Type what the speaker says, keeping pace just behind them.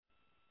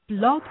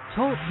Blog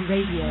Talk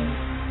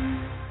Radio.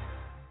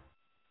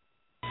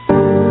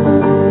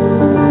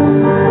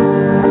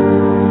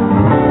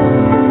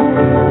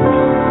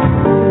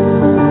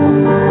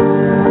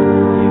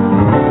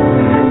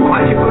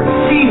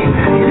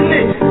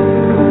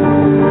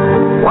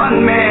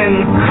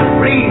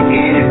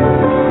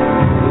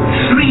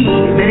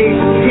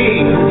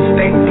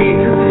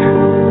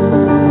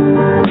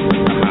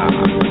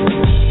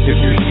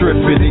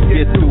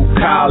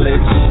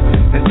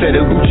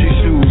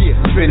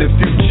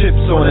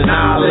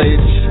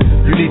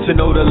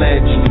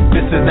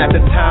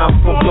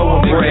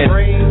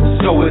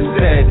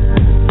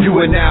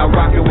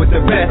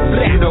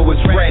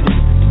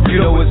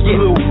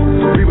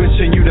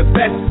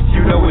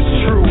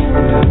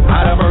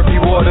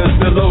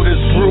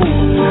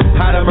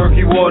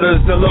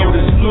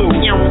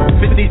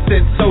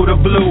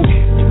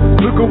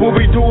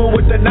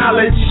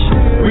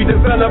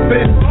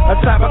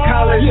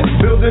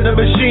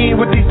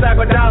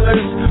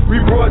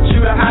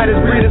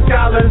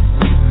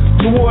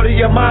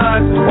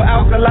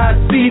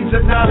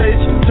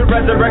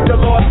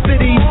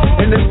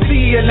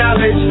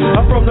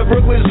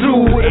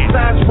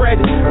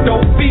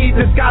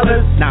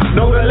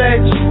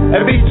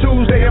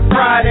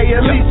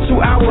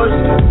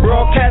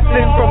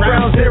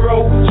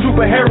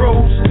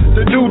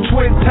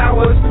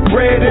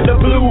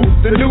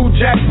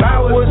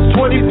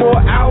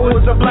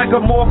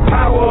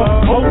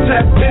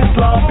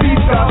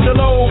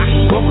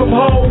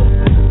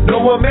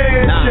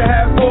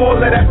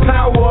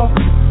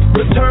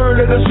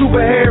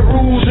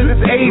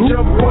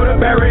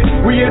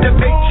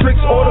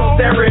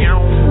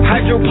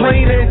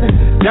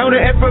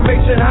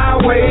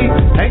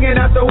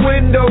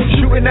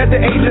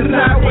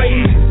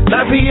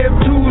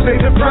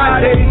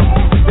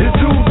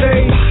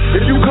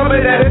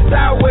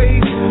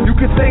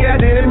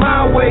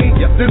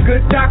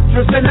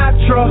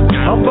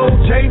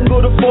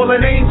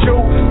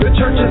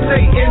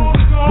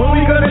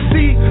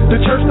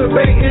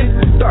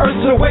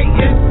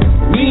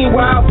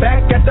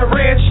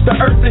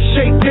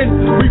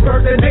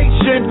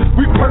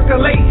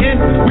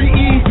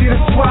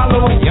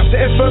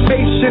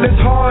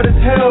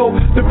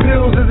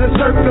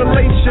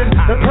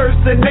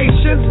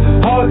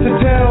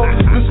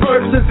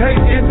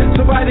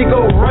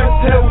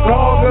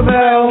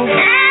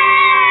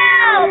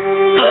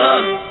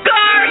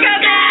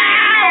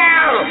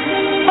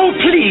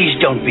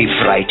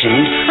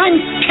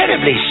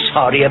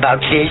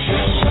 About this.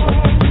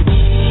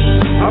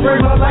 I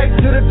bring my life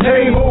to the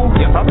table.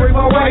 I bring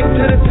my right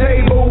to the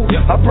table.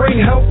 I bring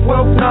health,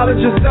 wealth, knowledge,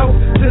 and self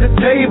to the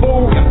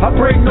table. I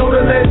bring no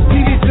to less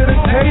TV to the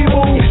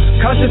table.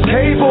 Conscious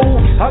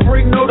table. I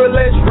bring no to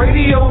less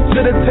radio to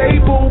the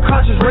table.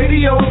 Conscious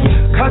radio.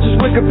 Conscious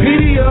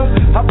Wikipedia.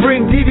 I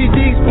bring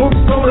DVDs, books,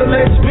 no to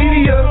less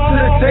media to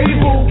the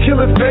table.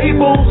 Killing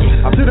fables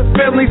to the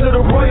families of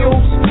the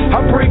royals.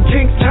 I bring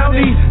Kings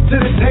County to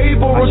the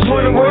table.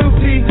 Restore the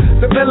royalty.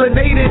 The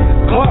melanated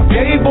Clark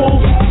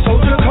Gables.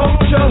 Soldier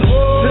culture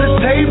to the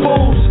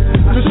tables.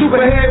 The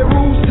superhead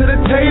rules to the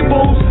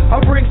tables.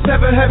 I bring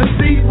 7 heaven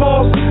seed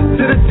moss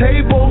to the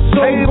table.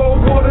 Soul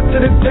water to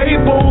the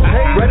table.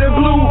 Red and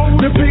blue,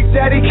 the Big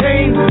Daddy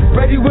came.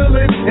 Ready,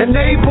 willing, and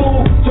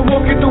able to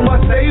walk it through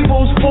my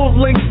stables. Full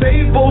length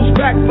stables.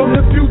 Back from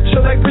the future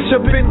like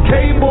Bishop and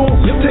Cable.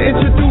 To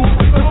introduce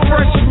the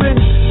freshmen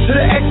to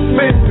the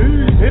X-Men.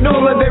 And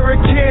all of their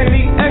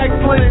candy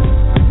excellence.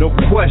 No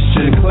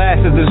question,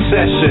 class is in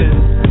session.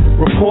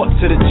 Report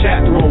to the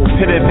chat room,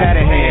 pen and pad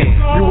in hand.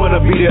 You wanna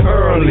beat it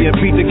early and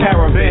beat the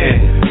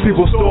caravan.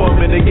 People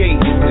storm in the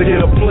gate to get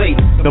a plate.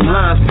 Them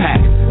lines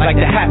packed like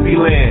the Happy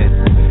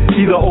Land.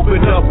 Either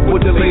open up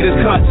with the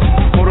latest cuts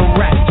or them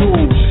rat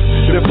tools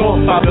that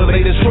bump out the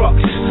latest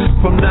trucks.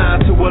 From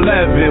 9 to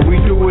 11, we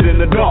do it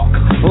in the dark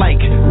like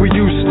we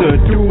used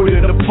to do it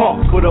in the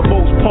park. For the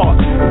most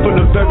part, from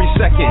the very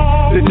second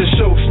that the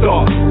show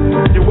starts,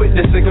 you're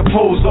witnessing a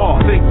pose off,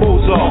 think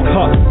Mozart,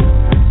 huh?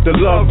 The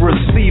love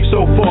received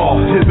so far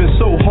has been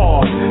so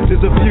hard.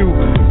 There's a few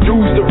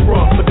dudes to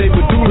front, but they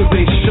medullas,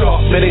 they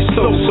sharp, man, they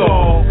so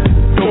soft.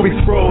 Don't be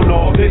thrown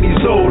off, any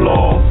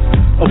Zoloft.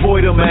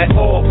 Avoid them at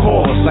all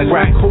costs, like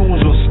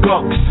raccoons or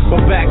skunks.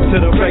 But back to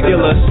the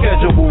regular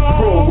scheduled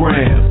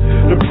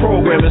program. The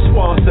program is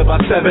sponsored by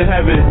 7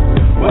 Heaven.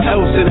 What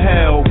else in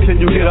hell can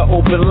you get an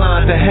open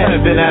line to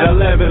heaven at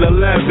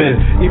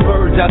 11:11?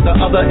 Emerge at the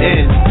other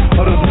end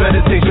of those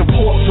meditation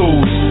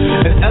portals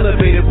and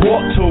elevated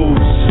walk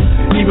tools,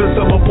 even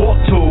some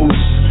abort tools.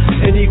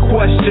 Any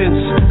questions,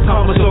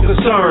 comments, or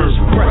concerns,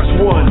 press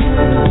 1.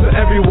 For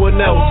everyone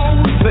else,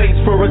 thanks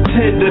for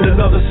attending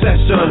another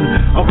session.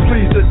 I'm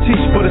pleased to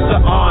teach, but it's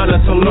an honor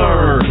to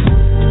learn.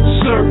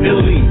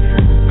 Certainly,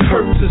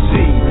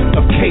 courtesy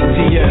of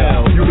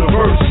KTL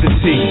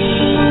University.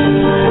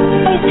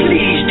 Oh,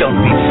 please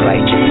don't be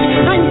frightened.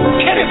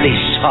 I'm terribly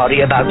sorry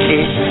about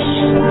this.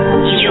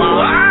 You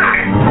are?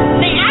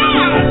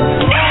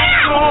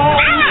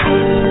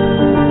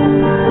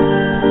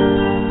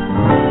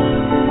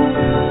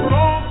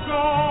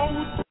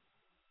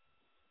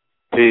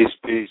 Peace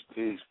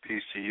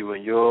to you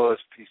and yours.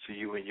 Peace to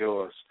you and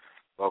yours.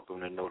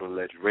 Welcome to Know the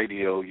Ledge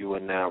Radio. You are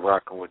now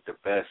rocking with the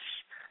best.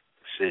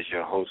 This is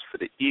your host for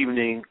the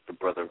evening, the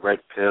brother Red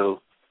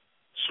Pill.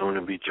 Soon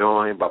to be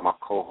joined by my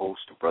co-host,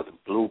 the brother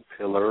Blue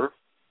Pillar.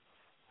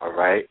 All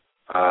right.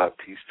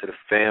 Peace to the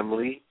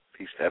family.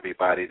 Peace to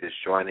everybody that's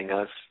joining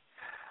us.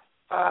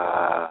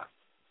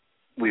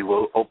 We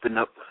will open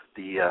up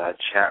the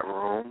chat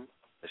room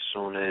as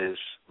soon as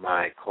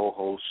my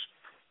co-host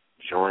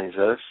joins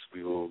us.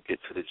 We will get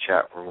to the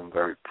chat room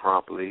very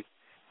promptly.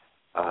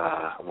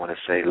 I want to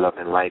say love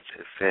and light to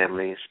the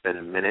family. It's been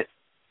a minute.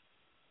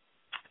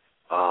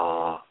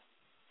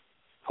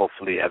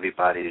 Hopefully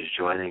everybody is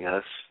joining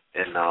us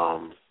in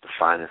the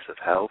finest of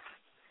health,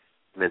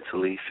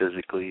 mentally,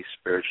 physically,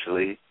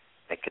 spiritually,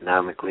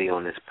 economically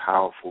on this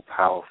powerful,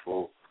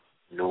 powerful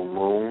new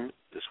moon,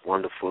 this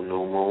wonderful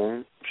new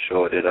moon. I'm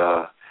sure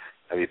that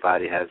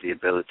everybody has the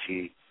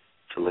ability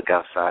to look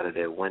outside of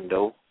their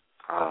window.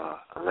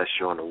 Unless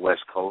you're on the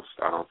West Coast,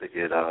 I don't think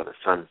the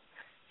sun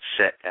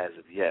set as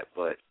of yet,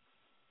 but,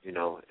 you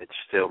know, it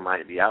still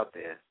might be out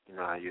there. You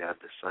know how you have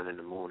the sun and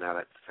the moon out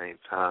at the same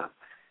time.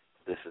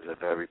 This is a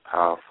very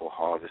powerful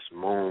harvest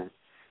moon.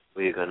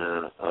 We're going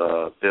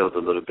to build a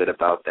little bit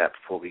about that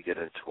before we get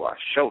into our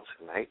show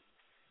tonight,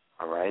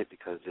 all right,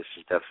 because this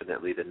is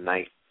definitely the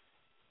night,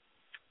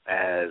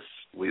 as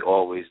we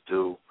always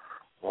do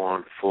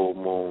on full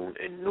moon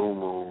and new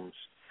moons.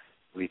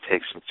 We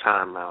take some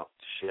time out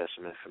to share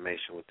some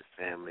information with the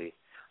family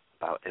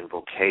about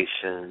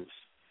invocations,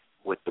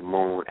 what the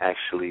moon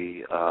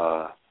actually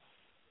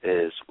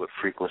is, what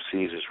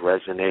frequencies is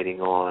resonating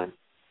on,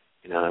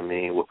 you know what I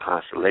mean, what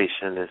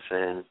constellation it's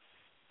in,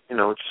 you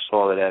know, just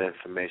all of that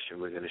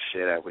information. We're going to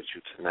share that with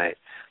you tonight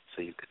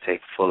so you can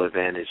take full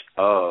advantage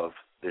of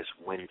this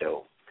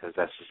window, because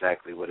that's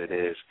exactly what it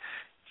is.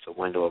 It's a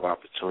window of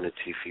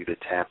opportunity for you to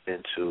tap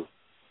into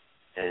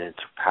and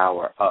to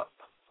power up,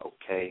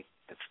 okay?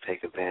 And to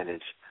take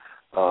advantage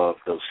of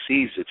those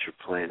seeds that you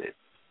planted,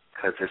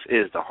 because this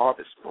is the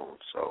harvest moon.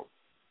 So,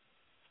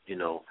 you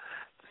know,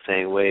 the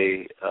same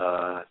way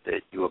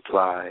that you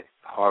apply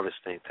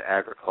harvesting to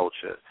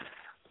agriculture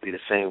will be the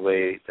same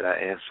way that our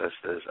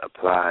ancestors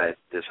applied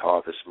this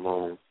harvest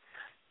moon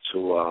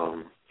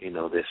to, you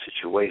know, their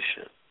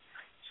situation.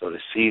 So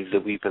the seeds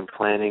that we've been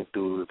planting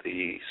through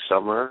the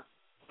summer,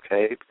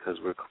 okay, because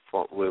we're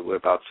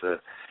about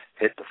to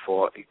hit the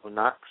fall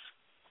equinox.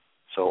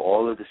 So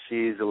all of the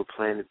seeds that were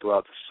planted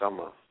throughout the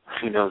summer,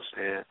 you know what I'm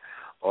saying,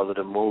 all of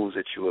the moves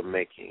that you were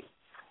making,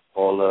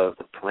 all of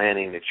the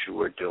planning that you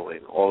were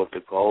doing, all of the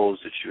goals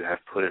that you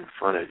have put in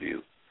front of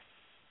you,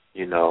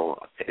 you know,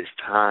 it's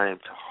time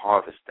to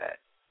harvest that.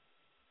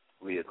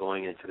 We are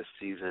going into the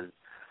season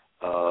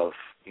of,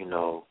 you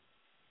know,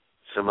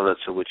 similar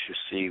to what you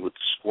see with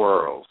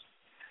squirrels,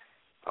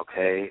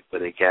 okay, where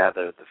they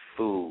gather the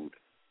food,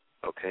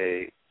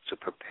 okay, to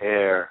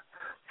prepare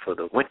for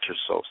the winter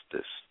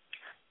solstice,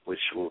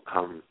 which will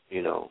come,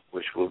 you know,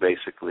 which will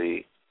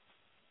basically,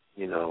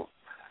 you know,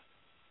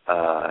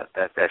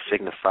 that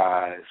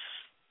signifies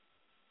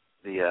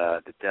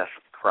the death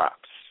of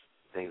crops,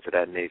 things of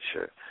that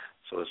nature.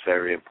 So it's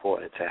very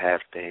important to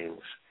have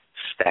things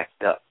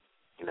stacked up,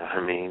 you know what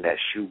I mean, that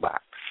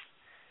shoebox,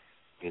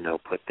 you know,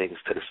 put things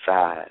to the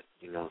side,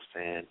 you know what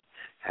I'm saying,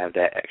 have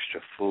that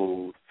extra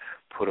food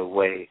put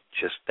away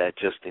just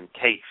in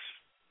case,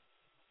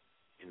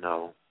 you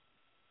know.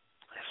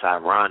 It's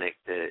ironic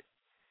that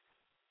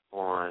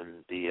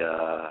on the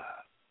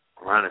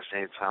around the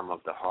same time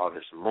of the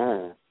harvest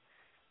moon,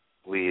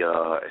 we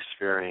are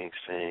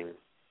experiencing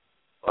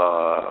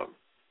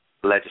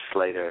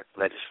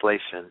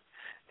legislation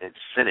in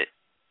the Senate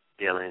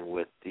dealing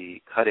with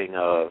the cutting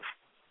of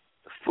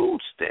the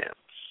food stamps.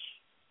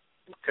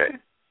 Okay,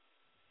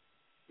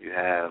 you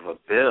have a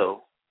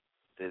bill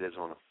that is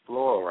on the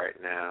floor right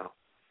now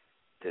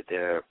that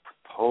they're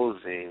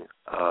proposing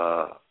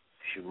a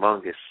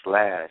humongous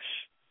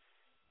slash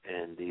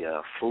in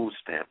the food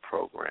stamp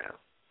program.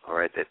 All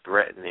right, they're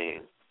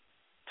threatening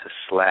to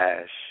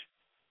slash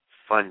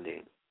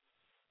funding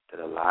that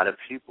a lot of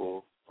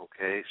people,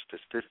 okay,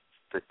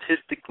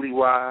 statistically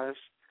wise,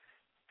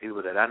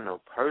 people that I know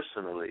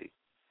personally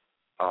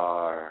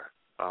are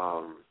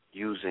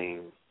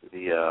using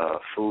the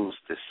food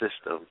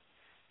system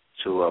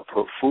to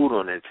put food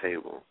on their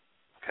table,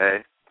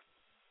 okay?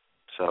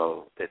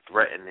 So they're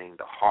threatening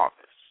the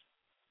harvest,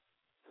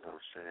 you know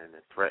what I'm saying?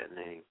 They're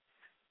threatening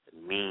the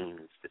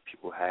means that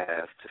people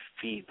have to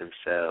feed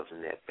themselves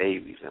and their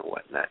babies and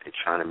whatnot. They're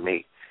trying to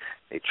make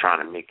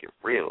it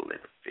real in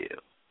the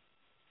field,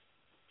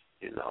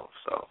 you know.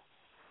 So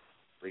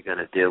we're going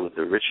to deal with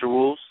the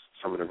rituals,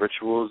 some of the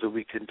rituals that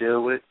we can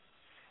deal with,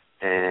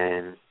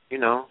 and, you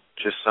know,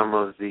 just some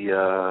of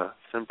the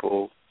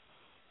simple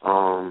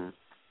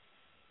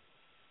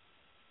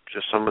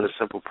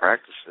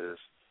practices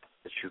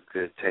that you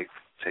could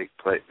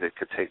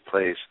take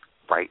place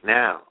right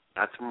now,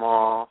 not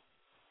tomorrow,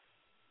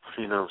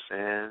 you know what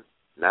I'm saying,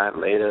 not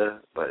later,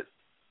 but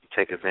you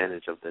take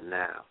advantage of the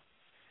now,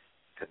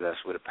 because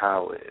that's where the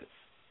power is.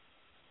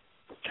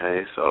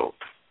 Okay, so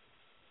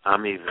I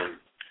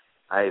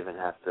even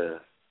have to,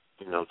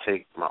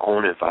 take my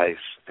own advice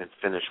and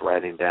finish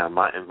writing down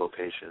my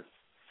invocations.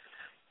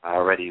 I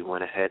already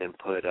went ahead and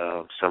put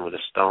some of the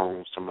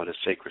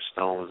sacred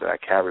stones that I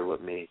carry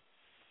with me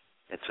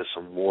into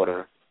some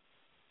water,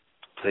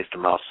 placed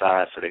them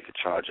outside so they could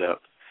charge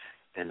up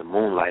in the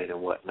moonlight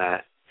and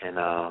whatnot, and,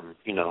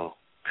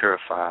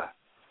 purify.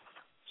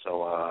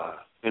 So,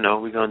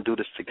 we're going to do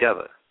this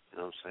together. You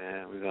know what I'm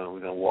saying? We're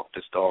gonna walk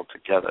this dog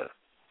together.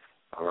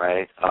 All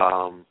right?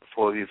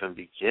 Before we even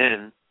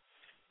begin,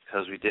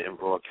 because we didn't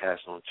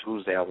broadcast on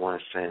Tuesday, I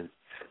want to send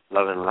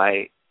love and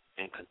light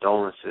and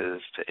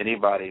condolences to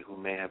anybody who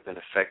may have been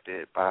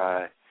affected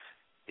by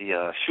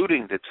the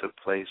shooting that took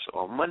place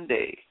on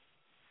Monday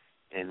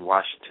in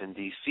Washington,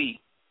 D.C.,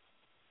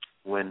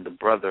 when the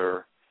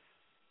brother,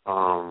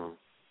 Alexis,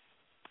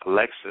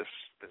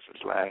 that's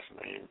his last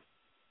name,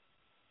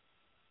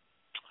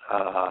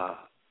 a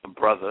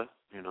brother,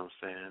 you know what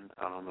I'm saying?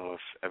 I don't know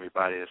if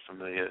everybody is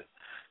familiar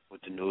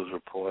with the news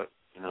report,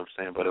 you know what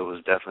I'm saying, but it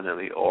was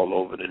definitely all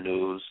over the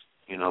news,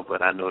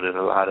 but I know that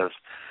a lot of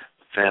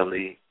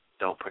family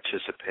don't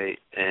participate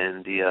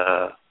in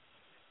the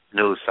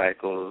news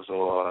cycles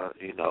or,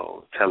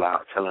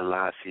 telling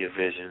lies to your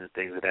vision and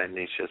things of that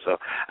nature. So,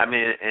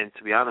 and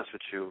to be honest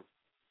with you,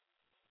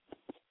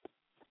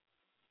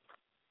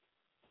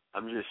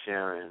 I'm just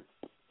sharing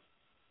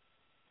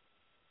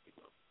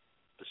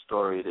the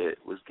story that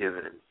was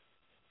given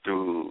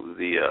through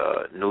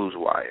the news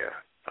wire,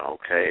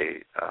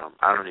 okay?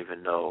 I don't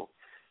even know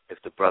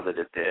if the brother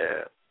that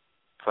they're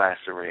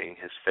plastering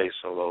his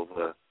face all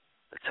over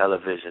the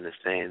television is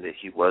saying that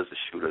he was the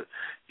shooter.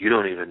 You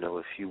don't even know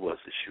if he was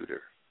the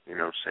shooter. You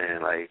know what I'm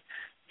saying? Like,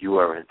 you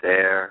weren't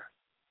there.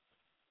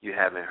 You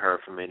haven't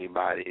heard from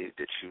anybody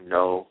that you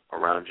know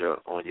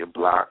on your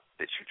block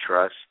that you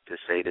trust to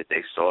say that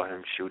they saw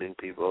him shooting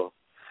people.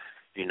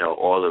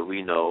 All that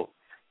we know,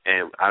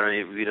 and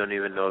we don't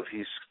even know if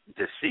he's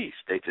deceased.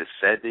 They just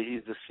said that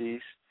he's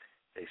deceased.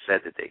 They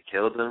said that they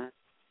killed him.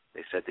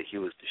 They said that he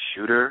was the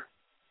shooter.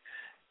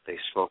 They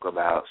spoke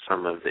about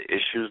some of the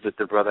issues that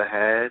the brother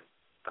had,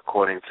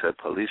 according to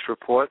police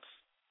reports.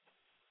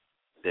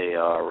 They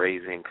are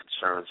raising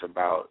concerns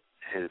about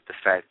the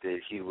fact that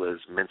he was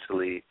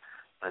mentally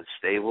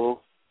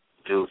unstable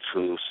due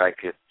to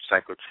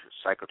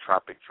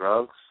psychotropic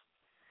drugs.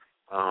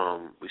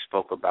 We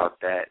spoke about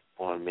that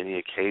on many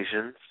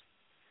occasions.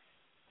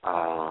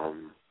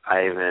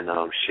 I even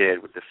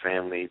shared with the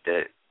family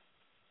that,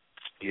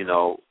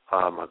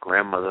 my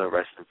grandmother,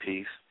 rest in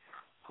peace,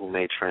 who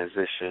made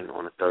transition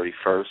on the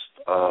 31st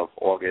of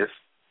August,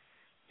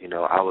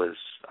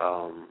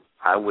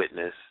 I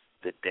witnessed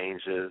the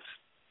dangers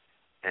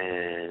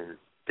and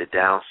the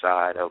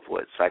downside of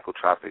what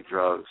psychotropic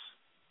drugs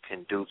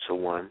can do to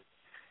one,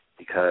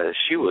 because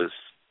she was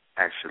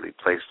actually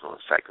placed on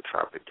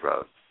psychotropic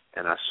drugs,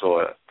 and I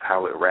saw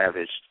how it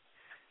ravaged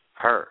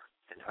her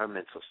and her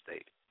mental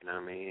state, and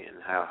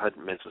how her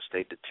mental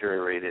state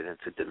deteriorated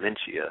into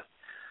dementia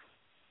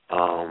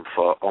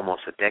for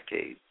almost a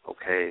decade,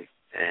 okay?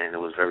 And it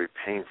was very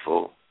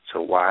painful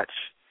to watch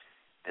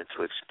and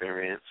to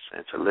experience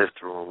and to live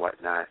through and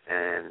whatnot,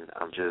 and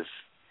I'm just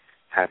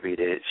happy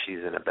that she's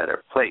in a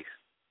better place,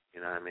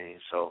 you know what I mean?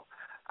 So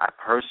I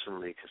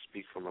personally can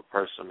speak from a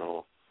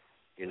personal,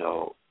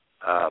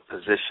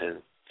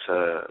 position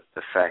to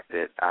the fact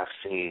that I've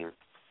seen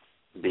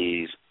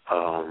these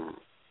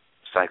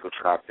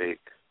psychotropic,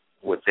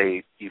 what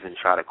they even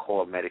try to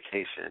call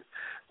medication,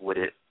 what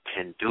it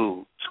can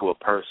do to a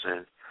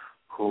person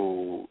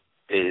who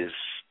is,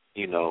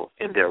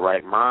 in their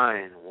right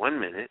mind 1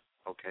 minute,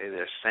 okay,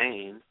 they're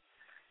sane,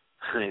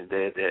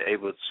 they're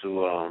able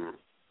to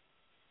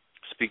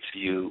speak to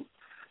you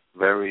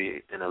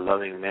very in a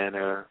loving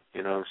manner,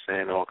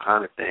 all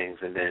kind of things,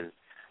 and then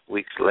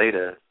weeks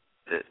later,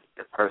 the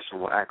person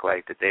will act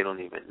like that they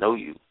don't even know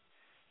you,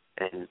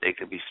 and they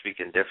could be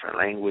speaking different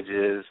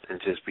languages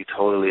and just be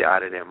totally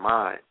out of their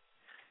mind.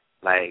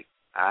 Like,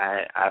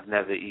 I've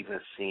never even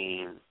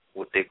seen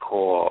what they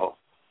call,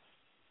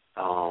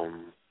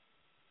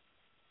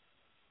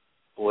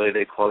 what do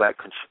they call that,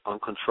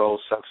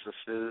 uncontrolled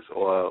substances,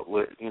 or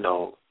what,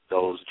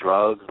 those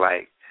drugs.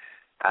 Like,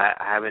 I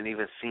haven't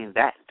even seen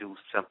that do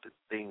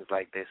things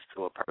like this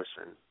to a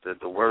person.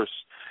 The worst,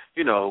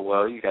 you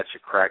got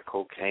your crack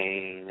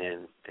cocaine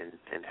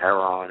and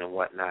heroin and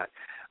whatnot.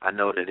 I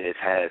know that it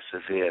has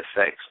severe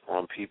effects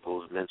on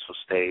people's mental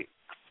state,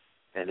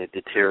 and it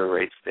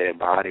deteriorates their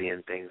body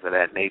and things of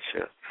that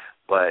nature.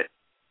 But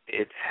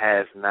it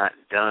has not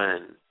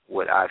done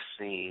what I've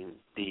seen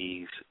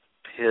these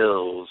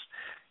pills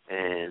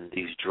and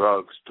these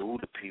drugs do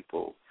to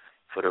people.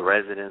 For the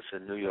residents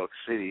in New York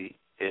City,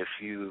 if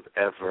you've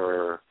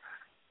ever,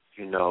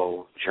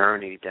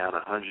 journeyed down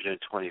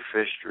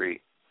 125th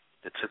Street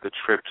and took a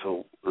trip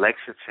to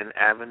Lexington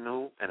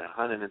Avenue and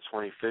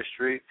 125th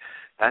Street,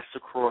 that's the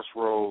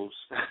crossroads.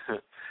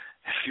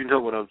 If you know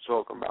what I'm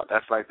talking about,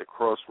 that's like the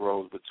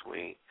crossroads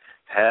between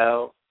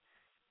hell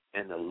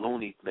and the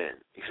loony bin.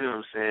 You know what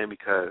I'm saying?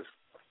 Because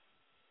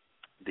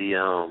the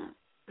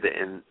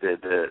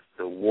the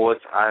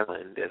Ward's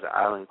Island. There's an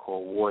island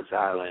called Ward's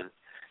Island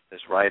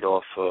that's right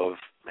off of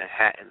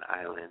Manhattan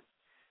Island,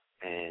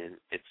 and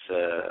it's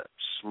a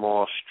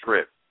small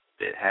strip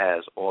that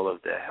has all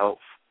of the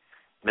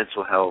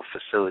mental health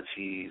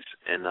facilities,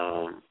 and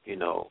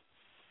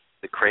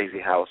the crazy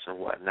house and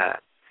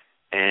whatnot.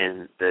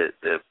 And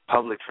the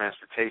public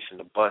transportation,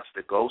 the bus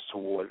that goes to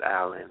Ward's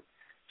Island,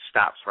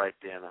 stops right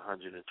there on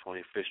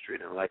 125th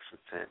Street in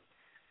Lexington.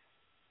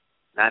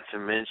 Not to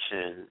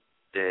mention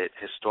that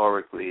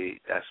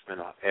historically that's been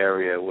an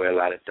area where a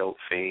lot of dope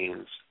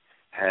fiends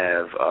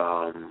have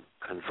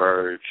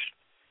converged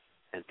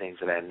and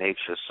things of that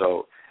nature.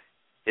 So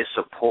it's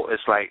a portal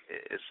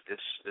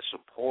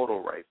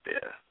right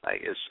there.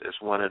 Like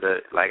it's one of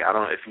the, like, I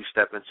don't know, if you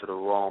step into the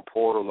wrong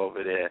portal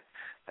over there,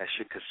 that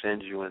shit could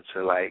send you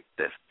into like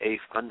the 8th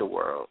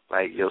underworld.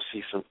 Like you'll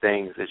see some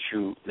things that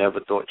you never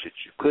thought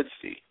that you could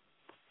see.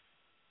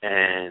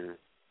 And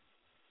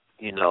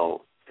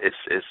it's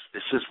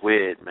just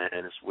weird, man.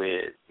 It's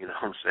weird, you know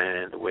what I'm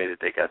saying, the way that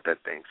they got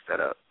that thing set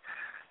up.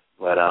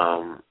 But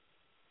a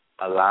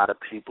lot of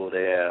people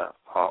there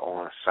are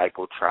on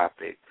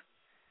psychotropic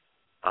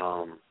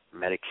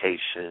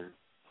medication.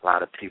 A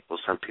lot of people,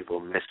 some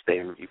people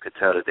you could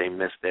tell that they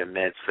miss their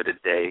meds for the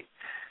day,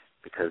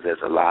 because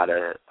there's a lot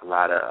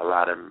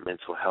of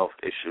mental health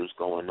issues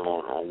going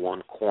on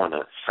one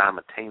corner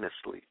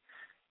simultaneously,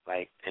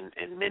 like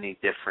in many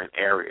different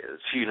areas.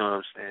 You know what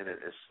I'm saying?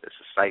 It's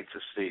a sight to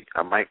see.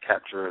 I might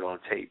capture it on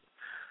tape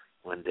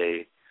one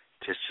day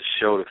just to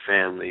show the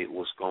family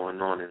what's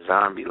going on in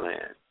zombie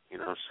land. You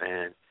know what I'm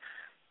saying?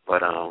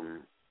 But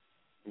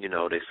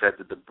they said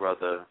that the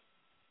brother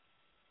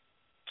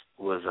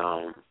was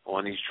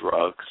on these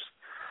drugs.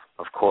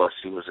 Of course,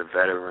 he was a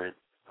veteran.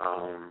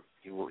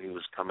 He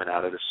was coming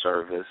out of the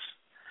service.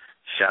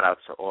 Shout out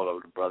to all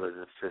of the brothers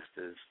and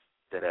sisters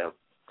that are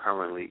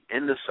currently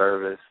in the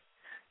service,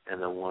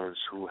 and the ones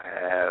who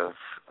have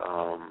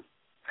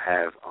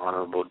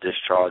honorable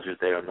discharges.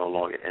 They are no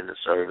longer in the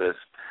service.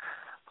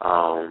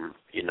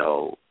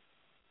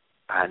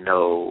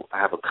 I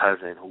have a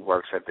cousin who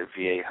works at the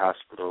VA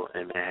hospital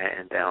in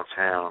Manhattan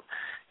downtown,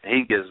 and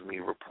he gives me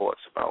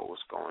reports about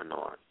what's going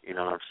on. You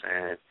know what I'm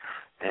saying?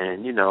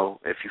 And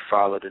if you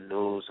follow the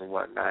news and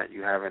whatnot,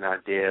 you have an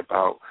idea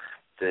about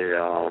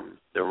the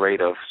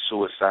rate of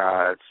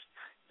suicides,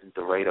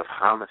 the rate of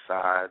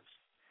homicides,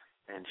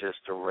 and just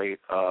the rate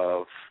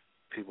of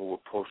people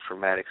with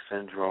post-traumatic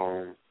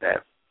syndrome,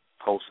 that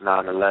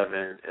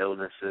post-9/11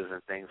 illnesses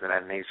and things of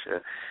that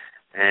nature.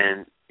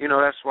 And,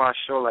 that's why a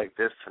show like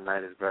this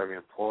tonight is very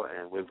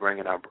important. We're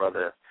bringing our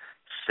brother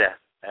Seth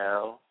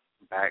L.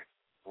 back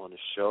on the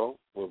show.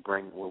 We're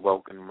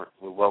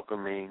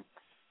welcoming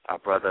our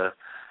brother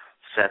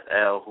Seth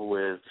L., who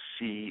is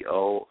the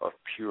CEO of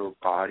Pure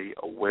Body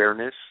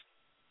Awareness,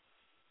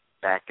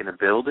 back in the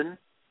building.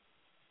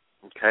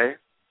 Okay?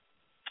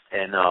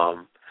 And,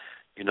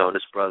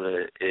 this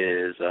brother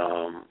is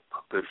a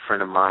good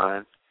friend of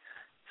mine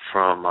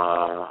from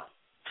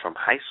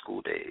high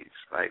school days.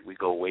 Like, we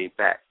go way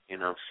back, you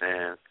know what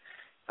I'm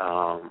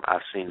saying?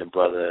 I've seen the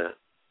brother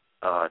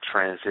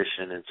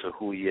transition into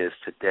who he is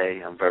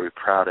today. I'm very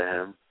proud of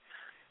him.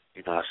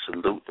 I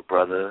salute the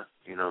brother,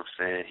 you know what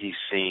I'm saying? He's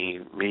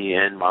seen me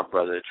and my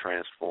brother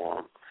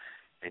transform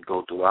and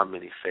go through our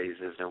many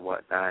phases and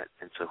whatnot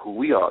into who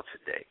we are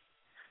today.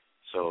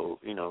 So,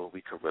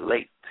 we can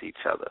relate to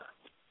each other.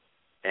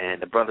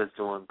 And the brother's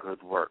doing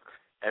good work.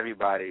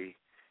 Everybody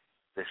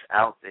that's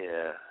out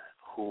there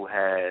who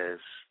has,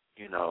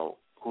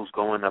 who's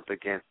going up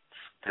against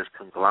this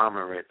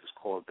conglomerate that's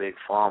called Big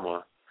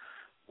Pharma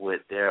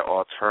with their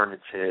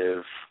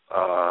alternative,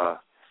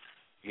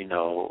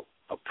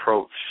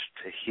 approach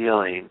to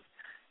healing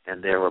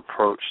and their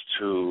approach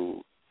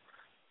to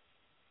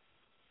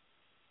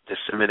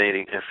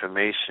disseminating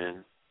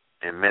information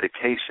and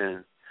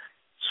medication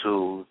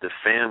to the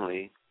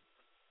family,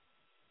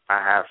 I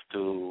have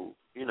to,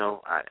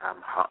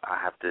 I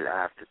have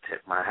to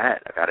tip my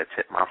hat. I got to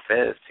tip my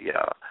fez to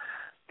y'all.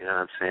 You know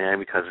what I'm saying?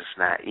 Because it's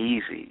not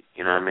easy.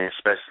 You know what I mean?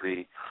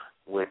 Especially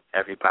with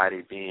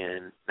everybody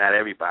being, not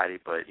everybody,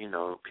 but,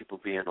 people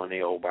being on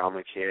their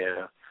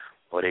Obamacare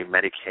or their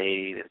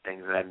Medicaid and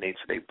things of that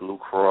nature, they Blue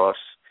Cross,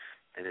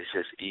 and it's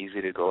just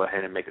easy to go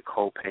ahead and make a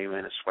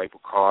co-payment and swipe a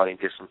card and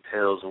get some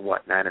pills and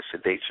whatnot and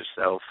sedate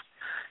yourself.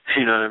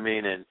 You know what I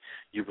mean? And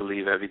you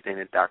believe everything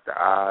that Dr.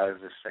 Oz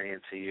is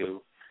saying to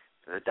you,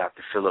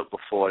 Dr. Phillip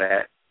before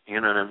that, you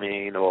know what I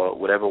mean? Or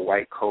whatever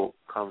white coat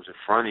comes in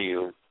front of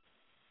you,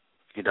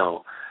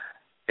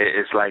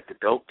 it's like the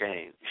dope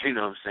game. You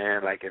know what I'm saying?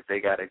 Like, if they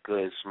got a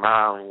good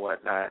smile and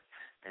whatnot,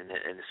 and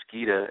the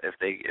skeeter, if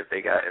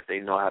they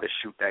know how to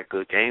shoot that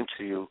good game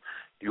to you,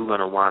 you're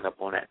gonna wind up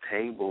on that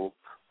table,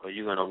 or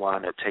you're gonna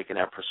wind up taking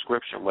that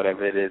prescription,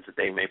 whatever it is that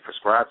they may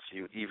prescribe to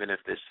you. Even if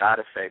there's side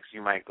effects,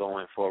 you might go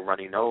in for a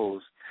runny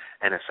nose,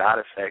 and the side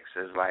effects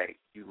is like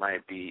you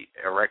might be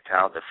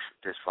erectile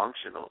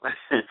dysfunctional,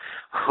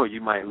 or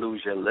you might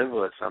lose your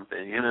liver or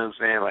something. You know what I'm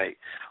saying? Like,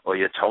 or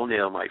your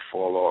toenail might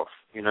fall off.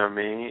 You know what I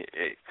mean?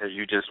 Because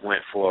you just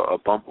went for a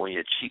bump on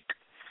your cheek.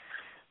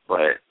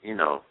 But, you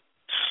know,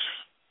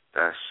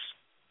 that's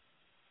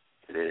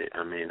it.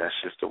 I mean, that's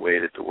just the way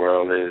that the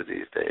world is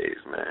these days,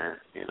 man.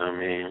 You know what I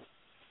mean?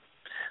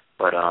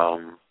 But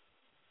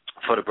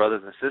for the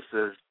brothers and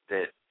sisters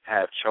that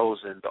have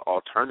chosen the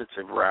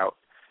alternative route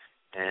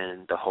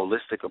and the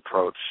holistic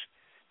approach,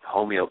 the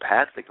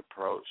homeopathic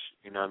approach,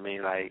 you know what I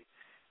mean? Like,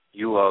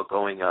 you are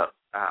going up,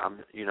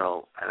 you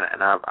know,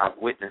 and I've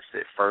witnessed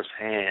it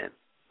firsthand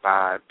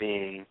by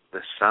being the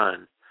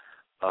son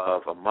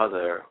of a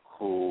mother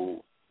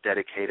who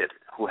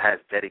has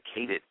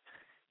dedicated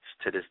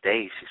to this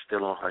day. She's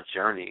still on her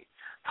journey,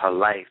 her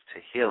life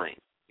to healing,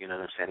 you know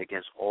what I'm saying,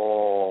 against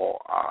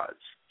all odds.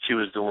 She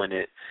was doing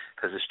it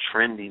because it's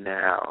trendy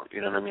now,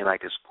 you know what I mean,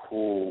 like it's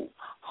cool.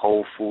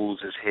 Whole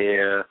Foods is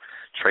here,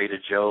 Trader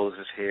Joe's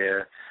is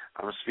here.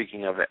 I'm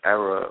speaking of an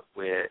era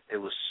where it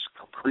was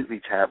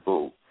completely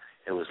taboo.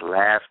 It was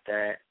laughed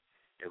at.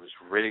 It was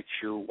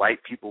ridiculed.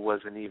 White people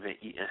wasn't even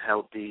eating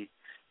healthy.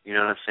 You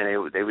know what I'm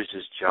saying? They was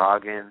just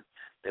jogging.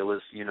 There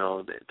was, you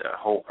know, the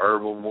whole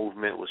herbal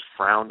movement was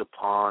frowned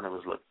upon. It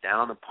was looked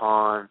down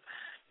upon.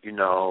 You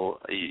know,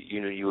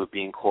 you were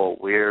being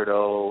called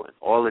weirdo and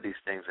all of these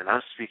things. And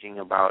I'm speaking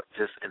about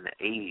just in the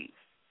 80s.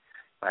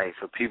 Like,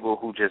 for people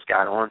who just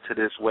got onto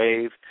this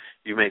wave,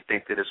 you may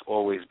think that it's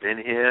always been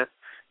here,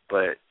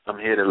 but I'm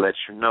here to let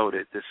you know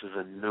that this is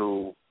a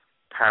new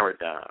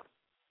paradigm,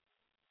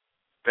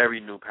 very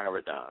new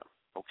paradigm,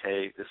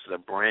 okay? This is a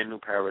brand new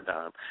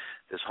paradigm.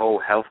 This whole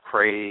health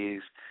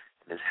craze,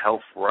 this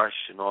health rush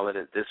and all of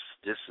that, this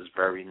is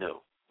very new,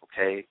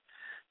 okay?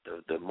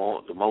 The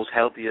most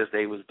healthiest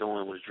they was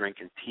doing was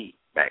drinking tea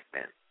back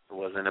then. It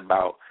wasn't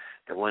about,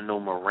 there wasn't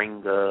no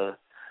moringa,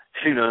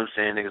 you know what I'm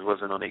saying? Niggas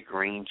wasn't on their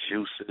green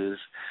juices.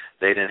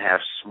 They didn't have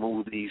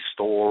smoothie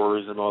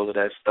stores and all of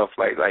that stuff.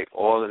 Like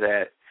all of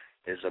that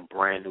is a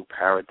brand new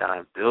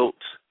paradigm built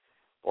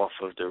off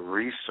of the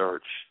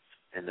research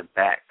and the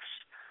backs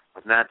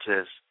of not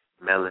just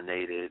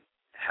melanated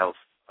health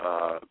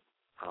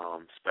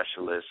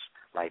specialists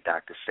like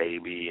Dr.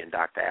 Sabi and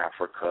Dr.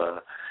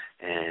 Africa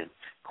and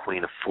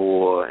Queen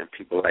Afua and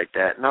people like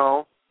that.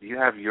 No, you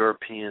have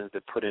Europeans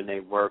that put in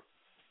their work.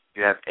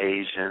 You have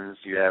Asians,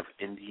 you have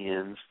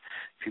Indians,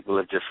 people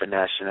of different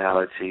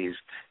nationalities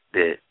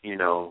that, you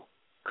know,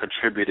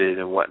 contributed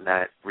and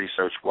whatnot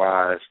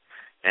research-wise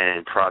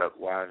and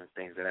product-wise and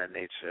things of that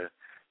nature.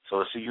 So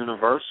it's a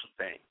universal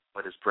thing,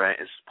 but it's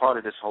part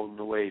of this whole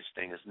New Age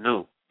thing. It's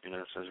new, you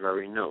know, so it's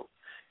very new.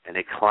 And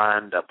they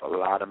climbed up a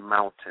lot of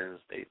mountains.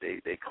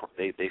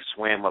 They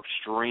swam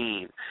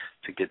upstream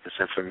to get this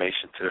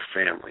information to the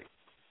family.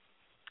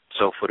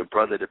 So for the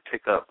brother to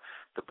pick up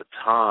the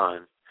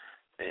baton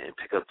and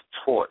pick up the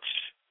torch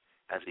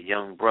as a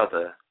young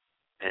brother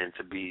and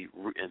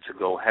to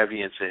go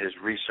heavy into his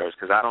research,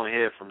 because I don't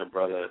hear from the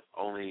brother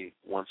only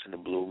once in the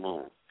blue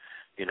moon,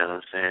 you know what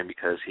I'm saying,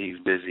 because he's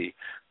busy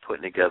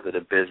putting together the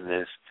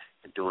business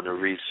and doing the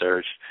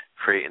research,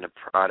 creating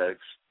the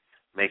products,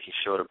 making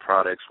sure the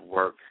products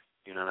work,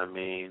 you know what I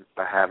mean,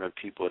 by having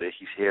people that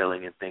he's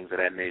healing and things of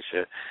that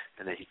nature,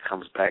 and then he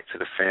comes back to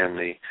the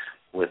family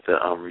with the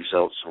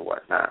results and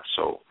whatnot.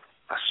 So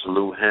I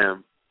salute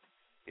him.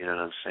 You know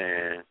what I'm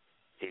saying?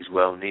 He's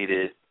well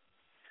needed.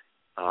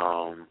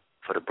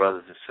 For the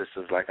brothers and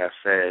sisters, like I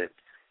said,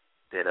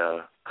 that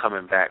are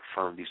coming back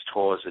from these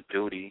tours of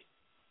duty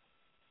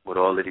with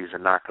all of these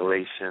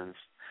inoculations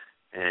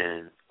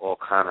and all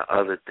kind of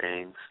other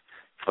things.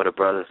 For the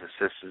brothers and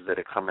sisters that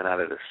are coming out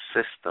of the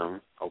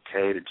system,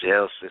 okay, the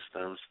jail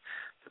systems,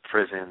 the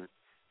prison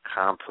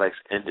complex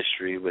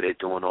industry where they're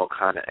doing all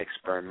kind of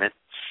experiments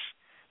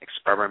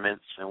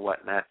and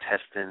whatnot,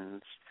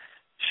 testings,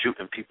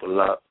 shooting people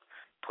up,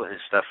 putting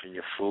stuff in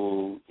your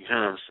food, you know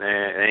what I'm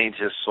saying? It ain't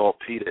just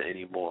saltpeter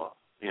anymore,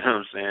 you know what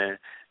I'm saying?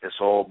 It's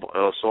all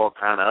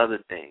kind of other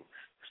things,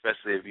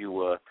 especially if you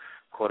were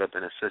caught up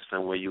in a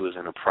system where you was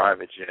in a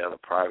private jail, a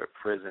private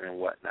prison and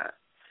whatnot.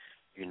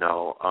 You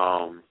know,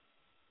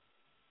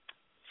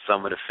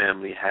 some of the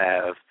family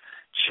have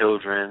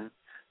children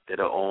that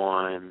are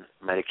on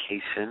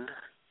medication,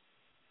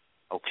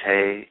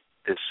 okay?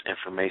 This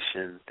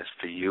information is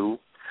for you.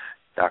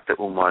 Dr.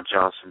 Umar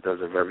Johnson does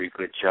a very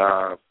good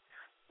job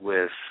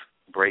with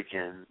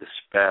breaking the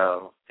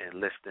spell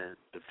and lifting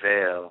the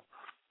veil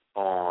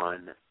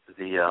on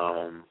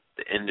the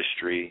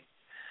industry,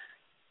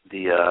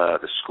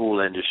 the school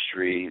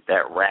industry,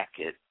 that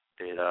racket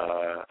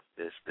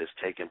that's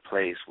taking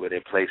place where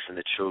they're placing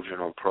the children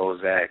on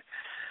Prozac,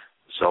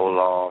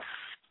 Zoloft,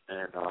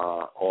 and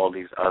all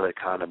these other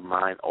kind of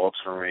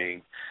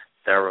mind-altering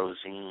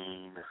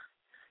Therozine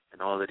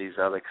and all of these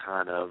other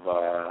kind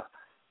of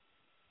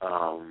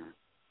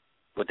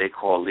what they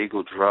call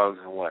legal drugs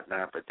and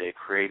whatnot, but they're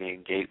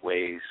creating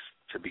gateways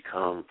for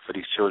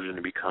these children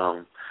to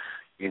become,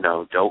 you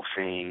know, dope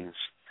fiends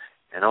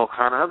and all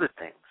kind of other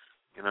things,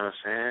 you know what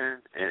I'm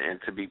saying, and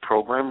to be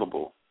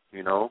programmable,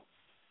 you know,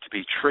 to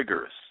be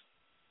triggers,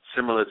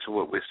 similar to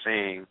what we're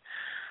seeing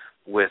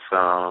with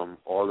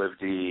all of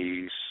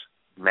these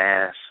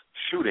mass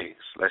shootings.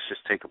 Let's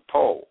just take a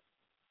poll.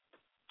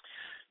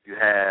 You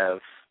have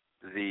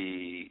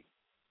the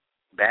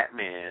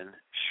Batman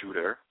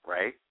shooter,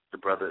 right? The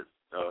brother,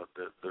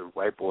 the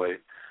white boy,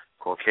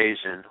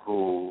 Caucasian,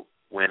 who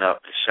went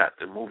up and shot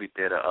the movie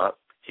theater up.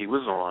 He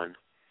was on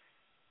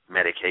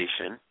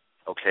medication.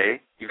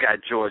 Okay, you got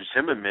George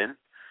Zimmerman,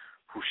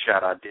 who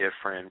shot our dear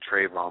friend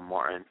Trayvon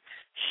Martin.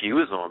 He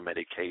was on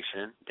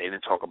medication. They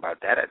didn't talk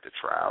about that at the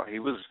trial. He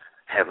was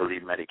heavily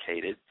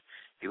medicated.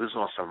 He was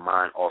on some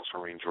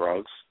mind-altering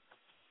drugs.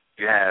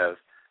 You have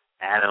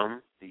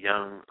Adam, the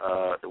young,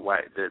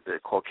 the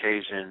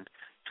Caucasian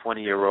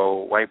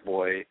 20-year-old white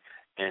boy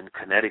in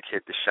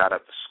Connecticut that shot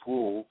up the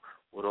school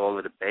with all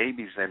of the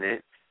babies in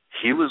it.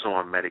 He was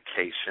on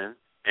medication.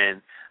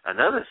 And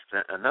another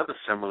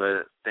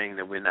similar thing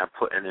that we're not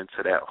putting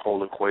into that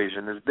whole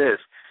equation is this.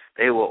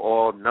 They were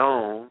all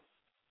known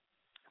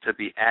to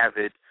be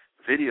avid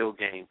video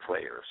game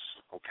players,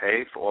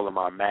 okay? For all of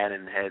my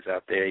Madden heads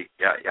out there,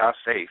 y'all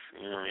safe.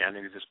 You know, y'all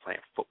niggas just playing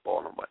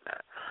football and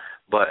whatnot.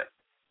 But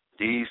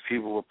these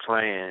people were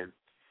playing,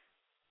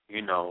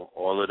 you know,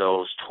 all of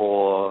those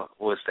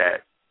what's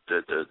that,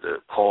 the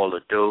Call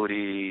of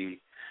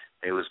Duty.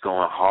 They was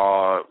going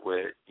hard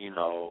with, you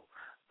know,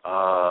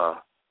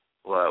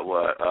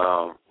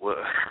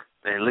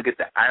 and look at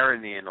the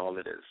irony in all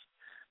of this.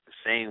 The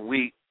same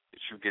week that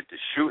you get the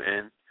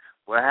shooting,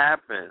 what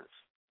happens?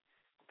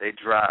 They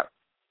drop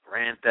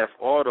Grand Theft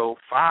Auto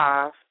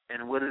 5,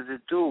 and what does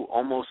it do?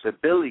 Almost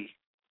 $1 billion,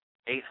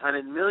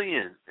 $800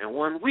 million in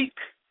 1 week.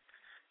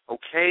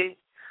 Okay?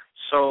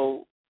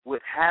 So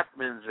what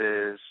happens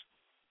is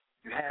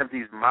you have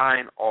these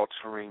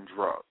mind-altering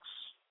drugs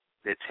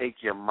that take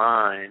your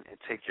mind and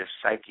take your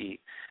psyche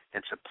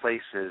into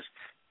places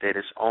that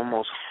it's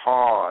almost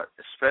hard,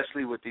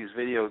 especially with these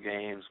video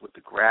games, with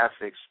the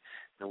graphics,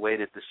 the way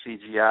that the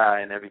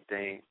CGI and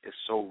everything is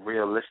so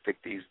realistic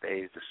these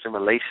days, the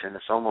simulation,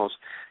 it's almost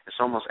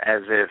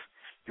as if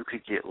you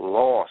could get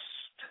lost,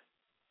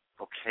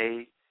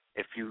 okay?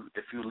 If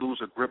you lose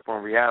a grip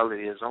on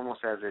reality, it's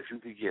almost as if you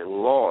could get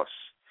lost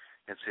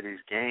into these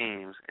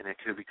games and it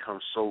could become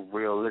so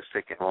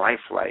realistic and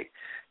lifelike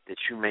that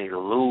you may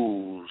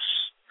lose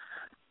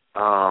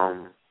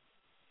a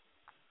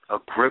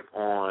grip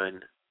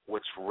on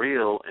what's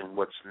real and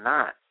what's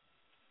not.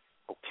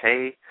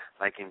 Okay?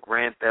 Like in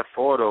Grand Theft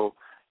Auto,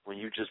 when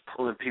you just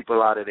pulling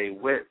people out of their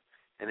whip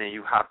and then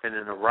you hop in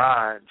a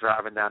ride,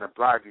 driving down the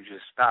block, you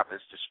just stop and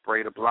just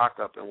spray the block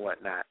up and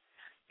whatnot.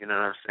 You know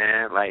what I'm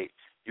saying? Like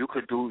you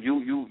could do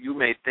you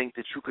may think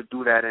that you could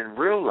do that in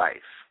real life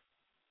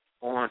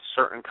on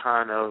certain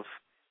kind of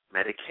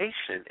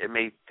medication. It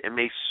may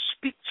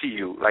speak to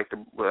you, like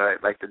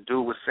the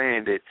dude was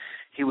saying that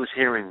he was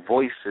hearing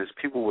voices.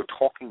 People were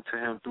talking to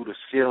him through the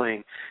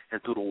ceiling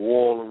and through the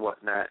wall and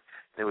whatnot.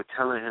 They were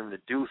telling him to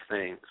do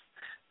things.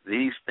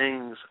 These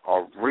things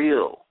are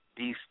real.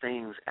 These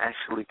things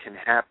actually can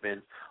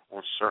happen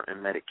on certain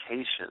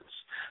medications.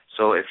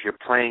 So if you're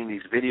playing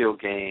these video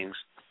games,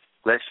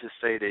 let's just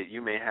say that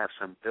you may have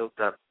some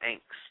built-up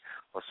angst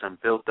or some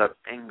built-up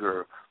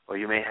anger, or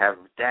you may have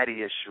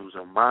daddy issues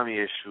or mommy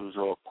issues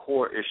or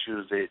core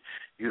issues that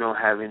you don't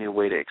have any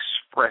way to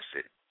express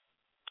it.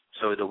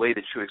 So the way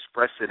that you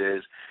express it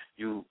is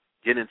you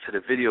get into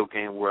the video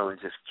game world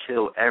and just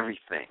kill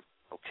everything,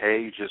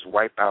 okay? You just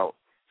wipe out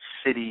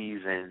cities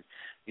and,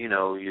 you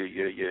know, you're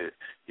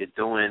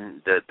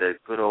doing the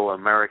good old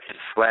American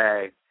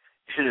flag.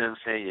 You know what I'm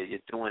saying? You're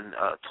doing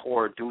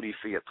tour duty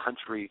for your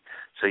country,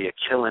 so you're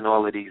killing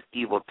all of these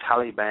evil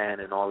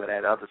Taliban and all of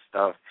that other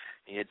stuff,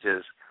 and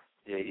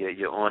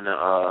you're on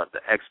the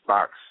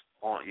Xbox,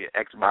 on your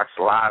Xbox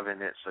Live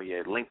in it, so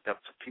you're linked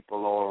up to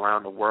people all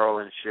around the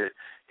world and shit.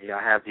 And y'all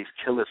have these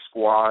killer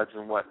squads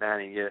and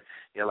whatnot, and you're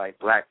like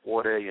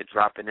Blackwater. You're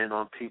dropping in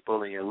on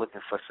people, and you're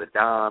looking for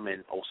Saddam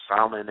and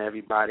Osama and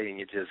everybody, and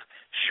you're just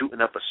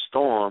shooting up a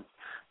storm.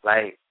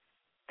 Like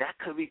that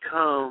could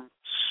become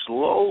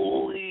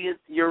slowly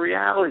your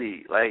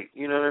reality. Like,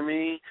 you know what I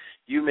mean?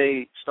 You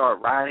may start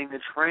riding the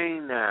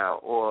train now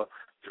or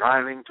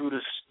driving through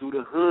the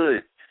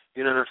hood.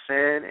 You know what I'm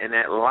saying? And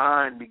that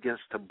line begins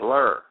to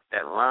blur.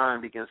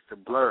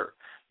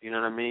 You know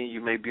what I mean?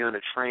 You may be on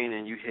a train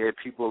and you hear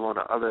people on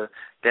the other,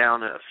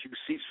 down a few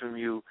seats from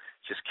you,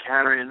 just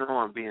carrying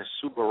on, being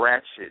super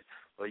ratchet.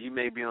 Or you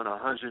may be on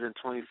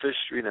 125th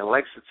Street in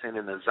Lexington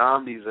and the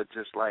zombies are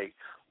just like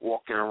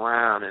walking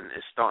around and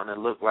it's starting to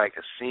look like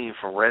a scene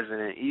from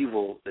Resident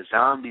Evil. The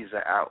zombies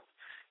are out.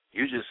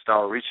 You just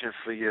start reaching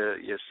for your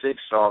Sig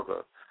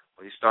Sauer,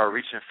 or you start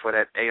reaching for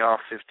that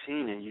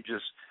AR-15 and you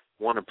just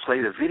want to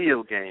play the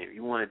video game.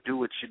 You want to do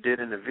what you did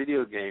in the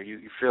video game.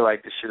 You feel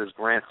like this shit is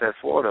Grand Theft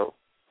Auto.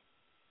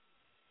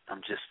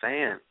 I'm just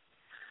saying,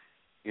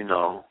 you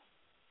know,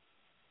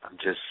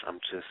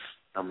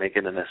 I'm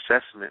making an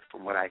assessment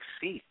from what I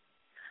see.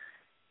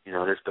 You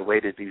know, that's the way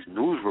that these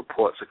news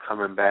reports are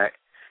coming back.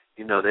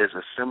 You know, there's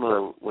a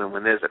similar,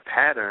 when there's a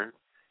pattern,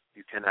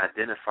 you can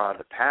identify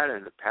the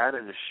pattern. The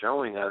pattern is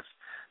showing us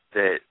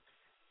that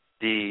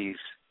these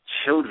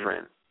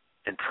children,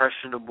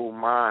 impressionable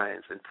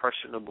minds,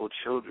 impressionable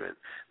children,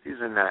 these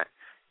are not,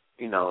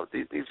 you know,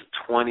 these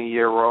are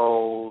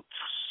 20-year-olds,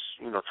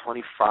 you know,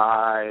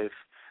 25,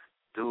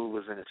 dude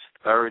was in his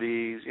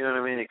 30s. You know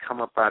what I mean? They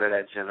come up out of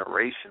that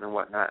generation and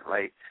whatnot.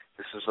 Like,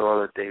 this is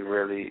all that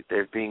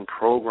they're being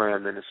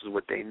programmed, and this is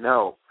what they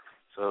know.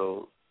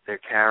 So they're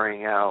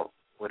carrying out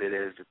what it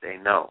is that they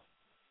know.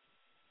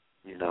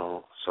 You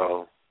know,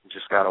 so you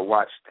just got to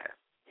watch that.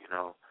 You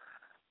know,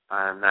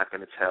 I'm not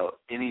going to tell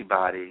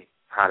anybody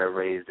how to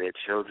raise their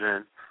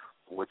children,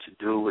 what to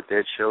do with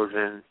their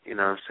children. You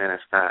know what I'm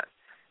saying?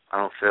 I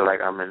don't feel like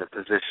I'm in a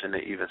position to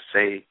even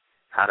say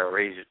how to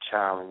raise your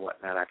child and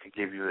whatnot. I could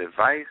give you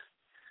advice.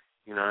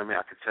 You know what I mean?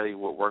 I could tell you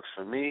what works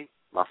for me.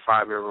 My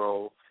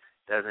 5-year-old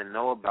doesn't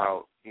know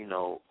about, you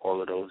know,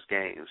 all of those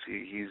games.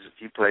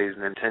 He plays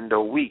Nintendo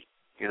Wii.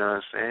 You know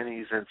what I'm saying?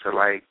 He's into,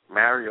 like,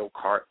 Mario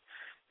Kart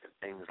and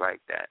things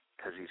like that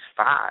because he's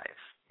 5.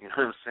 You know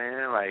what I'm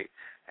saying? Like,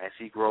 as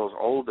he grows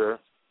older,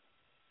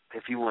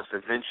 if he wants to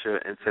venture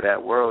into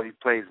that world, he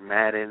plays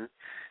Madden.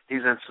 He's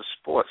into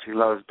sports. He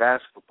loves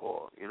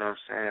basketball. You know what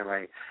I'm saying?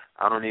 Like,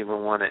 I don't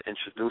even want to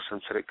introduce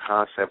him to the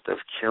concept of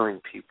killing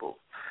people.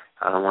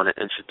 I don't want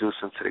to introduce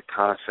him to the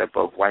concept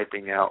of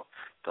wiping out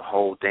the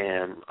whole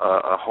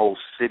a whole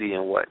city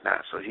and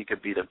whatnot, so he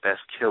could be the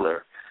best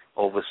killer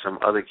over some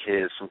other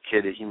kids, some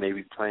kid that he may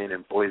be playing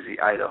in Boise,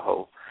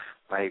 Idaho.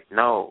 Like,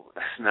 no,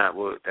 that's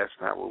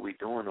not what we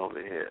doing over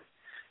here.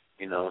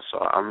 You know, so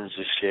I'm gonna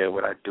just share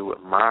what I do with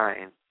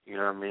mine. You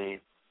know what I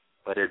mean?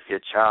 But if your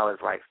child is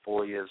like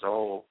 4 years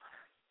old,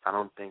 I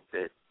don't think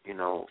that, you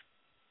know,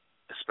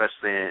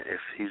 especially if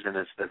he's in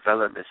his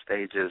development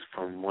stages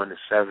from 1 to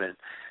 7,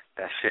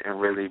 that shouldn't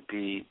really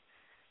be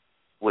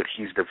what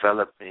he's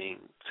developing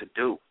to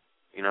do.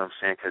 You know what I'm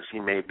saying? Because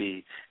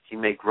he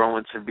may grow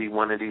into be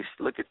one of these.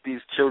 Look at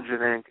these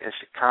children in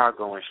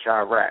Chicago and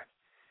Chirac.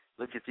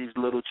 Look at these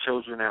little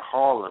children in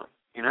Harlem.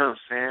 You know what I'm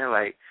saying?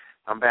 Like,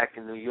 I'm back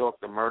in New York.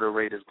 The murder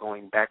rate is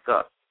going back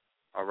up.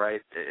 All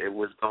right? It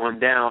was going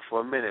down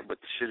for a minute, but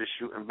the shit is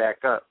shooting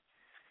back up.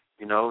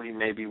 You know, he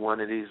may be one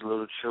of these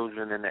little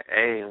children in the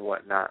A and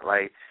whatnot.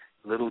 Like,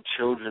 little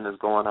children is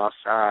going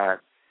outside,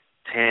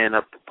 tearing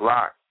up the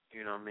block,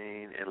 you know what I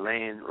mean, and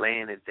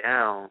laying it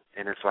down,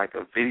 and it's like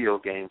a video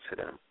game to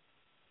them.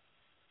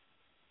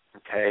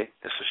 Okay?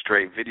 It's a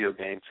straight video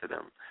game to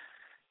them.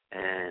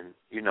 And,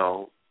 you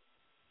know,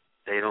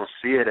 they don't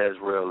see it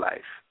as real life.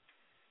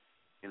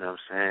 You know what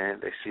I'm saying?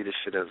 They see this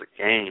shit as a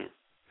game.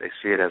 They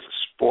see it as a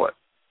sport.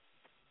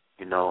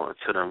 You know,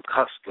 until them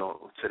cuffs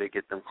go, until they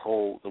get them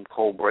cold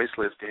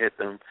bracelets to hit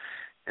them,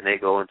 and they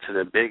go into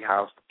the big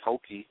house, the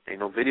pokey. Ain't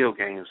no video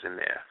games in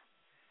there.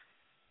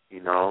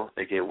 You know,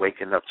 they get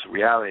waking up to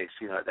reality.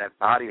 See that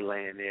body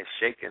laying there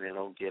shaking, they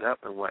don't get up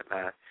and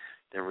whatnot.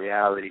 Then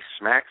reality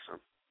smacks them.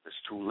 It's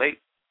too late.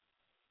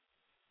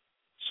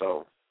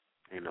 So,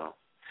 you know,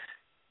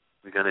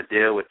 we're gonna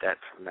deal with that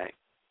tonight.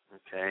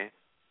 Okay,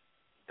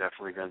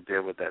 definitely gonna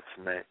deal with that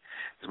tonight.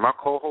 Is my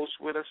co-host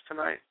with us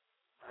tonight?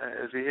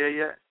 Is he here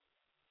yet?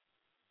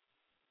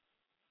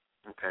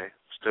 Okay,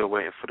 still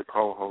waiting for the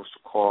co-host to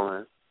call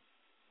in.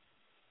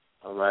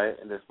 All right,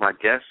 and if my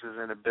guest is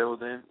in the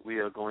building, we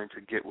are going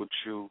to get with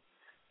you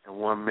in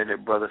 1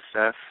 minute, Brother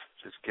Seth.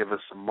 Just give us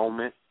a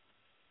moment.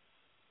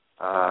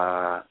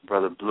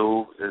 Brother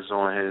Blue is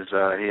on his,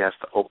 he has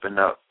to open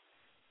up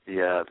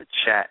the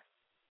chat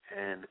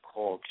and the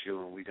call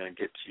queue, and we're going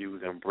to get to you. We're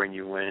going to bring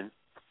you in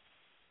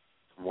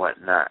and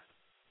whatnot.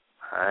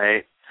 All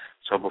right,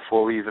 so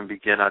before we even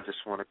begin, I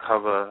just want to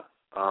cover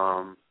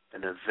an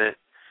event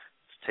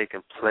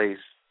taking place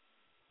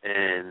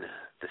in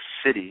the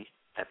city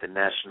at the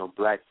National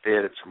Black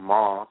Theater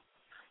tomorrow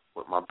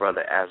with my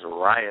brother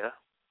Azariah,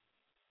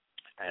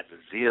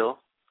 Azazel,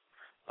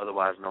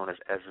 otherwise known as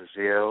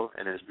Azazel,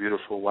 and his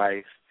beautiful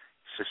wife,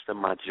 Sister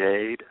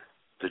Majade,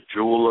 the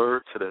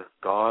jeweler to the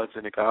gods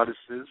and the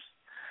goddesses.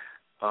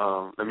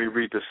 Let me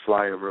read this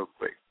flyer real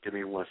quick. Give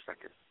me 1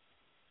 second.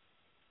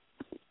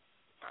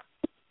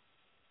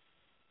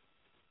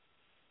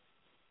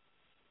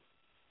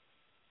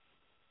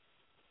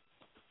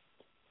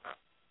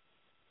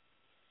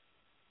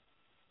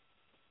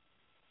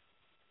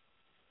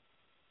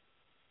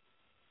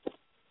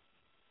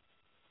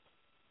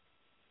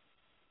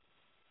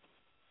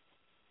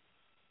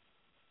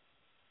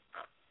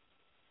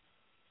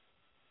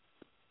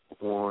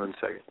 One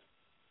second.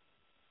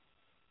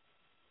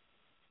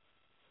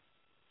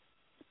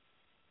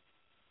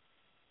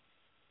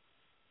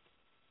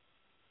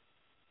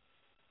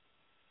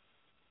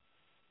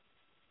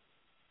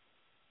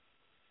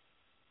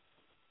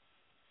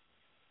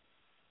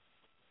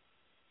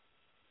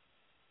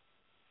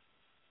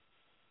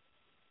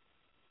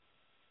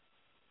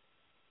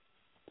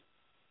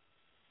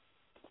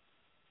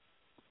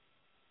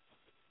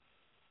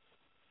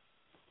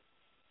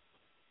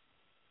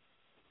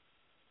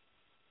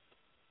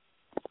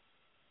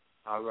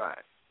 All right.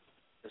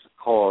 It's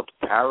called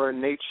Para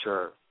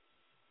Nature,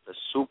 the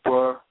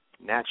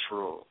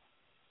Supernatural.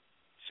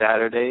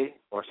 Saturday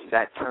or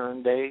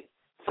Saturn Day,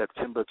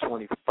 September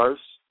 21st,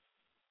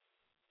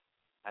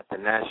 at the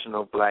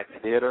National Black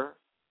Theater.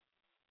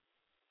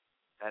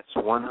 That's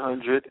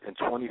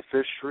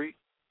 125th Street,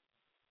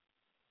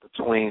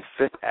 between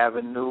 5th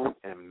Avenue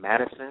and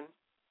Madison.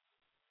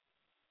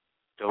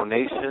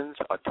 Donations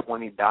are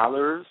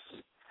 $20,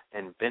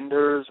 and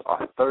vendors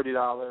are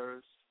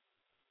 $30.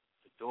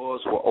 The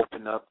doors will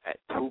open up at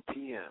 2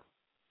 p.m.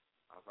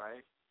 All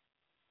right?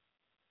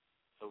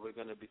 So we're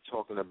going to be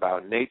talking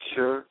about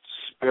nature,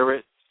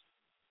 spirit,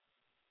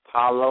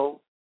 Palo,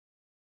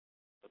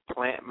 the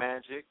plant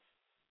magic,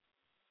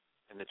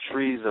 and the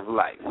trees of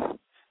life.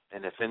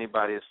 And if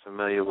anybody is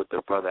familiar with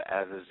the brother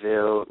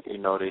Azazel, you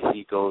know that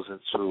he goes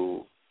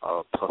into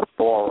a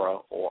plethora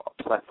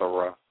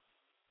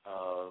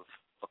of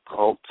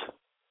occult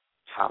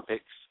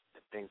topics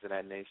and things of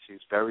that nature. He's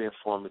very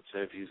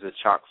informative. He's a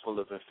chock full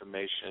of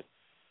information.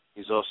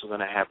 He's also going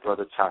to have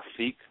Brother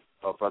Tafiq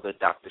or Brother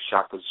Dr.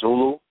 Shaka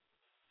Zulu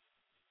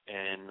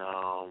and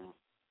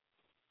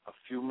a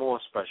few more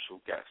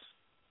special guests.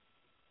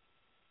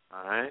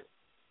 All right?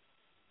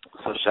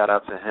 So shout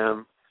out to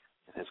him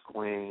and his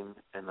queen,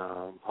 and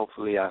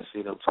hopefully I'll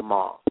see them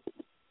tomorrow.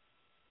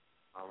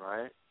 All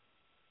right?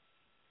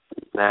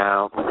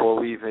 Now, before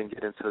we even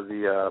get into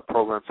the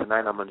program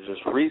tonight, I'm going to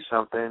just read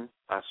something.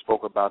 I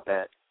spoke about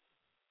that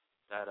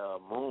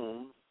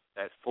moon,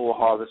 that full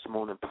harvest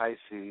moon in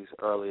Pisces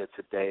earlier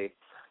today.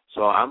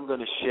 So I'm going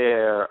to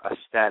share a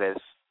status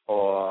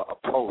or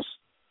a post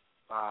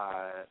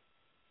by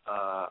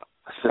a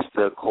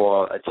sister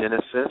called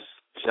Genesis.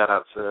 Shout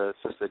out to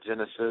Sister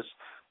Genesis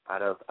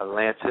out of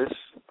Atlantis.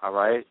 All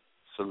right?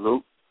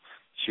 Salute.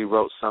 She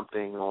wrote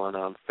something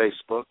on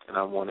Facebook, and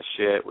I want to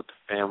share it with the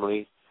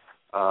family.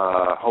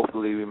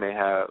 Hopefully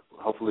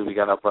we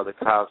got our brother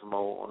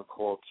Cosmo on the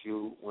call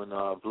queue. When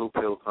Blue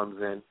Pill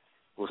comes in,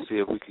 we'll see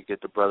if we could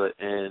get the brother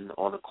in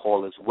on the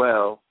call as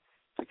well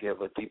to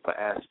give a deeper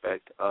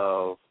aspect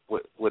of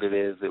what it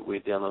is that we're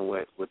dealing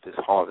with this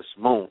harvest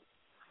moon.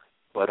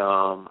 But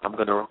I'm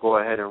going to go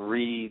ahead and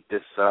read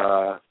this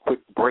quick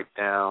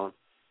breakdown,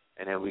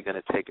 and then we're going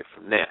to take it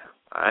from there.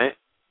 All right?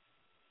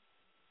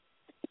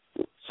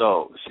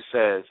 So she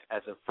says,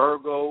 as a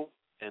Virgo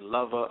and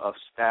lover of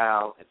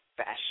style and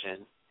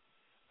fashion,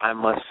 I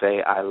must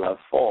say I love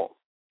fall.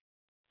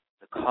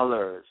 The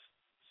colors,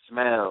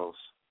 smells,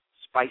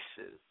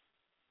 spices,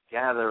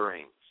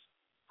 gatherings,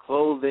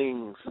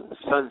 clothings,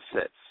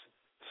 sunsets,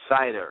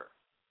 cider.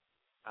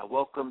 I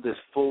welcome this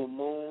full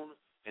moon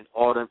and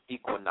autumn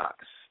equinox.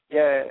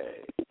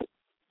 Yay!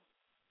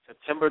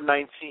 September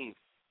 19th,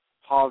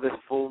 harvest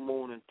full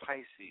moon in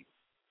Pisces.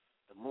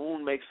 The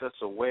moon makes us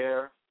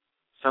aware,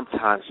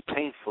 sometimes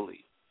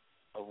painfully,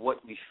 of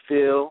what we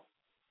feel.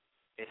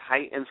 It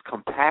heightens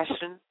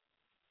compassion,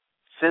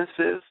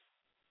 senses,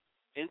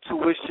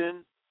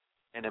 intuition,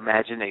 and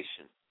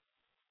imagination.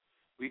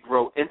 We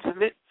grow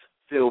intimate,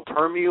 feel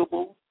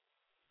permeable,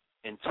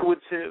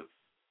 intuitive,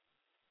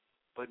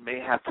 but may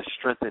have to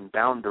strengthen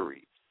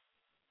boundaries.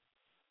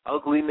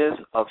 Ugliness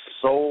of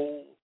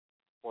soul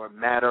or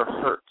matter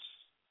hurts.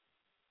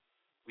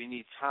 We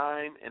need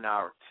time in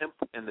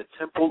the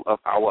temple of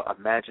our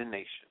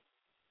imagination.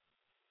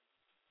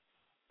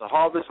 The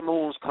harvest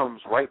moon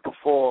comes right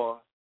before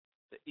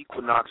the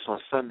equinox on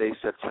Sunday,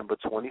 September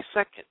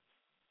 22nd.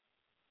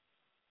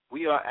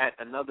 We are at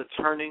another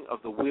turning of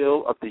the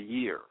wheel of the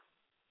year.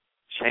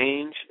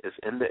 Change is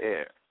in the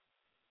air.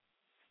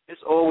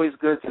 It's always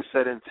good to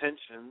set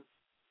intentions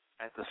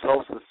at the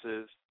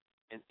solstices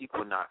and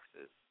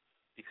equinoxes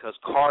because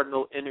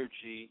cardinal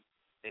energy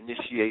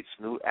initiates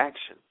new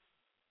action.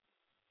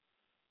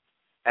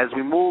 As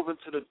we move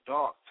into the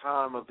dark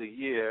time of the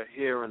year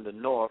here in the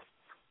north,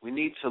 we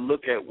need to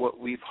look at what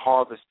we've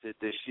harvested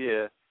this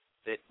year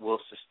that will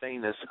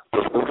sustain us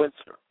through the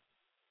winter.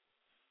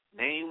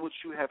 Name what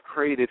you have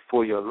created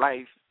for your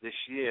life this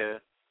year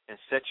and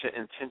set your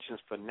intentions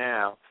for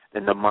now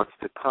and the months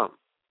to come.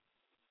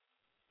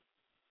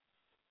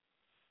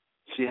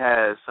 She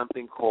has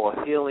something called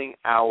Healing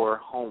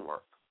Hour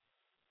Homework.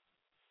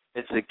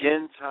 It's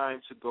again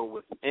time to go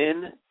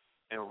within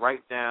and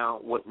write down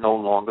what no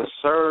longer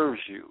serves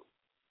you.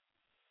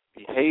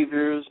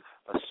 Behaviors,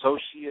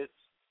 associates,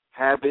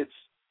 habits,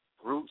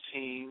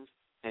 routines,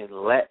 and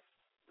let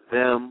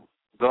them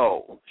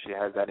go. She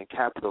has that in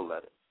capital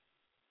letters.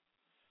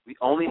 We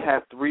only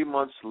have 3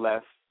 months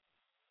left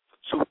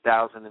for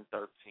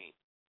 2013.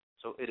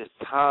 So it is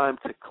time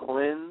to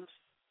cleanse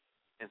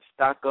and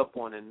stock up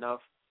on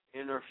enough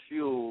inner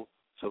fuel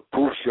to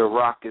boost your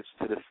rockets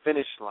to the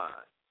finish line.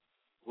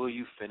 Will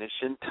you finish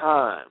in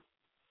time?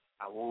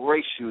 I will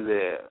race you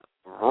there.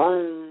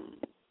 Vroom.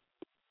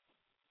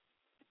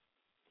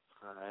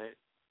 All right.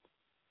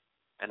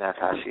 And that's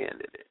how she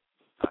ended it.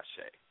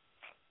 Ashe.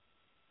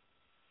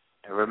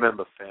 And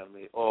remember,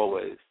 family,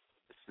 always,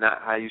 it's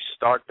not how you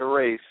start the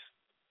race,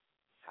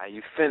 how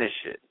you finish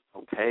it,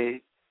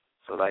 okay?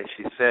 So like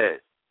she said,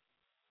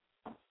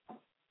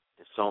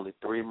 it's only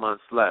 3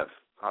 months left,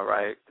 all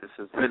right? This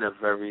has been a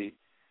very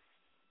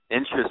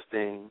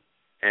interesting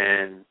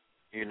and,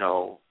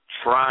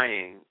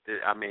 trying.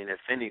 I mean, if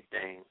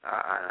anything,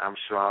 I'm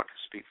sure I can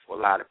speak for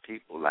a lot of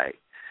people, like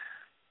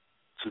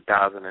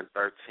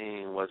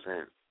 2013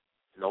 wasn't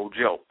no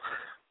joke,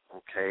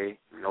 okay?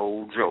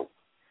 No joke.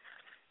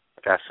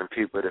 I got some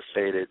people that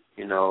say that,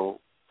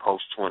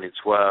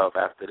 post-2012,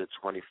 after the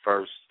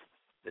 21st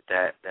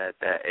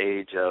that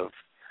age of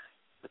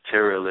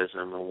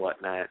materialism and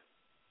whatnot,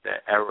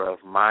 that era of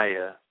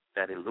Maya,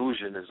 that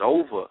illusion is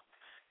over,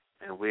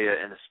 and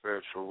we're in a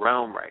spiritual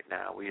realm right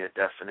now. We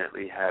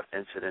definitely have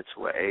entered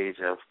into an age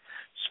of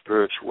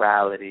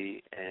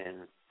spirituality,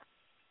 and,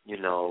 you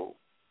know,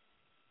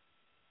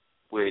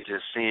 we're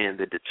just seeing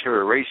the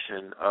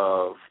deterioration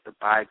of the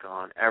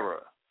bygone era.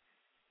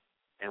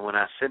 And when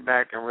I sit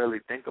back and really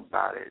think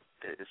about it,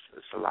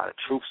 it's a lot of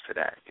truths to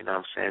that, you know what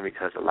I'm saying?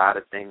 Because a lot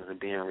of things are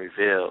being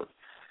revealed.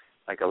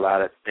 Like a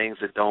lot of things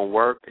that don't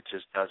work, it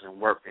just doesn't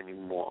work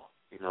anymore.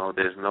 You know,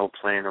 there's no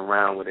playing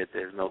around with it.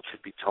 There's no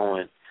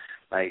tippy-toeing.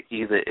 Like,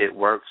 either it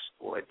works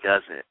or it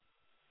doesn't.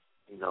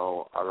 You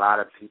know, a lot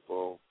of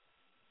people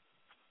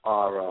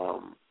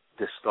are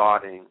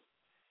discarding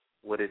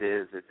what it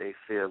is that they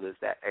feel is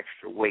that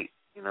extra weight.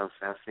 You know what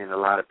I'm saying? I've seen a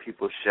lot of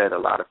people shed a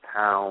lot of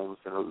pounds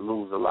and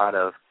lose a lot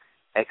of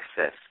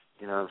excess.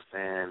 You know what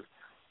I'm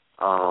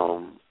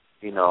saying?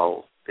 You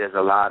know, there's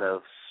a lot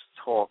of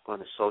talk on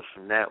the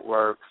social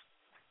networks,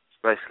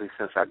 especially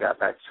since I got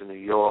back to New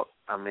York.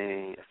 I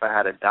mean, if I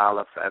had $1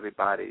 for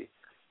everybody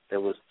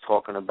that was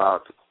talking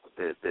about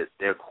that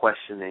they're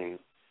questioning,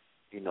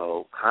 you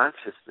know,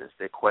 consciousness,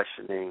 they're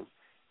questioning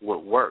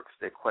what works,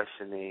 they're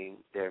questioning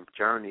their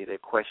journey, they're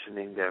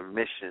questioning their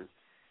mission.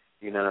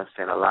 You know what I'm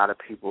saying? A lot of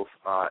people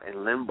are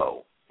in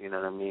limbo. You know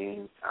what I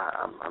mean?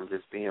 I'm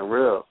just being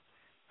real.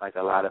 Like,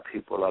 a lot of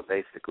people are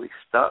basically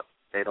stuck.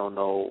 They don't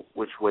know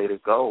which way to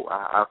go.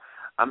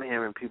 I'm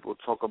hearing people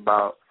talk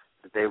about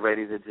that they're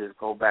ready to just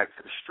go back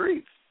to the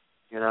streets.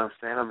 You know what I'm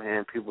saying? I'm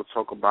hearing people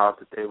talk about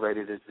that they're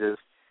ready to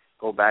just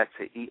go back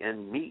to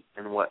eating meat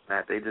and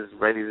whatnot. They just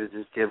ready to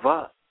just give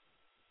up.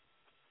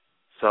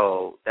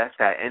 So that's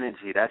that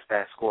energy. That's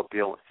that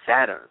Scorpio and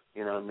Saturn.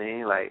 You know what I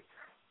mean? Like,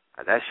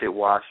 that shit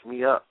washed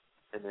me up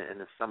in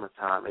the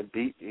summertime. It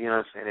beat, you know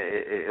what I'm saying?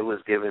 It was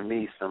giving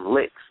me some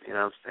licks. You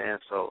know what I'm saying?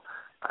 So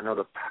I know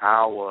the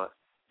power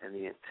and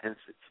the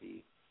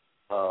intensity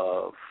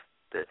of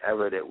the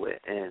era that we're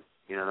in.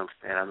 You know what I'm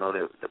saying? I know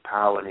the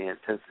power and the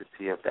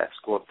intensity of that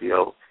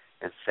Scorpio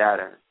and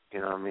Saturn. You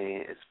know what I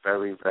mean? It's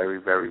very, very,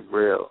 very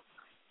real.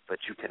 But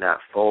you cannot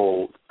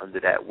fold under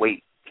that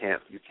weight.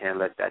 You can't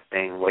let that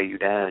thing weigh you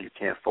down. You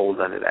can't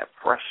fold under that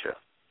pressure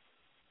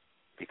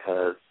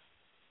because,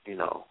 you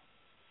know,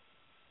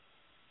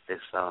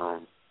 it's I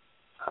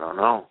don't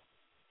know.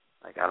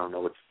 Like, I don't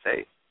know what to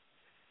say.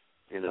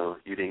 You know,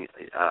 you didn't.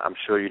 I'm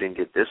sure you didn't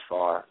get this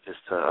far just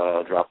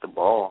to drop the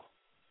ball.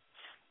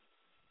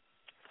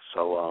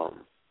 So,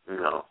 you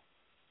know,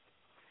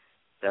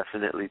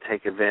 definitely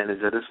take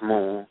advantage of this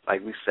moon.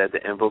 Like we said,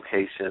 the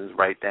invocations.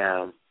 Write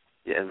down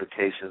your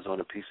invocations on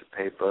a piece of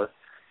paper.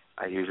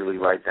 I usually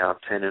write down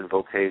 10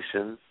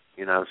 invocations.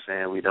 You know what I'm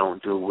saying? We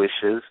don't do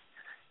wishes.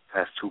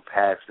 That's too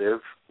passive.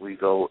 We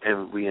go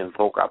and we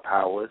invoke our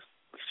powers.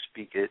 We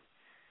speak it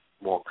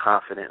more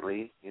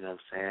confidently. You know what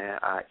I'm saying?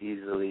 I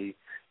easily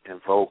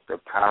invoke the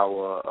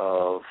power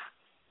of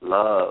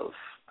love.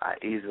 I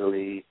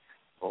eagerly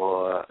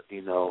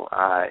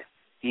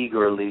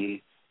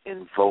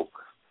invoke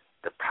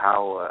the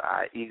power.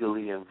 I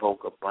eagerly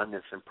invoke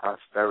abundance and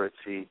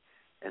prosperity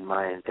in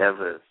my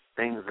endeavors.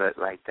 Things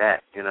like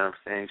that, you know what I'm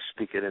saying?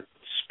 Speak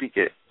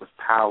it with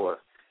power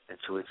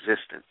into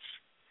existence.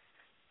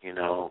 You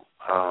know,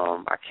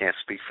 I can't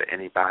speak for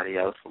anybody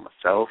else, for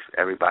myself.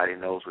 Everybody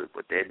knows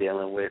what they're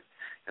dealing with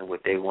and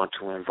what they want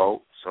to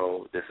invoke.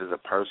 So this is a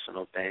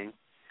personal thing.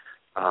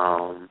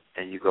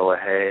 And you go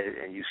ahead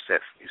and you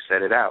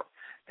set it out.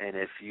 And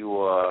if you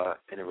are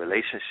in a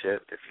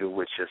relationship, if you're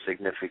with your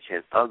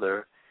significant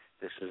other,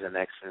 this is an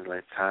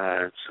excellent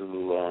time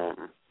to,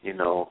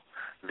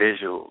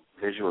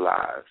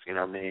 visualize, you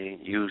know what I mean?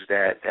 Use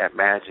that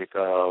magic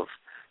of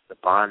the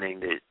bonding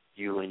that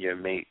you and your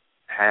mate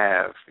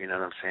have, you know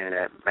what I'm saying?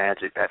 That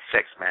magic, that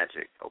sex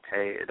magic,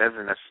 okay? It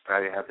doesn't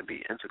necessarily have to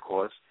be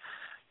intercourse.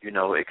 You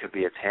know, it could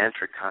be a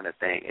tantric kind of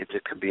thing. It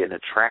just could be an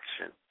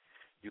attraction.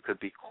 You could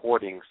be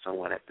courting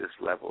someone at this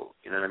level,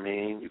 you know what I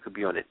mean? You could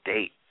be on a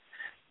date.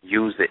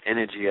 Use the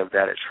energy of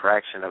that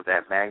attraction, of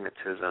that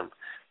magnetism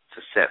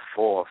to set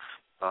forth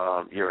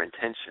your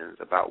intentions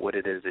about what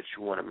it is that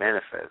you want to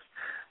manifest.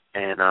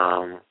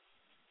 And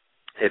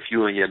if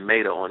you and your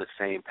mate are on the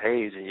same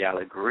page and y'all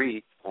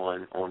agree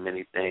on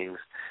many things,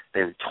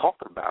 then talk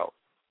about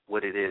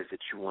what it is that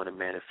you want to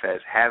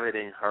manifest. Have it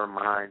in her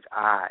mind's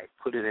eye.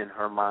 Put it in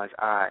her mind's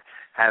eye.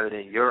 Have it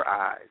in your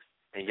eyes,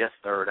 in your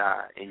third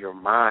eye, in your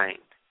mind.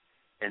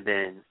 And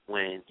then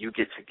when you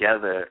get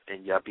together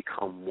and y'all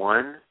become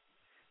one,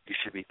 you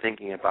should be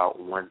thinking about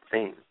one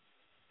thing.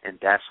 And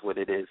that's what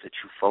it is that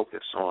you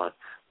focus on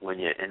when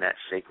you're in that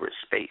sacred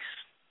space.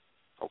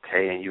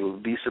 Okay? And you'll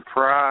be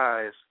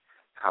surprised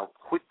how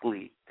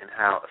quickly and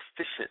how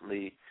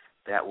efficiently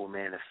that will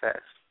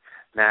manifest.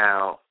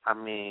 Now, I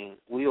mean,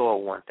 we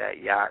all want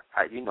that yacht.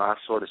 I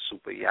saw the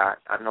super yacht.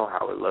 I know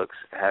how it looks.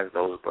 It has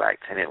those black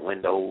tinted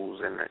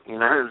windows and, you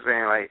know what I'm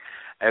saying? Like,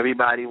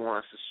 everybody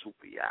wants a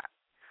super yacht.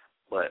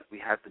 But we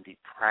have to be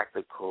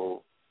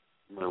practical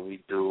when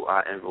we do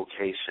our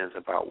invocations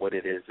about what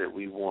it is that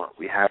we want.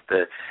 We have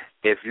to,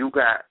 if you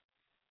got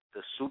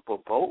the super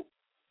boat,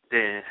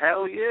 then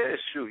hell yeah,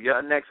 shoot,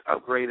 your next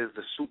upgrade is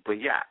the super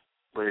yacht.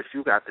 But if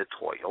you got the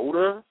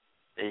Toyota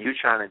and you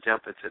trying to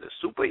jump into the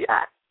super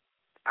yacht,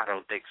 I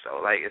don't think so.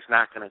 Like, it's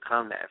not going to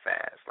come that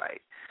fast.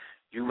 Like,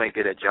 you may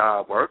get a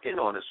job working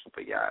on the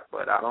super yacht,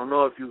 but I don't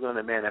know if you're going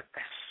to manifest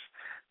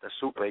the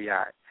super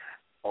yacht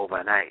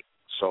overnight.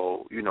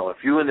 So, you know,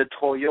 if you're in the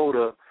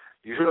Toyota,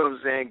 you know what I'm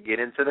saying, get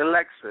into the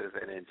Lexus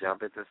and then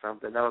jump into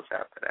something else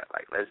after that.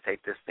 Like, let's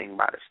take this thing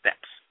by the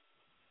steps.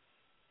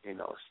 You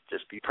know,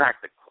 just be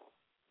practical,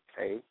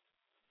 okay?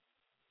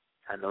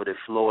 I know that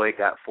Floyd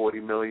got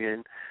 $40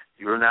 million.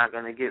 You're not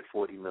going to get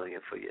 $40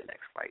 million for your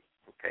next fight,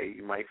 okay?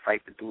 You might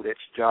fight the dude at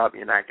your job.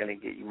 You're not going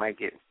to get, you might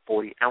get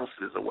 40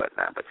 ounces or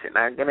whatnot, but you're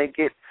not going to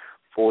get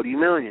 $40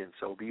 million,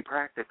 so be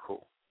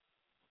practical,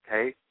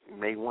 okay? You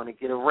may want to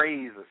get a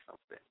raise or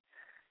something,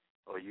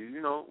 or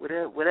you know,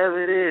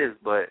 whatever it is,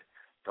 but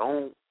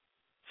don't,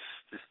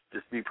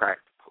 just be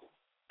practical,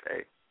 okay?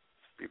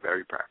 Just be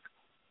very practical.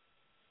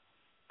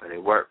 But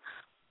it works,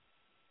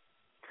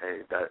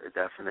 okay? It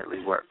definitely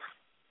works,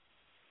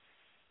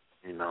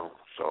 you know,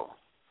 so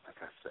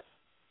like I said,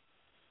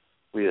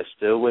 we are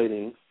still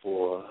waiting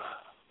for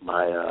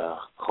my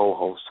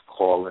co-host to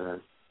call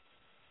in.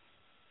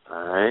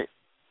 All right.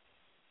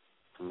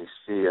 Let me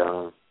see.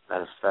 Matter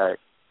of fact,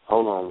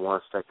 hold on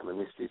 1 second. Let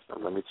me see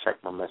something. Let me check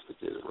my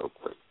messages real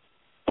quick.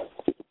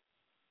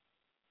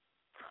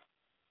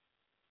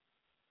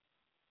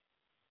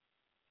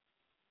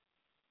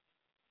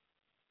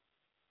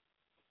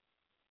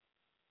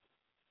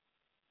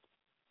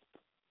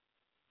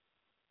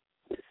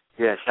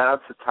 Yeah, shout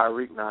out to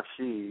Tariq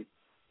Nasheed.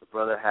 The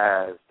brother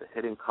has the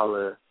Hidden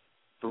Color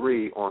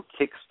 3 on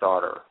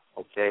Kickstarter.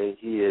 Okay,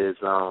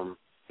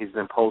 he's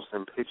been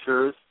posting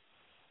pictures.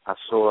 I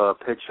saw a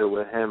picture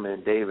with him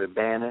and David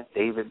Banner.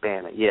 David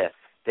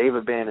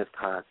Banner's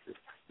conscious.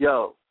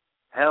 Yo,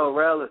 Hell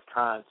Rel is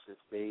conscious,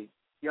 babe.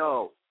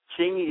 Yo,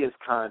 Chingy is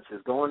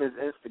conscious. Go on his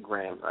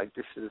Instagram. Like,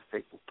 this shit is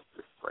crazy.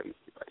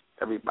 Like,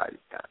 everybody's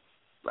conscious.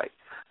 Like,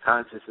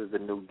 conscious is the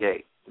new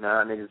gay. You know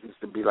how niggas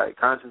used to be like,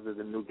 conscious is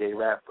the new gay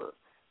rapper.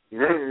 You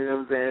know what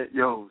I'm saying?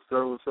 Yo,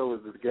 so-and-so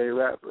is the gay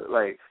rapper.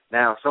 Like,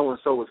 now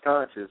so-and-so is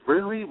conscious.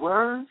 Really?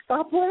 Word?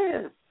 Stop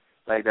playing.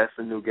 Like, that's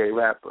the new gay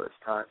rapper. It's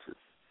conscious.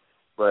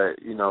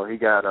 But, you know, he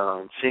got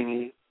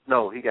Chingy.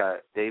 No, he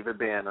got David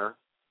Banner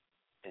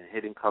and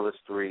Hidden Colors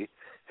 3.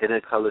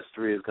 Hidden Colors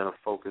 3 is going to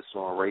focus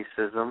on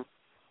racism,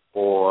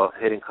 or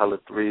Hidden Color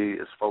 3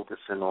 is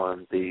focusing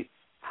on the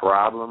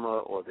problem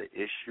or the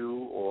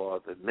issue or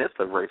the myth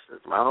of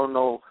racism. I don't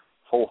know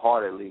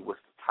wholeheartedly what's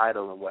the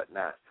title and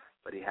whatnot,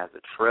 but he has a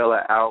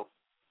trailer out.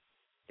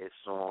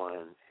 It's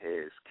on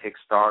his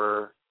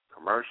Kickstarter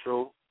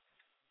commercial.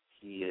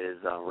 He is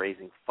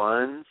raising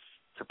funds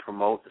to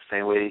promote the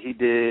same way that he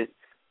did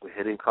with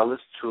Hidden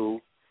Colors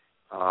 2.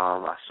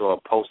 I saw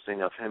a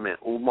posting of him and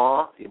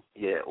Umar.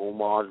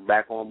 Umar's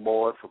back on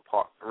board for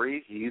part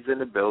 3. He's in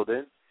the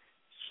building,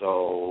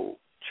 so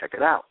check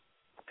it out,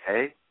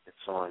 okay?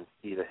 It's on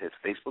either his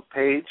Facebook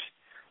page,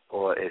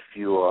 or if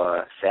you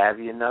are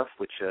savvy enough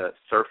with your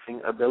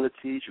surfing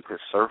abilities, you can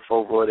surf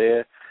over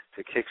there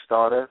to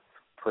Kickstarter,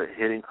 put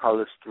Hidden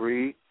Colors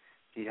 3.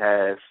 He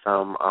has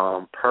some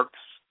perks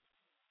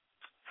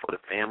for the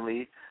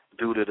family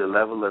due to the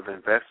level of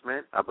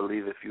investment. I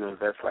believe if you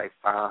invest like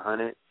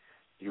 $500,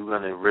 you're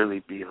gonna really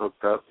be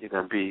hooked up. You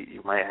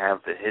might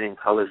have the Hidden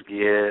Colors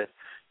gear.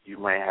 You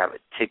might have a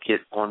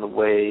ticket on the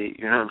way.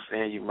 You know what I'm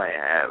saying? You might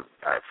have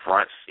a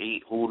front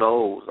seat. Who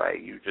knows? Like,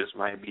 you just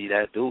might be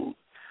that dude.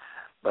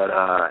 But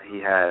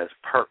he has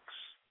perks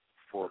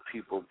for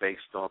people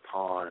based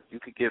upon, you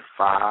could give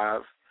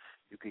 5,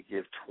 you could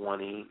give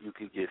 20, you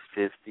could give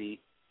 50,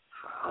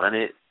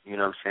 100. You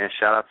know what I'm saying?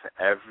 Shout out to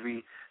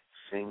every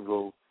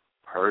single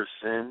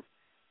person,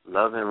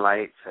 love and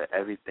light to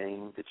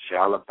everything that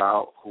y'all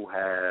about who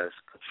has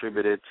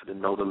contributed to the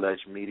Know the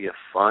Ledge Media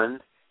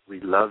Fund. We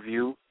love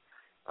you.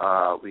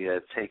 We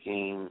are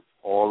taking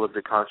all of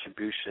the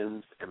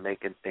contributions and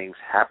making things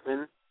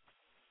happen.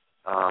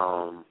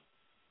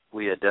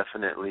 We are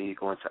definitely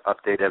going to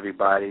update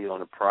everybody on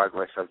the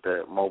progress of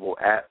the mobile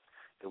app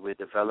that we're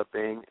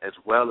developing, as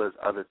well as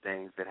other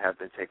things that have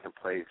been taking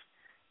place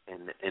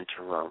in the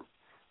interim.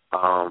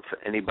 For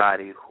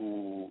anybody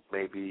who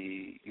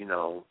maybe,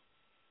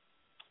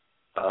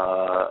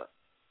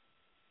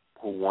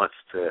 who wants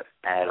to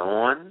add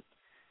on,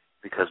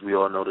 because we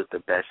all know that the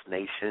best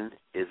nation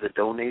is a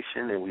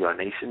donation and we are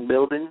nation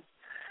building,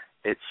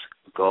 it's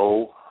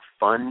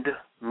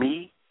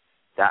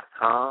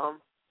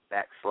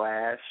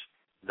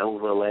GoFundMe.com/Know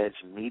the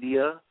Ledge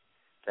Media.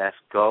 That's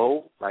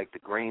go, like the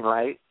green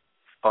light,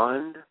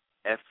 fund,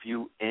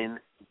 FUND,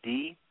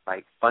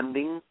 like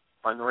funding,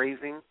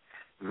 fundraising,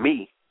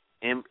 me,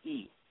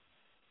 ME,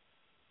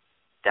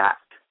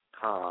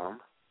 .com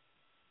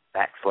 /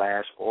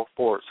 or /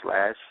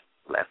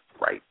 left,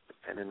 right,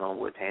 depending on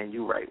what hand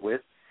you write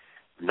with.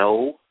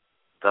 Know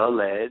the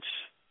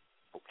Ledge,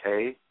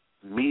 okay?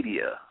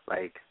 Media,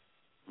 like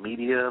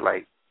MEDIA,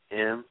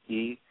 and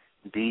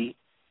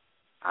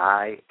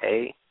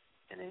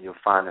then you'll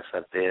find us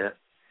up there.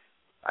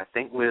 I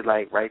think we're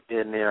like right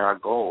there near our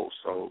goal.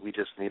 So we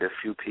just need a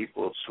few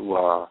people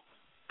to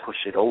push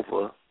it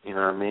over. You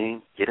know what I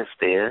mean? Get us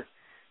there,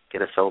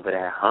 get us over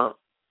that hump,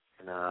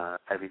 and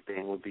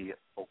everything will be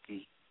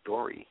okie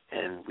dory,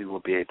 and we will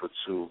be able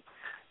to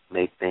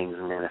make things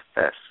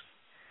manifest.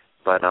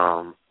 But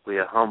we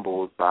are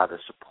humbled by the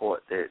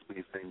support that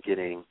we've been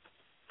getting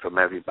from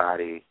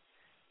everybody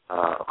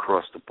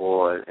across the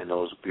board, and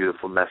those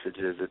beautiful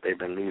messages that they've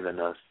been leaving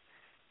us.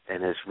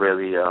 And it's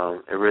really,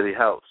 it really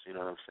helps. You know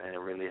what I'm saying?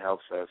 It really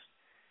helps us,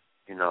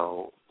 you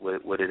know,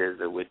 with what it is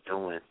that we're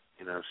doing.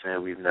 You know what I'm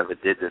saying? We've never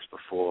did this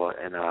before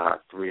in our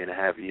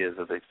 3.5 years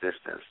of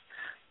existence.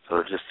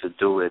 So just to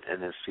do it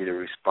and then see the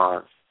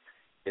response,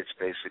 it's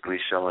basically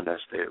showing us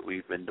that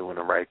we've been doing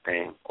the right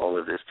thing all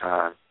of this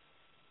time.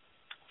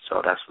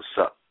 So that's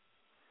what's up.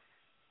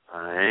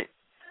 All right?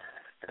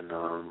 And,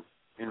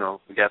 you know,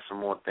 we got some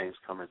more things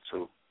coming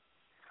too.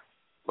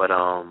 But,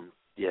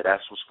 yeah,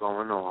 that's what's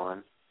going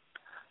on.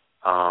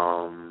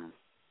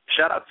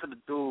 Shout out to the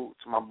dude,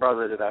 to my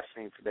brother that I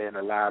seen today in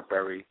the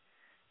library.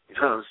 You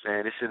know what I'm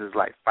saying? This shit is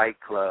like Fight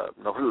Club.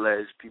 No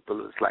less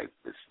people, it's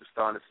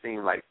starting to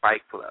seem like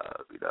Fight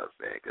Club. You know what I'm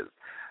saying? Because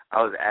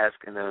I was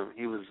asking him,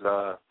 he was,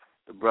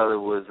 the brother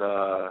was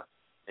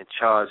in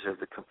charge of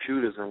the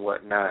computers and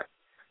whatnot.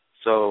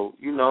 So,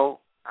 you know,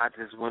 I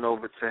just went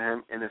over to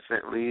him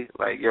innocently,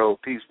 like, yo,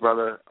 peace,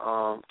 brother.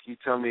 Can you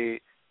tell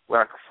me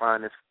where I can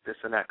find this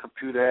and that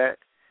computer at?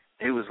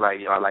 He was like,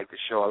 yo, I like the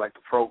show, I like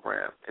the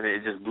program. And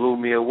it just blew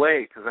me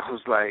away because I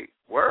was like,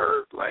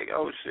 word? Like,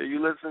 oh, shit,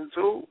 you listen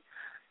too?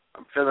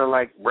 I'm feeling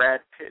like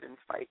Brad Pitt in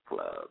Fight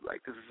Club.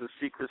 Like, this is a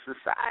secret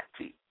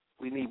society.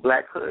 We need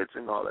black hoods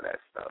and all of that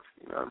stuff.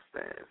 You know what I'm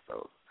saying?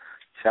 So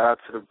shout out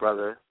to the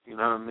brother. You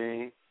know what I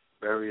mean?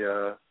 Very,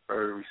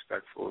 very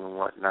respectful and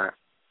whatnot.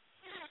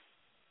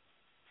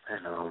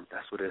 And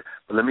that's what it is.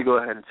 But let me go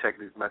ahead and check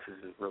these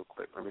messages real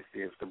quick. Let me see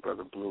if the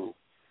brother Blue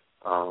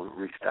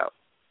reached out.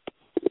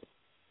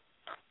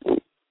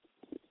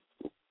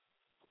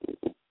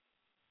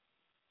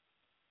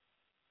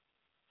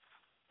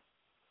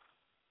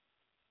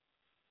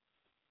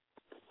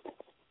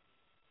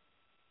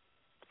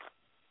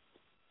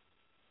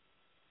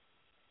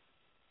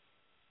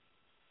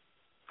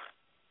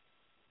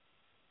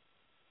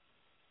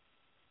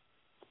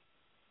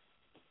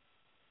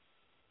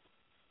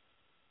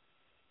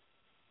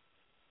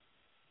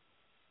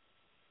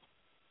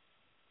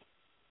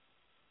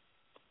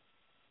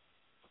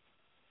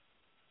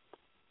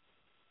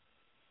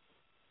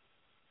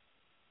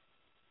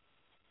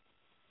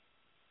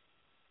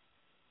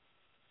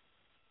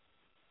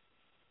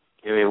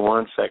 Give me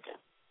 1 second.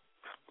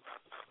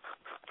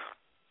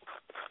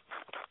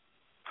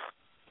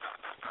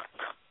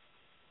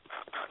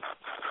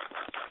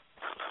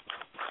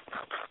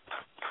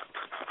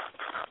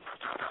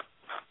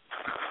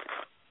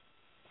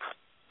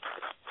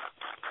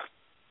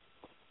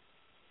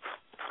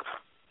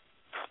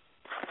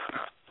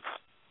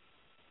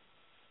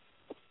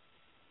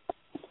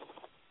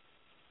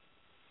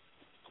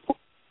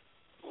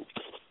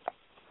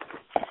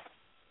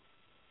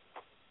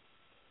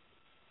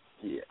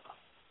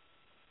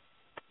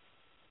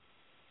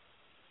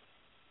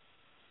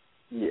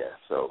 Yeah,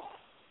 so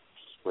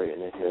just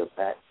waiting to hear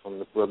back from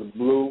the brother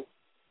Blue,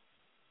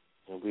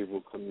 and we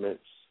will commence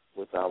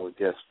with our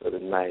guest for the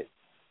night,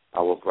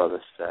 our brother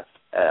Seth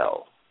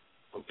L.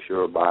 from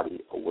Pure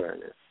Body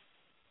Awareness.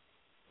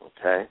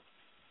 Okay?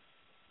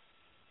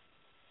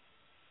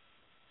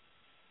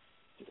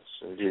 Yes,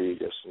 indeed.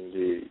 Yes,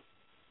 indeed.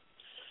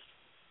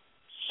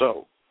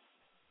 So,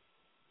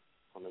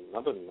 on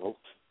another note,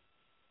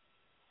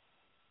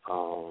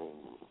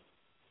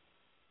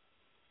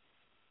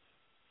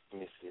 let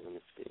me see.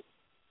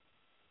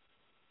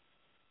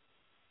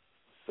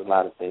 There's a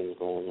lot of things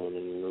going on in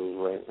the news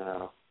right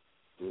now.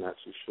 I'm not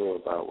too sure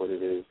about what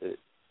it is that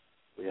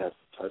we have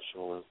to touch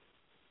on.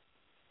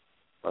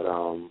 But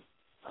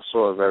I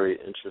saw a very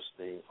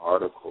interesting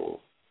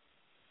article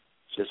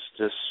just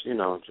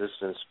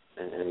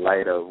in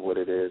light of what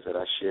it is that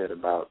I shared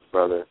about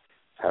Brother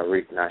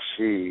Tariq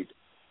Nasheed.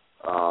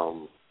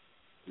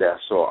 That I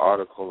saw an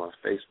article on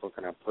Facebook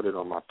and I put it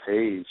on my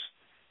page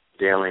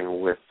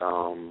dealing with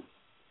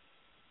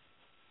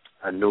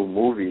a new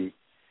movie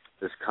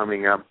that's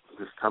coming out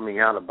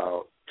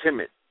about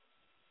Kemet,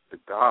 the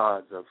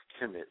gods of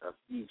Kemet of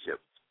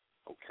Egypt,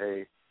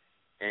 okay,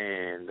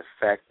 and the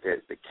fact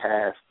that the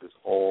cast is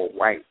all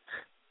white,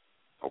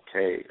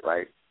 okay,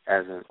 like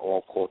as in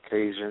all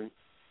Caucasian,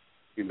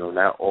 you know,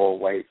 not all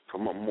white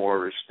from a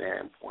Moorish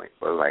standpoint,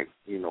 but like,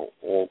 you know,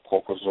 all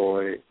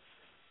Caucasoid,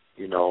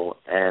 you know,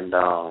 and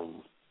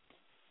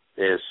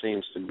there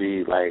seems to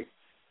be like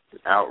an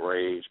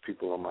outrage.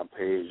 People on my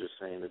page are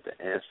saying that the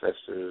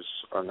ancestors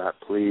are not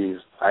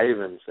pleased. I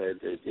even said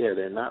that, yeah,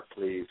 they're not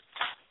pleased.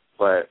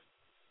 But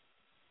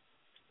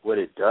what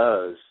it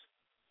does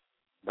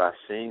by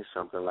seeing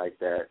something like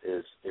that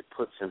is it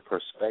puts in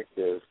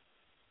perspective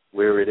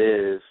where it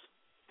is,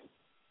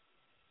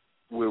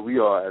 where we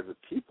are as a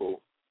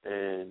people,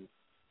 and,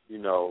 you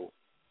know,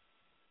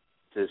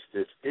 this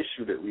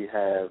issue that we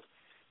have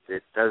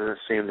it doesn't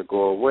seem to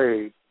go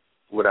away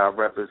with our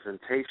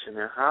representation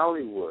in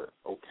Hollywood,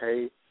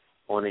 okay?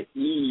 On the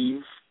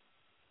eve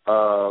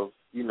of,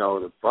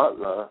 the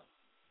butler,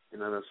 you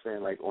know what I'm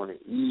saying, like on the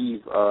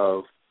eve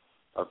of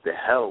the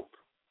help,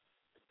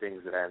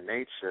 things of that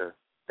nature,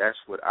 that's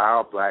what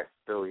our black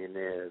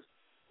billionaires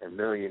and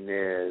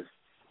millionaires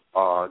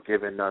are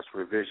giving us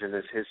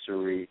revisionist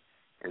history,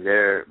 and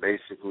they're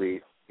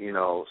basically,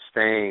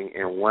 staying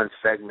in one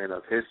segment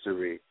of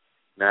history.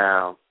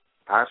 Now,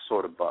 I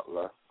saw the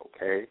butler,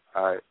 okay?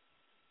 I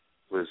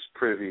was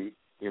privy,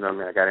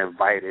 I got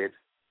invited,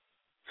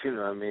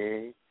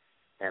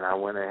 and I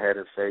went ahead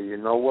and said, you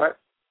know what?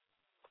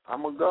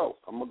 I'm going to go.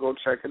 I'm going to go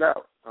check it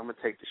out. I'm going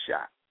to take the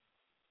shot.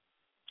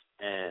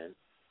 And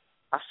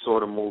I saw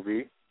the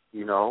movie,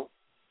 the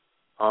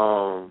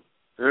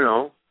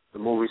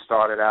movie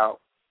started out,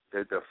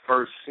 the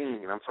first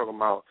scene, I'm talking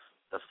about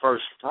the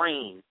first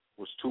frame,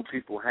 was two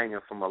people hanging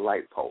from a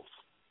light post.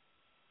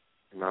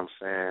 You know what I'm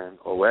saying?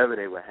 Or wherever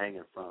they were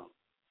hanging from.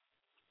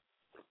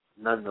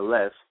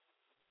 Nonetheless,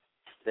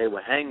 they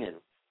were hanging.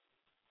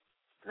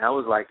 And I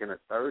was like in the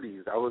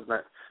 30s. I was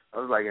like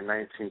in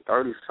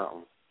 1930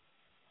 something.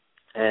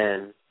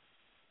 And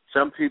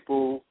some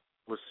people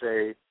would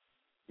say,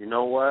 you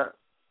know what?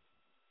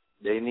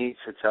 They need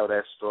to tell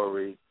that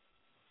story.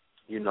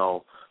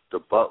 The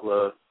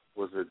butler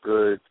was a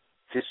good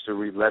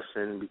history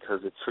lesson because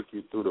it took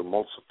you through the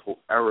multiple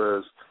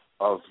eras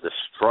of the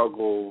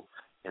struggle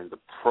and the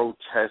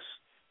protests.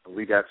 And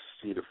we got to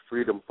see the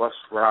Freedom Bus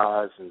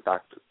rides and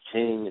Dr.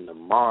 King and the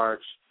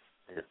march,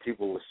 and the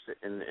people were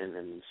sitting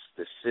in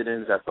the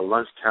sit-ins at the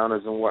lunch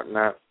counters and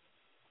whatnot.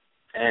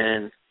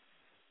 And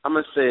I'm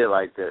going to say it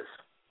like this.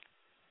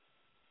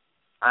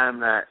 I am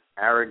not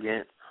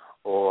arrogant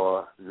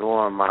nor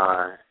am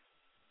I,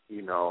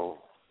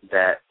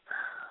 that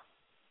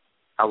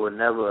I would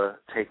never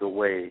take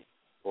away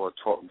or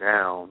talk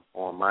down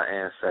on my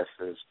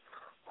ancestors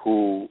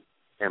who,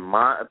 in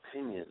my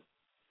opinion,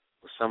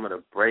 were some of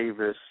the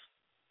bravest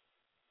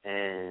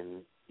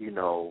and,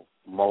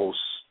 most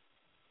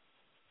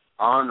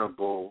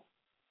honorable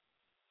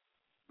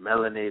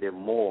melanated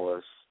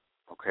Moors,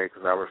 okay,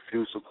 because I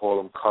refuse to call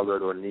them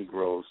colored or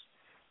Negroes.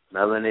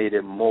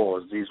 Melanated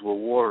Moors, these were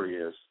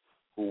warriors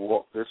who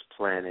walked this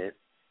planet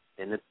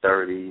in the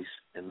 30s,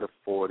 in the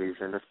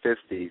 40s, and the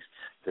 50s.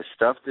 The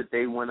stuff that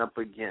they went up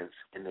against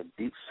in the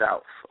Deep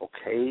South,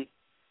 okay,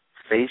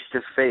 face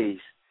to face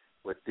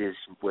with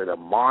a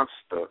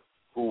monster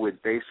who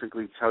would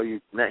basically tell you,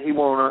 now he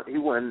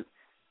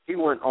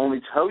wouldn't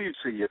only tell you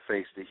to your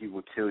face that he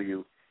would kill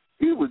you.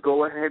 He would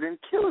go ahead and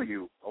kill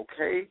you,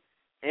 okay?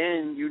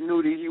 And you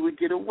knew that he would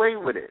get away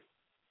with it.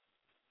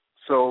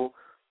 So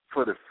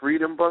for the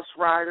Freedom Bus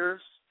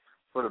riders,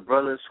 for the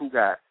brothers who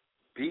got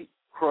beat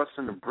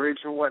crossing the bridge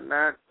and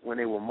whatnot when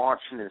they were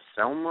marching in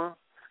Selma,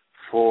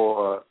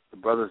 for the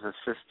brothers and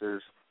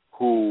sisters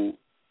who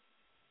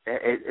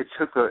it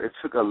took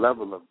a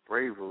level of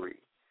bravery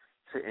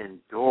to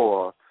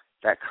endure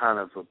that kind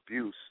of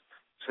abuse,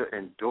 to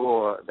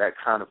endure that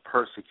kind of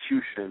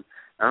persecution.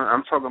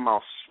 I'm talking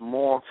about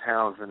small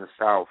towns in the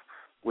South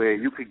where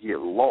you could get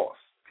lost.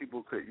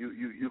 People could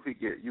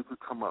you could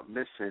come up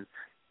missing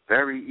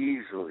very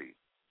easily.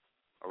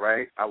 All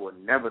right? I would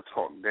never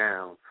talk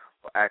down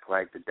or act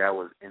like that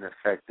was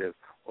ineffective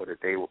or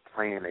that they were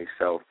playing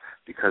themselves,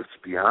 because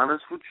to be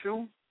honest with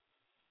you,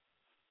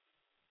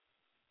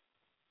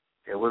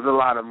 there was a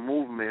lot of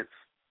movements.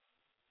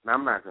 Now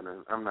I'm not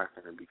gonna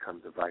become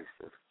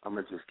divisive. I'm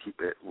gonna just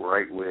keep it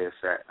right where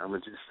it's at. I'm gonna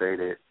just say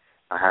that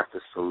I have to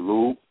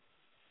salute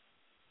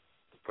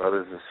the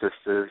brothers and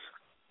sisters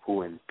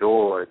who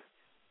endured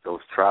those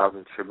trials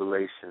and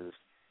tribulations,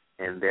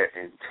 and their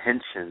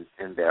intention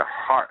and their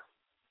heart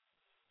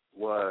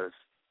was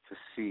to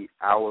see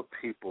our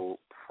people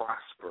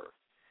prosper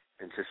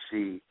and to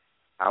see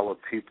our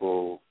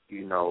people,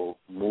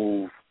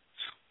 move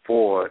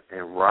forward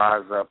and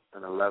rise up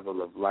in a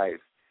level of life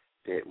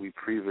that we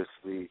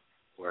previously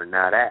were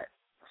not at.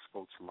 I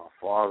spoke to my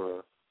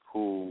father,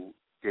 who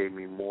gave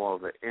me more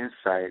of an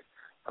insight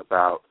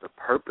about the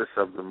purpose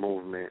of the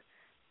movement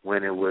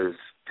when it was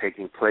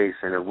taking place,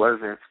 and it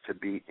wasn't to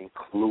be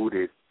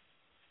included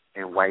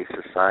in white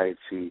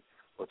society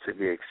or to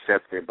be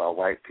accepted by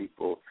white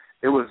people.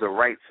 It was the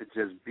right to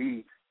just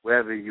be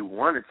wherever you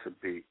wanted to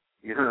be.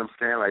 You know what I'm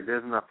saying? Like,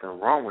 there's nothing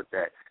wrong with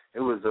that. It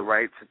was the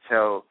right to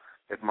tell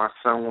if my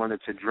son wanted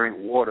to drink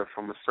water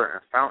from a certain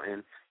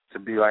fountain to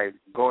be like,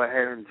 go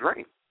ahead and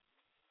drink.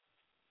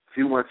 If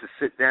you want to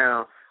sit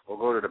down or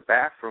go to the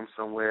bathroom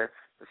somewhere,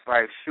 it's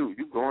like, shoot,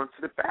 you going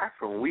to the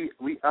bathroom.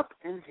 We up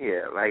in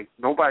here. Like,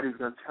 nobody's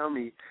going to tell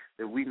me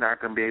that we're not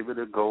going to be able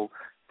to go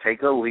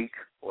take a leak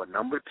or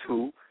number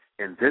two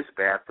in this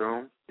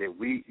bathroom, that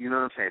we, you know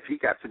what I'm saying? If he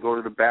got to go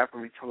to the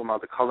bathroom, we talking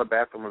about the color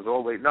bathroom is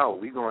always, no,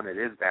 we going to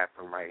this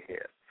bathroom right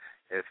here.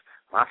 If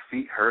my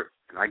feet hurt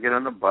and I get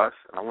on the bus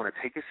and I want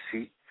to take a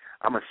seat,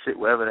 I'm going to sit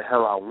wherever the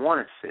hell I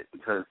want to sit,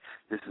 because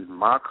this is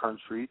my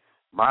country,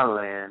 my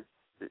land.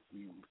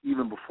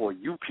 Even before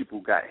you people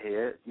got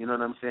here, you know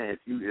what I'm saying?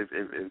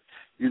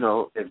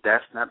 If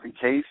that's not the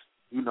case,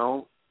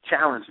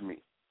 challenge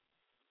me.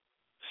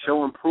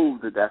 Show and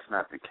prove that that's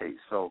not the case.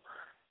 So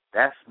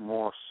that's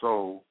more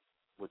so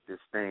what this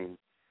thing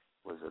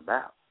was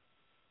about.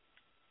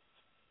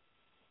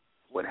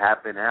 What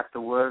happened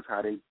afterwards,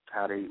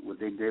 what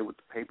they did with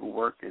the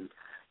paperwork, and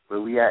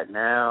where we at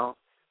now,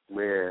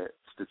 where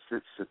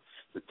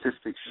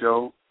statistics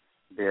show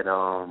that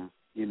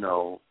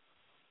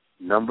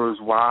numbers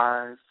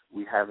wise,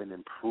 we haven't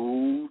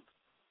improved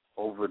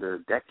over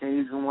the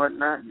decades and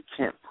whatnot. You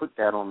can't put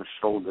that on the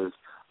shoulders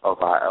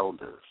of our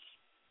elders.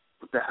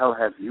 What the hell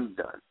have you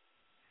done?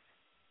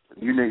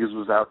 You niggas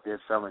was out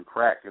there selling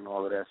crack and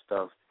all of that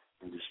stuff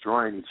and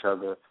destroying each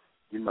other.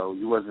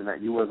 You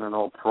wasn't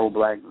all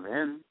pro-black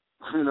then.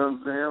 You know what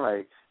I'm saying?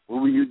 Like,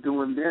 what were you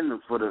doing then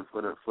for the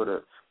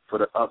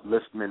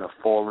upliftment of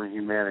fallen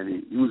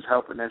humanity? You was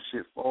helping that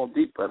shit fall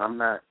deeper. And I'm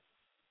not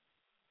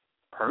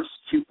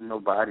persecuting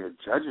nobody or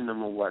judging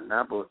them or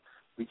whatnot, but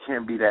we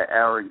can't be that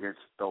arrogant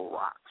to throw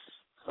rocks.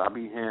 So I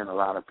be hearing a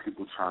lot of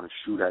people trying to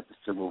shoot at the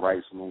civil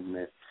rights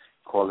movement,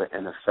 call it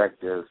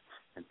ineffective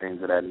and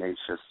things of that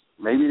nature.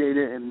 Maybe they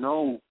didn't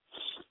know,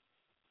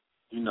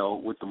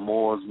 what the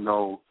Moors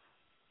know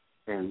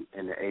in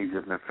the age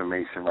of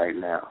information right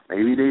now.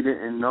 Maybe they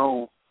didn't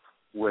know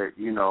what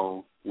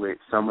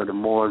some of the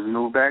Moors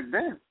knew back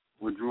then,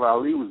 what Drew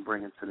Ali was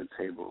bringing to the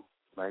table.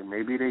 Like,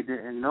 maybe they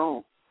didn't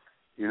know,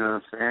 you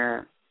know what I'm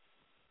saying?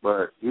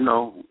 But,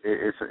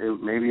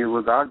 maybe it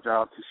was our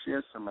job to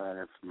share some of that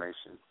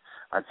information.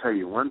 I tell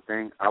you one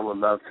thing, I would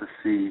love to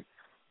see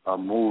a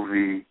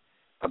movie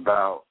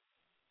about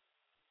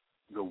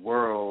the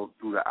world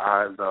through the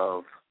eyes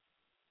of,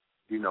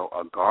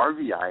 a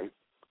Garveyite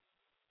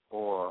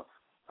or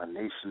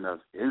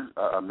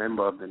a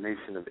member of the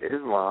Nation of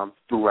Islam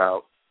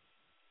throughout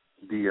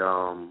the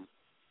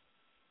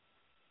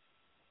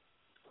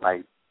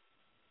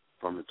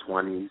from the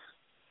 20s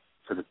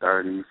to the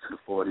 30s to the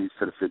 40s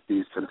to the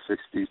 50s to the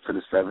 60s to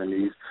the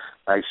 70s.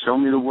 Like, show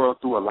me the world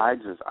through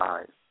Elijah's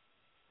eyes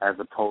as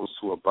opposed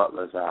to a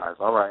butler's eyes.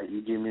 All right,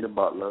 you give me the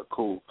butler,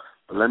 cool.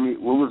 But what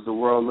was the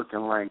world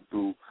looking like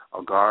through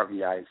a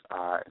Garveyite's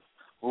eyes?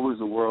 What was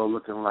the world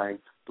looking like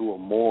through a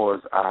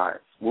Moore's eyes?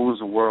 What was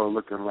the world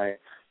looking like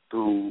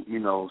through,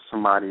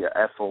 somebody,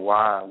 a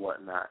FOI or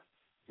whatnot?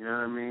 You know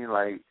what I mean?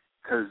 Like,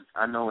 because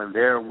I know in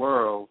their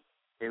world,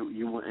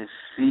 you wouldn't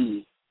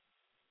see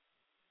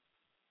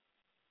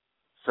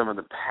some of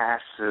the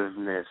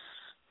passiveness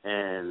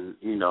and,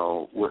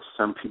 what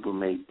some people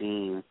may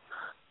deem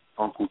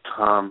Uncle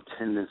Tom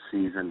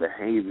tendencies and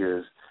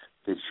behaviors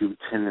that you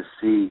tend to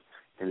see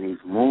in these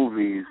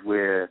movies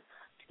where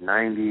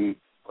 90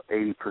 or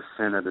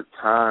 80% of the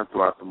time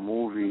throughout the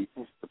movie,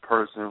 the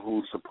person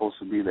who's supposed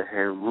to be the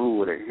hero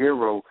or the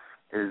hero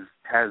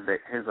has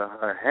his or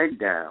her head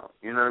down.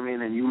 You know what I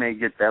mean? And you may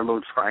get that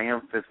little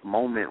triumphant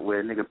moment where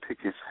a nigga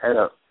pick his head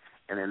up,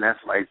 and then that's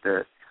like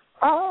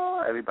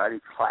everybody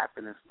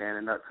clapping and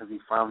standing up because he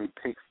finally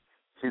picks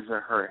his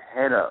or her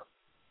head up.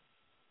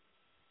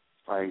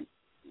 Like,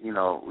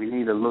 we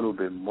need a little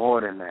bit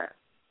more than that.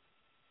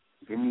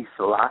 Give me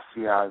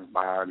Selassie's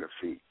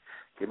biography.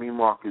 Give me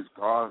Marcus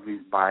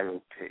Garvey's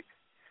biopic.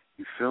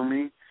 You feel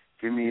me?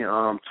 Give me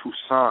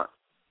Toussaint.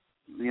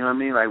 You know what I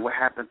mean? Like, what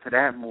happened to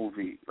that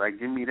movie? Like,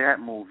 give me that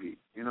movie.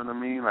 You know what I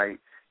mean? Like,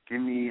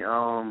 give me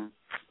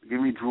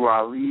Drew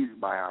Ali's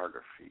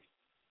biography.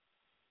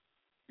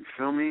 You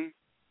feel me?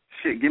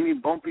 Shit, give me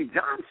Bumpy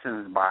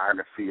Johnson's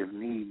biography if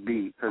need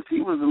be, because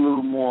he was a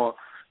little more,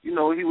 he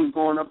was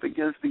going up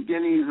against the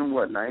Guineas and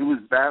whatnot. He was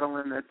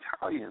battling the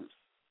Italians.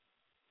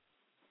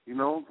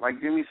 Like,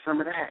 give me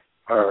some of that.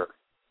 I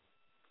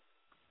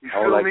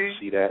would like to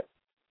see that.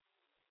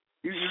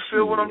 You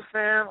feel what I'm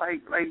saying?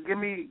 Like, give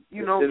me,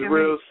 it's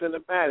real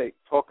cinematic.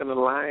 Talking to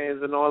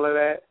lions and all of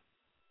that.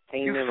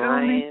 Taming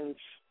lions.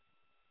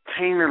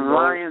 Taming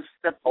lions,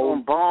 stepping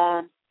on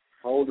bombs.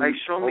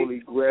 Holy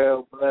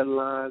Grail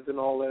bloodlines and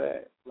all of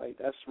that. Like,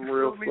 that's some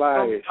real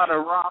flyers. Show me how to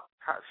rock.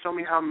 Show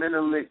me how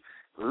Menelik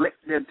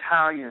licked the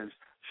Italians.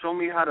 Show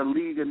me how the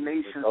League of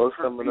Nations.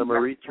 Some of them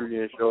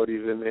Eritrean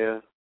shorties in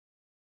there.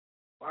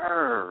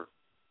 Word.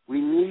 We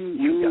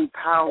need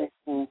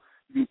powerful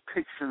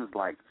depictions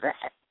like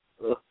that.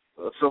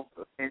 So,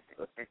 in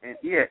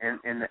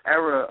the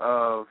era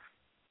of,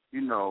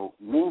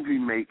 movie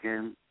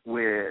making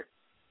where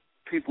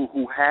people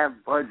who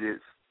have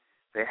budgets,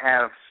 they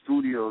have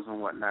studios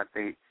and whatnot,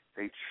 they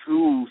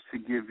choose to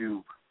give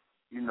you,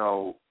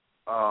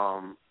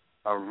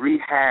 a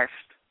rehashed,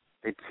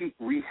 they keep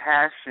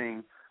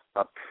rehashing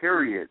a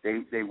period.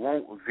 They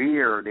won't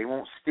veer, they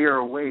won't steer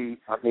away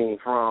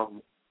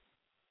from.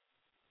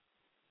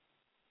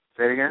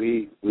 Say it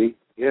again?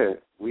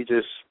 We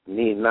just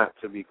need not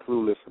to be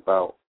clueless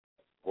about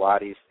why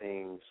these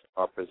things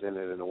are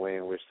presented in the way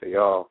in which they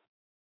are.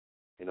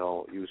 You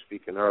were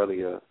speaking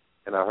earlier,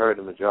 and I heard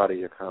the majority of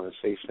your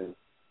conversation,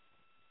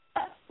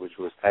 which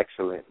was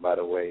excellent, by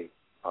the way.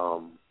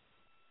 You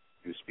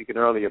were speaking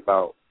earlier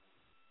about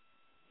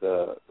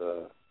the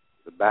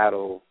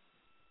battle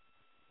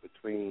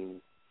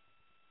between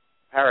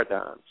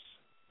paradigms,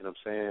 you know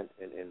what I'm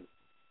saying, and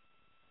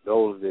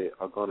those that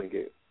are going to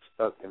get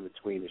stuck in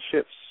between the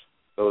shifts.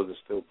 Those that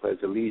still pledge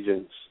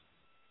allegiance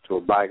to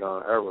a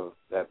bygone era,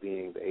 that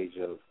being the age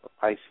of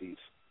Pisces.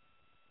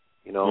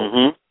 You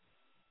know,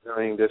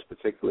 during this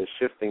particular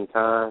shifting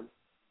time,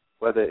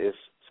 whether it's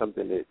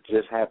something that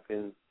just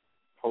happened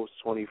post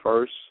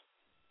 21st,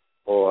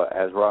 or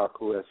as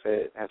Raku has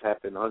said, has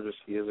happened hundreds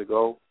of years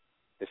ago,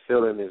 it's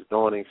still in this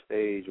dawning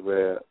stage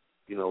where,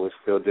 you know, we're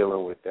still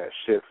dealing with that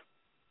shift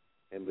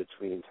in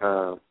between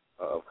time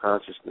of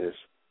consciousness.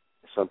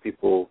 Some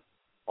people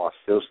are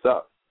still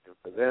stuck, and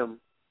for them,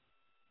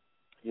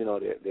 you know,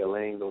 they're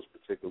laying those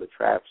particular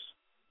traps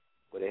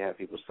where they have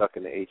people stuck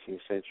in the 18th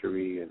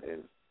century and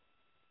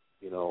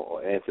you know,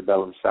 or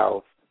antebellum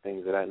South,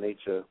 things of that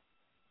nature,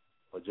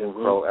 or Jim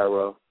Crow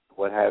era,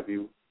 what have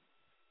you.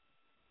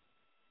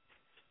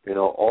 You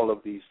know, all of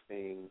these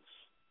things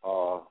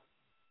are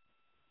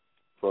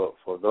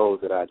for those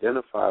that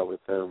identify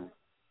with them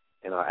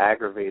and are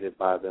aggravated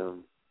by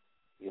them,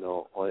 you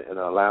know, and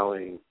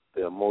allowing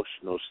the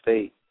emotional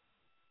state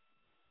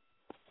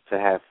to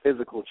have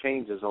physical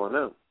changes on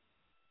them.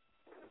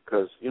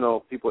 Because, you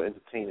know, people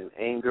entertaining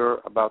anger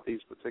about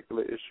these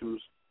particular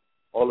issues,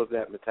 all of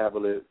that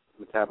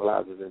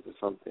metabolizes into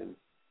something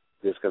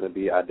that's going to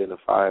be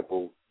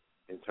identifiable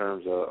in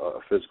terms of a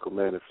physical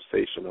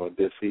manifestation or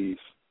disease.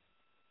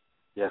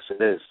 Yes,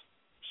 it is.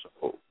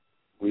 So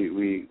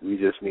we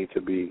just need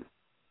to be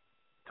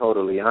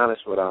totally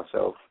honest with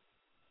ourselves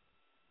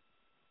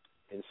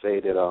and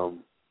say that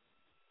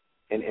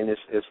and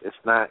it's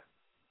not,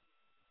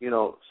 you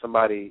know,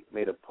 somebody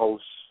made a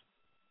post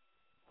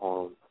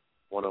on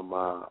one of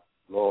my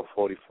Law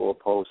 44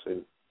 posts, and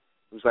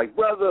it was like,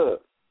 brother,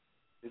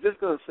 is this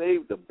going to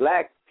save the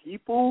black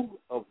people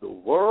of the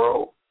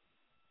world?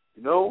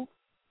 You know,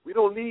 we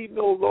don't need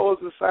no laws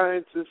of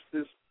scientists.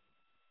 This,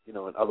 you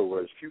know, in other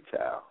words,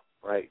 futile,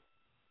 right?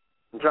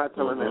 I tried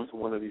telling that to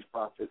one of these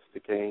prophets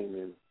that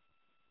came,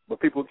 but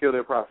people kill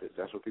their prophets.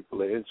 That's what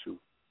people are into.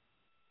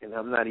 And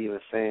I'm not even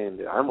saying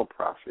that I'm a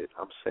prophet.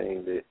 I'm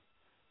saying that,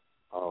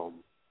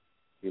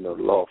 you know,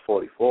 the Law of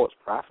 44 is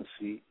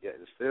prophecy, yet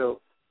it's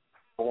still,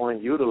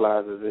 one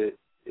utilizes it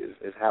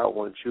is how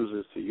one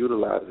chooses to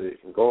utilize it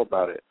and go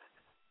about it.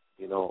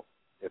 You know,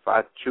 if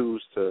I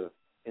choose to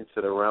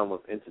enter the realm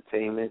of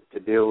entertainment to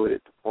deal with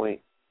it, to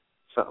point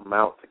something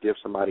out, to give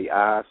somebody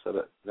eyes so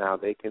that now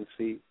they can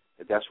see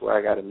that that's where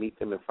I got to meet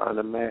them and find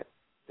them at,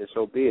 then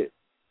so be it.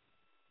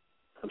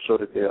 I'm sure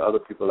that there are other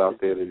people out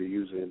there that are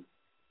using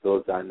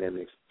those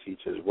dynamics to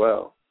teach as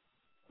well.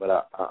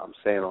 But I'm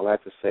saying all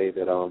that to say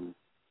that,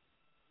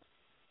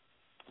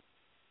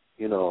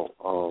 you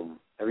know,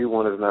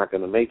 everyone is not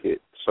going to make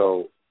it.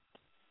 So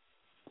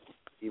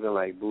even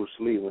like Bruce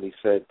Lee, when he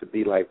said to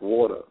be like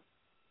water,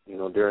 you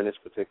know, during this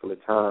particular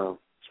time,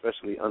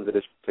 especially under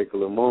this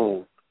particular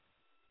moon,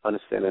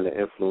 understanding the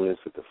influence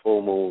that the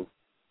full moon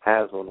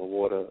has on the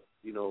water,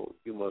 you know,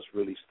 you must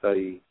really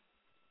study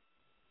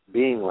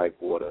being like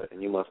water,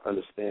 and you must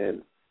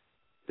understand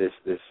this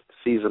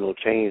seasonal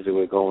change that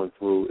we're going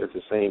through is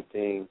the same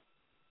thing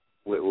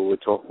what we're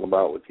talking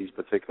about with these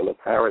particular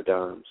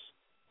paradigms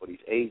or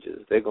these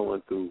ages. They're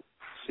going through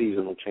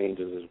seasonal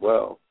changes as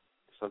well.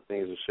 Some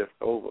things will shift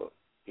over,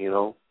 you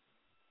know.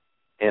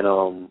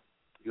 And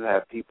you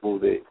have people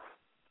that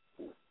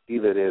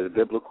either they're the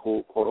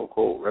biblical,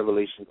 quote-unquote,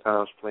 revelation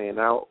times playing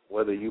out,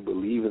 whether you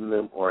believe in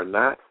them or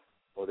not,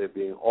 or they're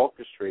being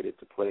orchestrated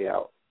to play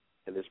out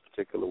in this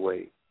particular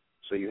way.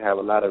 So you have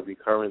a lot of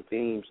recurring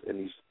themes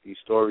in these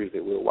stories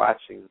that we're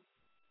watching,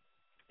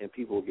 and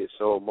people get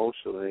so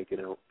emotional and they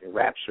get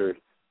enraptured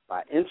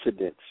by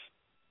incidents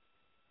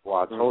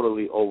while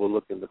totally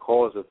overlooking the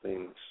cause of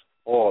things,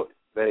 or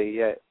better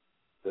yet,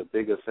 the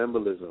bigger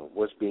symbolism,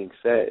 what's being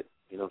said,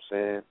 you know what I'm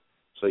saying?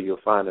 So you'll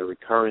find a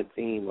recurrent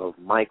theme of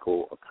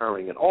Michael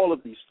occurring in all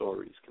of these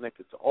stories,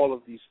 connected to all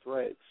of these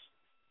threads,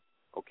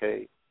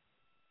 okay?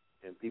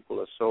 And people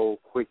are so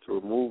quick to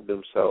remove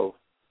themselves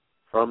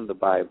from the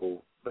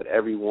Bible, but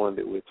everyone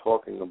that we're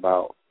talking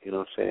about, you know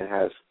what I'm saying,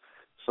 has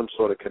some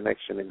sort of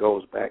connection that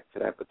goes back to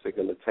that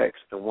particular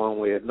text in one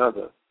way or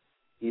another.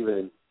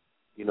 Even,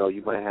 you know,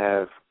 you might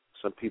have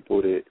some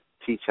people that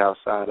teach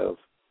outside of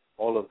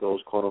all of those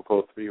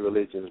quote-unquote three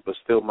religions, but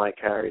still might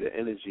carry the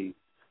energy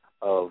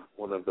of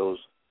one of those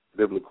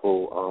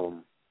biblical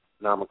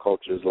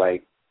nomocultures,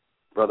 like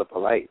Brother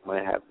Polite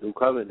might have New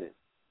Covenant,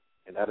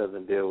 and that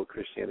doesn't deal with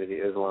Christianity,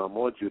 Islam,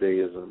 or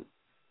Judaism,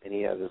 and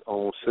he has his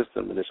own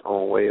system and his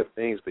own way of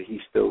things, but he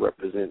still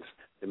represents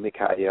the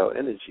Mikhail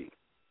energy.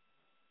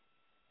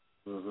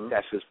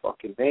 That's his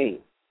fucking name,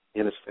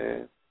 you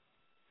understand?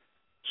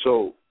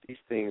 So these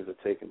things are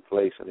taking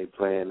place and they're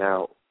playing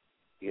out,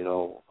 you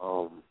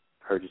know.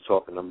 Heard you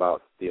talking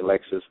about the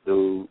Alexis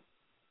dude,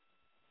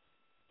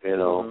 you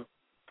know,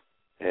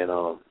 and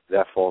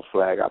that false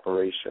flag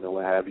operation or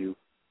what have you.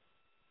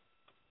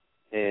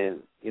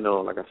 And, you know,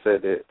 like I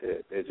said,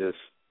 it just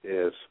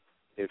is,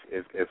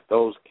 if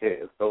those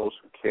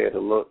who care to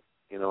look,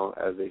 you know,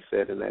 as they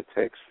said in that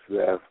text, if you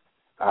have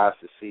eyes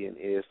to see and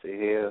ears to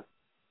hear,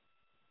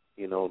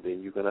 you know,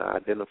 then you're going to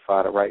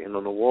identify the writing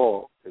on the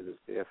wall because it's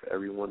there for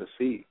everyone to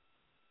see.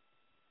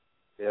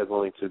 there are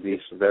going to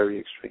be some very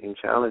extreme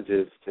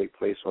challenges to take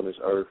place on this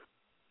earth.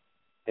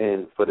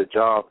 And for the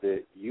job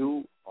that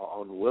you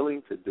are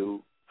unwilling to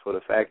do, for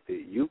the fact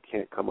that you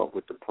can't come up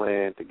with the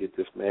plan to get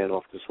this man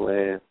off this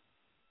land,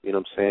 you know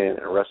what I'm saying,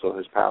 and wrestle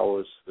his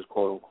powers, his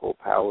quote-unquote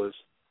powers,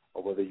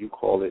 or whether you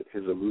call it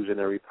his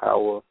illusionary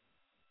power,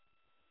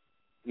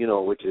 you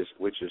know, which is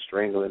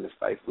strangling and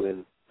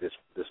stifling this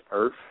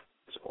earth,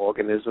 this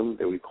organism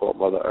that we call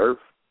Mother Earth,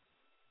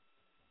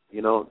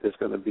 you know, there's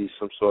going to be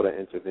some sort of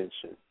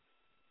intervention,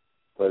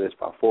 whether it's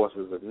by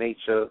forces of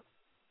nature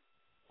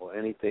or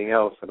anything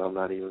else that I'm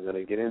not even going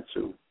to get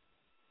into.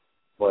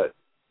 But,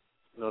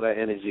 you know, that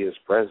energy is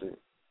present.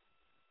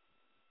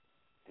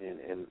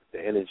 And the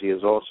energy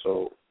is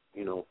also,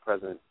 you know,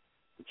 present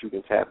that you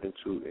can tap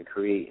into and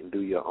create and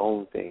do your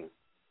own thing.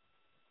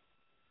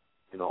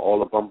 You know, all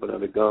the bumping of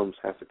the gums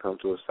has to come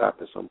to a stop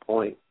at some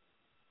point.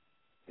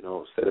 You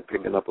know, instead of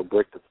picking up a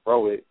brick to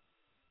throw it,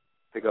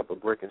 pick up a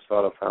brick and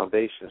start a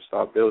foundation,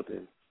 start building.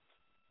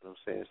 You know what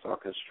I'm saying?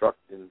 Start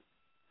constructing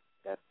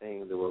that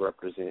thing that will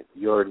represent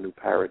your new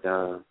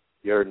paradigm,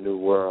 your new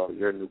world,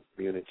 your new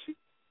community.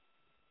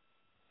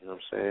 You know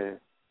what I'm saying?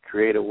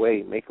 Create a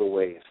way, make a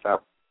way, and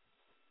stop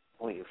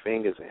pointing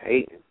fingers and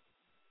hating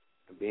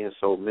and being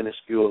so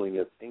minuscule in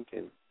your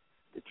thinking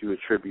that you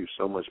attribute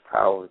so much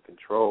power and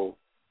control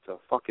to a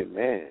fucking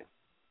man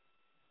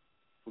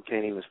who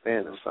can't even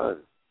stand the sun.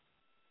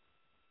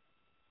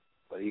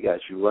 But he got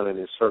you running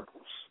in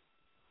circles.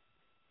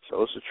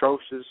 So it's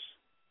atrocious,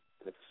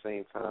 and at the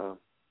same time,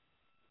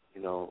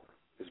 you know,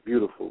 it's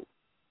beautiful.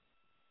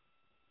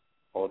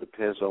 All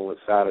depends on what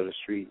side of the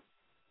street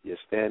you're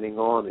standing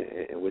on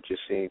and what you're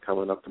seeing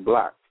coming up the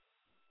block.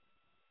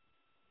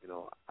 You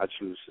know, I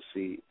choose to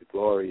see the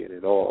glory in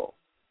it all.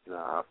 You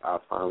know, I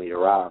finally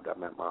arrived.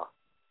 I'm at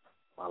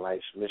my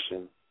life's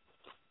mission.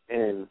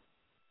 And,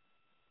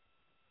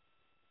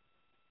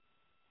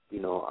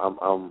 you know,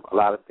 I'm a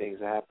lot of things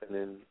are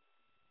happening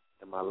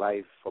in my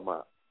life for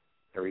my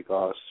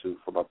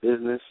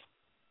business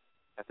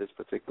at this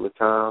particular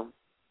time.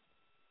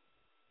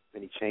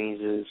 Many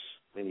changes,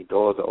 many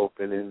doors are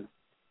opening,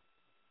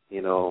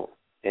 you know,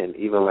 and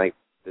even like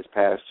this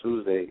past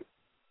Tuesday,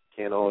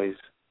 can't always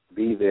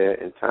be there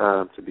in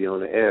time to be on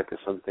the air because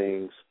some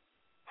things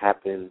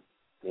happen and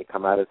they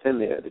come out of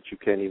thin air that you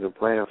can't even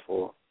plan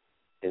for,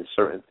 and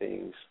certain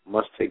things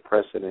must take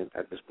precedent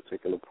at this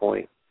particular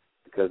point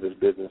because this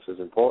business is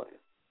important,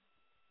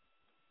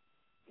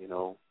 you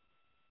know.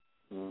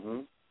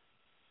 Mhm.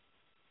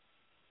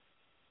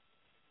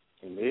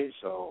 Indeed.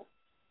 So,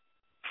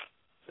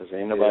 because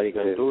ain't nobody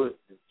gonna do it.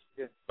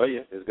 Yeah. Oh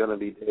yeah. There's gonna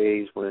be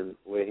days when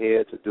we're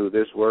here to do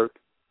this work,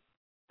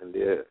 and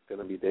there are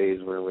gonna be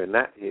days when we're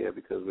not here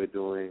because we're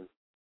doing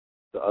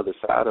the other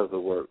side of the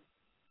work.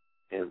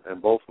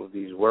 And both of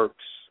these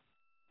works,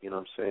 you know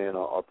what I'm saying,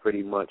 are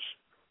pretty much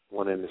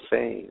one and the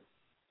same.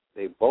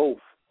 They both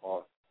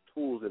are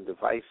tools and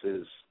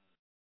devices,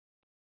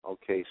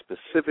 okay,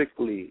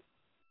 specifically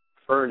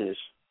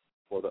furnished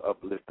for the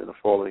uplifting of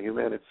fallen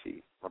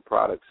humanity. My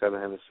product,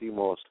 700 Sea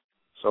Moss,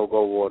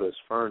 Sogo Water, is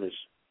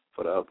furnished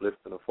for the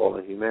uplifting of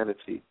fallen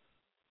humanity.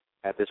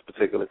 At this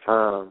particular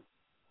time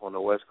on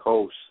the West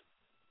Coast,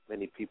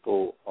 many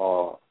people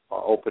are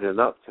opening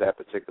up to that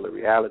particular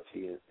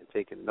reality and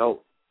taking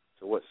note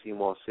to what sea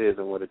moss is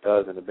and what it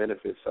does and the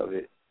benefits of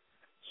it.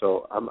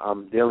 So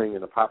I'm dealing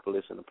in a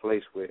populace in a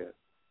place where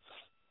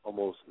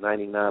almost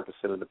 99%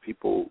 of the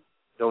people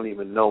don't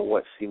even know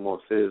what sea moss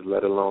is,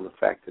 let alone the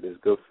fact that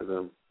it's good for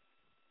them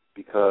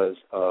because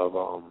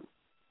of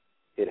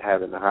it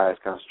having the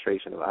highest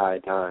concentration of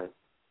iodine,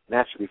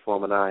 naturally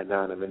forming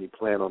iodine of any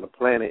plant on the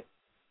planet.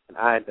 And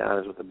iodine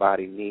is what the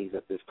body needs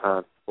at this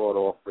time to ward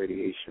off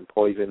radiation,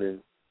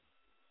 poisoning.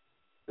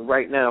 And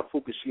right now,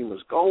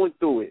 Fukushima's going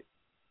through it.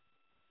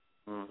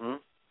 Mhm.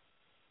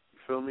 You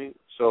feel me?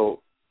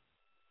 So,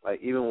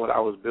 like, even what I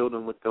was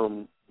building with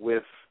them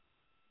with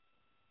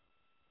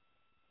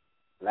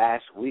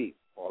last week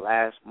or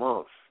last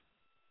month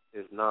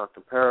is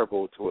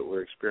non-comparable to what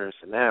we're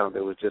experiencing now.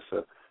 There was just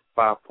a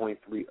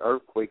 5.3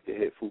 earthquake that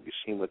hit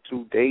Fukushima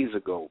 2 days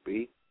ago,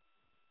 B.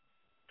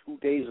 2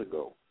 days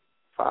ago.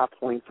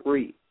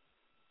 5.3.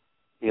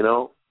 You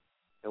know?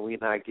 And we're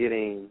not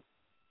getting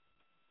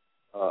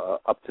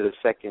up to the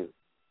second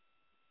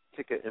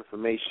ticket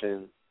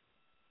information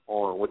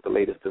on what the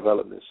latest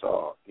developments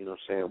are. You know what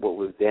I'm saying? What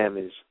was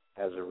damaged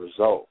as a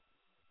result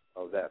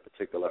of that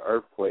particular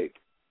earthquake.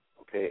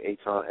 Okay,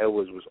 Aton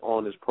Edwards was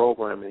on this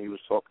program and he was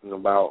talking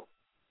about,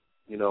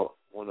 you know,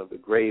 one of the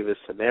gravest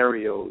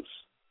scenarios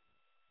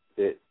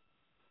that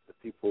the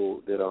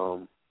people that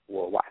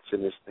were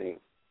watching this thing,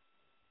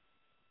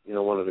 you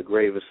know, one of the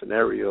gravest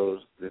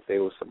scenarios that they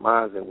were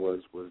surmising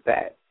was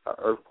that, an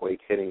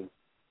earthquake hitting,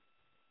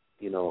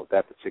 you know,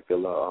 that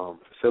particular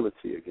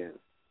facility again.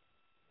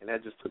 And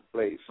that just took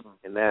place.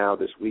 And now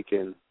this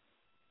weekend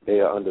they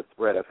are under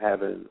threat of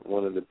having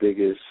one of the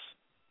biggest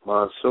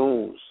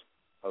monsoons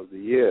of the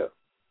year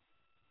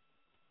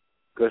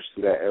gush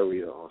through that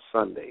area on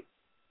Sunday.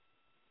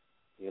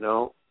 You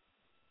know?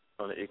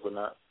 On the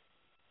equinox.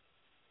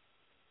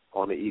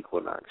 On the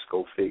equinox,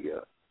 go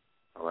figure.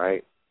 All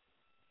right.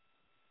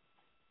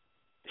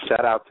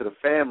 Shout out to the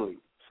family.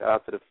 Shout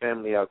out to the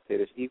family out there.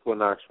 This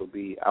equinox will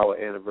be our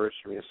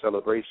anniversary and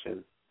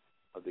celebration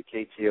of the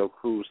KTL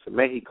cruise to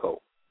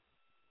Mexico.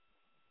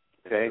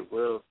 Okay?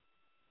 Well,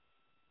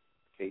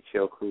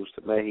 KTL cruise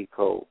to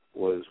Mexico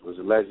was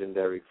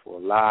legendary for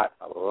a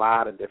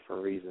lot of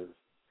different reasons,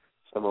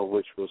 some of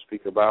which we'll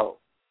speak about,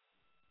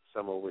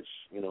 some of which,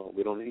 we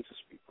don't need to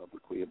speak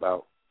publicly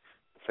about.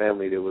 The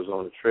family that was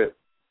on the trip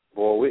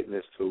bore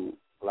witness to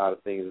a lot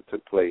of things that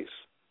took place.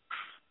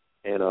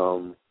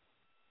 And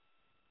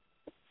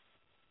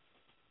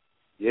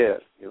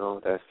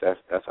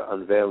that's an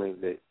unveiling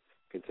that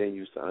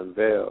continues to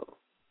unveil.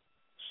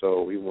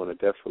 So we want to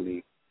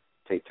definitely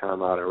take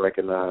time out and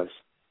recognize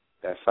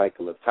that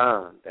cycle of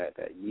time, that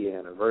year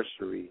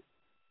anniversary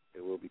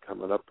that we'll be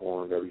coming up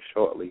on very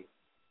shortly.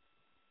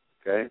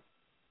 Okay?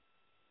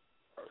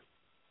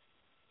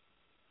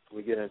 Can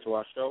we get into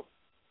our show?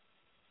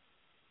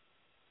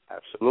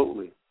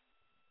 Absolutely.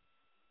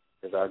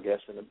 Is our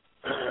guest in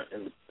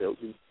the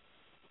building?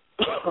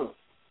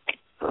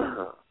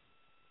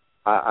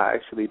 I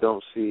actually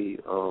don't see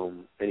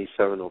any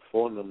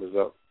 704 numbers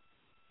up,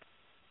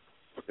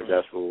 if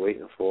that's what we're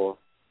waiting for.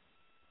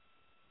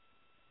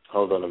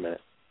 Hold on a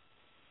minute.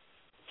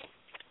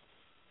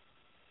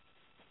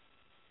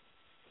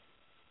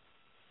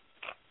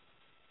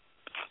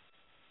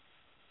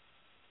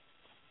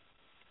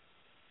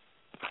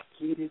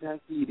 Get it, I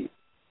get it.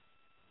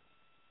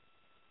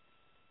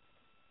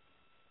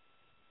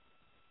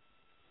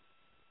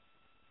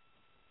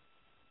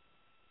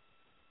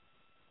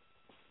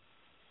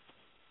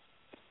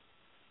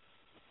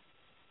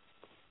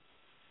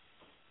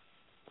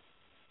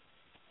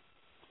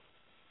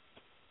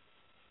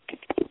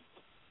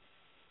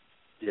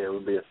 Yeah, it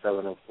would be a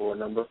 704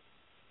 number.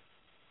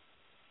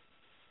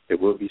 It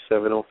will be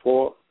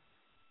 704.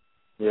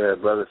 Yeah,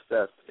 Brother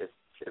Seth,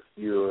 if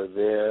you're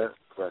there,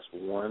 press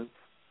 1.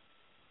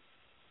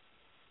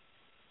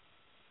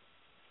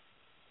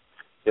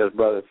 Yes,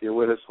 brother, if you're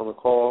with us on the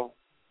call,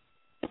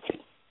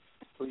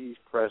 please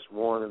press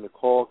 1 in the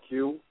call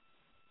queue,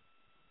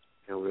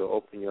 and we'll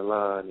open your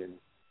line and,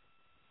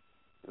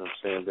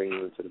 bring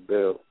you into the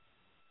bill.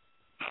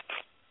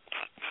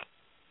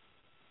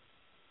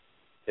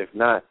 If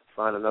not,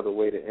 find another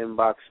way to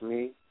inbox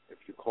me if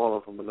you're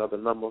calling from another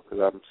number, because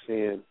I'm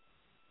seeing,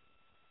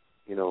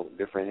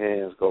 different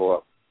hands go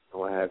up and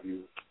what have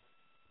you,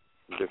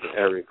 from different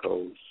area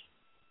codes.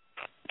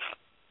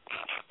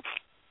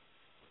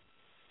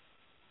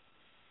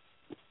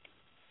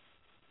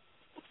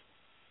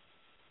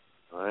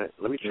 All right,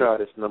 let me try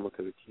this number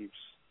because his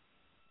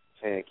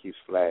hand keeps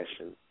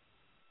flashing.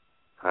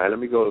 All right, let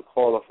me go to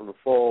caller from the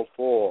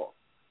 404.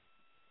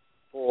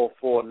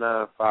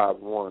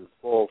 44951.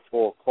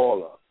 44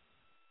 caller.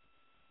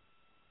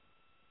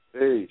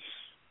 Peace.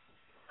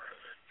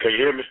 Can you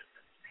hear me?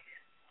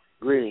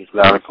 Greetings,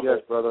 Larry.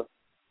 Yes, brother.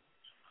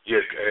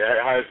 Yes.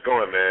 How it's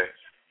going, man?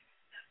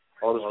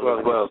 All is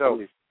well.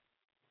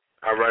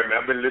 All right, man.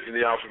 I've been listening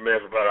to y'all for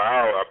about an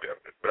hour,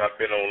 but I've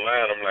been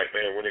online. I'm like,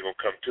 man, when they gonna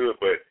come to it?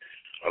 But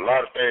a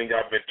lot of things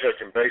y'all been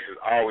touching bases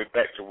all the way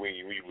back to when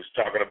you was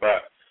talking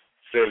about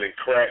selling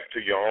crack to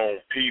your own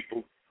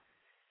people,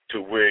 to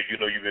where you've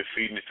been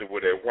feeding it to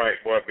what that white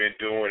boy been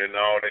doing and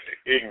all that, the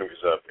ignorance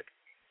of it.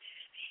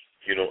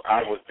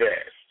 I was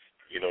that.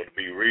 To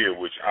be real,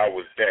 which I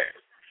was that,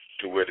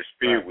 to where the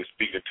spirit was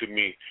speaking to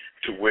me,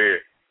 to where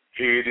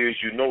here it is,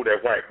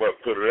 that white boy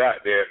put it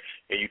out there,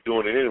 and you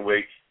doing it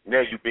anyway.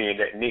 Now you being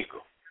that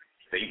nigga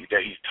that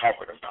he's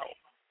talking about.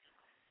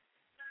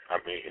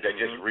 I mean,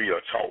 that's just real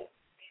talk.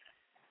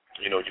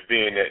 You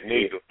being that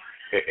nigga,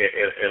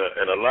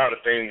 and a lot of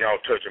things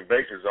y'all touching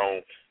bases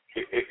on.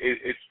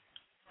 It's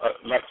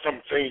like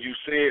some things you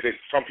said that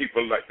some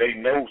people like they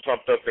know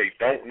some stuff they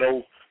don't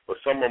know, but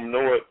some of them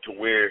know it to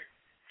where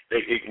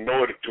they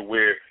ignore it to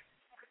where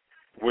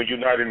when you're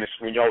not in this,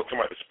 when y'all talking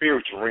about the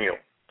spiritual realm,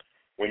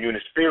 when you're in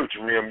the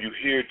spiritual realm, you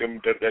hear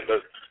them that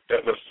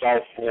little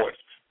soft voice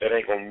that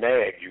ain't gonna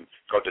nag you,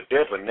 because the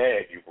devil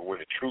nag you, but when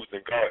the truth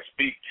and God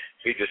speak,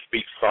 he just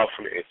speaks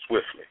softly and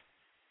swiftly.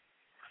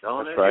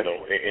 That's right.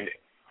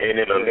 And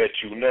it'll let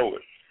you know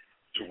it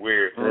to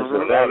where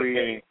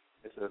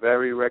it's a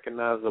very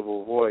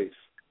recognizable voice.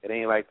 It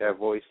ain't like that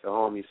voice the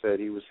homie said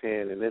he was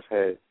hearing in his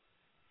head.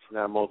 It's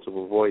not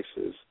multiple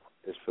voices.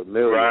 It's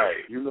familiar.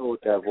 Right. You know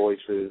what that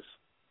voice is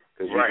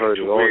because you've right. heard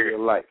it all your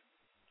life.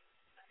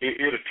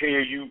 It'll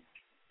tell you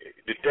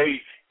the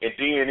day, and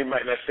then it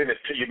might not send it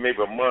to you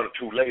maybe a month or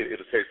two later.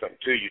 It'll say something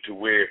to you to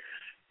where,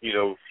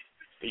 you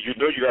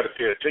got to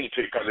pay attention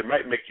to it because it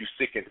might make you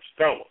sick in the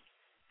stomach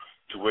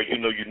to where you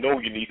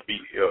need to be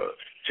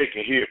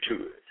taken here to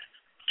it,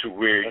 to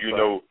where That's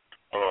right.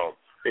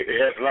 It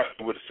has a lot to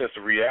do with a sense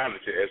of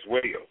reality as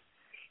well,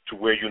 to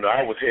where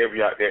I was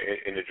heavy out there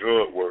in the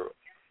drug world.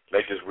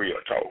 That's just real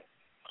talk,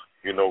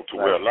 to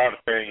where a lot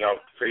of things y'all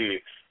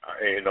said,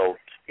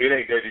 it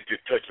ain't that it's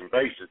just touching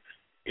bases.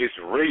 It's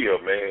real,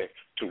 man,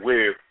 to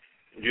where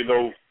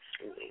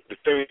the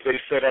things they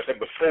set out there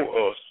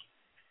before us,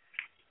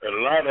 and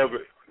a lot of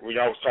it when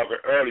y'all was talking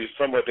earlier,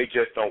 some of it they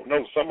just don't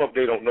know. Some of them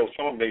they don't know.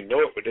 Some of them they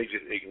know it, but they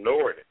just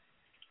ignoring it.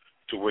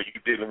 To where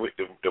you're dealing with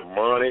the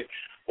money,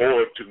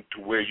 or to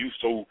where you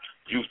so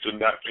used to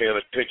not paying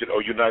attention,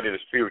 or you're not in the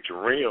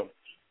spiritual realm,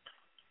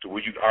 to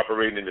where you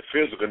operating in the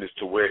physicalness,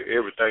 to where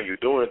everything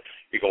you're doing,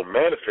 you're going to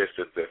manifest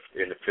itself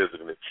in the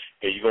physicalness,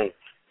 and you're going to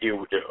deal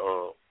with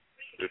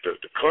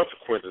the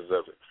consequences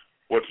of it.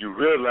 Whether you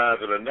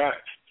realize it or not,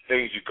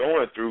 things you're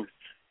going through,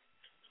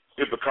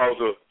 it's because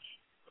of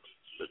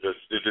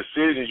the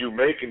decisions you're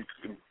making,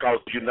 because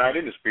you're not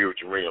in the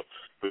spiritual realm,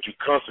 but you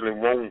constantly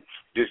want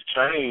this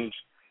change,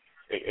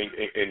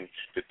 and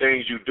the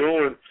things you're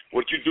doing,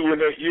 what you do in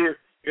that year,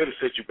 it'll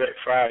set you back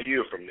 5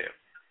 years from now.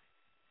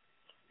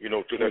 You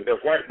know, to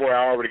that white boy,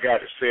 I already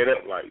got it set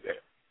up like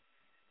that,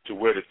 to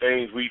where the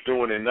things we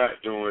doing and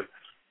not doing,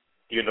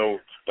 you know,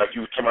 like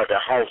you were talking about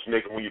that house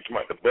nigga when you were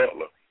talking about the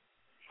butler.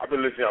 I've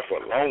been listening out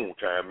for a long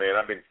time, man.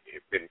 I've been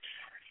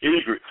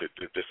eager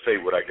to say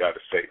what I got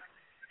to say.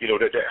 You know,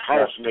 that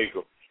house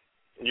nigga,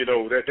 you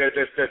know, that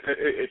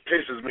it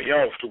pisses me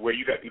off to where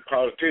you got these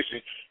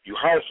politicians, you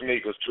house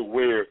niggas, to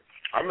where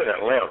I'm in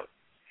Atlanta,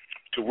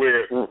 to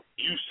where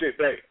you sit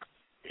back.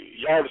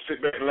 Y'all to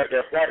sit back and let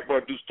that white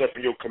boy do stuff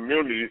in your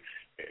community,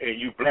 and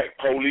you black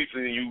police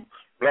and you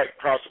black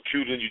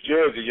prosecutors and you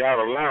judges, y'all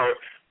allow it,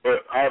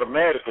 but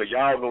automatically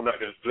y'all know not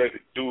to let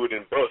it do it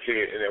in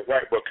Buckhead and that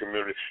white boy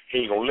community. He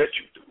ain't gonna let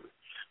you do it.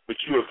 But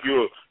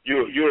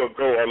you'll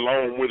go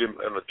along with him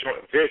in a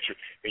joint venture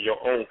in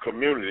your own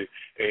community,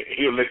 and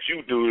he'll let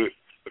you do it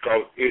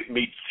because it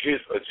meets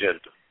his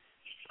agenda.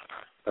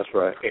 That's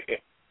right.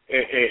 And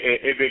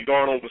it's been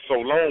going on for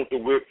so long to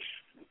where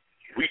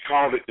we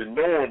call it the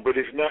norm, but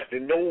it's not the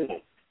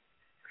norm.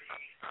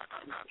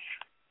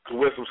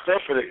 With some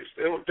stuff in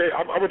it,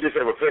 I'm a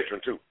disabled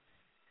veteran too.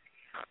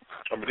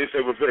 I'm a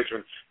disabled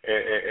veteran,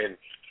 and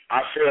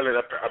I fell and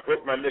I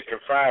broke my neck in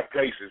 5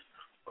 places,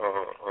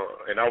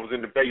 and I was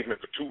in the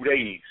basement for 2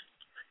 days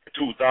in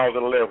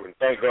 2011.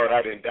 Thank God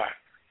I didn't die.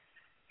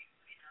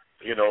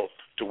 You know,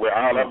 to where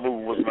all I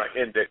moved was my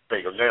index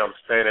finger. Now I'm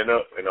standing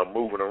up and I'm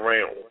moving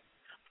around.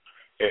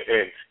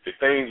 And the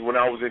things when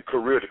I was in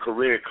Korea, the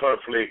Korean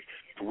conflict,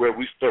 where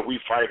we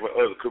fight with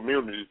other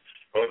communities,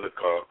 other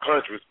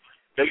countries,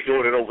 they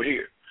doing it over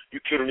here. You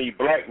killing these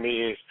black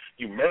men,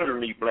 you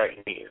murdering these black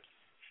men.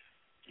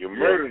 You're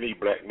murdering these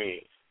black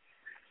men.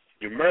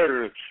 You're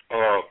murdering,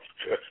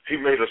 he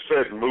made a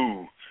certain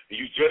move, and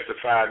you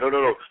justify,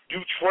 no.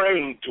 You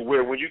train to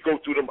where when you go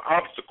through them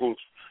obstacles,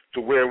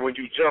 to where when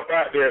you jump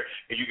out there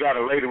and you got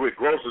a lady with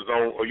groceries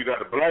on, or you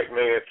got a black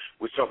man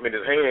with something in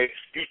his hand,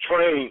 you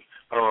train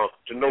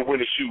to know when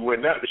to shoot,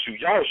 when not to shoot.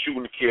 Y'all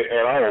shooting the kid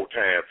at all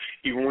times,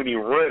 even when he's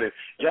running.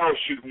 Y'all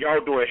shooting,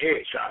 y'all doing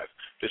headshots,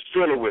 the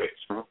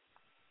silhouettes.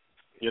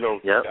 You know,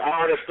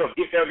 all that stuff.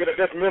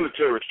 That's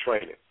military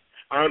training.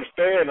 I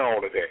understand all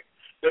of that.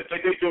 They're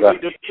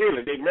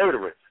killing, they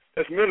murdering.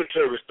 That's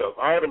military stuff.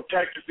 All them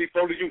tactics they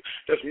supposed to use,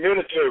 that's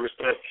military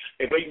stuff.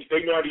 And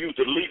they know how to use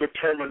the legal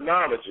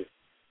terminology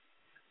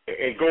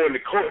and go in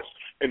the courts.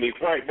 And these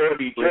white boys,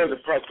 these judges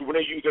and prosecutors, when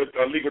they use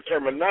the legal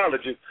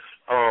terminology,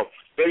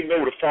 they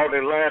know to fall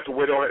in line to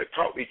where they don't have to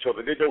talk to each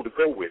other. They know to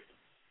go with it.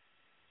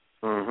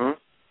 Mm-hmm.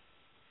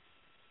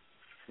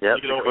 Yep.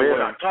 You know, and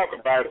when I talk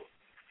about it,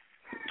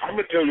 I'm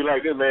going to tell you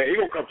like this, man, it's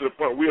going to come to the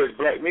point we as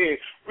black men,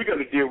 we're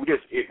going to deal with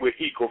this with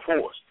equal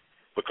force.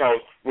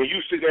 Because when you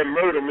sit there and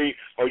murder me,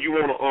 or you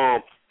want to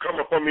come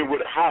up on me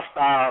with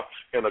hostile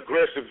and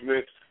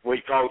aggressiveness,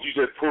 because you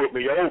just pulled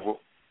me over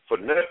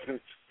for nothing,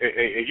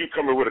 and you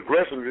coming with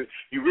aggressiveness,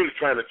 you really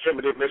trying to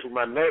intimidate, mess with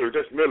my nerves.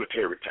 That's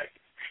military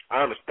tactics.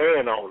 I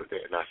understand all of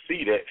that, and I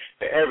see that.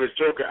 The average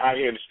joker out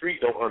here in the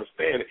street don't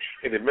understand it,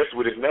 and they mess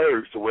with his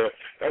nerves to where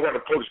that's why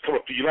the police come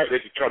up to you like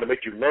that, to try to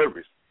make you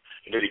nervous.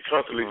 And that he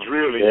constantly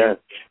drilling you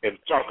and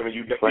talking to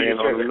you. Playing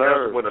on the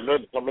nerves. When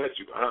another coming at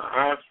you.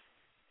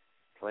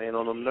 Playing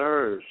on them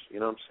nerves, you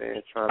know what I'm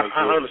saying? Trying to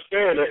I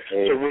understand that.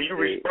 So when you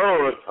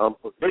respond,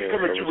 they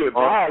come at you with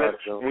violence.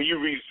 When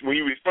you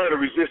respond to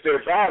resist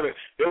their violence,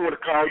 they want to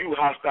call you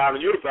hostile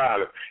and you're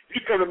violent. If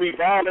you come to me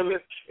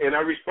violently and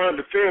I respond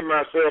to defend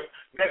myself,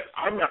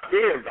 I'm not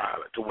being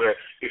violent. To where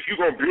if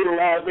you're going to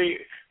brutalize me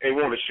and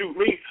want to shoot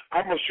me,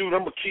 I'm going to shoot,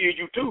 I'm going to kill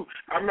you too.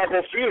 I'm not going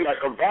to feel like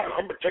I'm violent.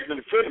 I'm protecting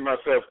and defending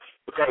myself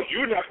because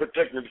you're not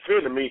protecting and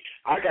defending me.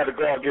 I got to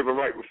go out and give a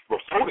right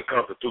before the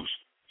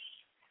Constitution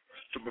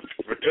to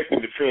protect and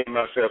defend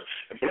myself.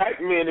 And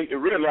black men need to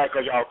realize,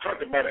 because y'all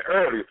talked about it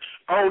earlier,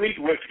 I don't need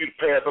to wait for you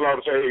to pass the law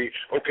to say, hey,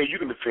 okay, you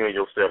can defend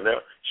yourself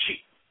now. Shit,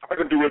 I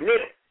can do it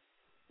now.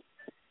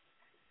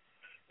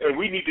 And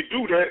we need to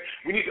do that.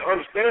 We need to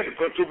understand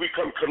it until we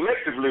come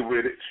collectively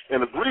with it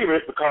in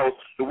agreement, because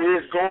the way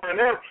it's going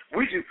now,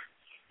 we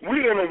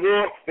in a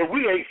war that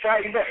we ain't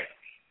fighting back.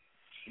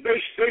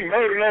 They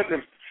murder us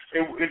and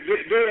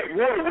they're at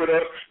war with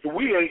us, but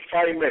we ain't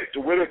fighting back. To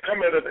where they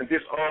come at us and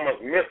disarm us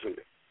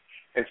mentally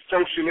and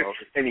socially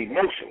and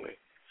emotionally.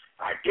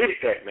 I get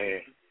that, man.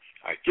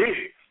 I get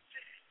it.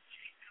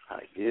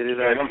 I get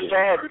it. And I'm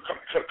sorry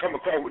to come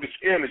across with this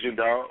energy,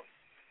 dog.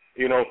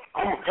 You know,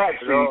 I'm a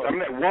toxins. I'm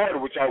that water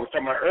which I was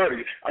talking about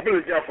earlier. I've been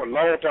in jail for a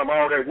long time,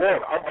 all that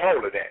water. I'm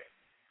all of that.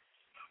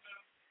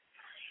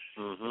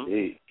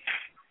 Hey.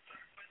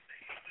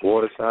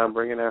 Water sign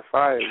bringing that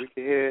fire. We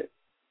can hear it.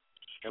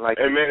 And like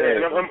I'm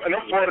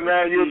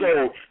 49 years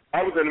old.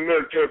 I was in the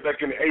military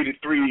back in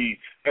 '83,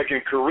 back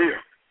in Korea,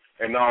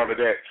 and all of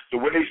that. So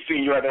when they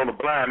see you out on the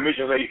blind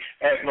mission, they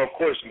ask no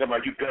questions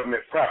about you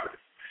government property.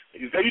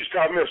 They used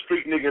to call me a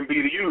street nigga and be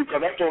to you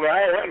because I told them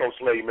I don't have no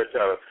slave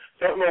mentality.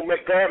 God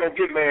don't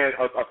give man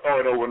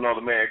authority over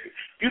another man.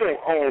 You don't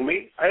own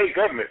me. I ain't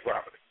government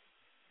property.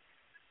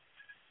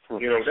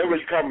 You know, that's why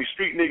you call me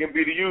street nigga and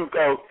be to you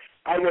because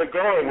I wasn't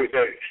going with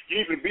that.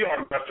 You even be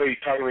on my face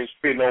talking and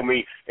spitting on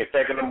me and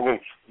thinking I'm going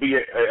to be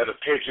at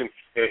attention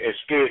and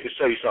scared to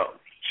say something.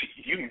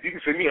 You can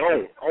send me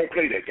home. I don't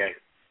play that game.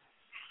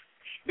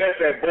 That's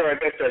that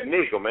boy. That's that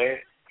nigga, man.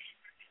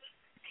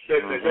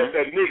 That's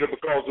that nigga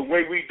because the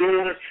way we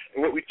doing it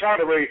and what we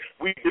tolerate,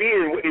 we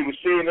being what they were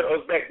saying to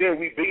us back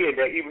then, we being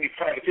that. Even these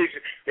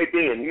politicians, they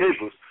being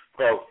niggas.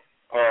 Because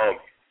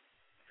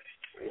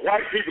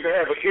white people can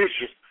have an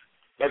issue.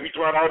 Like we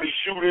trying all these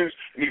shootings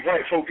and these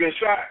white folk getting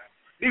shot.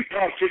 These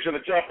politicians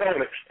are jump on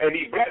it, and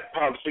these black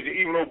politicians,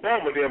 even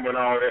Obama them and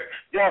all that,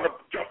 y'all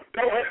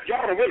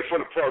don't wait for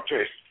the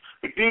protests.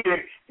 But then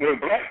when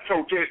black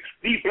protest,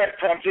 these black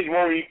politicians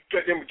won't even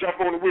get them to jump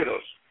on it with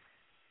us.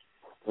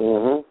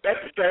 That's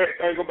the sad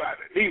thing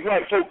about it. These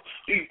white folk,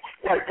 these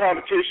white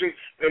politicians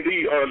and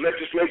these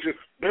legislatures,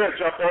 they'll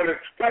jump on it.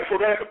 White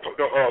folk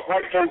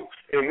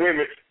and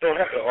women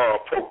don't have to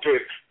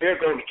protest.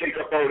 They're going to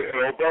take up on it,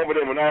 and Obama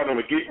them and all them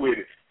to get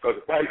with it. Because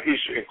the white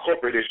issue and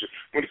corporate issue,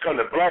 when it comes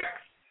to black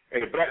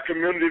and the black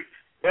community,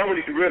 they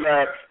need to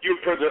realize you're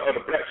the president of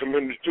the black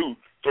community too.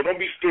 So don't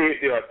be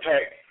scared to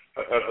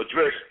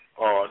address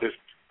all this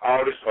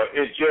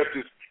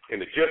injustice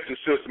in the justice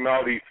system,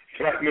 all these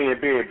black men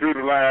being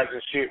brutalized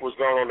and shit, what's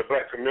going on in the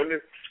black community.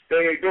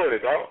 They ain't doing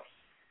it, dog.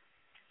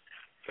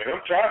 And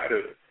I'm tired of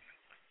it.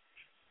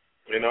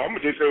 You know, I'm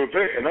just saying,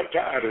 and I'm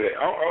tired of that.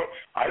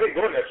 I didn't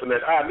go in there for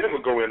that. I'll never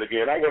go in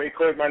again. I want to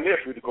encourage my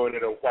nephew to go in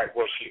there with white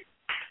boy shit.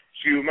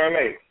 Excuse my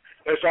name.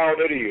 That's all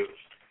that is.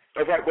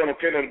 That white boy don't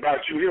care nothing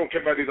about you. He don't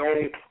care about his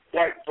own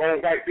white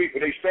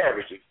people. They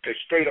savages. They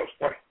straight up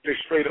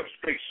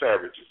straight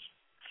savages.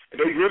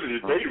 And they really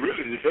the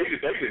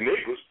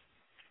niggas.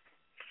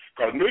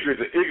 Because nigga is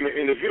an ignorant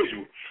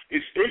individual.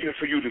 It's ignorant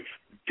for you to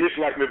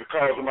dislike me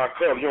because of my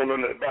color. You don't know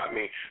nothing about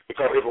me.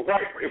 Because if a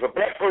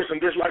black person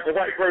dislikes a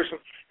white person,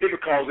 it's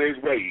because of his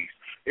ways.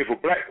 If a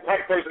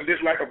white person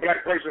dislikes a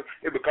black person,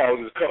 it's because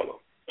of his color.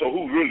 So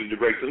who's really the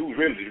racist? Who's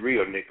really the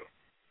real nigga?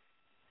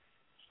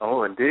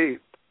 Oh, indeed.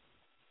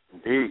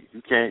 Indeed.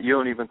 You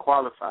don't even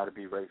qualify to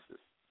be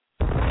racist.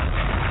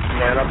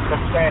 Man,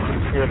 I'm sorry for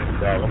hearing this,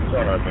 dog. I'm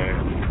sorry,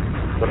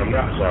 man. But I'm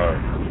not sorry.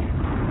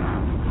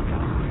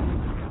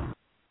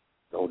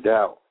 No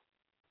doubt.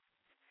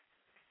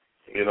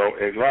 You know,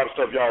 and a lot of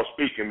stuff y'all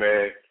speaking,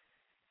 man,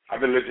 I've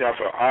been listening to y'all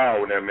for an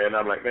hour now, man.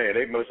 I'm like, man,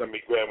 they must have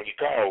me grabbing the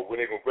call. When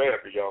they going to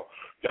grab it, y'all?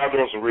 Y'all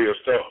doing some real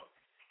stuff.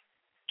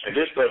 And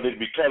this stuff needs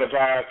to be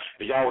televised.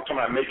 And y'all were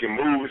talking about making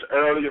movies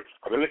earlier.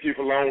 I've been listening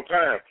to you for a long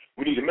time.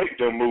 We need to make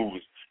them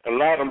movies. And a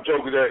lot of them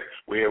jokers that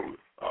we don't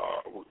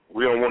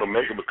want to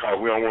make them because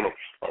we don't want to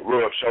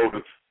rub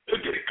shoulders.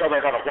 Because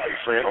I got a white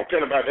friend. I don't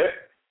care about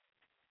that.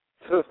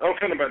 I don't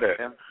care about that.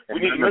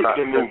 We need to make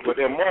them movies, put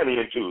their money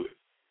into it.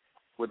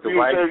 We put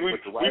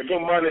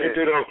money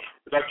into the,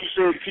 like you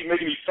said, keep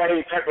making these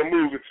same type of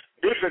movies.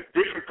 Different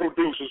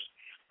producers,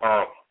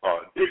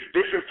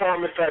 different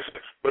farming fashion,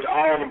 but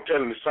all of them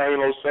telling the same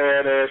old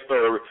sad ass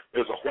story.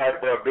 There's a white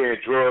boy being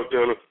drug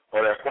dealer,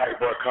 or that white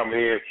boy coming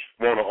in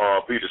want to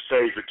be the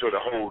savior to the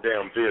whole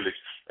damn village,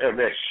 and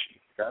that shit.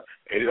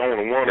 And it's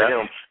only one of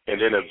them, and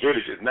then the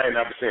village is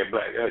 99%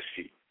 black. That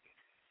shit.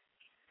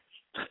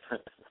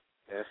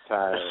 That's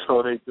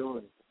all they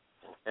doing.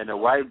 And the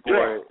white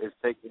boy is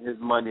taking his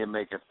money and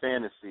making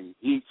fantasy.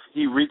 He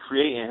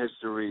recreating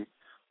history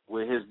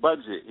with his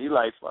budget. He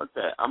like, fuck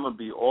that. I'm going to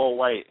be all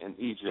white in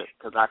Egypt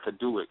because I could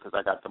do it because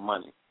I got the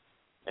money.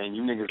 And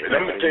you niggas... And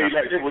I'm going to tell you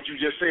like this, what you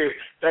just said,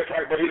 that's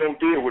right, but he don't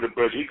deal with the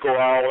budget. He go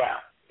all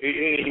out. He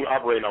ain't even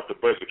operating off the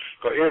budget.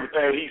 Because every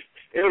time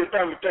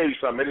I tell you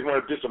something, they just want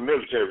to do some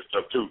military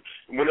stuff too.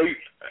 When they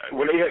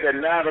had that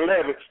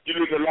 9/11, you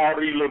look at a lot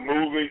of these little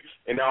movies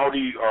and all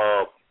these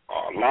Law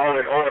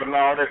and Order and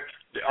all that.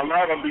 A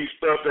lot of these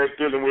stuff that's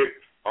dealing with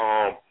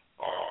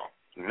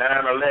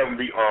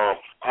 9/11 be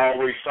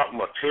always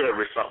something, a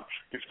terrorist something.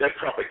 That's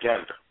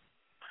propaganda.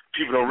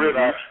 People don't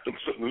realize the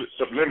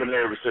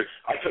subliminary research.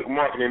 I took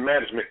marketing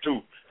management too.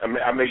 I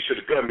made sure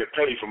the government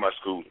paid for my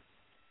school.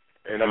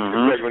 And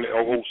I'm graduating in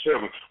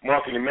 2007.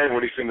 Marketing management,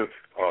 when they send the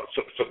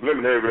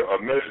subliminary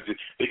messages,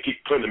 they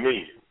keep putting them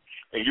in you.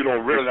 And you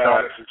don't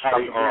realize how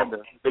they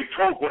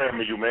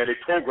programming you, man. They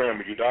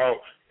programming you, dog.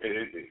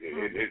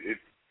 It's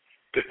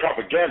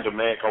propaganda,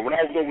 man. Because when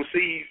I was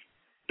overseas,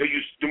 they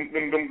used them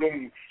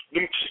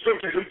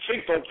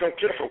chicks don't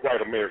care for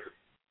white America.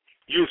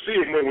 You'll see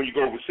it more when you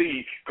go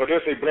overseas because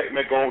they'll say, black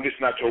man, go on, this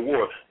is not your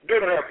war. They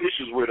don't have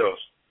issues with us.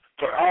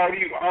 So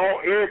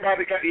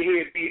everybody got their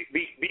head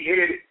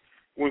beheaded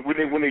when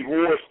they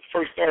wars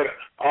first started.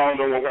 All of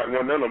them got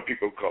none of them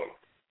people of color.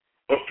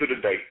 Up to the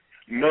day,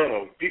 none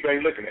of them. People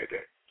ain't looking at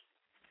that.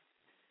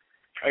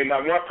 Ain't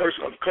not one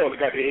person of color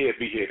got their head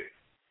beheaded.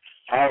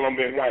 All of them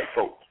been white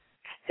folk.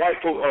 White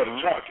folk are the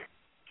target.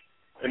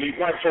 And these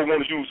white folk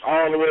want to use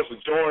all of us to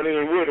join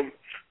in with them,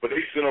 but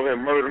they sit over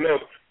and murdering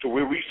us to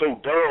where we so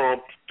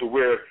dumb to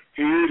where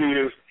here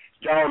it is,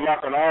 y'all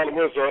locking all of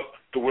us up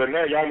to where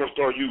now y'all want to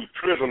start using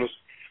prisoners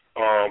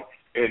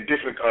in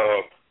different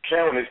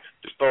counties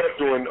to start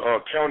doing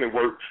county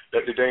work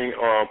that they ain't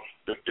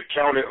the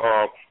county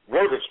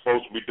workers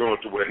supposed to be doing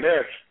to where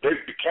now the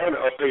county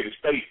updated the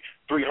state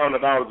 $300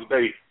 a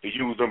day to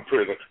use them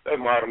prisoners.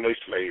 That's modern day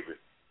slavery.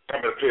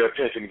 I'm gonna pay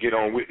attention and get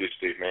on with this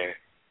shit, man.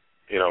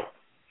 You know.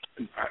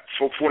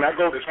 So when if I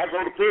go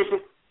to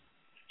prison,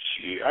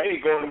 shit, I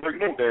ain't going to work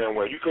no damn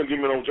way. You couldn't give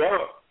me no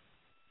job.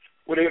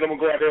 What the hell I'm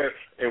gonna go out there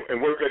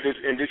and work at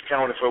in this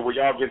county for where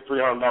y'all get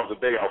 $300 a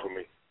day off of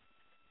me?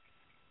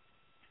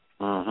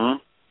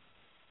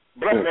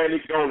 Black man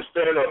needs to go and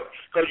stand up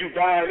because you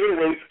dying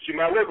anyway. You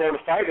might well go on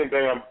to fight and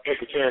damn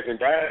take a chance and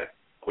die.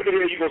 What the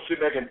hell you gonna sit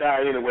back and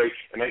die anyway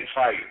and ain't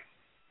fighting?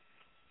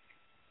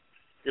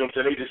 You know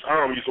what I'm saying? They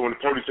disarm you, so when the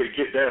police say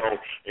get down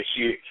and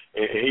shit,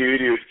 and here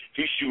it is,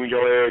 he's shooting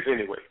your ass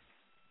anyway.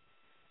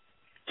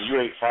 And you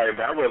ain't fighting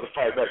back. I'd rather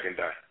fight back and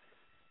die.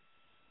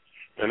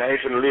 And I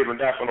ain't finna live and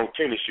die for no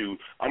tennis shoes.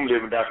 I'm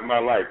living and die for my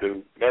life,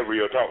 dude. That's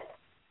real talk.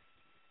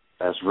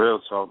 That's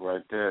real talk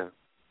right there.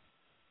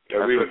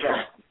 That's real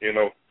talk, you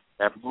know.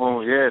 That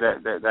moon, yeah,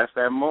 that's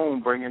that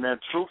moon bringing that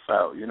truth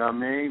out, you know what I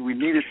mean? We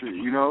needed to,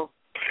 you know.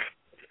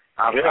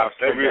 I've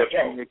said real that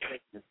on many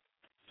occasions.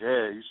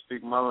 Yeah, you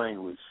speak my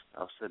language.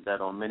 I've said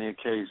that on many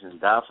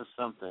occasions. Die for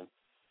something,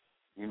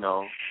 you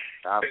know.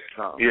 Die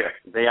for something. Yeah.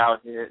 They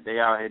out here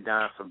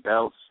dying for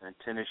belts and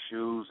tennis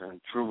shoes and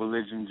True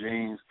Religion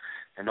jeans,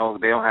 and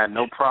they don't have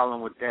no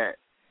problem with that.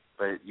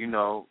 But you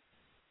know,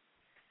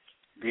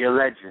 be a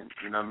legend.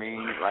 You know what I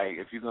mean? Like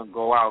if you're gonna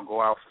go out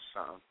for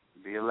something.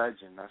 Be a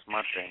legend. That's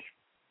my thing.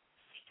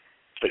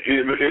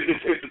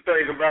 It's the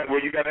thing about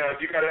where you gotta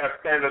have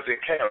standards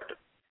and character.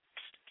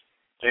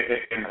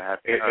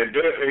 And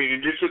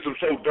this system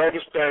so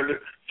double standard,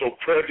 so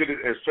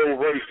prejudiced, and so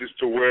racist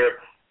to where,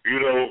 you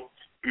know,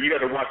 you got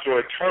to watch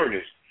your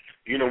attorneys.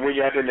 You know, when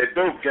you're out in that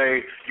dope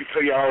game, you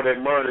pay all that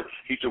money,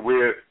 he said,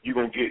 well, you're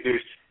going to get this.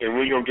 And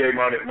when you're going to give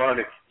him all that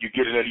money, you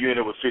get it at you end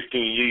up with 15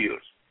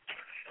 years.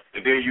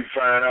 And then you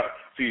find out,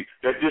 see,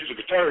 that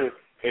district attorney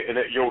and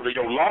that your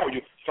lawyer, he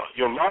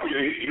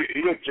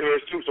a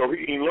judge too, so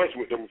he eat lunch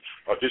with them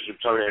district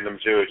attorney and them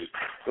judges.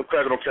 Them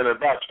guys don't care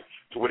about you.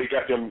 So when they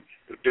got I'm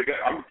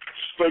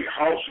straight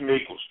house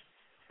nickels.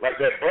 Like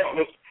that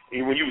butler,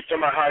 and when you was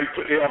talking about how you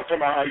put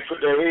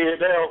their head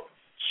down,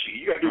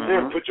 shit, you got to do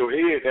more than put your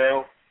head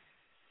down.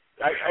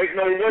 Ain't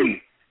no way.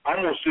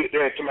 I'm going to sit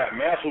there and tell my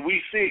master, we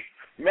sick.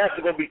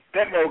 Master that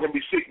man going to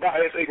be sick by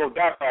his, they going to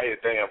die by his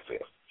damn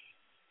self.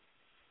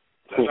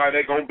 That's how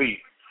they going to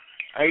be.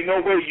 Ain't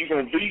no way you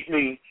going to beat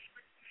me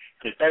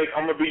and think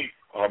I'm going to be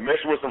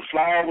messing with some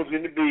flowers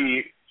in the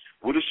bed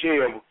with a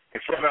shovel in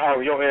front of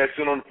all your ass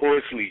sitting on the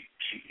floor asleep.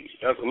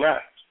 That's a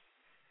lie.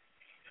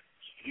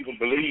 You can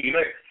believe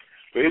that.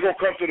 But it's going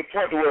to come to the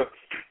point where,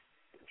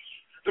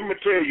 let me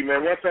tell you,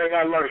 man, one thing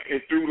I learned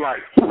through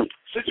life,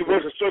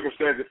 situations,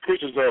 circumstances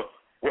pushes us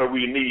where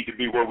we need to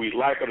be, whether we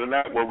like it or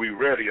not, whether we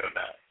ready or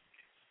not.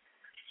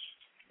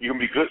 You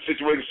can be good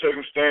situated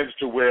circumstances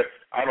to where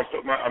I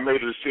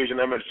made a decision,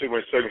 I'm in a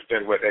situation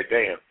circumstance where that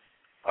damn,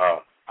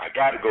 I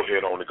got to go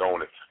ahead on and go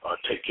on and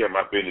take care of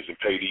my business and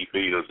pay these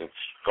bills and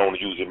go on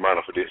and use your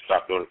money for this,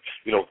 stop doing it.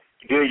 You know,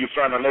 then you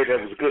find out later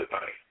that was a good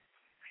thing.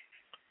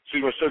 See,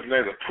 when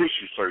circumstances push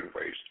you certain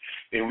ways,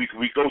 and we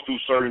go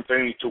through certain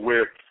things to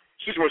where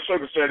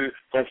circumstances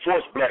going to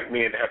force black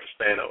men to have to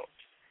stand up,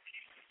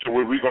 to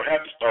where we're going to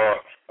have to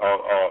start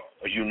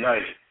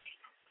united.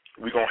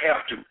 We're going to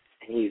have to.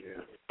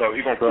 Yeah. So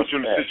he's going to put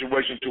you in a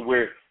situation to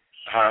where,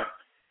 I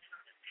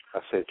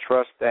said,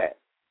 trust that.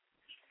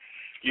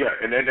 Yeah,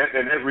 and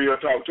that's real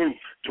talk, too,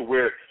 to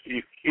where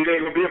it ain't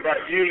going to be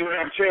about, you ain't going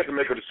to have a chance to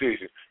make a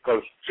decision, because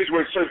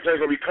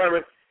circumstances going to be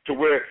coming to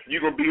where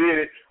you're going to be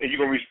in it and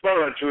you're going to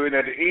respond to it, and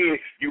at the end,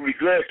 you'll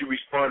be glad to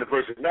respond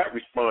versus not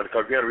respond,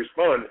 because if you had to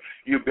respond,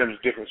 you've been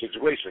in a different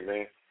situation,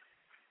 man.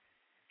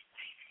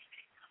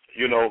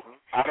 You know,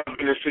 I've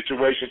been in a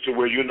situation to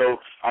where, you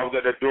know, I was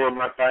out there doing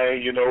my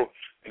thing, you know,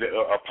 and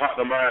a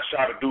partner of mine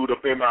shot a dude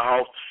up in my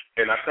house,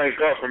 and I thank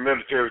God for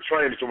military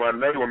training to my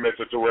neighbor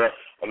mentor to where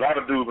a lot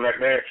of dudes were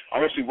like, man, I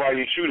don't see why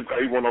you shoot him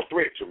because he wasn't no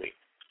threat to me.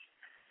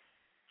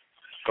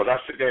 Because I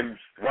sit there and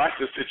watch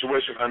the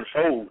situation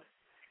unfold.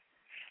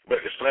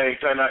 But at the same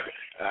time,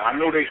 I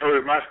know they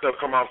heard my stuff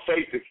come out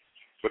safety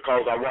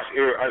because I watched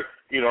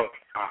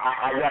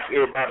I watched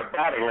everybody's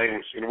body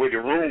language and the way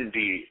the room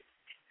did.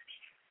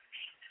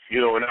 You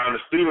know, and I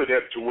understood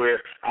that to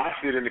where I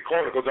sit in the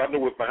corner because I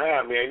know what's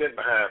behind me. Ain't nothing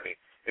behind me.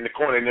 In the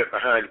corner, ain't nothing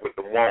behind you with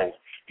the walls.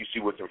 You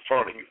see what's in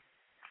front of you.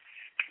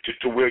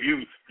 to where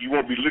you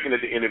won't be looking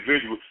at the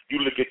individual. You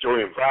look at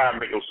your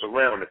environment, your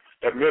surroundings.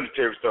 That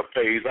military stuff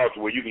pays off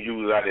to where you can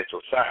use it out in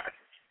society.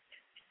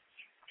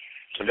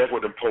 And that's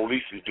what the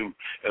police do.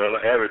 And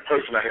the average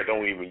person out here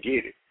don't even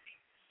get it,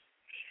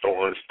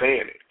 don't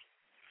understand it.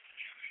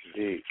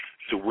 Indeed.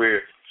 To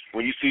where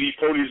when you see these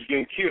police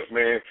getting killed,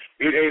 man,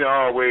 it ain't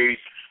always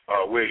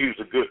where he was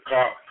a good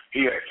cop.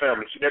 He had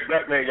family. See, that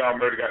black man y'all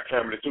murdered got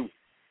family too.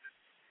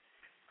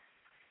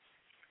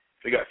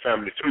 They got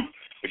family too.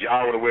 But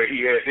y'all wonder where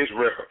he had this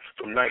record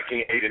from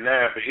 1989.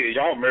 But here,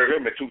 y'all murdered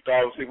him in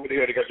 2006. What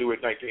the hell they got to do with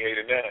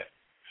 1989?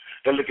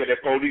 Then look at that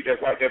police, that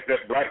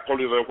black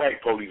police or white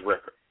police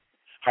record.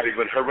 How they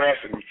been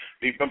harassing me.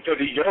 I'm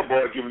telling these young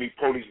boys giving these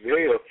police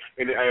hell.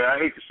 And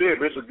I hate to say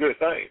it, but it's a good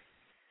thing.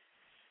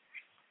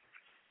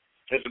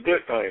 It's a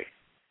good thing.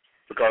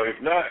 Because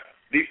if not,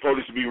 these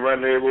police would be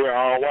running everywhere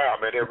all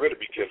wild, man. They'd really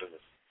be killing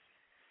us.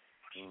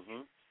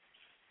 Mm-hmm.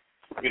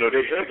 You know,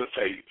 they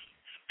hesitate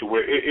to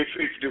where it's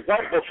the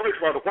white boy. First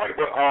of all, the white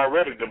boy are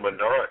already the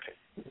minority.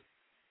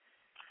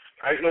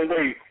 Ain't no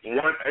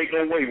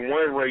way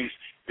one race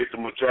is the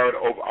majority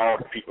over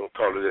all the people of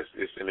color that's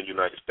in the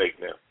United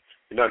States now.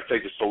 The United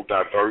States is so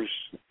diverse.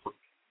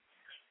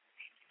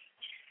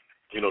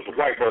 You know, the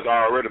white boys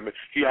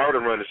he already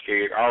running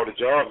scared. All the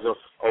jobs are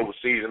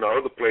overseas and the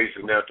other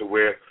places now to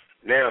where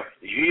now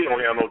you don't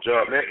have no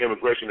job. Now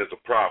immigration is a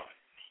problem.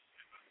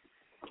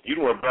 You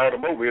don't want to brought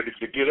them over here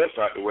to get us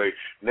out the way.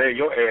 Now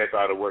your ass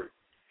out of work.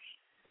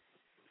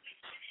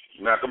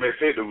 Malcolm X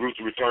said the roots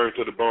return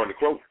to the bone to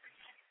quote.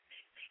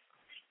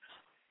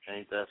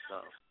 Ain't that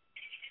something?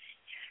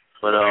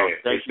 But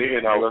thank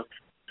you, brother.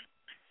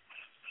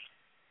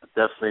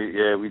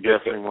 We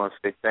definitely want to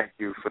say thank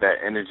you for that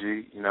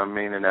energy, you know what I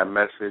mean, and that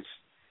message.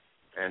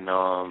 And,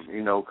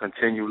 you know,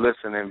 continue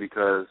listening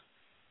because,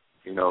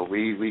 you know,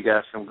 we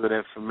got some good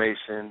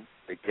information.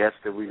 The guests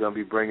that we're going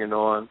to be bringing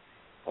on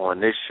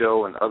this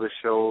show and other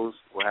shows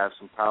will have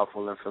some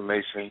powerful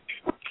information.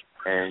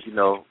 And, you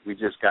know, we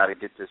just got to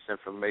get this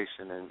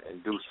information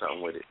and do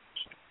something with it.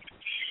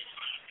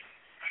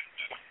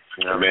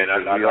 You know, man, I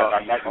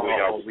like the way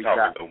y'all was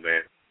talking, though,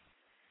 man.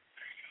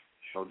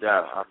 No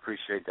doubt. I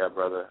appreciate that,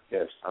 brother.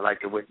 Yes. I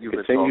like the way you've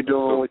been Continue talking.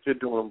 doing what you're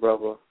doing,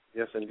 brother.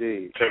 Yes,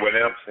 indeed. Say what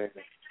else?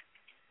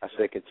 I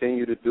said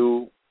continue to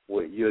do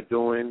what you're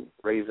doing,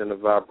 raising the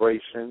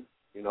vibration,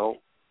 you know.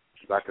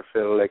 I can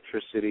feel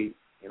electricity,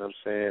 you know what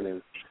I'm saying,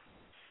 and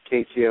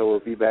KTL will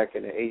be back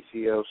in the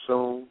ATL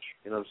soon,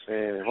 you know what I'm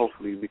saying, and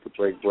hopefully we could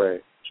break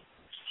bread.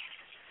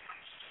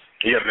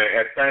 Yeah, man,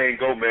 that thing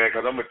go, man,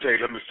 because I'm going to tell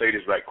you, let me say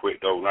this right quick,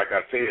 though. Like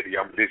I said,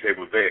 I'm a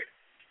disabled vet.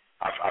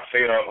 I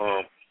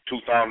fell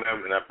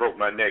 2011 and I broke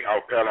my neck. I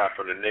was paralyzed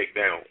from the neck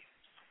down.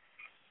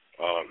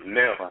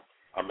 Now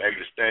I'm able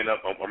to stand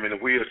up. I'm in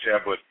a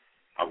wheelchair, but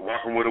I'm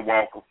walking with a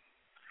walker.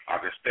 I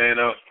can stand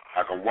up.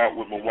 I can walk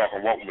with my walker.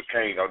 I walk with my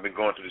cane. I've been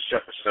going to the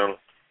Shepherd Center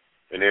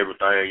and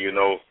everything, you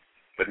know.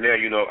 But now,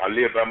 you know, I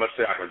live by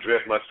myself. I can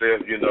dress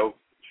myself, you know.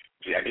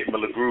 Yeah, I get my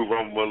little groove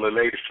on, my little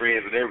lady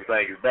friends and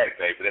everything is back,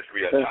 baby. That's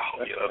real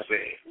talk, you know what I'm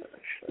saying?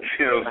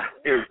 You know,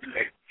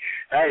 everything.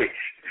 Hey,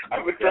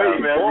 I'm going to tell you,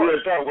 man, real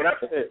talk. When I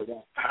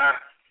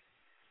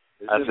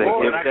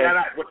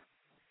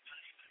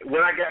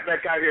got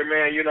back out here,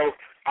 man, you know,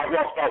 I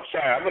walked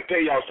outside. I'm gonna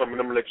tell y'all something.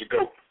 I'm gonna let you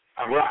go.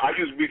 I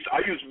used to be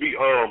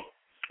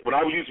when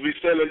I used to be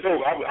selling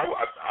dope.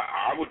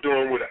 I was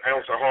doing with an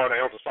ounce of hard, an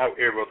ounce of salt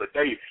every other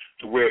day,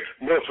 to where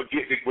never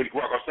forget that when you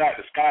walk outside,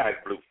 the sky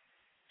is blue.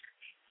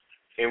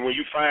 And when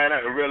you find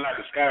out and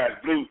realize the sky is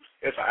blue,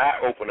 it's an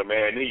eye opener,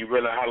 man. And then you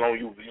realize how long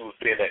you was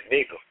being that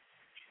nigga.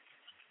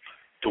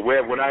 To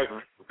where when I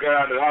got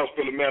out of the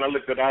hospital, man, I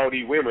looked at all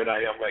these women out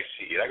here. I'm like,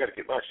 shit, I got to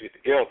get my shit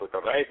together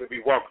because I ain't going to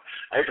be walking.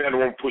 I ain't going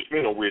to want to push me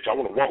no witch. I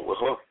want to walk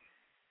with her.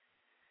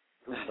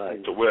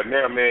 Right. So where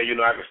now, man, you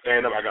know, I can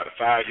stand up. I got a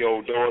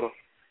 5-year-old daughter.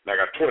 And I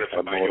got a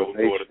 25-year-old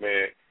daughter,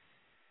 man.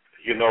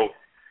 You know,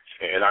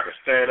 and I can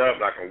stand up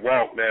and I can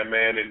walk now,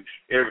 man, and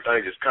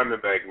everything just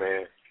coming back,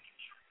 man.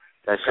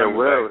 That's your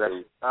will.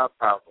 That's your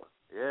power.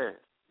 Yeah.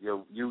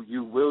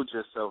 You willed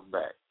yourself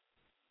back.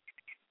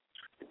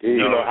 You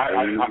know,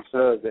 I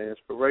serve the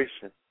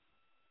inspiration.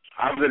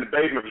 I was in the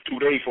basement for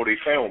 2 days before they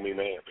found me,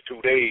 man. For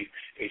 2 days.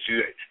 And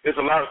there's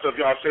a lot of stuff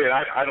y'all said.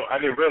 I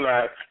didn't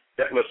realize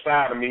that little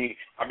side of me.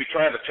 I be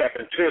trying to tap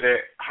into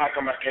that. How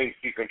come I can't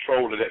get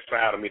control of that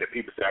side of me that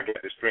people say I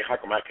got this strength? How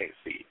come I can't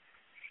see it?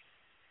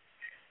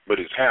 But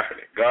it's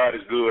happening. God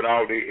is good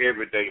all day,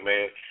 every day,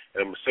 man.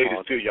 And I'm going to say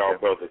this to y'all,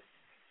 brother.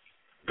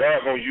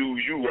 God going to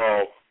use you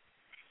all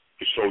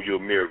to show you a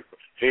miracle.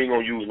 He ain't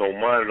going to use no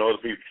money and other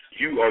people.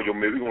 You are your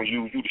miracle. He's going to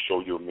use you to show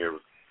you a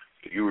miracle.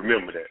 You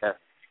remember that.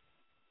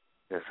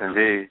 Yes,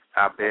 indeed.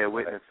 I bear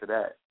witness to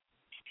that.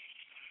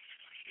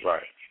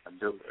 Right. I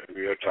do.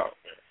 Real talk,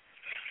 man.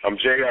 I'm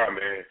JR,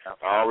 man.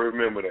 I always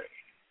remember that.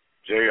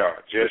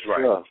 JR, just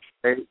right. Sure.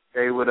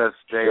 Stay with us,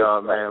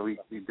 JR, man. We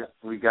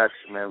got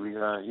you, man. We're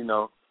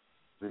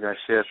gonna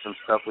share some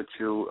stuff with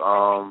you.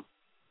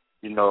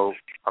 You know,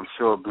 I'm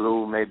sure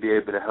Blue may be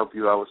able to help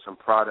you out with some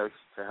products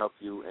to help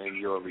you in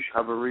your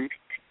recovery.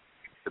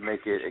 to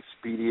make it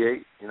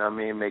expedite, you know what I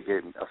mean, make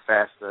it a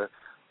faster.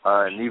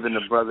 And even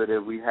the brother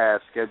that we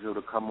have scheduled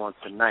to come on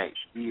tonight,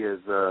 he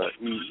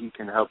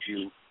can help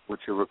you with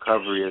your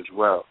recovery as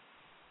well.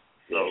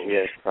 So,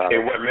 yes.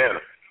 In what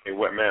manner? In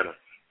what manner?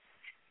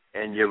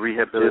 And your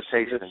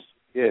rehabilitation.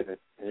 And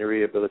your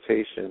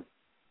rehabilitation.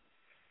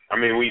 I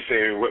mean, we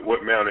say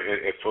what manner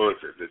as far as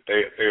the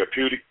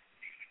therapeutic?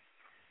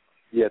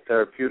 Yeah,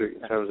 therapeutic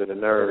in terms of the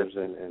nerves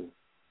and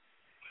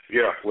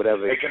yeah.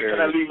 Whatever. Hey,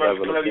 can I leave my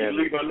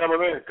number,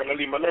 man? Can I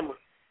leave my number?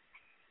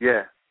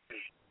 Yeah.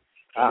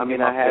 I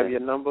mean, I have your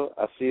number.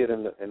 I see it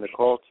in the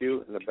call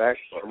queue in the back.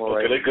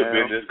 Okay, that's good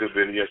business. Good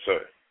business, yes,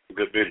 sir.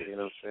 Good business. You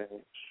know what I'm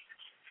saying?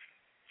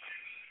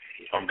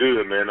 I'm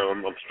good, man.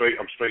 I'm straight.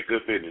 I'm straight.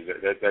 Good business.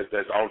 That's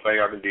the only thing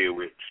I can deal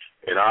with.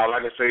 And all I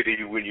can say to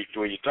you when you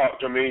talk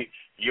to me,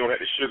 you don't have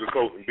to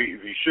sugarcoat and beat.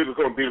 If you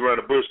sugarcoat and beat around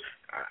the bush,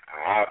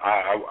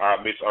 I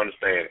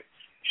misunderstand it.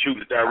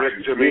 Shoot it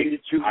directly to me.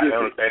 I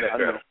understand that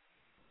better.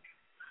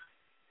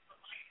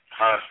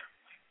 Huh?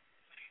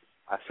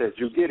 I said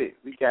you get it.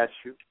 We got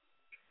you.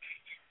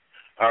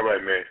 All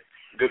right, man.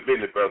 Good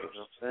business, brother.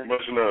 You know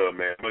much love,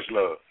 man. Much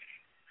love.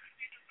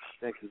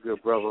 Thank you,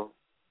 good brother.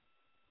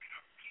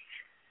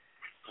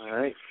 All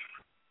right.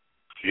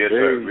 Yes,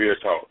 sir. Real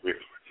talk.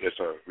 Yes,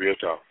 sir. Real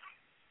talk.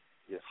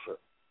 Yes, sir.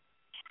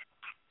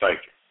 Thank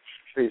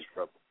you. Peace,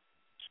 brother.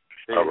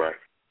 Peace. All right.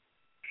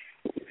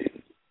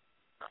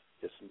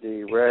 Yes,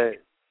 indeed, Red.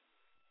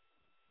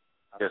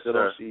 I still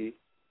don't see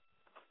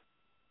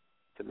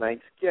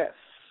tonight's guest.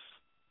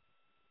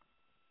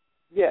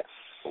 Yes.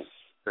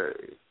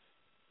 Okay.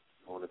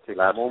 I want to take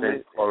a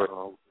moment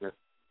and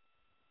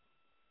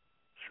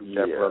shoot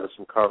that brother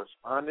some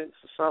correspondence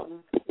or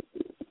something.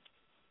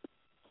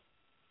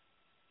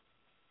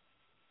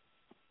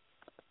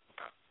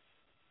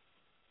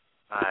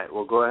 All right,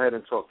 well, go ahead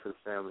and talk to the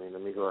family.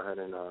 Let me go ahead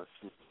and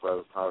shoot the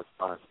brother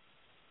correspondence.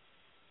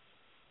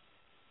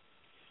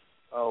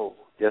 Oh,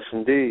 yes,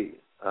 indeed.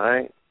 All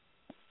right.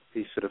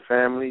 Peace to the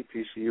family.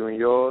 Peace to you and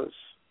yours.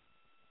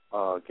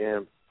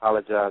 Again,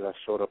 apologize I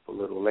showed up a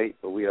little late,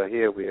 but we are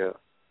here. We are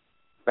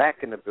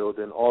back in the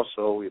building.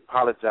 Also, we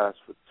apologize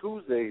for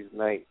Tuesday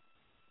night's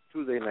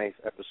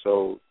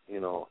episode. You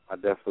know, I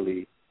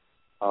definitely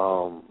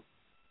got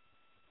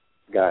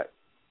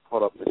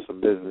caught up in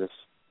some business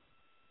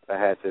I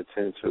had to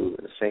attend to,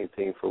 and the same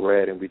thing for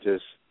Red, and we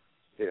just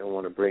didn't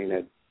want to bring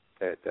that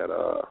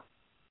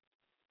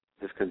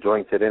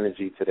disconjointed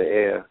energy to the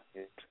air.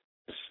 And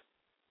just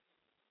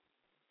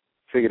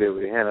figured that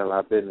we handle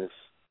our business.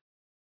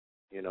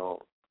 You know,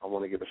 I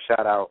want to give a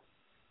shout out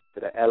to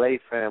the LA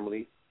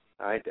family.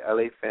 All right, the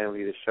LA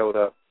family that showed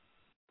up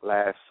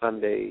last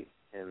Sunday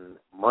and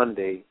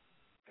Monday.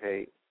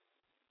 Okay,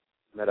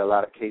 met a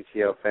lot of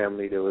KTL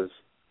family that was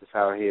just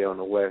out here on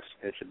the West.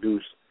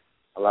 Introduced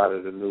a lot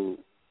of the new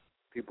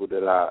people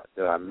that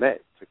I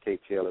met to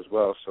KTL as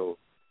well. So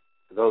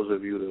for those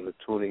of you that are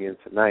tuning in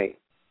tonight,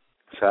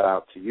 shout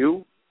out to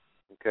you.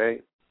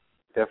 Okay,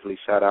 definitely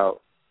shout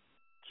out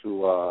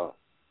to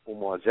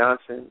Umar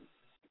Johnson.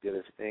 He did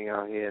his thing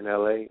out here in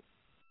LA.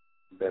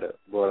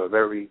 Brought a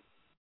very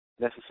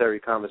necessary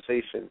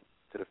conversation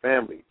to the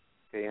family.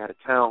 Okay, had a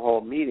town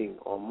hall meeting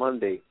on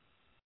Monday,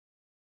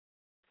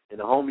 and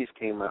the homies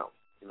came out.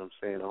 You know what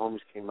I'm saying? The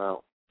homies came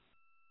out.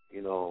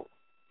 You know,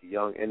 the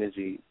young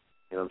energy,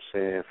 you know what I'm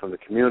saying, from the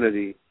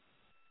community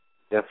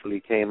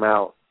definitely came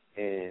out,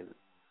 and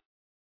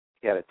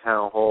he had a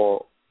town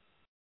hall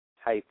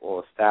type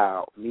or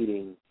style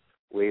meeting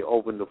where he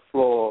opened the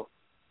floor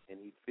and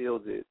he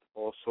fielded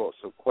all sorts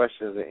of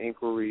questions and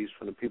inquiries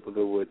from the people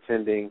that were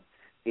attending.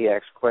 He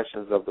asked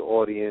questions of the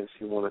audience.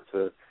 He wanted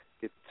to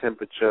get the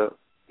temperature,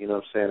 you know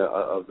what I'm saying,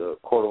 of the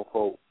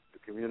quote-unquote the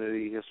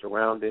community, his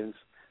surroundings,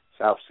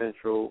 South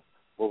Central,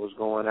 what was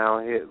going on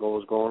out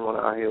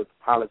here with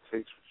the politics,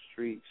 with the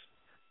streets,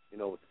 you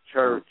know, with the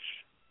church,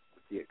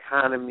 with the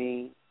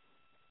economy,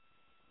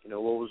 you know,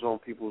 what was on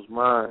people's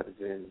minds.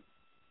 And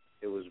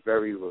it was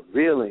very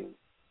revealing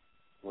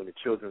when the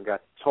children got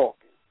to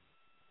talking.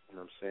 You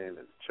know what I'm saying?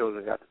 And the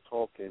children got to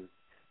talking,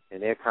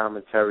 and their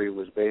commentary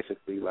was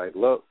basically like,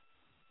 look,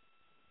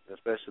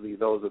 especially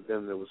those of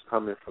them that was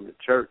coming from the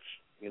church,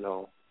 you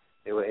know,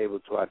 they were able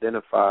to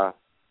identify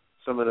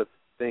some of the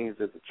things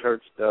that the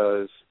church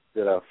does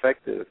that are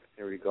effective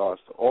in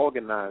regards to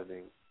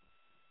organizing.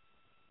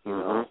 You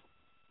know,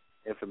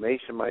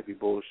 information might be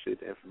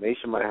bullshit.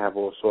 Information might have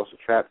all sorts of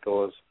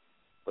trapdoors,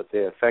 but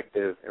they're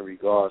effective in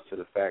regards to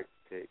the fact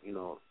that, you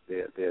know,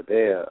 they're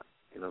there.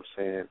 You know what I'm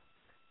saying?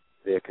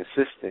 They're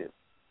consistent,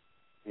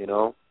 you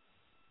know?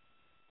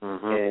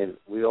 And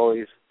we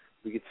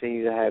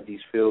continue to have these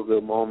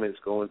feel-good moments,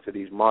 going to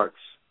these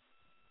marks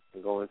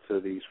and going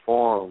to these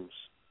forums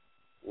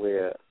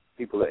where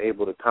people are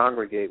able to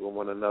congregate with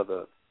one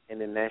another, and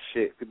then that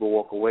shit, people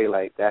walk away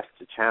like that's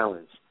the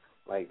challenge.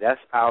 Like, that's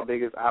our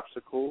biggest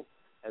obstacle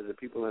as the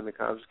people in the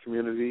conscious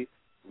community.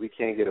 We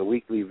can't get a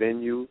weekly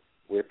venue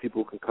where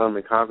people can come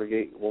and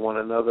congregate with one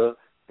another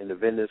and the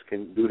vendors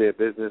can do their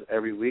business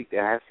every week.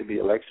 There has to be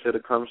a lecture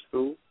that comes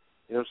through.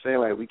 You know what I'm saying?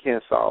 Like, we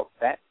can't solve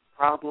that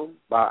problem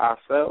by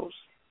ourselves.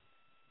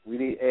 We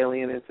need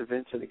alien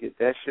intervention to get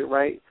that shit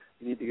right.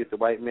 We need to get the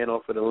white man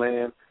off of the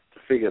land to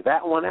figure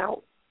that one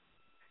out.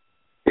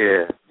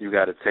 Yeah, you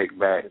got to take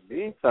back. In the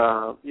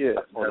meantime,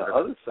 on the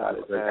other side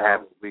of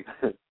that, we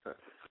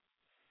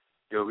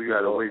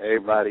got to wait.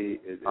 Everybody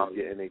is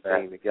getting their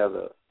thing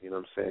together, you know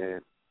what I'm saying?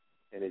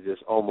 And it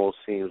just almost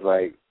seems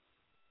like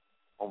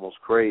almost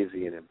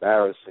crazy and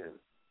embarrassing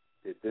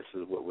that this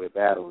is what we're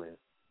battling.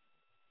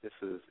 This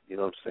is, you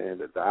know what I'm saying,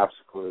 that the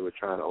obstacle that we're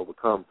trying to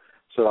overcome.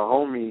 So the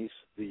homies,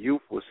 the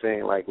youth was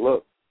saying, like,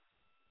 look,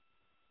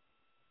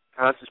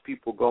 conscious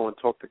people go and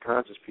talk to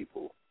conscious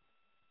people.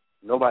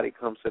 Nobody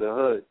comes to the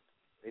hood.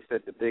 They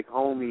said the big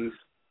homies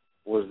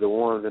was the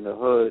ones in the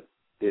hood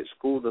that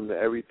schooled them to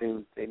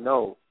everything they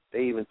know.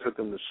 They even took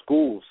them to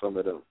school, some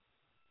of them.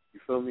 You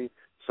feel me?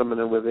 Some of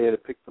them were there to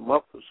pick them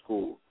up from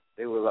school.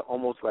 They were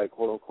almost like,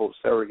 quote-unquote,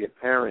 surrogate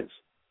parents.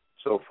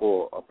 So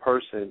for a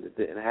person that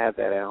didn't have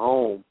that at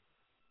home,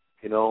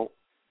 you know,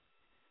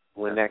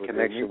 when that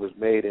connection was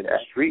made in the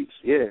streets,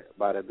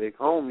 by the big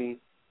homie,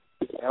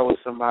 that was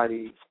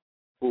somebody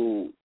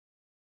who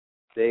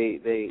they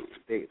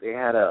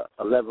had a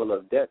level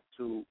of depth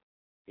to,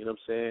 you know what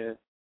I'm saying,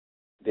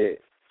 that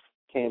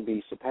can't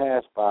be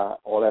surpassed by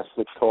all that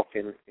slick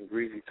talking and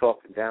greasy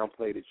talking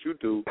downplay that you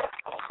do,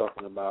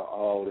 talking about,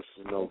 oh, this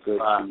is no good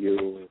for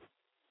you.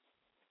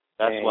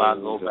 That's why I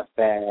go back.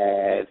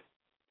 Bad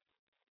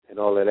and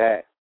all of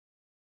that.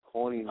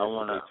 Corniness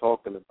that they're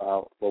talking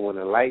about. But when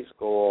the lights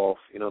go off,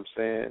 you know what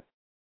I'm saying?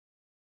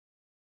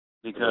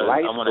 Because when the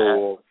lights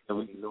go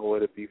off, you know where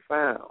to be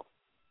found.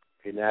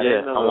 If you're not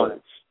in the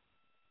hoods.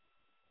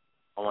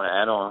 I want to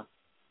add on,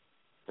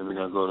 and we're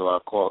going to go to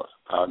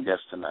our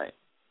guest tonight,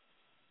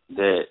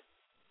 that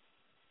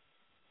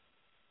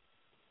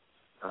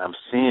I'm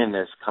seeing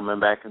this coming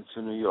back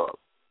into New York.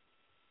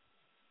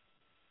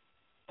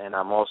 And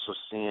I'm also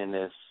seeing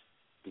this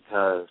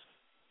because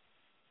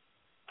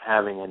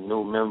having a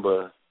new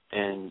member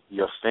in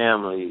your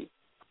family,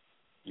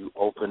 you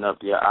open up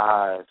your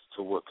eyes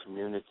to what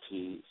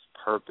community's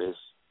purpose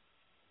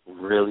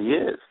really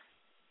is.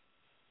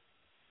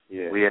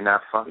 Yeah. We are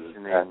not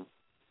functioning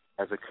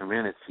as a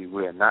community.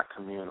 We are not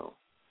communal.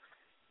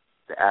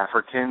 The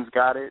Africans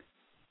got it.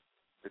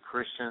 The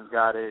Christians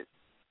got it.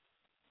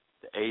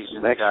 The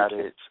Asians got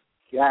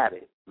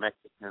it.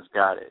 Mexicans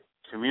got it.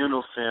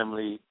 Communal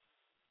family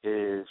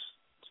is,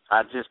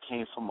 I just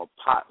came from a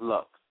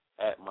potluck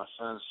at my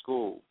son's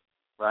school,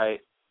 right?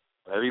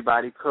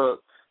 Everybody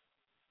cooked,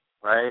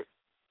 right?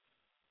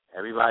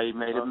 Everybody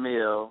made a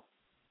meal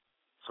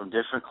from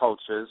different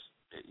cultures,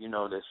 you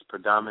know, that's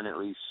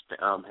predominantly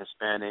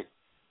Hispanic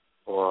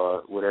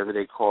or whatever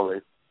they call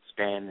it,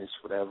 Spanish,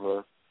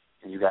 whatever.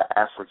 And you got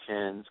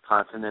Africans,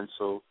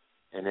 continental,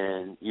 and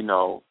then, you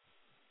know,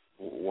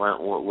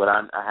 what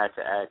I had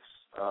to ask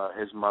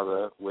his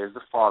mother, where's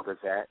the fathers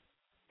at?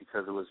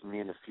 Because it was me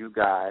and a few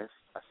guys.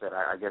 I said,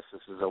 I guess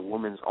this is a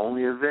women's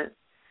only event.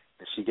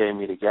 And she gave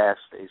me the gas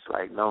face,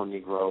 like, no,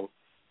 Negro,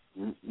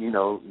 you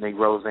know,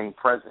 Negroes ain't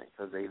present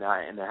because they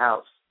not in the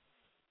house.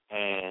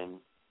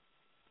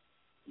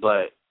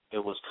 But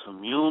it was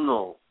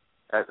communal.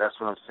 That's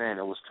what I'm saying.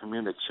 It was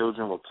communal.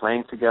 Children were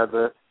playing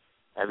together.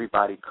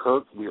 Everybody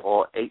cooked. We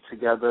all ate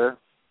together.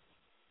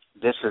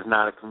 This is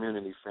not a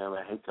community, family.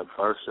 I hate to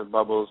burst your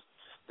bubbles.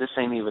 This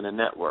ain't even a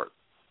network.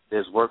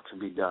 There's work to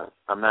be done.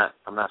 I'm not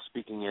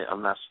speaking it.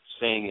 I'm not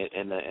saying it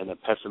in a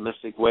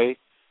pessimistic way.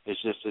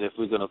 It's just that if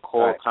we're going to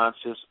call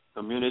conscious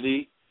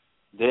community,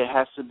 there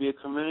has to be a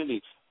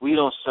community. We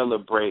don't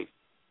celebrate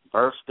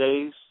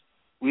birthdays.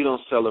 We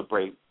don't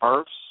celebrate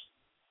births.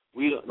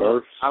 We don't.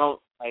 Births. I don't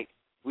like.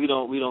 We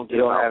don't give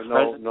don't out have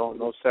presents.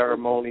 no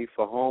ceremony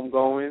for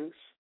homegoings.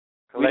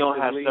 We don't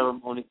have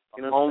ceremony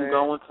for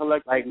homegoing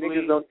collectively. Like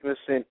niggas don't even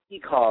send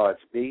e-cards,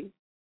 B.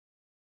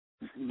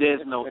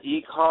 There's no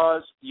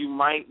e-cards. You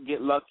might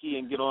get lucky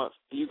and get on.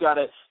 You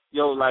gotta,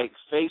 like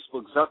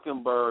Facebook.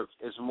 Zuckerberg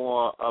is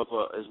more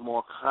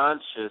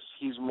conscious.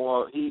 He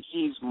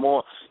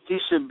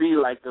should be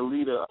like the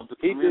leader of the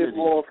community. He did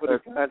more for the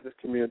conscious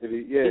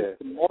community. Yeah,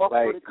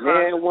 like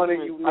man, one of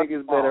you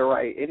niggas better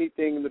write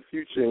anything in the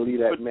future and leave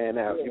that man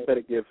out. You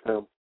better give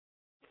him.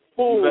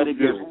 You better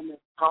give him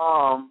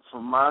Tom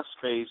from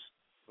MySpace.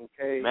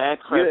 Okay. Man,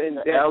 Crest,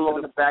 the L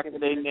on the back of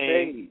their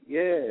name.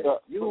 Yeah.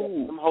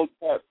 Them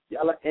Hotep.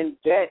 Y'all are in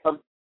debt.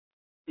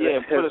 Yeah,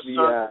 put a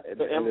circle.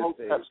 The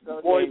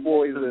M-Hotep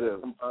boys with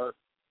them.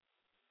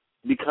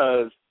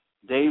 Because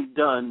they've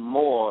done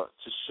more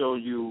to show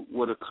you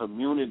what a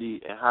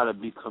community and how to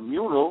be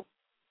communal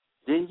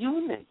than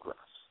you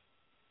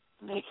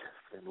niggas,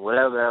 and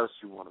whatever else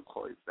you want to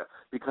call yourself.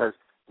 Because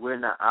we're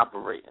not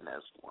operating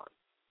as one.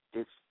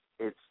 It's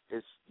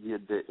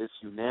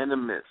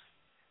unanimous.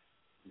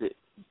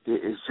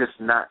 It's just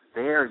not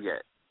there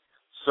yet.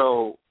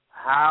 So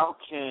how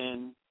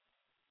can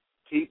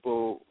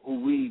people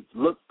who we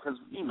look, because,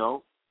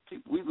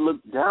 we look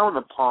down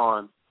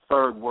upon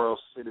third world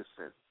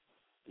citizens.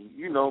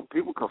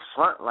 People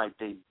confront like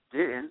they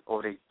didn't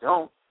or they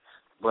don't,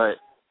 but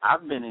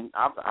I've been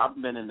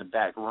in the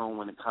back room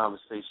when the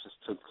conversations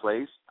took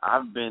place.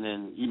 I've been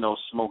in,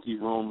 smoky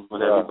rooms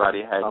when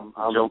everybody had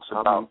jokes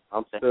about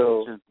the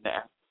Haitians, the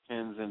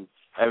Africans, and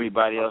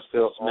everybody else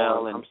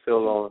smell. I'm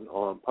still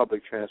on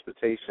public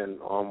transportation.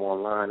 I'm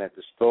online at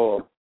the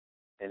store,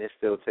 and it's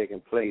still taking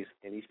place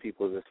in these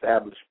people's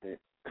establishment.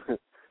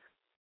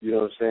 You know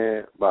what I'm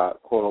saying? By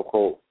quote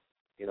unquote,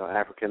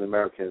 African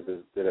Americans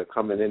that are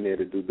coming in there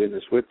to do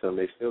business with them.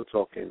 They still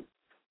talking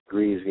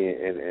greasy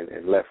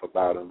and left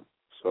about them.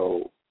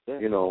 So,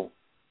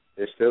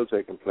 it's still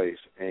taking place,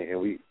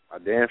 and I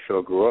damn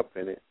sure grew up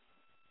in it.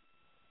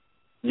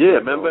 Yeah,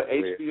 remember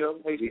HBO,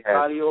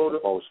 audio, the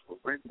most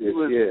horrendous,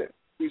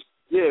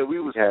 we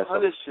was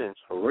punishing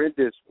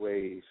horrendous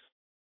ways,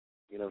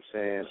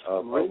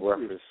 of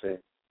referencing.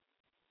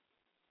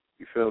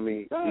 You feel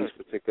me? These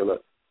particular,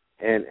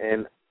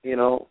 and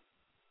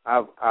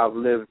I've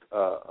lived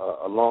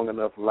a long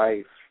enough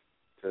life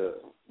to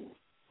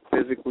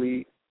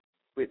physically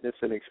witness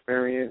and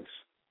experience.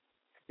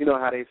 You know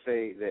how they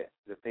say that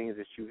the things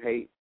that you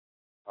hate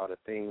are the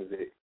things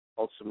that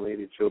ultimately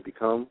that you'll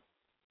become?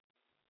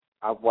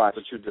 I've watched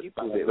the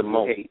people that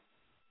we hate.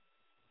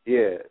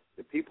 Yeah,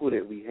 the people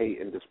that we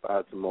hate and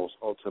despise the most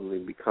ultimately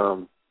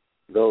become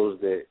those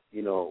that,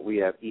 we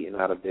have eaten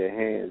out of their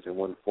hands in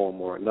one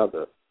form or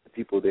another. The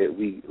people that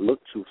we look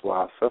to for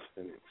our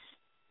sustenance.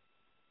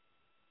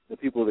 The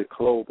people that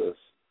clothe us,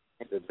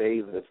 that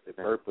bathe us, that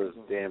burp us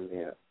damn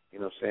near. You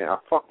know what I'm saying?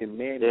 Our fucking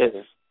man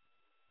is.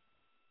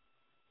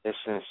 It's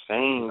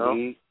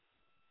insane,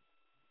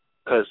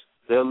 because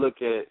they'll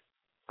look at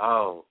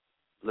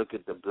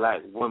the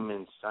black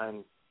woman,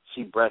 son.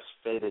 She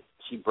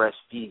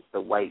breastfeeds the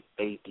white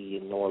baby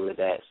and all of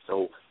that,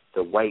 so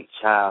the white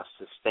child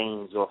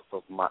sustains off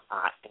of my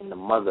aunt and the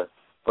mother.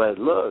 But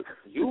look,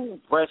 you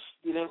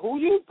breastfeeding, who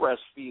you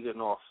breastfeeding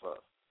off of?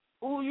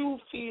 Who you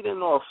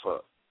feeding off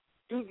of?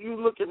 You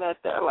looking at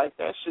that like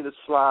that shit is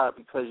fly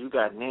because you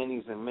got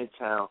nannies in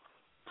Midtown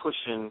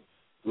pushing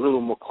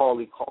little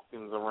Macaulay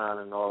Culkins around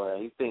and all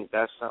that. You think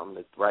that's something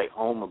to write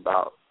home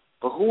about.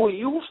 But who are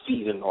you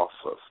feeding off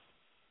of?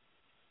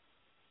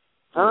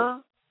 Huh?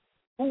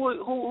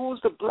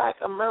 Who's the black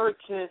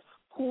American?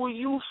 Who are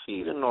you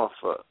feeding off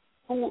of?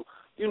 Who,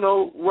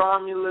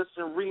 Romulus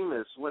and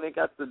Remus, when they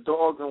got the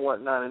dog and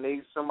whatnot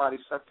and somebody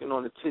sucking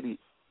on the titty.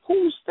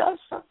 Who's that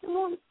sucking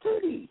on the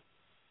titty?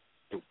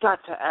 You've got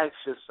to ask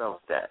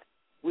yourself that.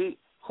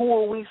 Who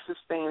are we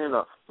sustaining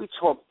up? We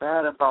talk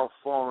bad about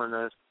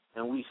foreigners,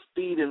 and we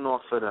feeding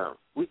off of them.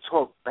 We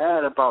talk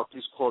bad about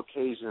these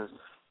Caucasians,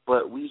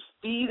 but we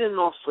feeding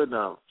off of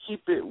them.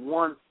 Keep it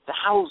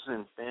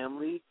 1,000,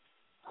 family.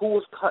 Who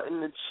is cutting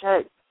the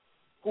check?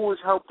 Who is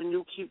helping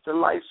you keep the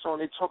lights on?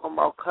 They talking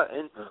about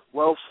cutting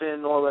welfare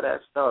and all of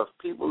that stuff.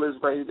 People is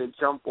ready to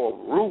jump off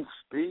roofs,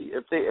 B.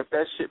 If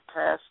that shit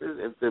passes,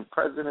 if the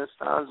president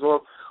signs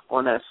off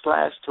on that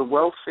slash to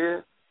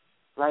welfare,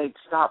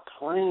 stop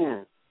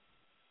playing.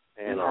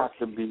 And you have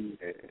to be.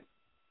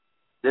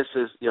 This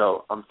is,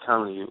 I'm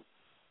telling you,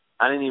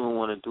 I didn't even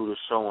want to do the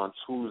show on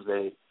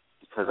Tuesday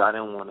because I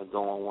didn't want to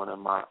go on one of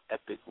my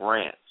epic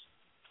rants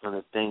on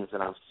the things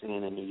that I'm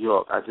seeing in New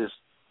York. I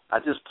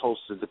just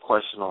posted the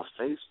question on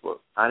Facebook.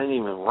 I didn't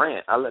even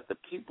rant. I let the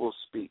people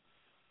speak.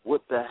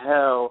 What the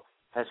hell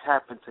has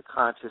happened to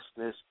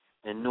consciousness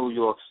in New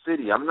York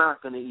City? I'm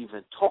not going to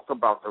even talk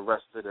about the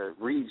rest of the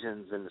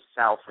regions in the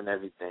South and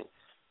everything.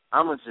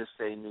 I'm going to just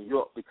say New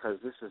York because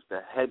this is the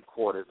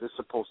headquarters. This is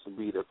supposed to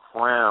be the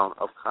crown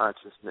of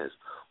consciousness.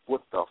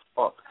 What the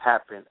fuck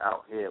happened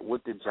out here?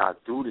 What did y'all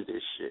do to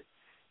this shit?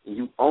 And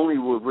you only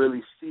will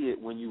really see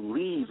it when you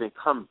leave and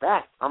come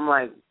back. I'm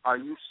like, are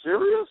you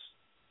serious?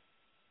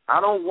 I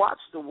don't watch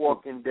The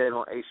Walking Dead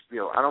on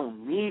HBO. I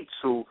don't need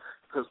to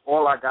because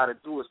all I got to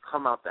do is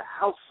come out the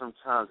house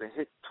sometimes and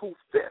hit 2/5.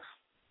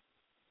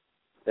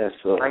 That's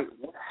like,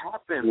 what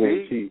happened,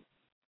 B?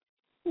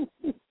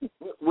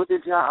 What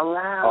did y'all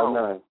allow? Oh,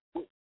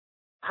 no.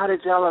 How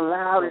did y'all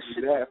allow this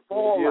shit to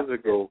fall? 4 years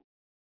ago.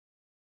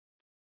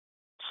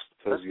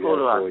 Let's go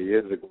to 4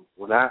 years ago.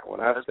 When I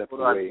stepped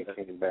away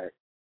and came back,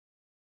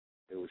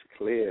 it was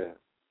clear.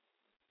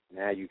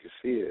 Now you can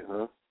see it,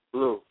 huh?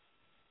 Blue.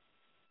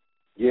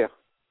 Yeah.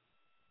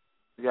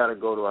 We got to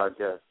go to our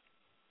guest.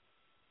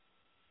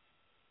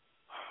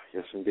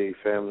 Yes, indeed,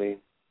 family.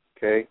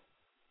 Okay.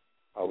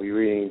 Are we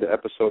reading the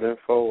episode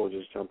info or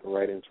just jumping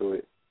right into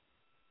it?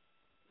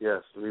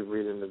 Yes, we're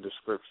reading the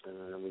description,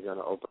 and then we're going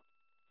to open.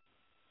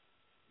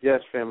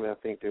 Yes, family, I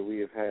think that we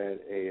have had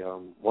a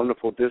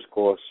wonderful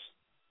discourse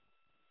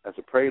as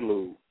a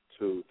prelude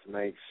to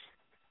tonight's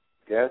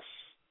guest,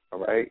 all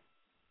right?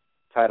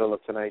 Title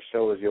of tonight's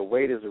show is Your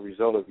Weight is a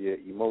Result of Your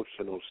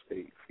Emotional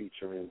State,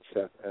 featuring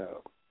Seth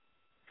L.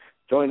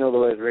 Joining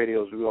Otherwise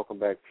Radios, we welcome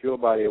back Pure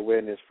Body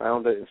Awareness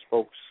founder and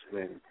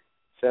spokesman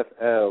Seth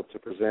L. to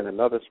present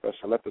another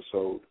special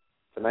episode.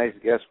 Tonight's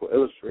guest will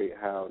illustrate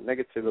how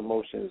negative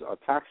emotions are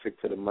toxic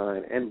to the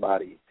mind and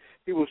body.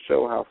 He will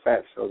show how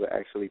fat cells are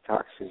actually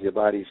toxins your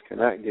bodies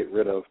cannot get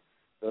rid of,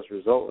 thus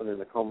resulting in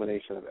the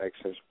culmination of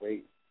excess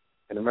weight,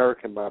 an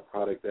American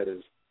byproduct that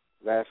is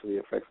vastly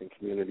affecting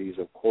communities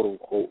of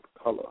quote-unquote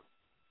color.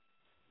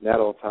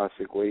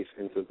 Nanotoxic waste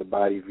enters the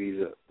body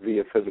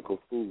via physical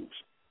foods.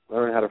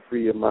 Learn how to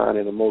free your mind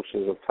and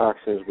emotions of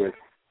toxins with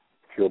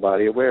pure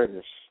body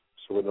awareness.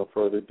 So with no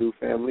further ado,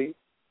 family,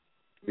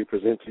 we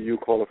present to you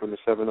caller from the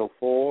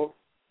 704-906.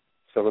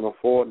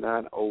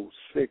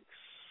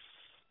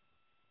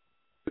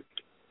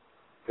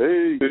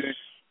 Peace.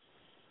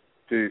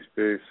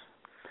 Peace.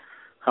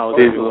 How's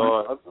it going?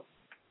 Lord?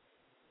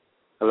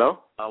 Hello?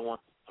 I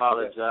want to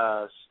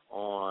apologize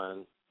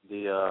on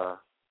the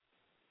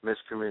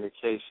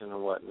miscommunication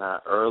and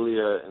whatnot.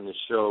 Earlier in the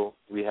show,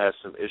 we had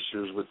some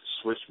issues with the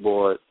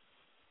switchboard.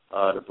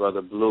 The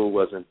brother Blue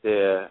wasn't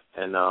there,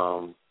 and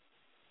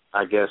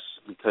I guess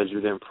because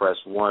you didn't press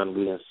 1,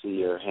 we didn't see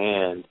your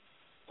hand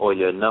or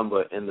your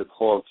number in the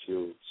call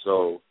queue.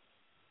 So,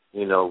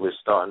 we're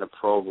starting the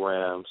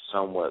program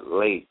somewhat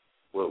late.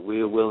 What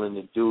we're willing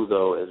to do,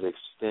 though, is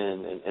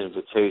extend an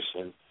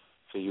invitation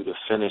for you to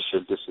finish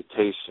your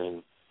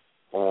dissertation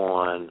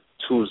on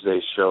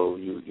Tuesday's show.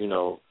 You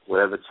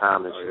whatever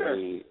time that you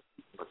need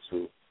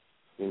to,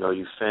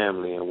 your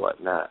family and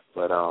whatnot.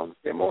 But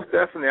yeah, most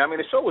definitely. I mean,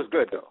 the show was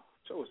good though.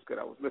 The show was good.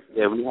 I was listening.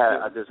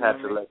 Yeah, I just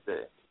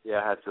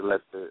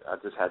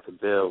had to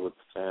build with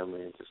the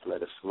family and just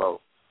let it flow.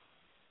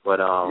 But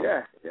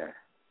yeah.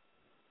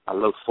 I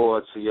look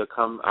forward to your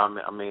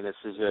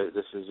this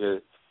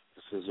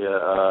is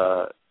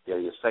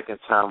your second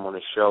time on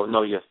the show.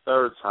 No, your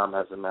third time,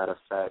 as a matter of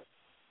fact.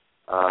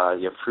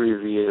 Your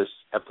previous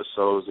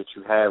episodes that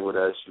you had with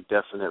us, you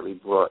definitely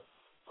brought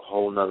a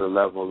whole nother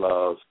level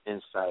of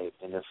insight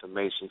and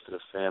information to the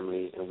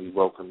family, and we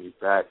welcome you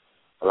back.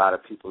 A lot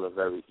of people are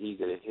very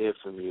eager to hear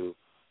from you.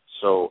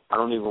 So I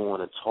don't even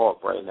want to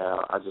talk right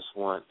now. I just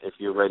want, if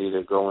you're ready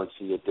to go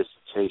into your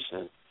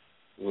dissertation,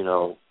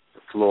 the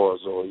floor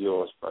is all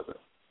yours, brother.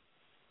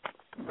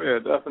 Yeah,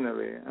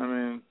 definitely. I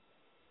mean,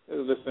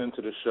 listening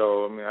to the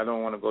show, I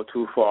don't want to go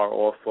too far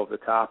off of the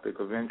topic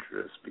of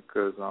interest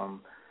because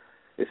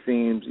it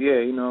seems,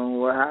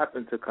 what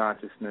happened to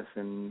consciousness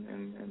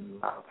in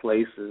a lot of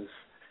places.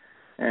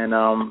 And,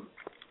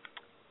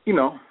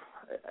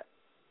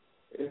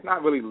 it's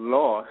not really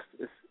lost.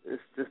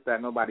 It's just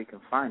that nobody can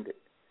find it,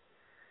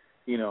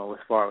 as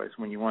far as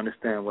when you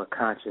understand what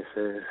conscious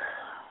is.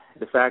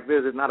 The fact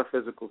is, it's not a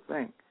physical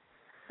thing.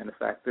 And the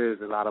fact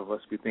is, a lot of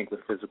us, we think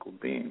we're physical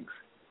beings.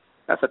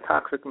 That's a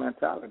toxic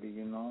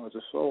mentality, as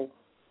a soul.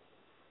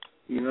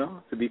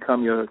 To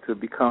become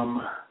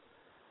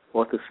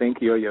or to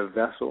think you're your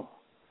vessel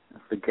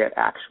and forget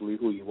actually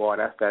who you are.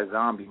 That's that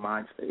zombie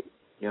mind state.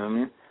 You know what I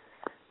mean?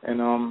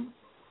 And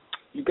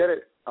you get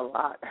it a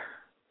lot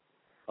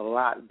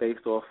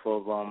based off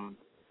of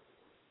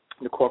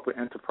the corporate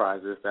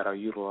enterprises that are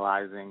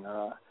utilizing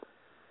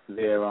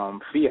their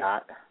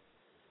fiat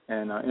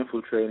and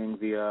infiltrating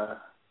the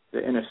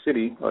inner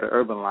city or the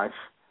urban life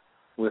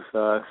with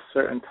a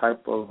certain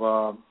type of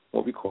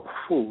what we call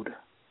food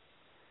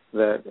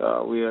that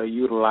we are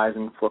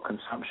utilizing for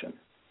consumption.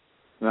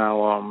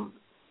 Now,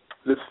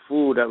 this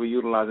food that we're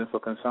utilizing for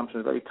consumption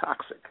is very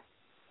toxic.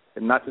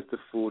 And not just the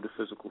food, the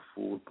physical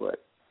food,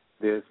 but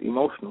there's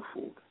emotional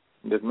food,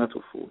 and there's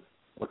mental food,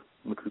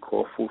 which we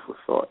call food for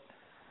thought.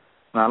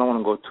 Now, I don't want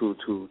to go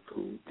too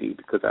deep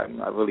because I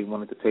really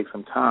wanted to take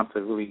some time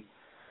to really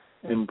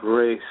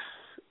embrace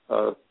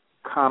a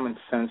common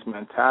sense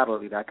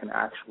mentality that can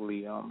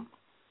actually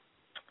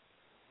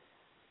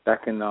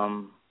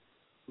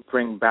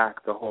bring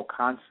back the whole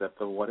concept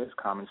of what is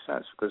common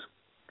sense. Because,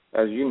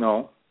 as you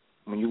know,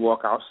 when you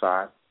walk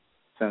outside,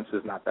 sense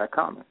is not that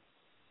common.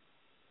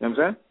 You know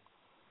what I'm saying?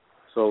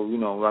 So,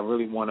 I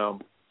really want to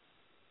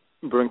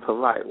bring to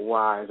light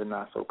why is it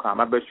not so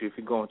common. I bet you if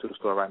you go into the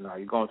store right now,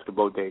 you go into the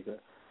bodega,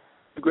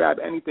 you grab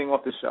anything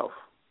off the shelf,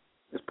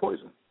 it's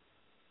poison.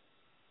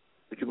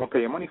 But you're going to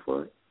pay your money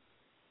for it.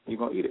 You're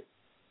going to eat it.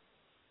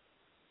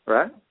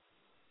 Right?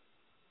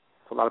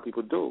 So a lot of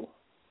people do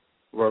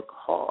work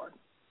hard,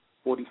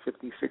 40,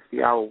 50,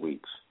 60-hour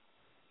weeks,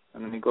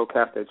 and then they go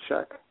cash their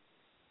check,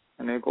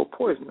 and they go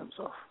poison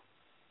themselves.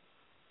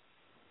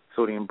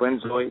 Sodium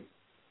benzoate,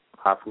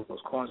 high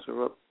fructose corn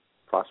syrup,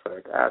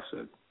 phosphoric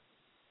acid.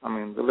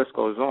 The list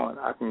goes on.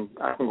 I can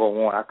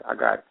go on. I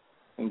got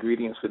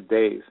ingredients for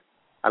days.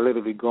 I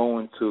literally go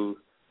into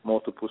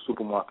multiple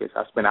supermarkets.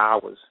 I spend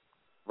hours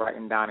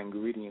writing down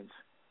ingredients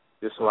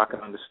just so I can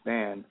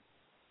understand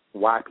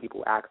why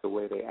people act the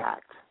way they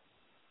act.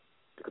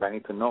 Because I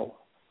need to know.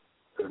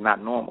 It's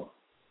not normal.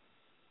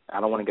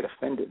 I don't want to get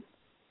offended.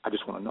 I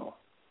just want to know.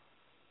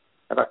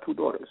 I got 2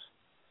 daughters,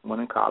 one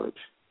in college,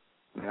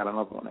 and I got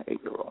another one, an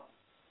 8-year-old.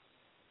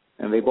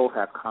 And they both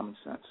have common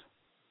sense.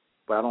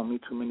 But I don't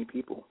meet too many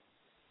people,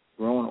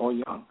 grown or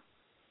young,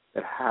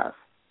 that have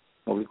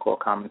what we call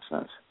common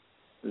sense.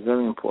 It's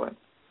very important.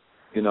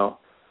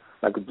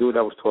 Like the dude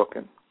that was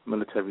talking,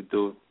 military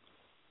dude,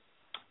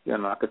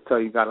 I could tell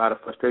you got a lot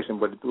of frustration,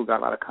 but the dude got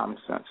a lot of common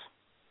sense.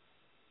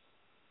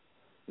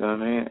 You know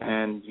what I mean?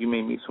 And you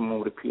may meet someone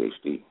with a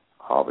PhD,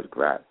 Harvard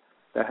grad,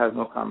 that has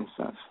no common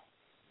sense.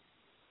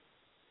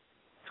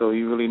 So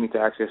you really need to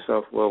ask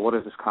yourself, well, what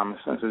is this common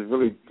sense? It's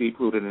really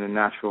deep-rooted in the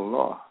natural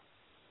law.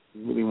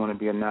 You really want to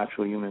be a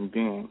natural human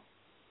being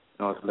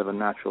in order to live a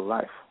natural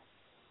life.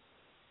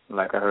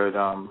 Like I heard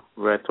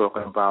Red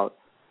talking about,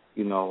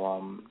 he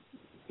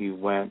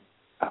went,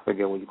 I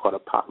forget what you call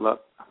it,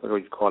 potluck. I forget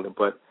what you call it,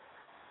 but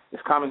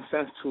it's common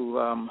sense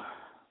to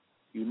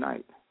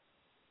unite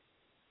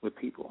with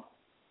people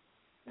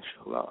and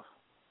show love.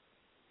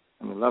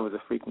 I mean, love is a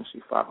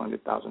frequency,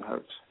 500,000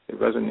 hertz. It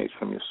resonates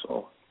from your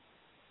soul.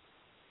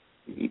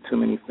 You eat too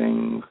many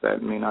things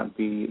that may not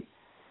be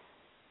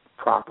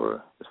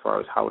proper as far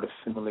as how it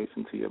assimilates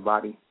into your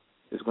body.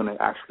 It's going to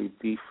actually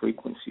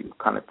de-frequency you,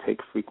 kind of take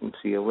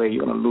frequency away.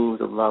 You're going to lose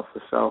the love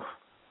for self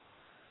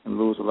and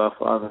lose the love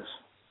for others.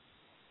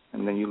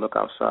 And then you look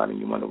outside and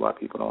you wonder why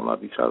people don't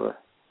love each other.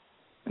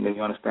 And then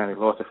you understand they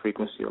lost the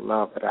frequency of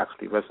love that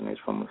actually resonates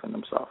from within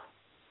themselves.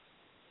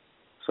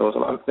 So it's a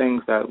lot of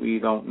things that we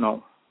don't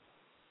know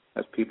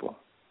as people.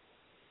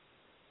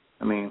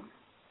 I mean,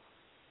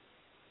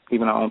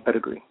 even our own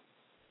pedigree,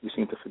 we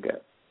seem to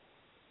forget.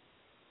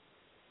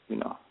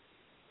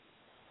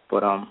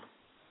 But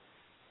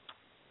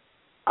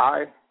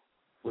I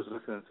was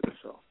listening to the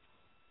show,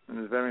 and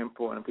it's very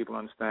important people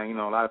understand,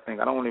 a lot of things.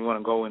 I don't really want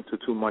to go into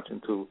too much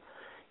into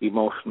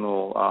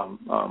emotional,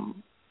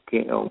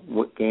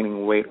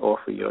 gaining weight off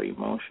of your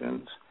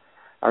emotions.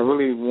 I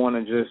really want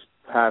to just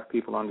have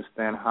people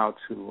understand how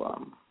to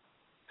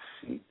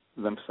see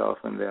themselves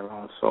in their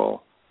own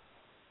soul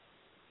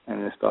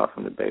and then start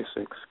from the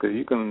basics. Because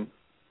you can,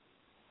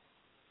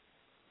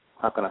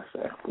 how can I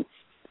say?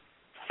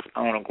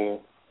 I don't want to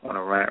go on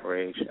a rant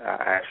rage,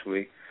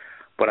 actually,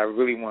 but I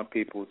really want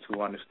people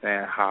to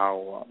understand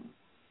how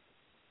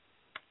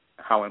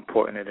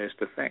important it is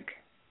to think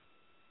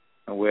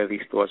and where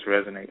these thoughts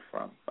resonate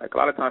from. Like a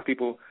lot of times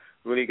people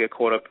really get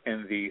caught up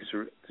in the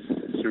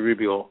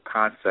cerebral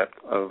concept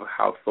of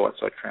how thoughts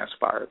are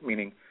transpired,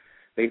 meaning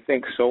they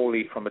think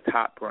solely from the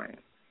top brain,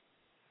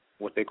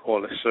 what they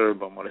call the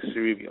cerebrum or the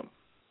cerebrum.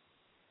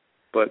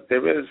 But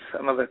there is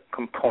another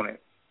component.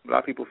 A lot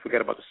of people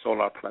forget about the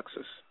solar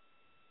plexus,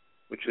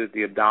 which is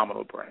the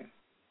abdominal brain,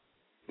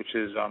 which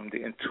is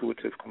the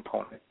intuitive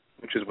component,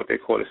 which is what they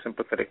call the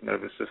sympathetic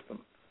nervous system.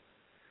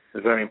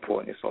 It's very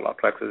important, the solar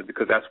plexus,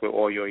 because that's where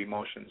all your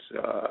emotions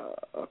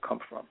come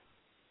from.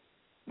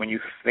 When you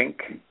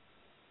think,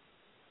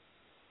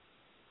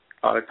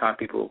 a lot of times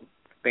people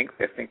think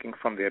they're thinking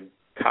from their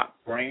top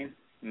brain.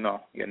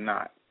 No, you're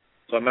not.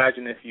 So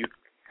imagine if you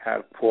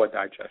have poor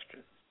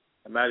digestion.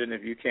 Imagine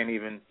if you can't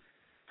even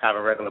have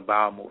a regular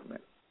bowel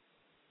movement.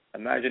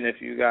 Imagine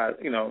if you got,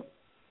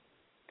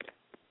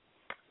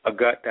 a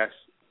gut that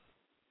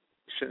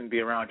shouldn't be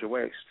around your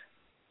waist.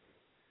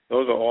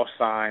 Those are all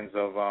signs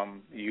of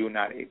you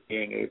not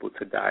being able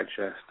to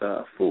digest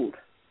food.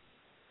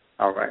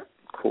 All right,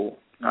 cool.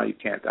 Now you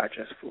can't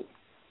digest food.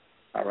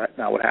 All right,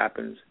 now what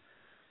happens?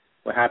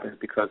 What happens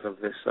because of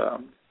this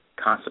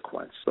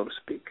consequence, so to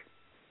speak?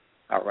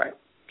 All right,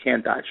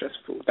 can't digest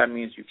food. That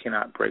means you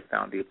cannot break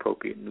down the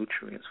appropriate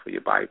nutrients for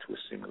your body to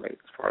assimilate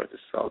as far as the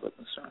cells are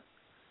concerned.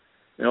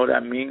 You know what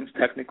that means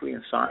technically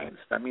in science?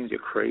 That means you're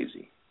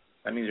crazy.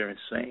 That means you're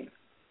insane,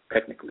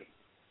 technically,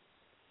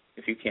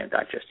 if you can't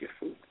digest your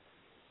food.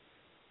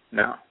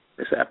 Now,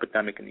 it's an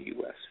epidemic in the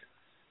U.S.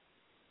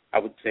 I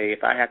would say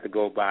if I had to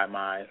go by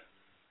my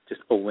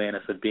just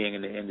awareness of being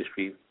in the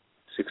industry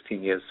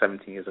 16 years,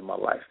 17 years of my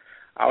life,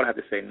 I would have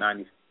to say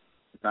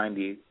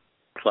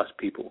 90-plus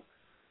people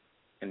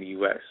in the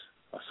U.S.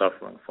 are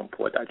suffering from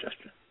poor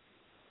digestion.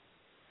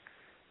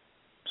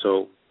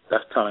 So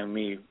that's telling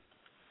me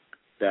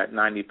that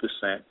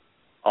 90%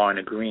 are in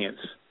agreement.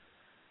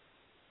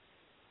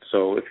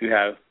 So if you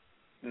have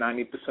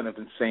 90% of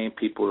insane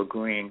people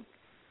agreeing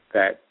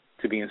that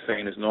to be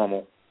insane is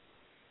normal,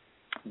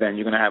 then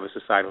you're going to have a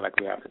society like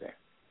we have today.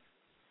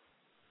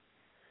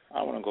 I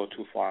don't want to go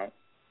too far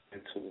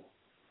into,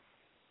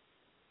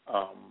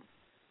 how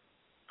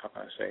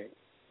can I say,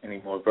 any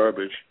more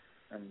verbiage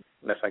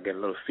unless I get a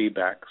little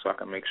feedback so I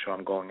can make sure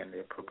I'm going in the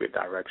appropriate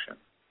direction.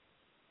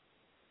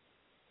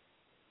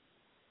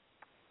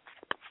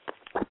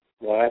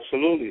 Well,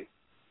 absolutely.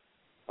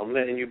 I'm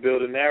letting you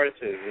build a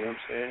narrative, you know what I'm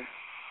saying?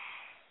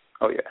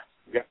 Oh, yeah.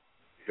 Yeah.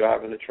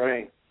 Driving the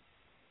train.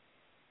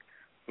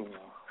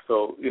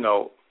 So,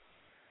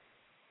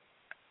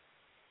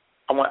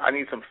 I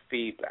need some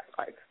feedback.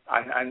 Like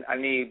I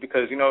need,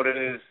 because you know what it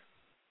is,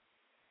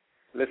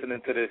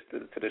 listening to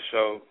the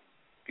show,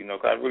 because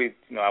I really,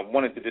 I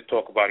wanted to just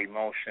talk about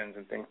emotions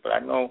and things, but I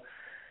know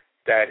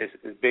that it's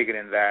bigger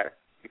than that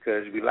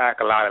because we lack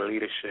a lot of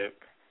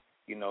leadership.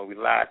 We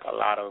lack a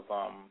lot of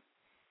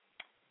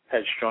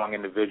headstrong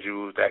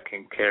individuals that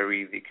can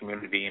carry the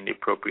community in the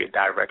appropriate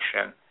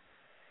direction.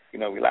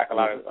 We lack a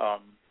lot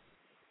of,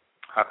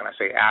 how can I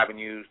say,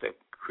 avenues that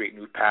create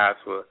new paths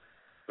for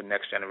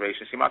next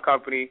generation. See, my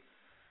company,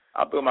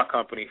 I built my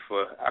company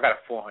I got a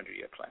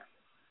 400-year plan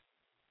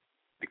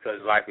because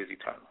life is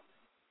eternal.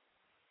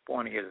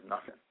 400 years is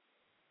nothing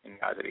in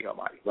the eyes of the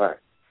Almighty. Right.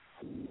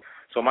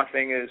 So my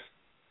thing is,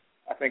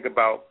 I think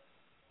about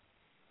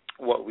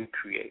what we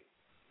create.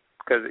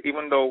 Because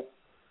even though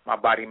my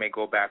body may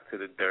go back to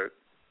the dirt,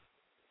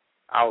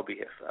 I will be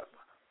here forever.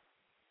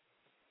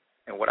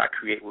 And what I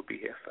create will be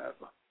here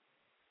forever.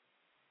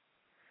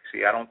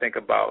 See, I don't think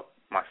about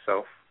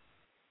myself.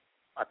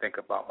 I think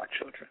about my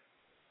children.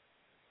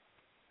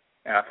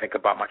 And I think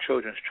about my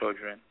children's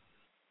children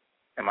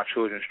and my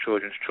children's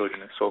children's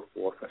children and so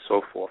forth and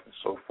so forth and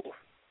so forth.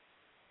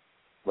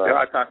 Right. There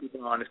are times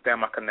people don't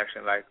understand my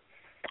connection. Like,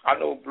 I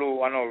know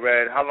Blue, I know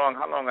Red. How long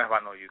have I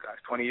known you guys?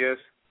 20 years?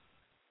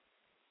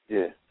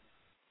 Yeah.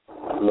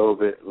 A little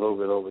bit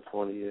over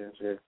 20 years,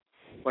 yeah.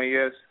 20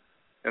 years?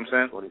 You know what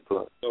I'm saying? 20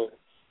 plus.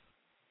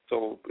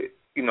 So,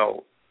 you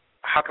know,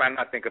 how can I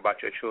not think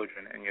about your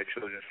children and your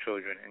children's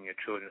children and your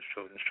children's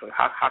children's children?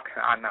 How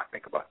can I not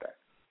think about that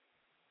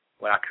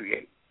when I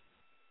create?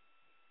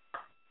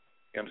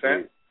 You know what I'm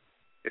saying?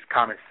 It's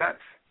common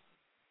sense.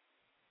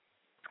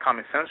 It's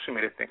common sense for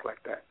me to think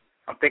like that.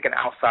 I'm thinking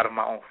outside of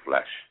my own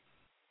flesh.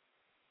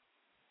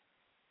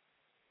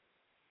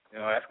 You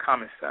know, that's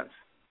common sense.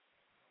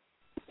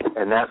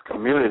 And that's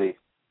community.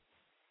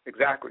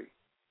 Exactly.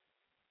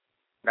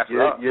 That's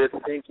love. You're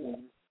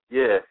thinking,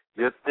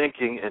 you're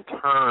thinking in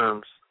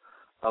terms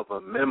of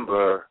a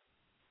member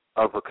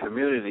of a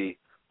community,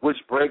 which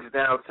breaks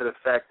down to the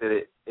fact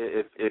that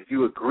if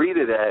you agree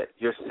to that,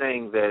 you're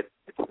saying that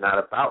it's not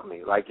about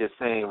me. Like you're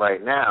saying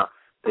right now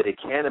that it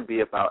can't be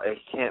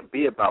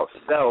about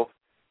self,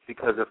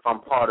 because if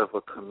I'm part of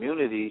a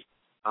community,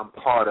 I'm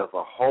part of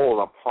a whole.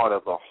 I'm part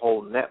of a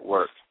whole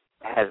network.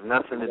 It has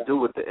nothing to do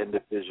with the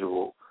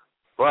individual,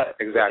 but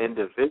the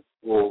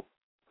individual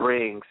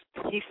brings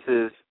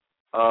pieces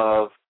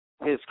of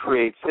his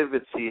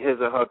creativity, his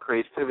or her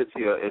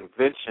creativity or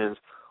inventions,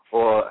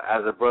 or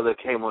as a brother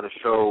came on the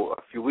show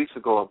a few weeks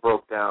ago and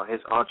broke down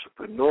his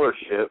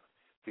entrepreneurship,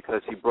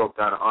 because he broke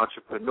down an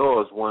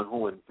entrepreneur as one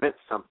who invents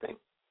something.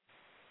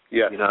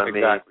 Yeah, you know what I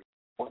mean?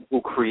 One who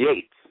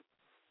creates.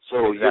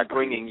 So you're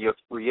bringing your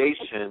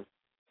creation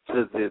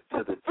to the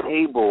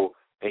table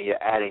and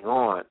you're adding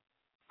on.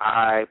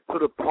 I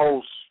put a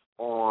post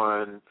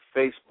on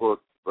Facebook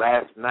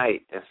last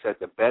night and said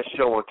the best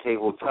show on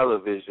cable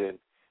television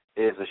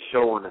is a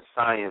show on the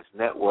Science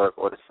Network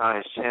or the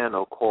Science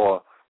Channel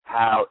called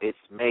How It's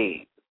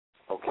Made,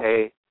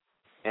 okay?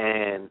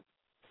 And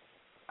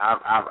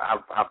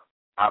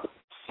I've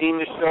seen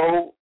the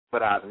show,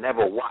 but I've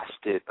never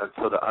watched it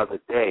until the other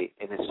day,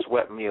 and it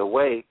swept me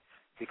away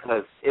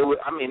because they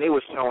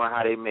were showing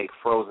how they make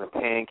frozen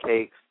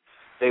pancakes.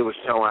 They were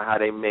showing how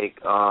they make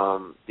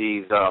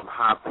these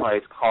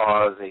high-priced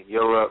cars in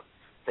Europe.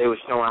 They were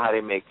showing how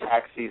they make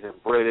taxis in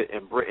Britain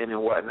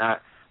and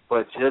whatnot.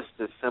 But just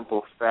the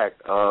simple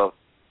fact of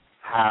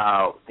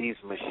how these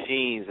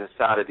machines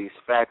inside of these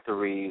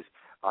factories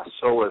are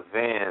so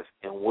advanced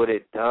and what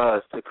it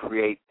does to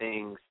create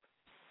things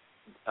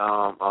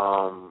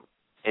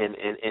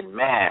in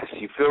mass.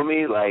 You feel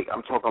me? Like,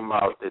 I'm talking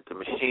about that the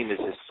machine is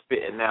just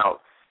spitting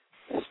out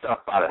stuff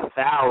by the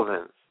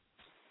thousands.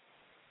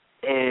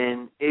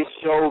 And it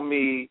showed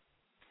me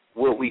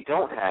what we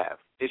don't have.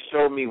 It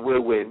showed me where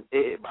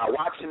by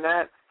watching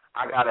that,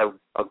 I got a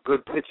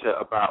good picture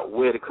about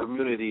where the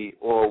community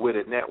or where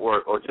the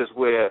network or just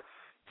where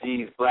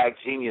these black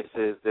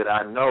geniuses that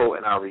I know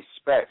and I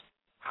respect,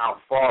 how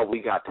far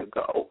we got to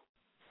go.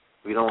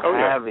 We don't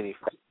have any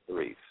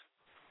factories.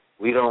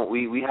 We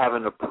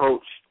haven't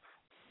approached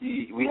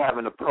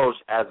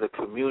as a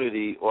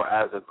community or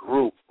as a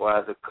group or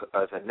as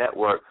a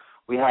network.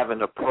 We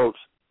haven't approached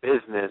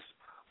business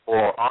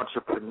or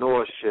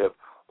entrepreneurship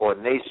or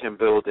nation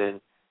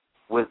building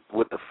with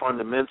the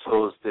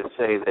fundamentals that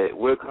say that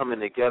we're coming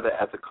together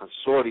as a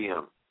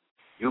consortium.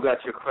 You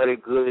got your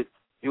credit good,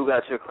 you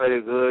got your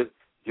credit good,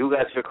 you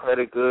got your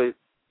credit good,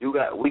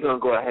 we're gonna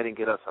go ahead and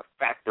get us a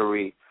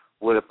factory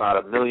with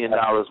about $1 million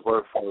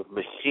worth of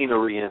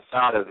machinery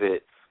inside of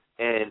it,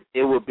 and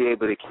it will be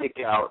able to kick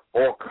out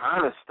all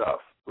kind of stuff.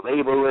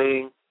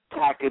 Labeling,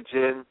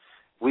 packaging.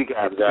 We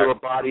got Pure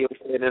Body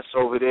Awareness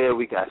over there.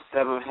 We got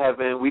Seventh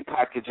Heaven. We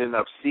packaging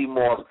up sea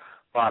moss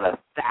by the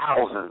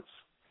thousands.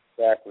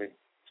 Exactly.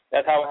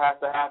 That's how it has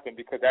to happen,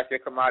 because that's your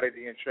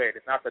commodity in trade.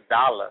 It's not the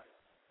dollar.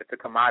 It's a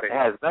commodity. It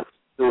has nothing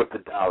to do with the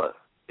dollar.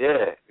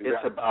 Yeah.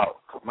 It's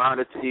about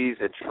commodities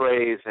and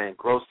trades and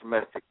gross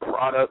domestic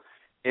product,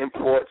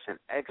 imports and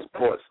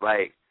exports.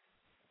 Like,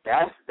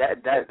 that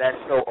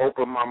show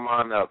opened my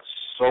mind up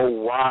so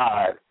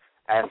wide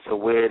as to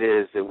where it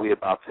is that we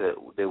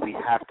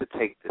have to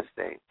take this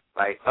thing.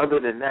 Like, other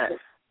than that,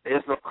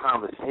 there's no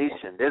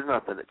conversation. There's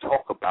nothing to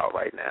talk about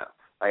right now.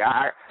 Like,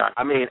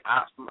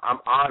 I'm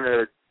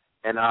honored,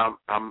 and I'm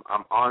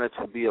honored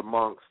to be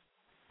amongst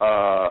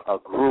a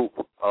group,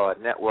 a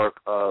network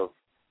of,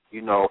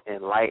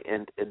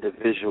 enlightened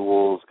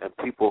individuals and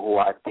people who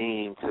I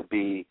deem to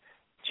be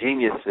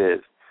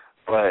geniuses.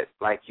 But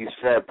like you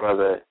said,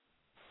 brother,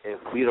 if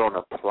we don't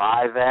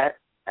apply that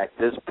at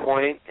this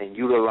point and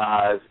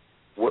utilize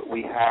what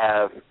we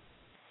have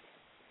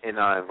in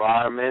our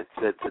environment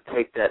to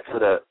take that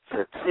to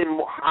 10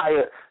 more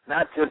higher,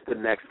 not just the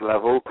next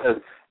level, because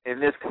in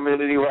this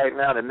community right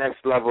now, the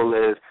next level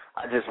is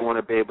I just want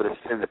to be able to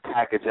send the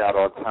package out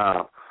on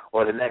time,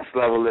 Or the next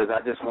level is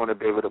I just want to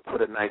be able to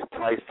put a nice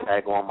price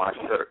tag on my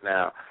shirt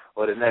now.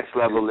 Or the next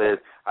level is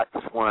I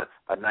just want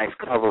a nice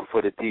cover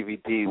for the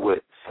DVD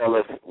with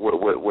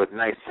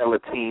nice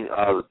cellophane,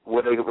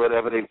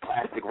 whatever they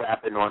plastic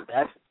wrapping on.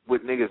 That's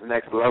what niggas'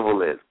 next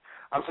level is.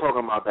 I'm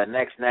talking about the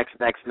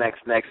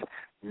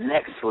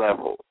next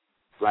level.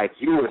 Like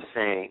you were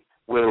saying,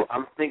 well,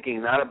 I'm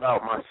thinking not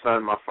about my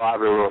son, my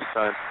 5-year-old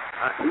son.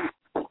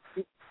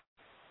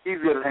 He's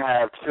going to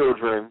have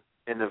children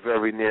in the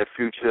very near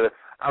future.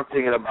 I'm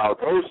thinking about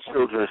those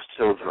children's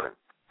children.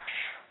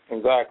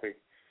 Exactly.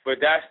 But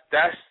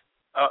that's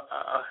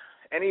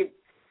any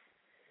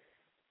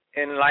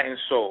enlightened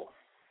soul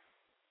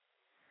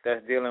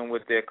that's dealing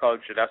with their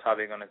culture. That's how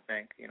they're going to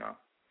think, you know.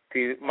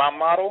 See, my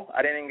model,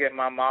 I didn't get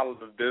my model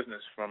of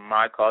business from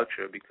my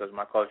culture because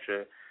my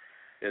culture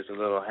is a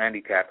little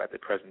handicapped at the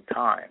present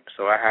time.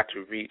 So I had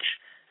to reach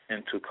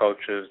into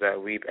cultures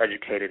that we've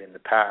educated in the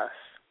past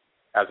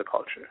as a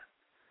culture.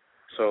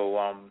 So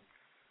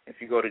if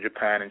you go to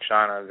Japan and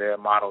China, their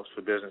models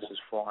for business is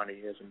 400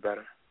 years and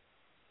better.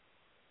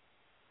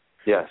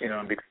 Yes. You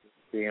know, because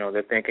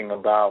they're thinking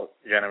about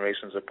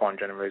generations upon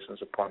generations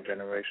upon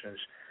generations.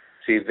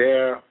 See,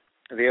 their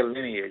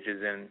lineage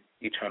is in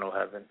eternal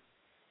heaven.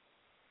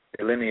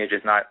 Their lineage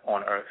is not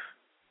on earth.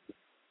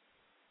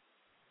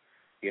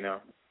 You know,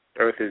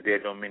 earth is their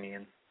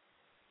dominion.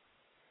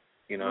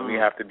 You know, we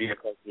have to be a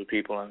cultural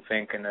people and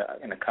think in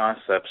the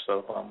concepts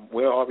of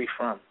where are we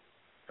from?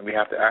 And we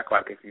have to act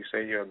like, if you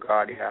say you're a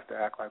God, you have to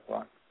act like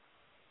one.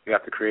 You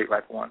have to create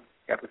like one.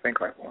 You have to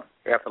think like one.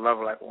 You have to love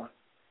like one.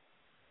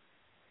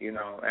 You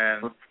know,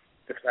 and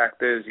the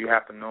fact is, you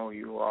have to know who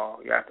you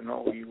are. You have to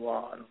know who you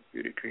are and who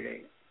you to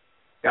create.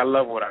 I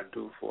love what I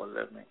do for a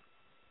living,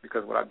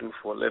 because what I do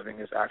for a living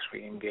is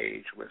actually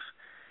engage with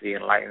the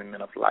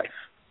enlightenment of life.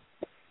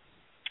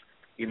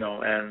 You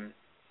know, and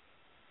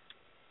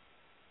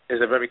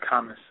it's a very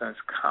common sense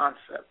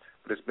concept,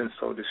 but it's been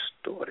so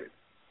distorted.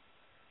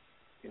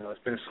 You know,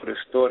 it's been so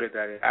distorted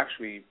that it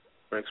actually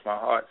breaks my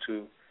heart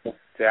to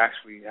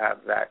actually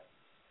have that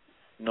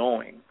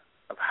knowing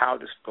of how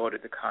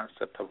distorted the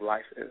concept of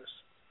life is.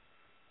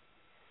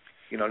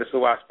 You know, this is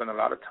why I spend a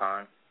lot of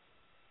time,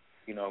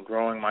 you know,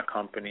 growing my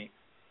company,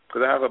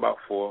 because I have about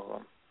 4 of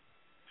them.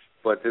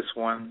 But this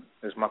one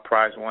is my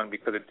prize one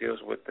because it deals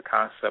with the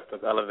concept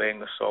of elevating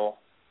the soul,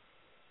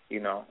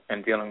 you know,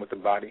 and dealing with the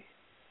body,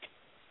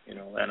 you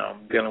know,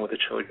 and dealing with the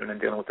children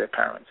and dealing with their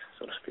parents,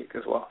 so to speak,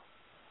 as well.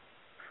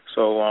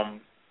 So,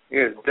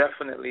 it's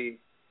definitely,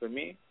 for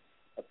me,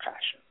 a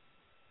passion.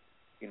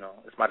 You know,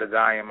 it's my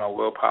desire and my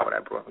willpower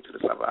that brought me to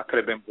this level. I could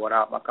have been bought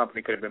out. My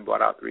company could have been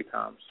bought out 3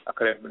 times. I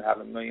could have been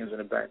having millions in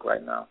the bank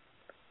right now.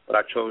 But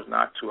I chose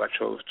not to. I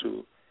chose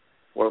to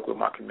work with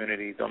my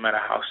community, no matter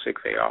how sick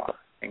they are,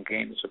 and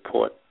gain the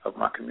support of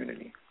my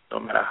community, no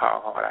matter how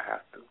hard I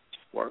have to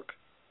work.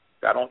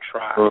 I don't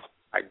try.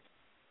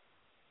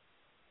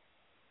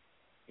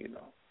 You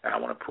know, and I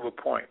want to prove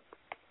a point.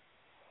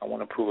 I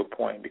want to prove a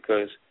point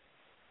because,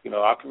 you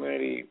know, our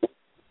community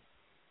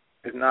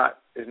is not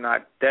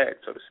dead,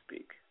 so to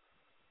speak.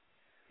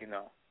 You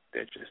know,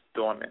 they're just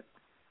dormant.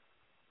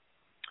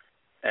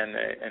 And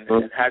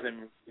it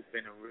hasn't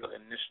been a real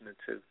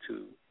initiative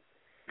to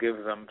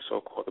give them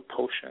so-called the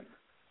potion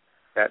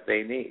that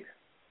they need.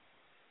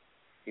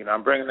 You know,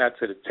 I'm bringing that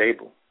to the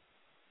table.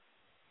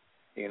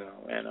 You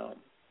know, and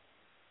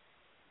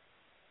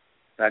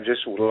I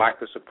just would like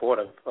the support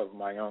of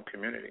my own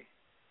community.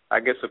 I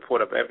get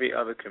support of every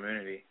other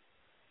community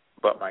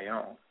but my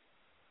own.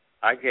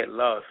 I get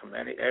love from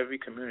every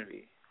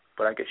community,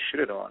 but I get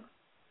shitted on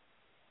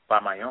by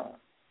my own.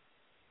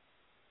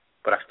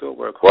 But I still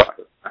work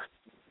hard.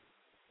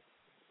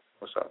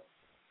 What's up?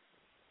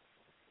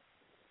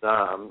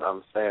 Nah,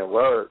 I'm saying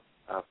word.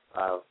 I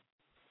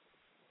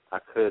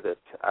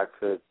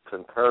could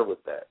concur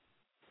with that.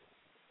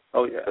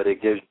 Oh yeah. But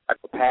it gives you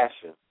a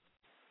passion.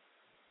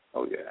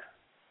 Oh yeah.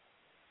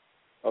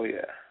 Oh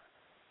yeah.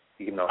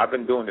 You know, I've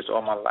been doing this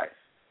all my life.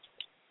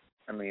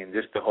 I mean,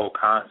 just the whole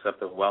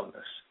concept of wellness.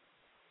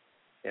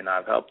 And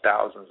I've helped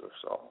thousands of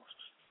souls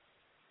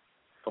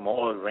from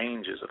all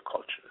ranges of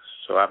cultures.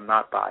 So I'm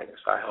not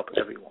biased. I help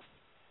everyone.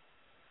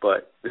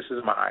 But this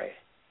is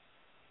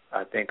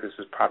I think this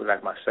is probably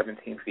like my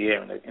 17th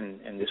year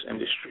in this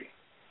industry.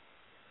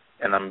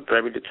 And I'm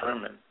very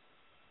determined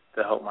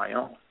to help my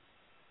own.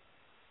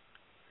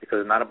 Because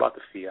it's not about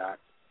the fiat,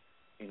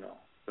 you know,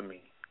 for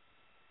me.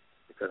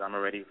 Because I'm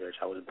already rich.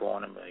 I was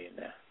born a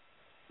millionaire.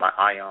 My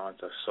ions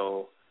are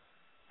so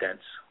dense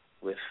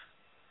with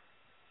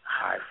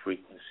high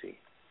frequency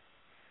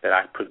that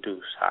I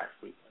produce high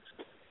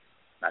frequency.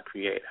 I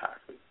create high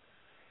frequency.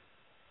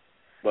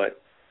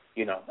 But,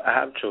 you know, I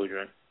have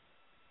children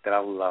that I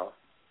love,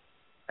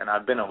 and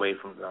I've been away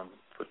from them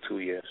for 2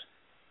 years,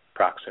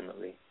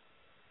 approximately,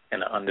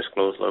 in an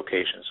undisclosed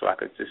location, so I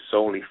could just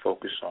solely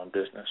focus on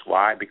business.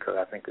 Why? Because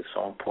I think it's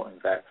so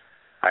important that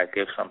I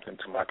give something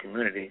to my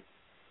community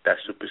that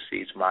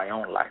supersedes my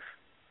own life.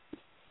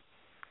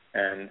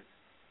 And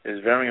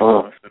it's very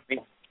important for me.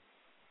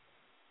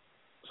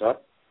 What's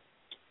up?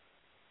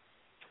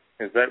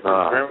 It's very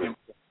important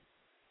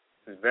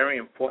is very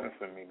important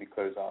for me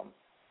because, I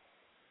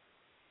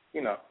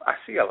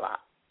see a lot.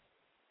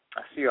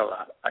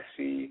 I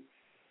see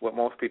what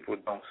most people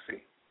don't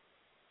see.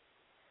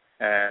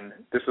 And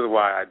this is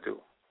why I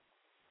do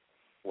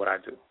what I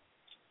do.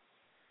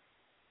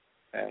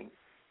 And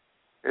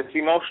it's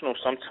emotional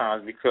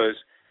sometimes because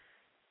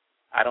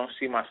I don't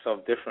see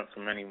myself different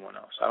from anyone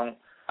else.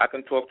 I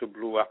can talk to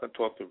Blue, I can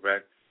talk to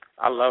Red.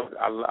 I love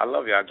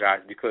y'all guys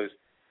because,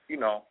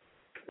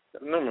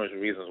 numerous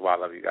reasons why I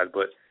love you guys,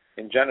 but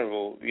in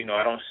general,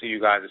 I don't see you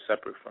guys as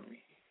separate from me.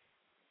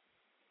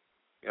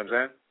 You know what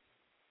I'm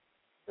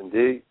saying?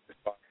 Indeed.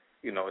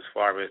 As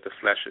far as the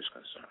flesh is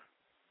concerned.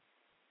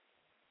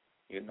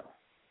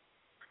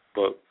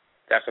 But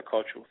that's a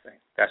cultural thing.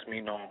 That's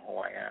me knowing who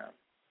I am.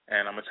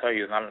 And I'm going to tell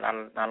you, not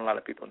a lot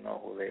of people know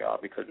who they are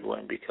because we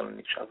wouldn't be killing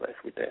each other if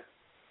we did.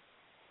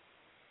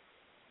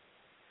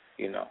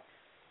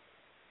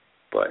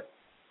 But,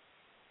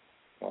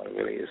 well, there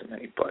really isn't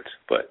any buts.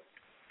 But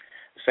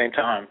at the same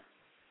time,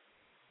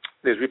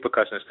 there's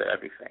repercussions to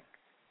everything.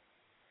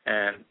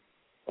 And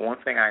one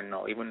thing I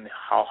know, even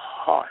how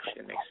harsh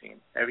it may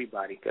seem,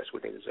 everybody gets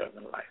what they deserve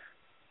in life.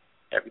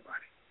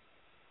 Everybody.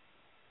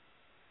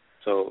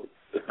 So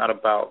it's not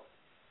about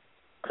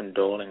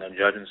condoling or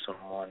judging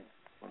someone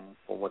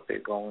for what they're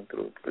going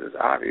through because it's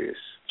obvious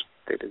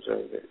they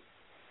deserve it.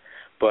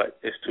 But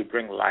it's to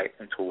bring light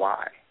into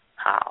why,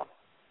 how,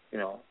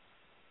 the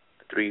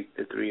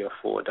three or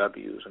four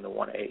W's and the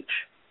one H.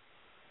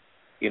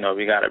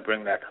 We got to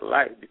bring that to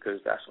light because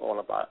that's all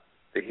about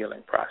the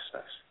healing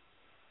process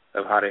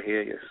of how to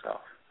heal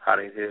yourself, how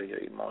to heal your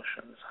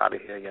emotions, how to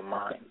heal your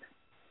mind.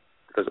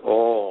 Because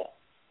all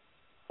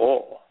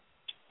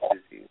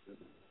diseases,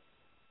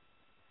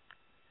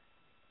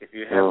 if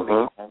you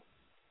have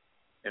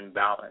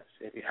imbalance,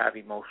 if you have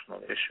emotional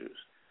issues,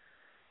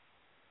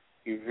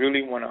 you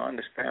really want to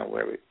understand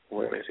where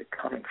is it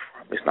coming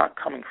from. It's not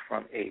coming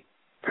from a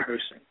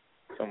person,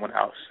 someone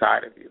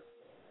outside of you.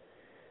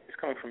 It's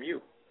coming from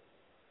you.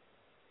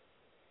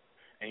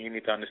 And you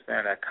need to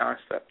understand that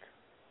concept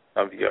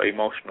of your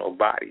emotional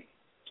body.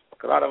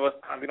 A lot of us,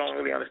 we don't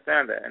really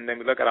understand that. And then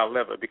we look at our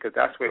liver because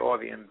that's where all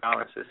the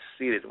imbalance is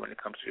seated when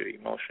it comes to your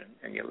emotion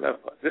and your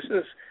liver. This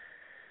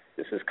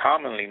is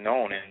commonly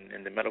known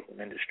in the medical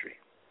industry.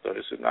 So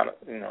this is not,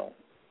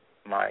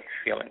 my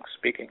feelings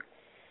speaking.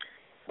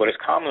 But it's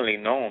commonly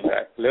known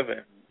that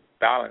liver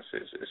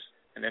imbalances is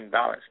an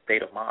imbalanced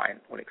state of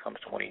mind when it comes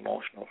to an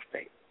emotional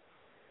state.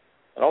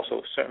 And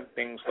also certain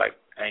things like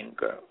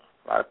anger.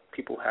 A lot of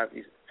people have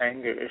these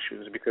anger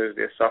issues because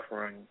they're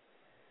suffering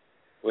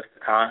with the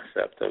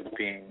concept of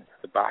being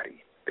the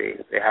body.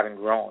 They haven't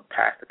grown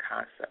past the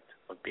concept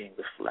of being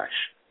the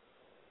flesh.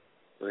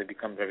 So they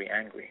become very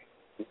angry.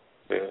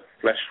 The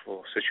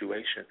fleshful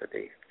situations that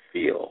they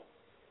feel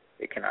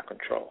they cannot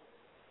control.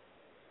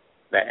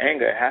 That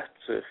anger has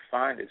to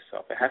find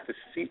itself. It has to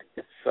seat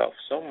itself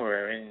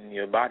somewhere in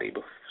your body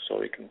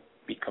so it can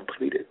be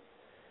completed.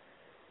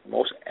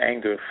 Most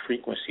anger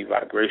frequency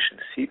vibration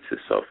seats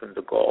itself in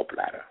the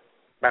gallbladder.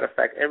 Matter of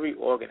fact, every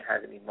organ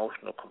has an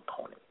emotional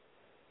component.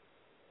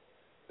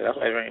 So that's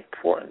why it's very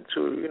important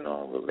to,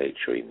 relate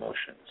your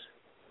emotions.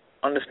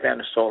 Understand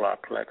the solar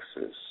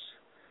plexus.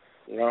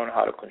 Learn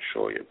how to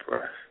control your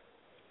breath.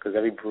 Because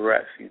every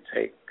breath you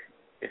take,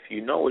 if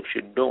you know what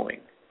you're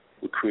doing,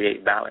 will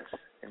create balance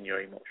in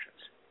your emotions.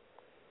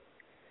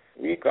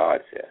 We're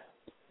gods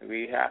here.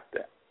 We have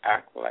to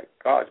act like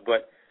gods,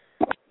 but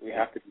we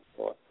have to be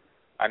taught.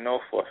 I know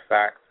for a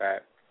fact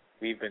that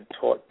we've been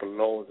taught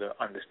below the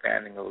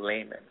understanding of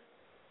laymen.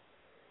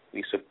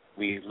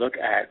 We look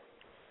at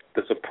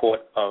the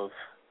support of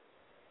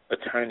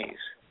attorneys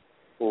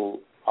who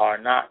are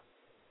not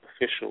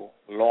official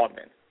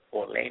lawmen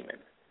or laymen,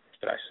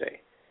 should I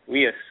say.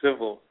 We as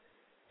civil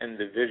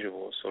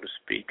individuals, so to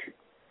speak,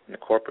 in the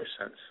corporate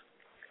sense,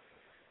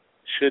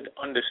 should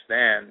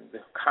understand the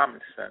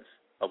common sense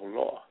of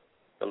law,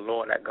 the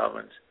law that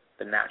governs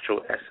the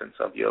natural essence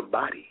of your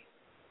body.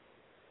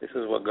 This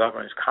is what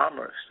governs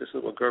commerce. This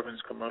is what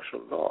governs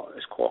commercial law.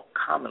 It's called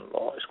common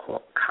law. It's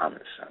called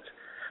common sense.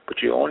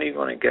 But you're only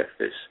going to get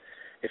this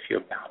if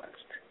you're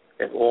balanced,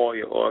 if all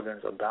your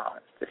organs are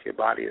balanced, if your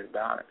body is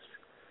balanced,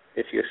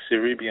 if your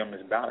cerebrum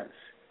is balanced,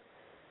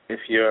 if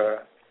your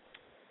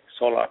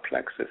solar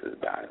plexus is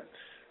balanced.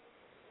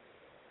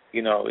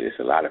 There's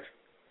a lot of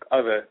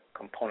other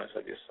components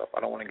of yourself.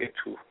 I don't want to get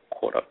too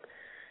caught up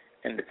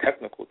in the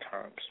technical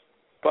terms.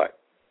 But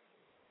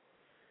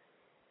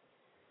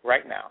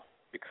right now,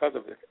 because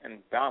of this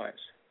imbalance,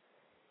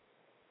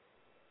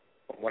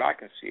 from what I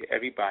can see,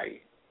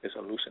 everybody is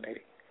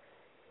hallucinating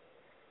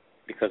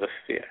because of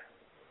fear.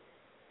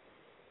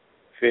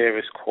 Fear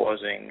is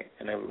causing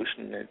an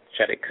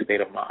hallucinogenic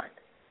state of mind.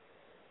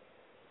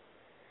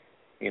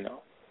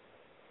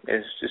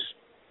 There's just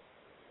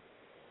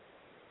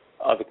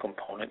other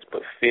components,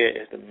 but fear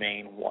is the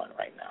main one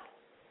right now.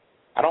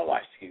 I don't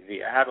watch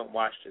TV. I haven't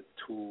watched the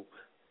Tube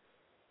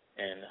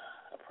in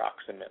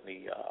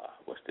approximately,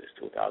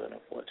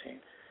 2014,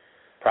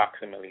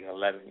 approximately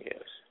 11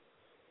 years.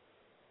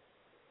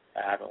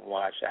 I haven't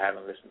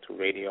listened to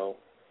radio.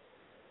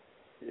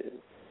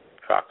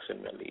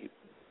 approximately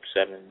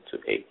 7 to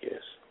 8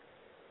 years.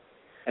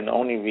 And the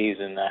only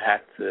reason I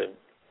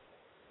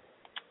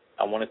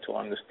wanted to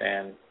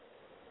understand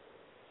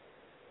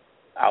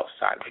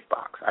outside the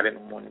box. I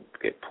didn't want to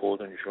get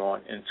pulled and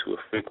drawn into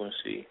a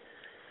frequency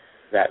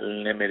that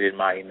limited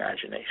my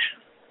imagination.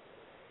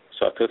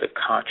 So I took the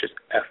conscious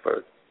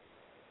effort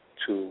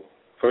to,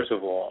 first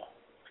of all,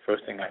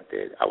 first thing I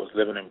did, I was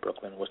living in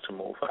Brooklyn, was to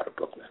move out of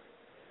Brooklyn.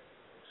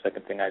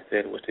 Second thing I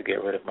did was to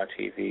get rid of my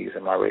TVs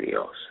and my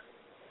radios.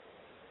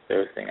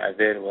 Third thing I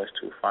did was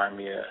to find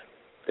me a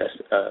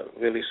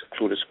really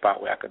secluded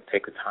spot where I could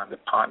take the time to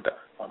ponder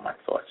on my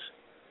thoughts.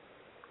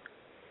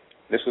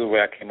 This is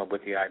where I came up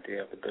with the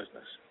idea of the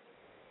business,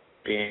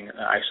 being in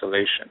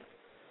isolation,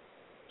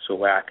 so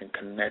where I can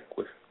connect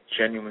with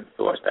genuine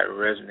thoughts that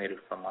resonated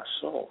from my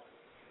soul,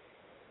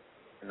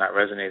 and not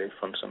resonated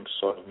from some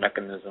sort of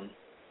mechanism,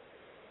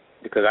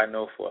 because I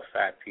know for a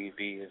fact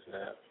TV is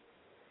a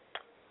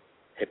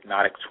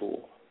hypnotic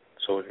tool,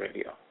 so is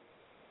radio.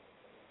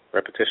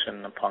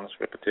 Repetition amongst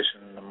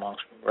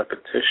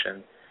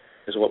repetition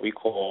is what we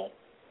call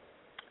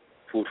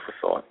food for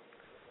thought.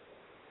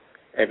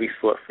 Every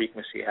thought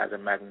frequency has a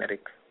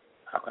magnetic,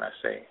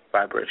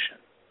 vibration.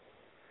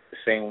 The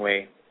same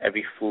way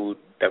every food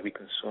that we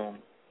consume,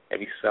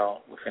 every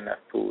cell within that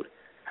food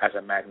has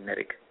a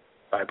magnetic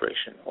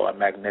vibration or a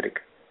magnetic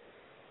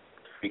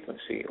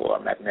frequency or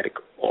a magnetic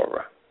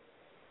aura.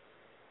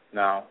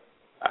 Now,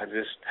 I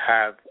just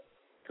have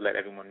to let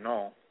everyone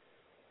know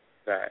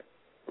that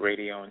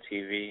radio and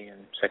TV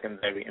and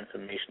secondary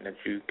information that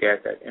you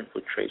get that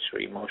infiltrates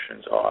your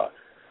emotions are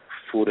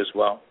food as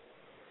well.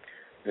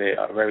 They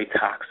are very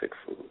toxic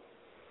food.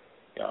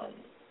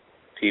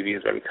 TV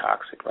is very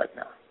toxic right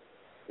now.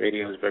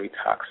 Radio is very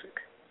toxic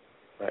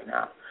right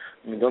now.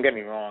 I mean, don't get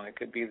me wrong, it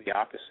could be the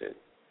opposite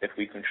if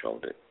we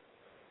controlled it.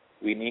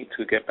 We need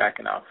to get back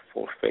in our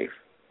full faith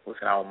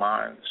within our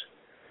minds.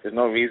 There's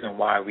no reason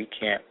why we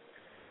can't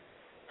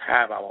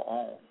have our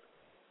own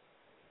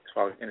as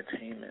far as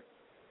entertainment.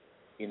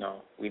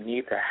 We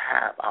need to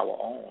have our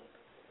own.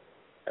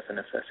 That's a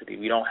necessity.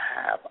 We don't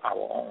have our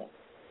own.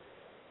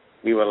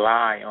 We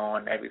rely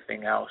on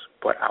everything else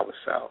but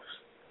ourselves.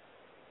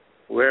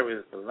 Where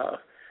is the love?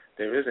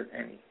 There isn't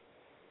any.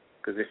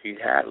 Because if you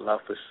had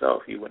love for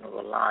self, you wouldn't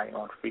rely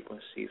on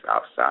frequencies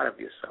outside of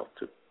yourself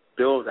to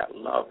build that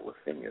love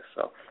within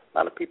yourself. A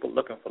lot of people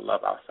looking for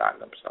love outside of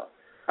themselves.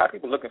 A lot of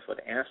people looking for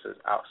the answers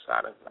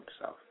outside of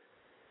themselves.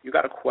 You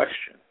got to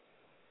question.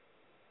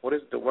 What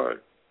is the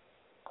word?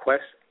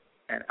 Quest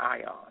and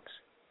ions.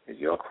 Is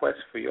your quest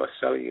for your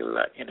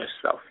cellular inner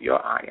self,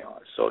 your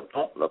ions. So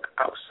don't look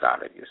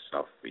outside of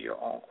yourself for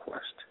your own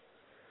quest.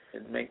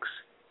 It makes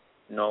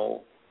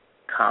no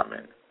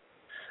common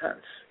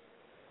sense.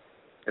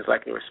 It's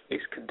like you're a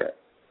space cadet.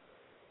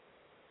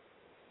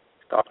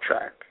 Star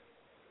Trek,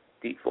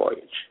 Deep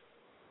Voyage.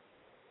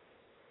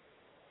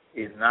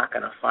 You're not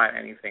going to find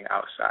anything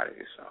outside of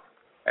yourself.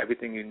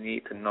 Everything you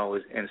need to know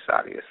is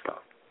inside of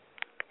yourself.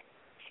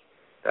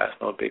 That's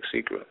no big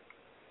secret,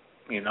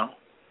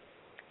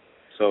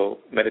 So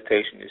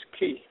meditation is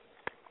key.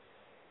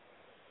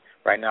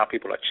 Right now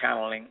people are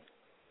channeling.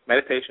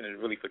 Meditation is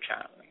really for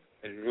channeling.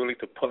 It's really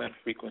to pull in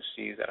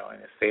frequencies that are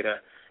in the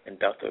theta and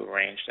delta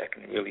range that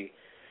can really,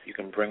 you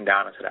can bring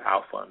down into the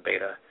alpha and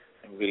beta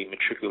and really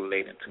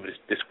matriculate into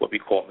this what we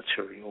call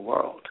material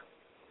world.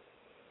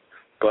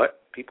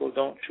 But people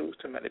don't choose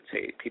to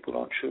meditate. People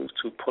don't choose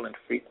to pull in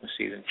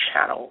frequencies and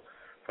channel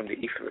from the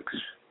etherics.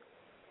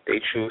 They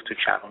choose to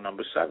channel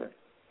number 7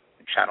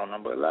 and channel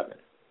number 11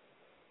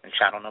 and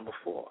channel number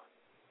 4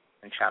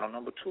 and channel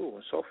number 2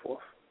 and so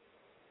forth.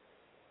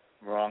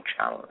 Wrong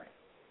channeling.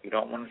 You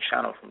don't want to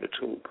channel from the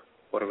tube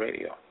or the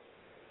radio.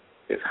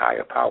 There's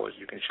higher powers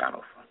you can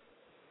channel from.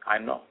 I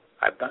know.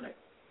 I've done it.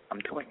 I'm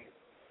doing it.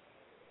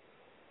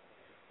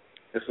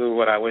 This is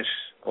what I wish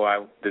or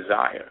I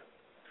desire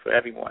for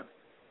everyone.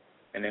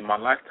 And in my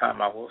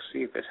lifetime, I will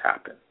see this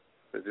happen.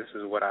 Because this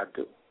is what I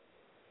do.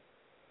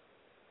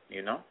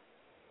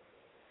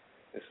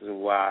 This is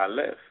why I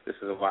live. This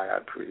is why I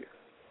breathe.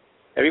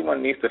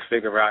 Everyone needs to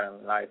figure out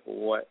in life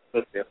what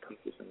their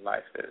purpose in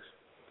life is.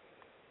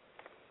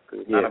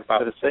 It's not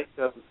about for the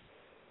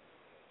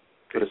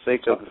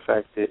sake of the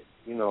fact that,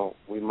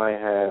 we might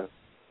have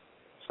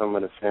some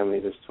of the family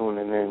that's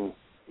tuning in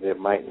that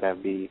might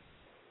not be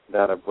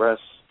that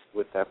abreast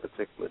with that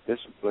particular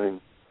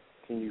discipline.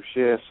 Can you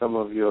share some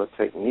of your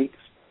techniques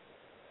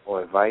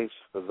or advice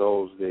for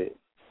those that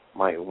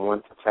might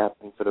want to tap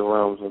into the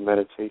realms of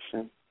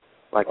meditation?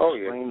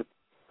 Explain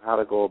how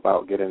to go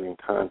about getting in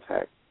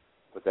contact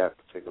with that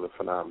particular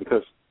phenomenon,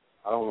 because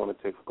I don't want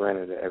to take for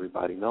granted that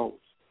everybody knows.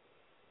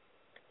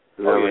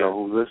 You never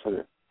know who's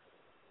listening.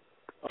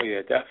 Oh,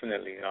 yeah,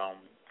 definitely.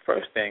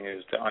 First thing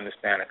is to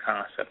understand the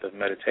concept of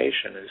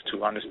meditation is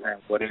to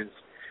understand what is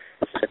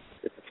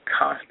it's a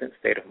constant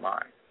state of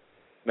mind.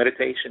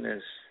 Meditation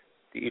is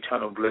the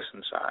eternal bliss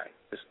inside.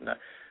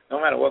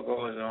 No matter what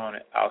goes on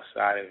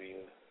outside of you,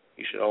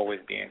 you should always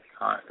be in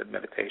constant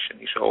meditation.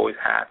 You should always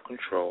have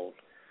control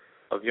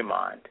of your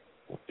mind,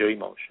 your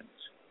emotions,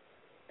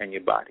 and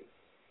your body.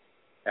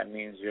 That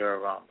means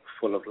you're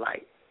full of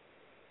light.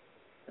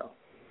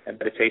 And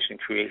meditation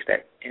creates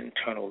that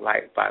internal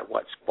light by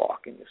what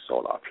sparking the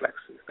solar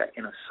plexus, that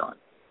inner sun.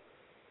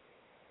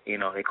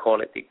 They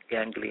call it the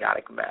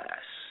gangliotic mass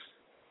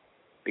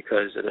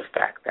because of the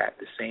fact that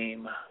the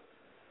same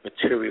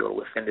material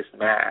within this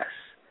mass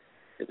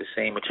is the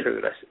same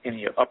material that's in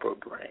your upper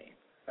brain.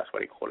 That's why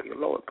they call it your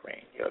lower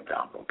brain, your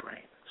abdominal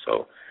brain.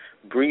 So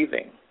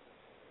breathing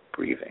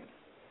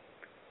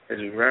is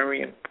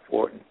very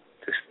important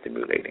to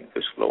stimulating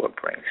this lower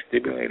brain,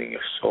 stimulating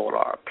your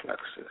solar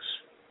plexus.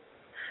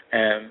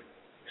 And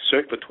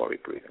circulatory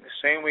breathing, the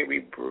same way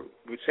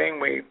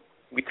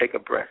we take a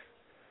breath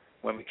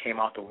when we came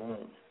out the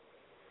womb,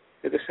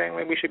 is the same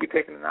way we should be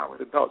taking it out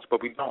as adults,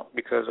 but we don't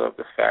because of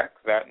the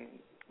fact that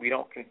we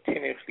don't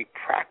continuously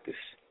practice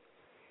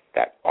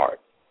that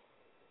art.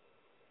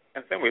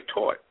 And then we're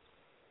taught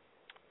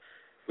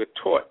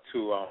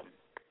to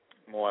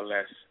more or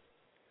less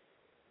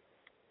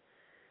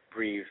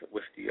breathe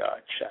with the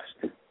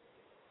chest.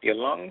 Your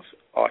lungs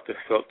are to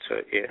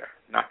filter air,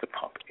 not to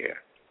pump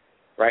air.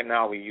 Right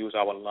now, we use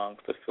our lungs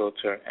to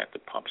filter and to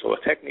pump. So a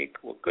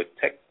good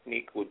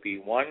technique would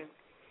be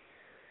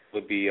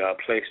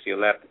place your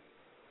left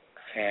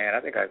hand. I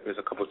think there's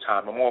a couple of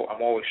times. I'm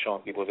always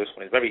showing people this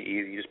one. It's very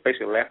easy. You just place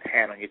your left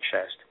hand on your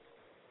chest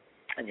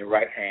and your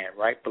right hand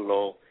right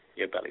below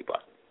your belly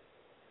button.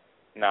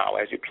 Now,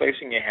 as you're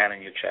placing your hand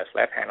on your chest,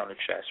 left hand on the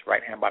chest,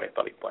 right hand by the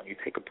belly button, you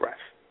take a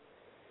breath.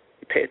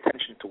 You pay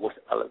attention to what's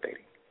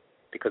elevating.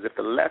 Because if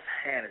the left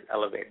hand is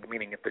elevating,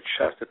 meaning if the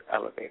chest is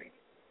elevating,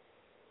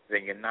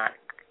 then you're not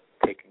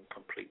taking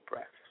complete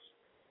breaths.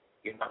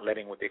 You're not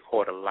letting what they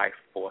call the life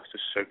force to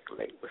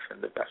circulate within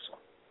the vessel.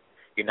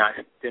 You're not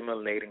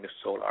stimulating the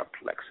solar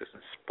plexus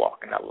and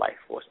sparking that life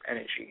force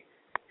energy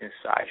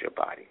inside your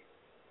body.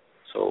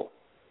 So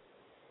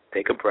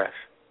take a breath,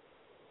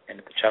 and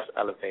if the chest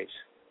elevates,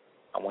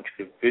 I want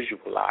you to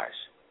visualize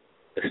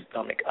the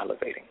stomach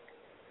elevating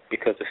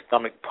because the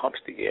stomach pumps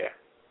the air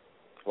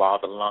while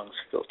the lungs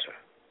filter.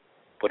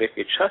 But if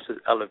your chest is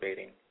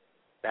elevating,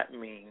 that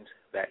means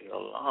that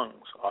your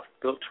lungs are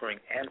filtering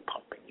and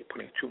pumping. You're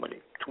putting too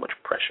much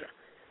pressure,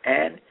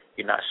 and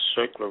you're not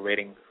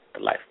circulating the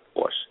life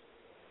force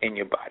in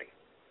your body.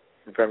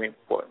 It's very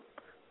important.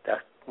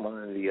 That's one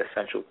of the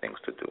essential things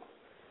to do.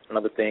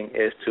 Another thing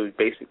is to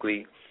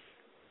basically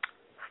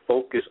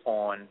focus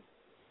on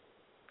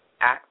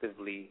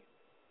actively,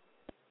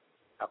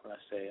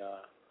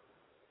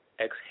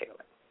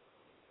 exhaling.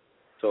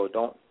 So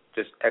don't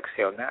just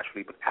exhale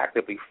naturally, but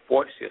actively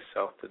force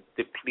yourself to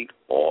deplete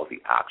all the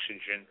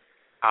oxygen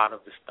out of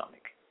the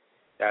stomach.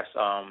 That's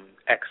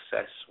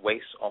excess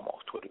waste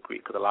almost to a degree,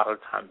 because a lot of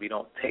the times we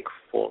don't take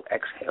full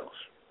exhales.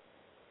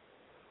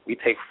 We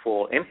take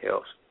full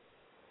inhales,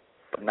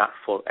 but not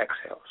full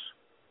exhales.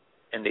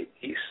 In the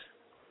East,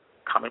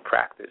 common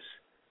practice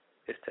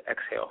is to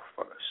exhale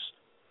first,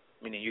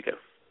 meaning you get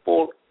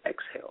full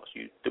exhales.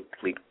 You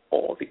deplete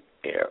all the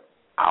air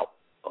out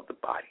of the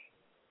body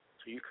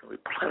so you can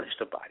replenish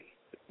the body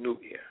with new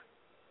air,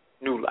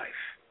 new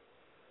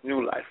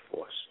life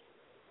force.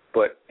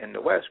 But in the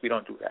West, we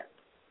don't do that.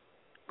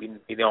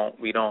 We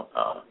don't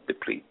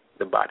deplete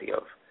the body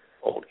of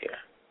old air.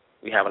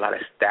 We have a lot of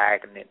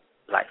stagnant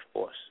life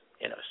force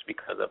in us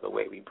because of the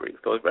way we breathe.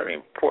 So it's very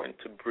important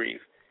to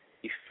breathe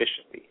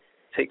efficiently.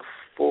 Take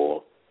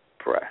full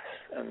breaths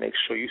and make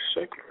sure you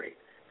circulate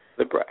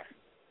the breath.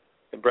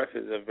 The breath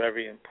is a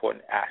very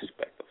important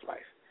aspect of life,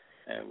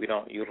 and we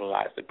don't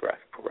utilize the breath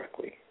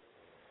correctly.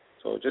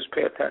 So just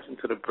pay attention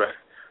to the breath.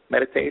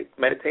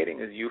 Meditating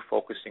is you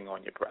focusing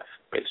on your breath,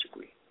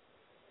 basically,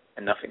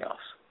 and nothing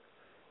else.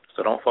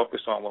 So don't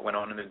focus on what went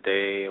on in the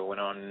day or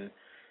went on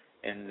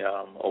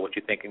or what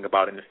you're thinking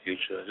about in the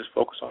future. Just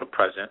focus on the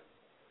present,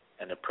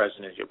 and the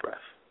present is your breath.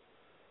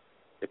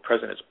 The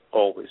present is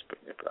always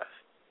your breath,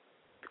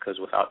 because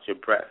without your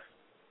breath,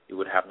 you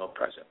would have no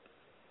present.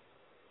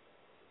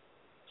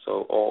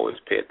 So always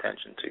pay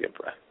attention to your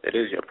breath. It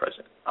is your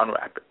present.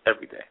 Unwrap it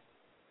every day.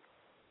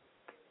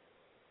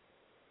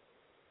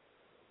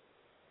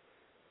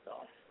 So.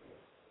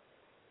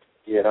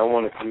 Yeah, I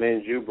want to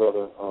commend you,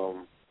 brother.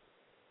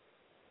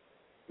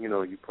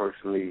 You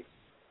personally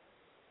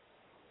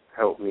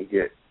helped me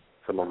get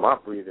some of my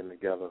breathing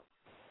together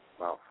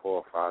about 4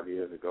 or 5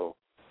 years ago.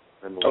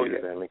 Remember we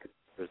was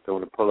just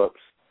doing the pull-ups.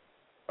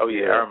 Oh,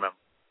 yeah, I remember.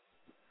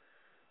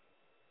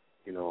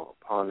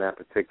 Upon that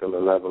particular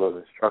level of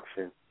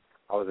instruction,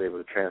 I was able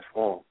to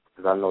transform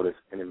because I noticed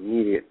an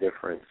immediate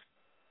difference,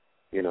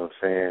 in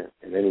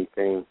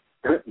anything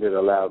that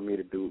allowed me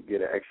to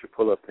get an extra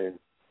pull-up in,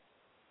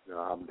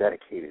 I'm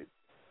dedicated.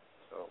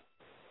 So.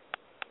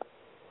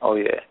 Oh,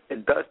 yeah.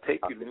 It does take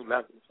you to new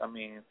levels. I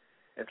mean,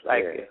 it's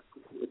like it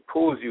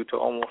pulls you to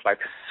almost like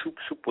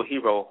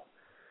superhero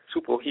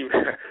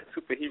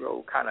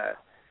kind of,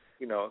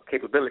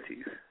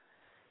 capabilities.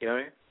 You know what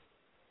I mean?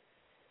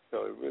 So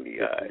it really,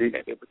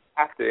 it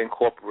have to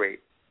incorporate,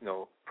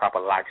 proper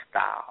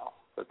lifestyle.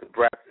 But the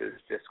breath is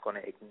just going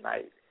to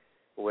ignite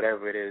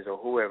whatever it is or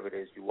whoever it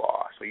is you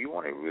are. So you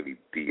want to really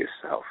be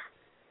yourself.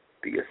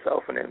 be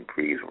yourself and then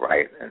breathe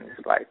right, and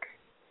it's like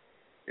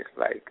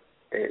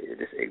it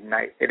just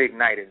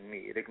ignited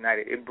me.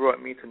 It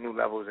brought me to new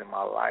levels in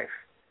my life,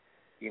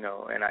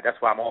 and that's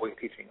why I'm always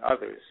teaching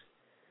others,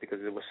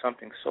 because it was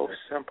something so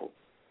simple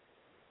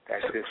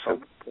that's just so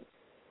simple.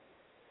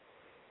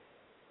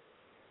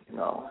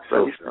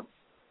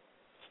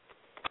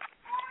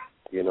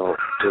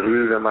 The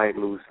reason I might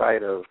lose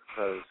sight of,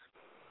 because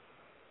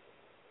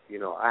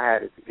I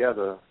had it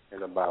together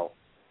in about,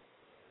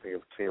 I think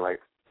it between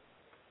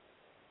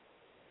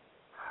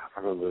I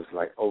remember it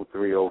was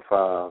 03,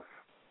 05.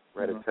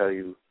 Ready to tell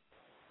you,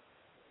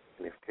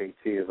 and if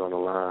KT is on the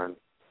line,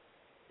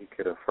 he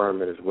could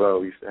affirm it as well.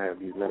 We used to have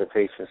these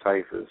meditation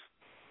ciphers,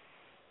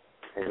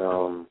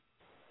 and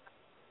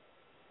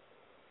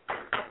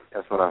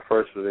that's when I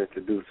first was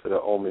introduced to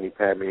the Om Mani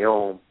Padme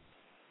Om,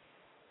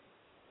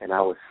 and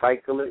I would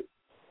cycle it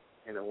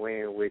in a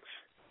way in which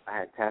I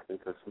had tapped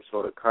into some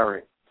sort of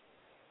current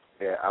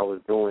that I was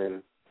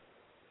doing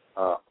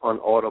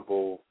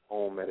unaudible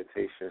Om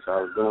meditation. So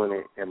I was doing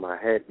it in my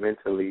head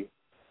mentally.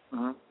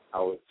 Mm-hmm.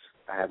 I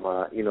had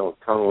my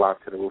tongue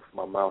locked to the roof of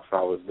my mouth, so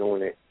I was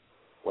doing it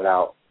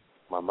without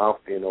my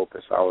mouth being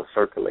open. So I was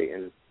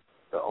circulating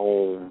the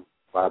Om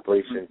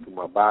vibration through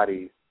my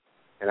body,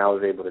 and I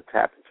was able to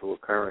tap into a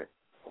current.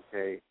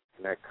 Okay,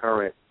 and that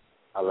current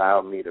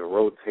allowed me to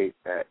rotate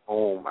that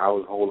Om. I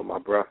was holding my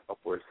breath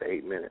upwards to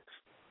 8 minutes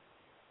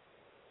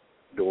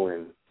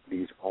doing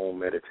these Om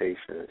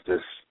meditations,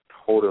 just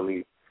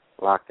totally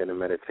locked in a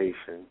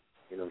meditation,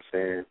 you know what I'm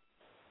saying?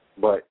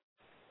 But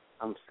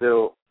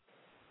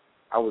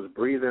I was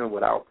breathing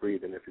without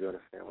breathing, if you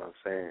understand what I'm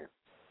saying.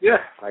 Yeah.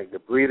 Like the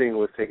breathing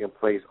was taking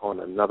place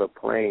on another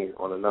plane,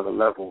 on another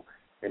level,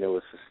 and it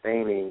was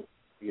sustaining,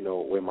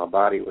 where my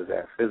body was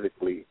at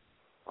physically.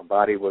 My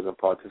body wasn't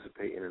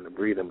participating in the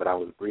breathing, but I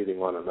was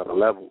breathing on another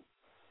level,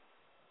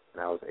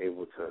 and I was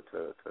able to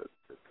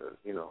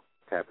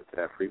tap into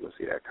that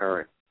frequency, that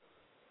current.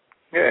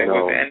 Yeah,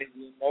 with the energy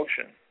in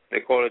motion.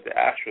 They call it the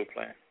astral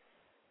plane.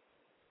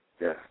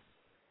 Yes.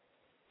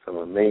 Some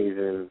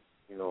amazing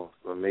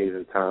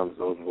times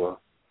those were.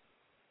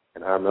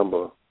 And I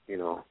remember,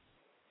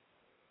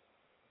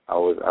 I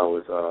was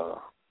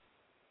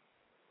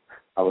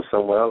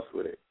somewhere else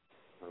with it.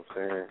 You know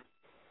what I'm saying?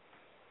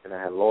 And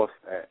I had lost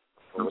that.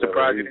 I'm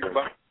surprised you didn't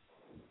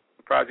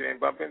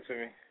bump into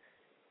me.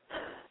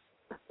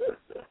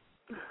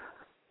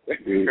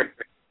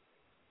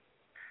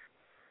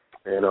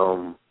 And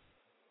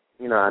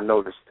I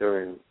noticed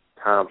during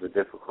times of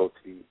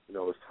difficulty, it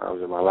was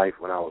times in my life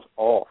when I was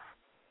off.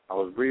 I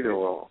was breathing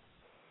wrong.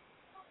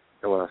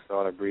 And when I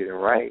started breathing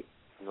right,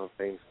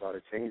 things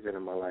started changing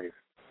in my life.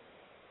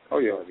 Oh,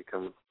 yeah. I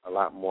become a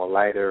lot more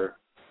lighter,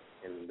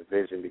 and the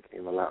vision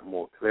became a lot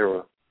more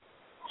clearer.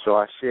 So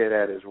I share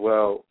that as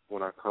well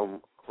when I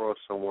come across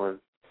someone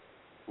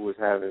who is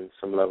having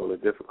some level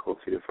of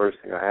difficulty. The first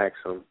thing I ask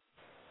them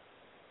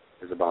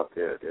is about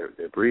their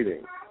breathing.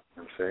 You know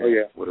what I'm saying? Oh,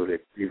 yeah. What do they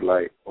breathe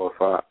like? Or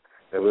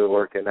if we're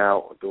working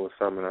out or doing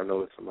something, I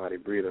notice somebody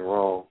breathing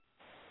wrong,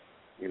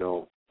 I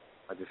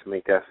just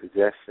make that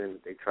suggestion.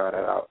 They try that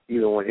out.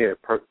 Even when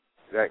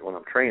when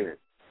I'm training,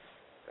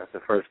 that's the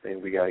first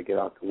thing we got to get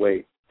out the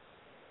way.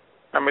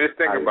 Just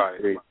think about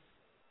it.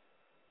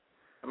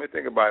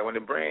 Think about it. When the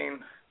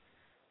brain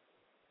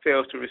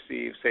fails to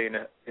receive, say,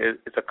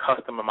 it's a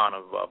custom amount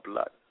of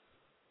blood,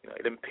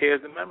 it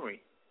impairs the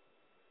memory.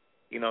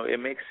 It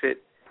makes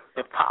it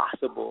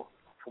impossible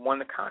for one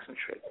to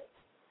concentrate.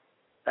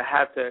 To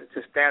have to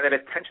stand at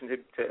attention,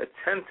 to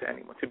attend to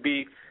anyone, to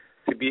be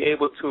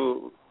able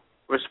to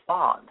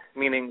respond,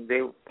 meaning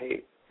they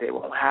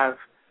won't have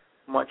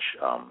much,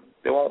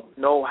 they won't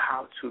know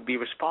how to be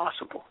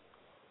responsible.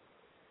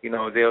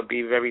 They'll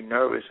be very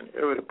nervous and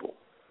irritable.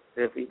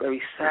 They'll be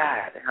very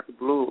sad. They have the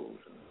blues.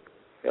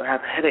 They'll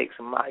have headaches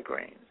and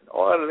migraines. And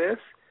all of this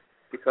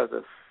because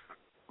of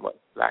what?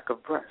 Lack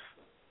of breath,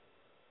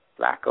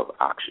 lack of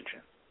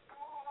oxygen,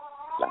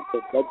 lack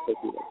of blood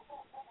circulation.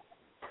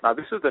 Now,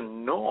 this is the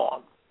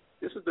norm.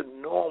 This is the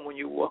norm when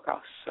you walk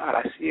outside.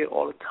 I see it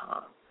all the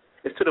time.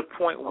 It's to the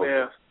point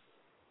where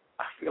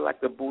I feel like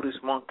the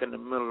Buddhist monk in the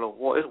middle of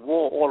war. It's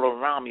war all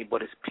around me,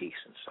 but it's peace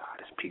inside.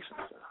 It's peace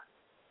inside.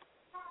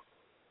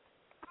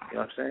 You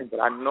know what I'm saying? But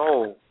I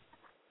know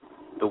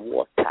the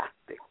war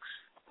tactics.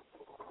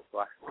 So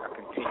I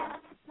continue.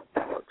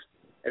 That works.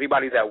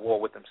 Everybody's at war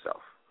with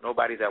themselves.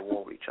 Nobody's at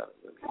war with each other,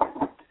 really.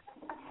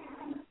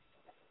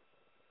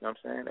 You know what I'm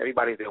saying?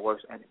 Everybody's their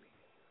worst enemy.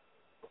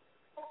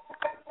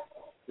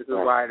 This is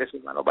why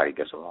nobody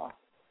gets along.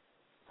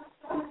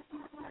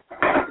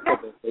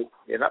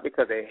 It's not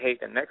because they hate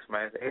the next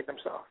man, they hate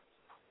themselves.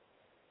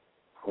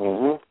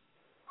 Mhm.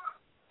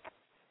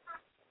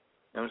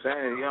 You know what I'm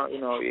saying?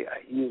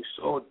 You're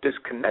so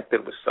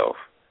disconnected with self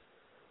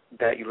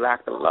that you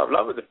lack the love.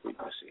 Love is a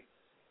frequency,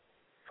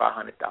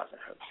 500,000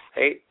 hertz.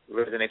 Hate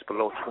resonates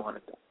below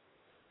 200,000.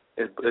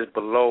 It's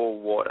below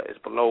water. It's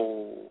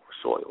below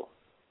soil,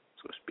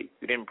 so to speak.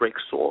 You didn't break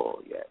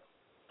soil yet.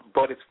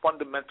 But it's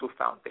fundamental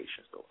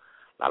foundations, though.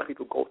 A lot of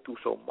people go through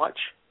so much.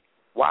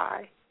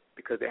 Why?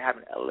 because they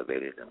haven't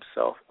elevated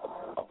themselves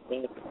of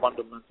being the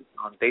fundamental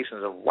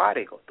foundations of why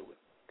they go through it.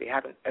 They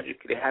haven't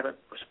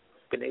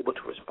been able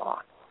to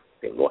respond.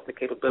 They lost the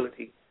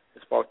capability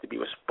as far as to be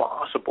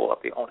responsible of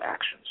their own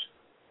actions.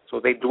 So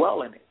they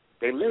dwell in it.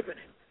 They live in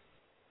it.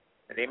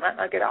 And they might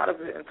not get out of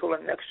it until the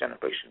next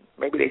generation.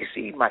 Maybe their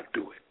seed might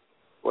do it,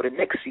 or the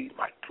next seed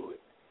might do it.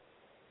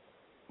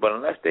 But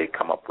unless they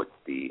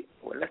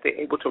unless they're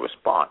able to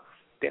respond,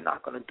 they're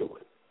not going to do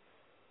it.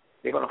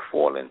 They're going to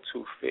fall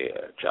into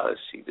fear,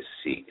 jealousy,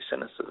 deceit,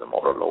 cynicism,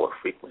 all the lower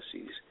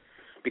frequencies,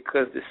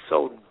 because it's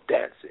so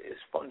dense, it's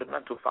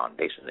fundamental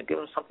foundation, and give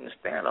them something to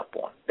stand up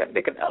on. Then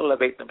they can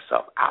elevate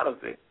themselves out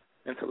of it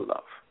into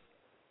love.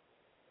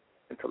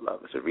 Into love.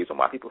 It's the reason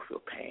why people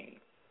feel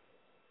pain.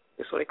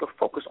 It's so they can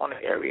focus on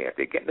the area that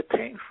they're getting the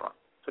pain from,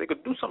 so they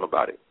can do something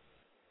about it.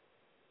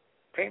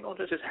 Pain don't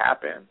just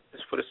happen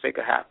just for the sake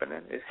of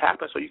happening. It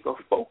happens so you can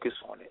focus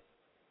on it.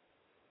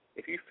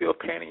 If you feel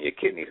pain in your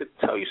kidneys, it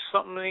tell you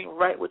something ain't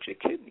right with your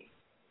kidney.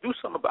 Do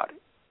something about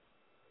it.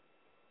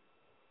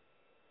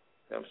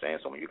 You know what I'm saying?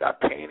 So when you got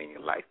pain in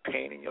your life,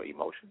 pain in your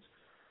emotions,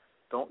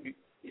 you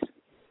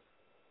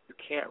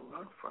can't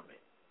run from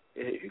it.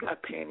 If you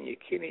got pain in your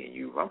kidney and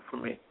you run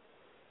from it,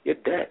 you're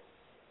dead.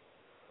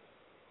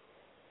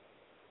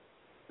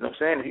 You know what I'm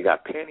saying? If you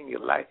got pain in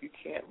your life, you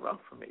can't run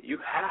from it. You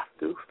have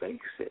to face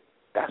it.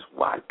 That's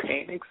why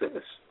pain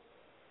exists.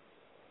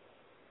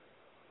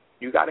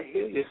 You got to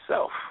heal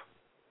yourself.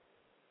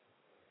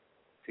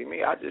 See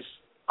me, I'm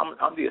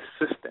the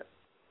assistant.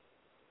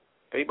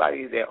 Everybody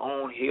is their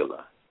own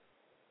healer.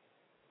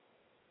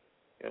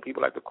 You know,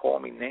 people like to call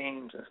me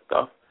names and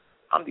stuff.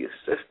 I'm the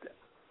assistant.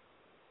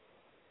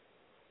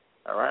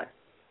 All right?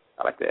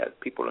 I like to have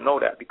people to know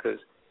that, because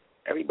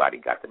everybody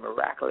got the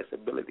miraculous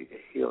ability to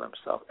heal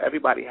himself.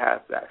 Everybody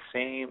has that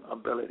same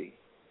ability.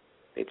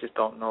 They just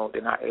don't know.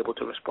 They're not able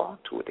to respond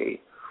to it.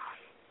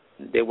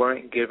 They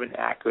weren't given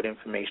accurate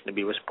information to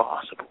be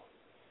responsible,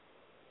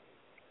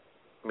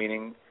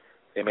 meaning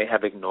they may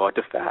have ignored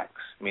the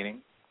facts,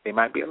 meaning they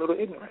might be a little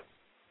ignorant.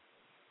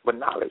 But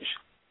knowledge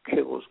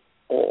kills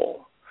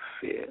all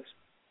fears,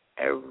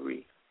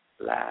 every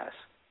last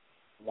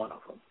one of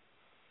them.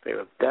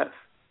 Fear of death,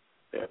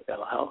 fear of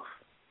ill health,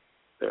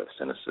 fear of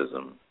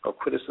cynicism, or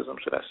criticism,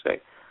 should I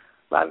say.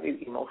 A lot of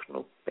these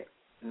emotional things,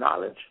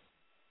 knowledge,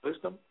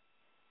 wisdom,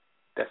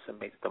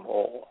 decimates them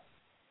all.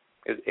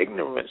 It's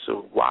ignorance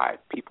of why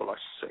people are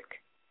sick.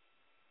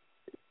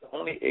 It's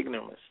only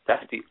ignorance.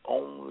 That's the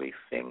only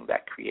thing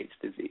that creates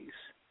disease.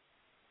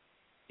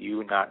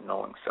 You not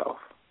knowing self.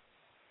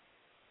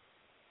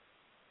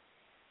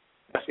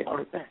 That's the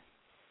only thing.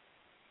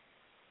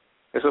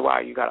 This is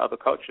why you got other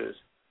cultures,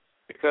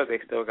 because they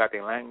still got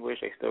their language,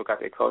 they still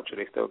got their culture,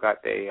 they still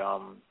got their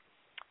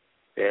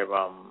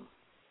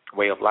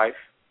way of life.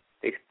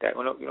 You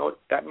know what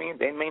that means?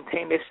 They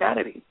maintain their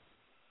sanity.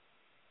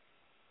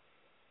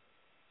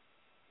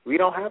 We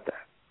don't have that.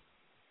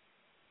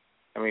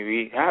 I mean,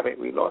 we have it.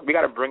 We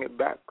got to bring it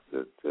back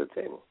to the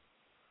table.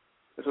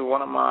 This is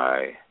one of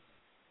my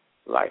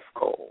life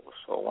goals,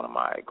 or one of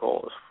my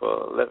goals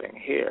for living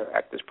here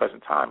at this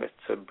present time, is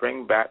to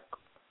bring back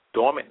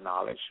dormant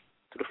knowledge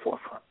to the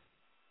forefront.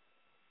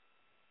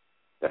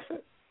 That's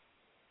it.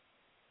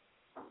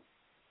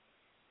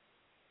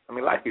 I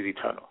mean, life is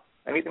eternal.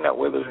 Anything that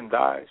withers and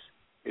dies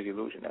is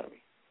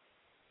illusionary.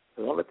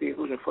 So don't let the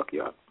illusion fuck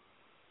you up.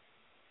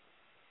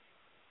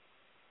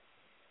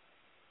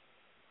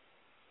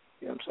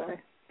 You know what I'm saying?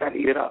 You got to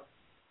eat it up.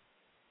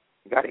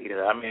 You got to eat it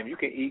up. I mean, if you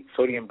can eat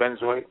sodium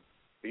benzoate,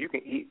 if you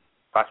can eat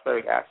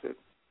phosphoric acid,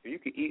 if you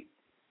can eat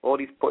all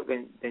these,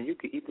 then you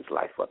can eat this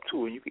life up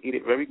too, and you can eat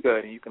it very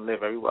good, and you can live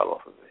very well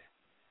off of it.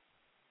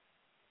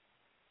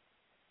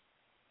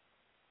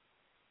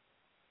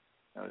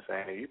 You know what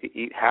I'm saying? If you can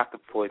eat half the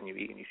poison you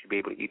eat, you should be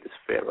able to eat this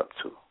fear up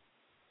too.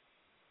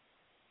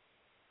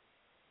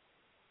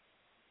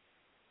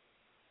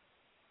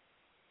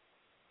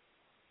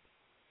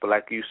 But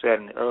like you said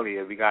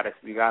earlier, we gotta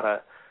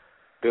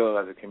build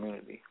as a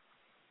community.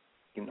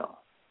 You know,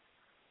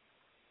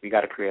 we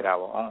gotta create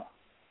our own.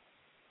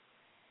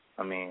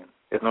 I mean,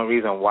 there's no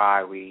reason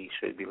why we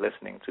should be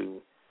listening to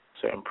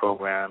certain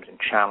programs and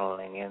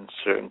channeling in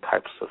certain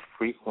types of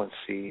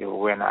frequency if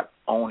we're not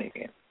owning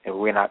it, if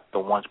we're not the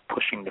ones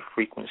pushing the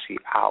frequency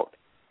out.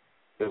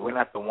 If we're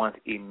not the ones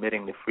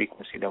emitting the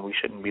frequency, then we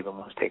shouldn't be the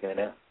ones taking it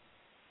in.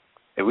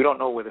 If we don't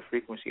know where the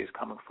frequency is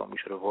coming from, we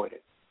should avoid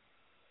it.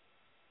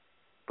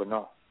 But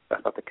no,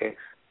 that's not the case.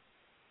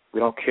 We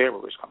don't care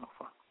where it's coming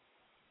from.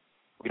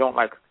 We don't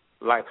like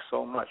life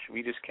so much,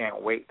 we just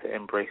can't wait to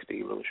embrace the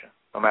illusion,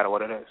 no matter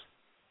what it is.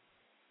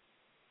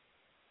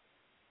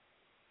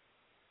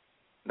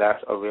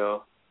 That's a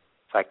real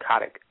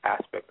psychotic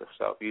aspect of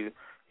self. You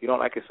don't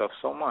like yourself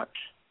so much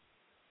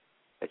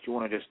that you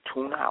want to just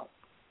tune out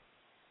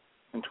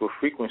into a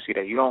frequency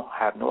that you don't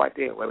have no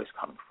idea where it's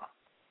coming from.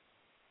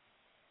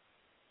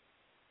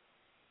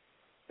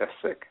 That's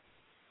sick.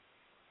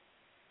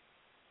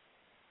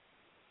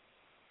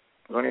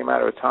 It's only a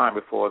matter of time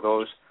before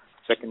those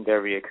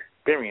secondary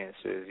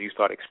experiences you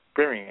start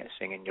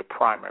experiencing in your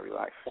primary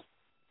life.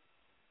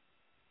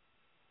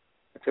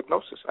 It's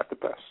hypnosis at the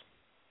best.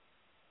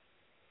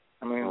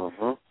 I mean,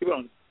 people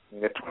don't.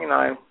 There are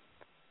 29.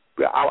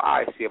 Our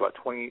eyes see about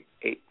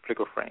 28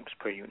 flicker frames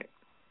per unit,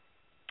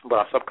 but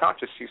our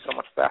subconscious sees so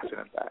much faster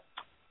than that.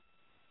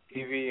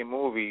 TV and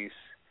movies,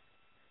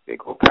 they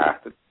go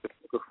past the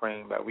flicker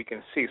frame that we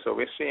can see, so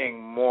we're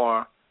seeing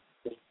more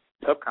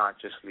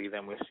subconsciously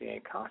than we're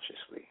seeing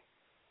consciously.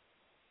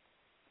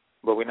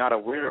 But we're not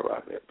aware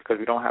of it because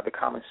we don't have the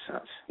common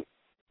sense.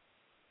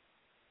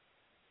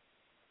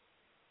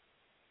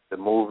 The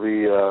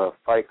movie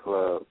Fight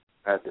Club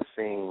had the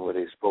scene where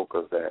they spoke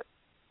of that.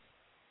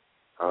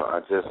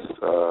 I just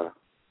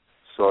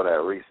saw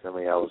that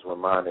recently. I was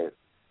reminded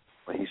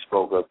when he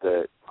spoke of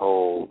that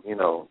whole,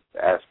 the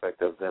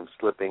aspect of them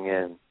slipping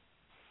in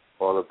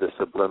all of the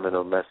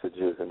subliminal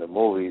messages in the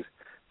movies.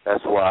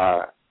 That's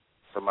why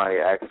somebody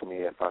asked me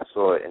if I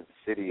saw it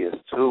Insidious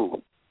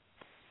too.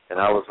 And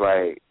I was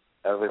like,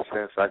 ever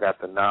since I got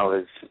the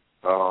knowledge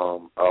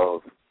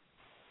of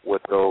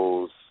what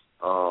those,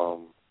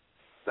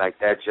 like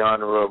that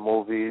genre of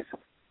movies,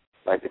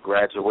 like the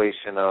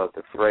graduation of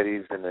the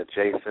Freddys and the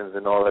Jasons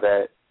and all of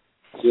that.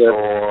 Yeah.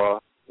 Saw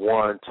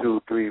 1,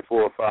 2, 3,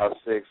 4, 5,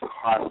 6,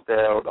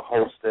 Hostel, the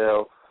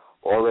Hostel,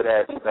 all of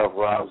that stuff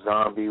Rob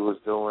Zombie was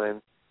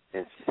doing,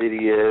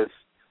 Insidious,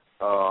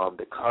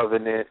 The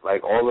Covenant,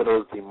 like all of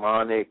those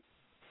demonic,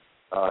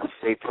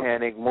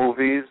 satanic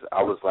movies.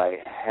 I was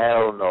like,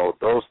 hell no,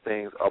 those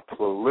things are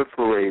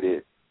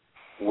proliferated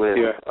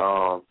with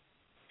all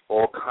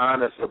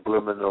kind of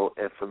subliminal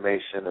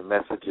information and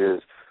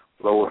messages,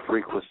 lower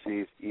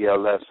frequencies,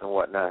 ELFs and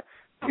whatnot.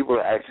 People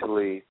are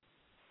actually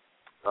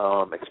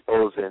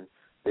exposing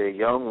their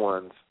young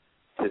ones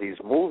to these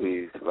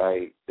movies.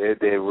 Like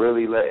they're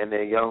really letting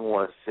their young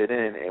ones sit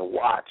in and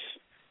watch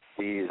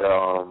these,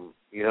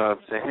 you know what I'm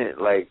saying,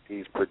 like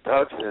these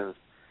productions.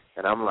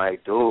 And I'm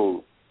like,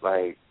 dude,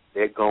 like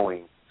they're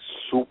going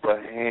super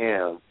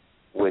ham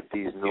with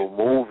these new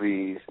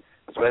movies,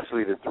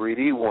 especially the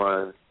 3D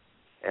ones.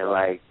 And,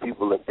 like,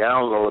 people are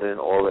downloading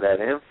all of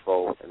that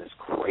info, and it's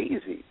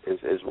crazy.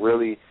 It's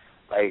really,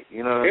 like,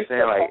 you know what I'm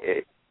saying?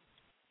 Like,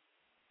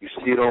 you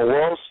see it on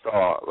Wall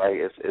Star. Like,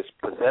 it's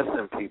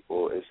possessing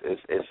people.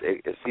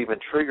 It's even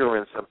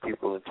triggering some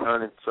people and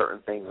turning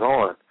certain things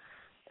on.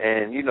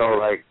 And,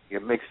 like, you're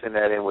mixing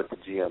that in with the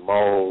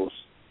GMOs,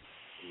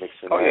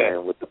 mixing that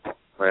in with the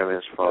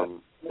programmings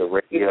from the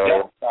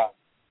radio.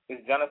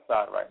 It's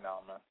genocide right now,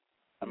 man.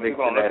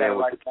 Mixing that in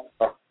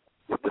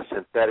with the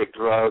synthetic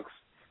drugs.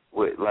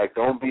 With, like,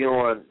 don't be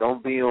on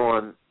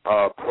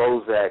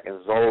Prozac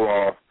and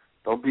Zoloft.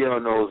 Don't be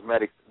on those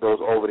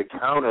over the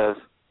counters,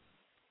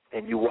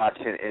 and you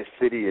watching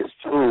Insidious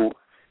 2,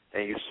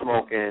 and you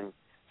smoking,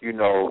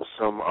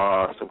 some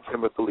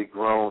chemically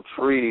grown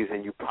trees,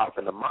 and you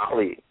popping the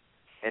Molly,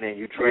 and then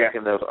you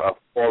drinking the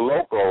Four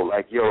Loko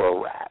like you're a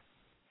rat.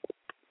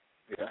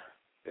 Yeah.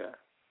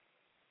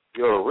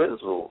 You're a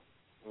Rizzle,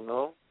 and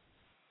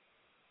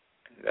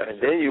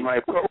then you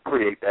might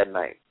procreate that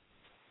night.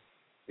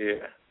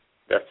 Yeah.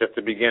 That's just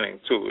the beginning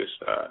too. It's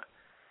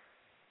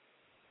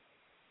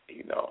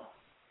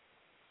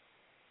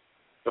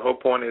the whole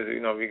point is, we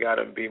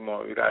gotta be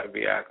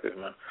active,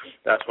 man.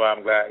 That's why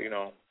I'm glad,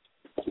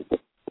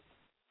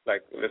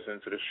 like listening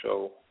to the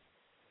show.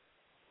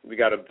 We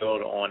gotta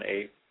build on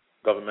a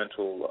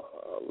governmental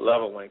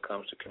level when it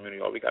comes to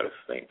community, or we gotta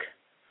think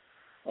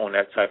on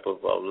that type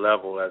of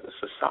level as a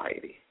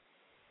society,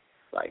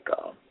 like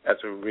as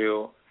a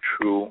real,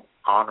 true,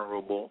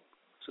 honorable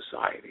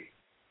society.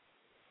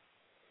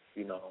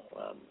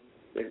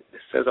 It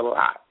says a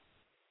lot,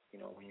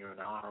 when you're in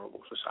an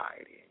honorable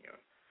society and you're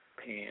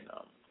paying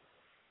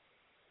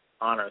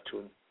honor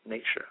to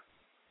nature.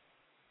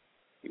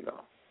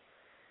 You're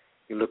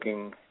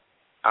looking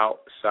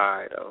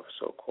outside of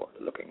so-called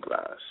the looking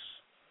glass,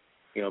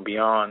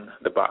 beyond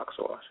the box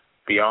or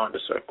beyond the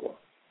circle.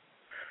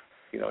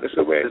 This is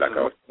a way, like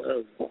I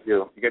was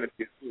you get it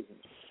to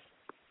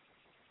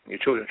your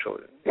children,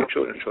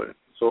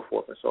 so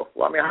forth and so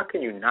forth. I mean, how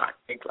can you not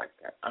think like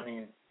that? I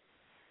mean,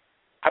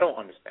 I don't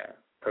understand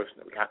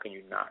personally. How can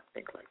you not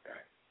think like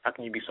that? How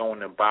can you be so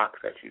in a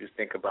box that you just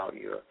think about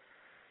your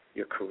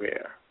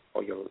career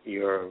or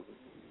your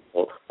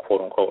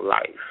quote unquote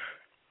life?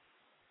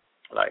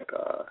 Like,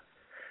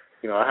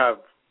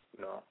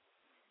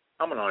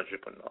 I'm an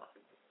entrepreneur,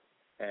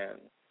 and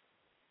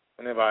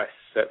whenever I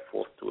set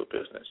forth to a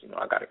business,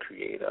 I got to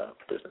create a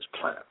business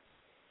plan.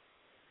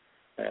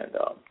 And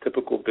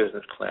typical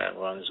business plan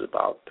runs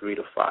about 3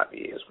 to 5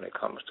 years when it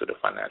comes to the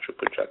financial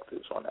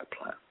projectives on that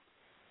plan.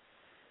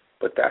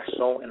 But that's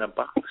so in a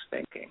box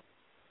thinking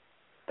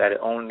that it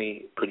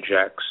only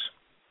projects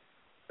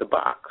the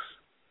box.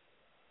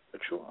 A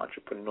true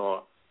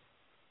entrepreneur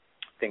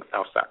thinks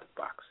outside the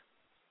box,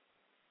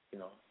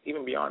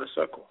 even beyond the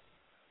circle.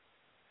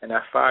 And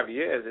that 5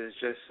 years is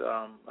just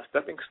a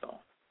stepping stone,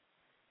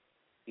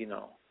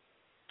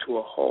 to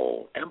a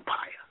whole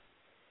empire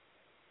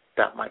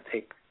that might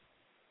take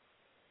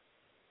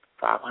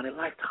 500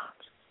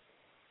 lifetimes.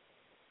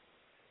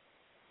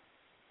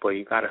 But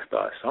you got to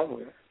start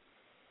somewhere.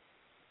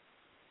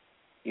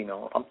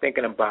 I'm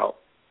thinking about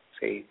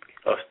say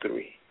us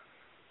three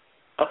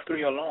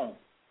alone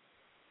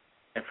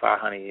in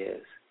 500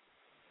 years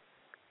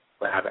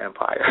will have an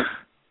empire.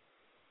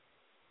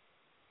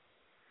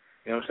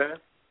 You know what I'm saying?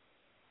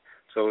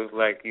 So it's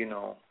like,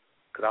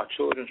 because our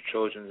children's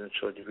children,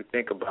 if you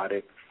think about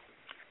it,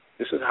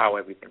 this is how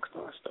everything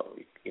starts, though.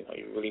 You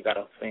really got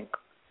to think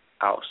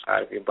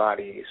outside of your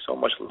body. There's so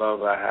much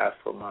love I have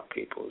for my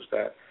peoples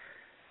that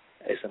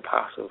it's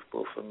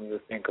impossible for me to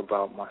think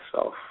about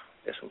myself.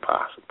 It's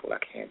impossible. I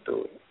can't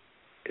do it.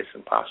 It's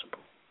impossible.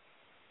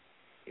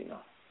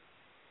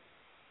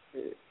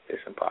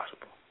 It's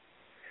impossible.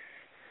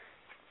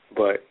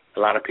 But a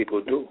lot of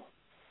people do.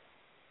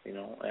 And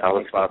I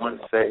was about to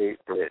say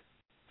that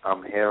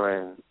I'm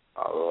hearing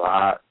a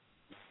lot of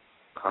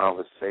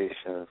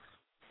conversations,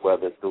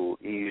 whether through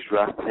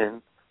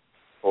eavesdropping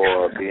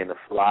or being a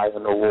fly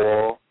on the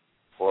wall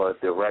or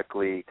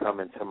directly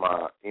coming to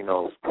my,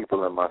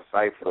 people in my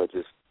cipher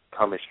just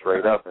coming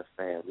straight up and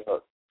saying,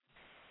 look,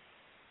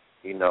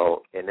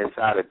 and it's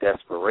out of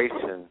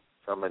desperation,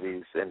 some of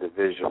these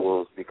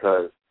individuals,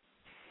 because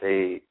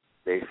they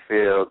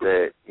feel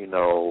that,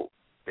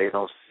 they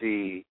don't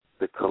see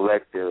the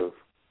collective,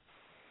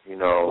 they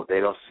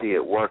don't see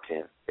it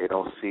working. They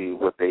don't see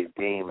what they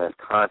deem as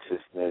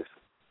consciousness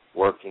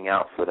working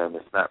out for them.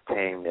 It's not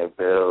paying their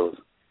bills.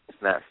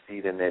 It's not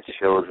feeding their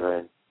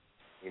children.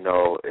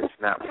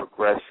 It's not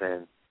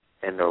progressing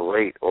in the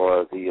rate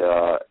or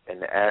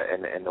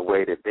in the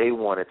way that they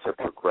wanted to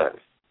progress.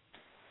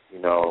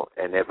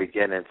 And they're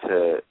beginning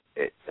to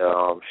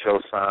show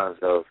signs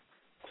of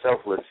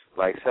selfishness,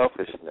 like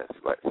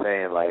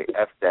saying like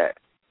F that.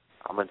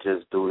 I'm going to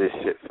just do this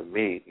shit for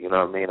me, you know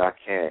what I mean? I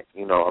can't,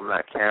 I'm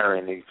not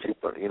carrying these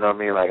people, you know what I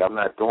mean? Like, I'm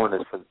not doing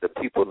this for the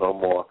people no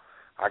more.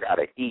 I got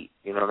to eat,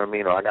 you know what I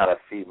mean? Or I got to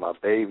feed my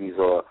babies,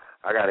 or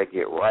I got to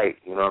get right,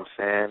 you know what I'm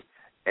saying?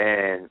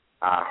 And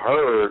I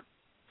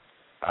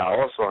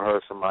also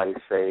heard somebody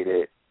say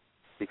that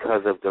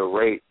because of the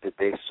rate that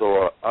they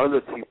saw other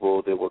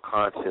people that were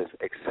conscious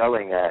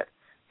excelling at,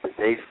 that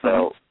they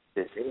felt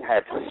that they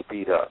had to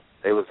speed up.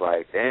 They was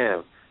like,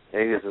 damn,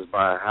 niggas is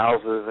buying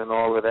houses and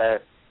all of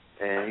that.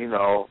 And,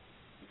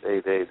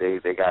 they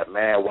got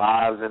mad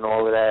wives and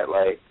all of that.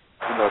 Like,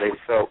 they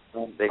felt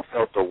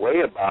a way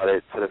about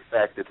it, to the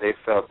fact that they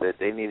felt that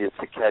they needed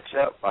to catch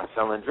up by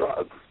selling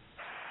drugs.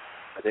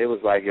 They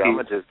was like, yo, I'm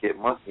going to just get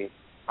money.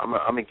 I'm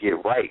going to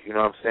get right, you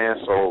know what I'm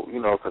saying? So,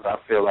 because I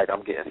feel like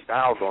I'm getting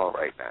styled on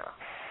right now.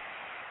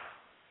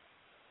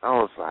 I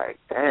was like,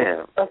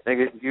 damn,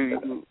 nigga,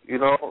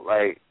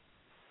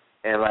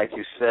 and like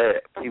you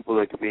said, people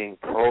are being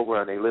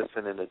programmed. They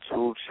listening to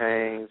 2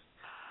 Chainz.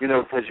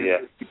 Because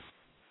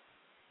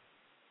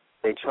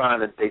they trying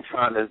to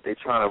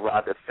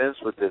ride the fence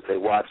with this. They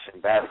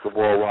watching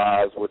Basketball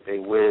Wives with they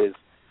whiz.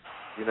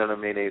 You know what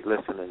I mean? They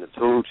listening to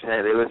 2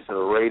 Chainz. They listen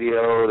to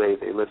radio.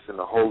 They listen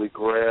to Holy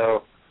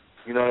Grail.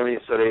 You know what I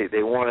mean? So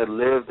they want to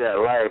live that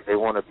life. They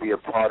want to be a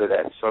part of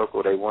that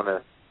circle. They want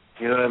to,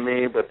 you know what I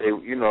mean? But they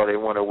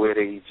want to wear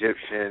the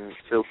Egyptian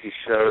silky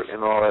shirt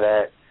and all of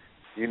that.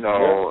 They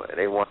want,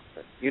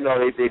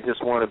 they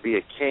just want to be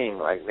a king.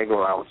 Like, nigga,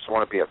 I just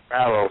want to be a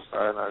pharaoh,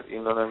 son.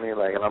 You know what I mean?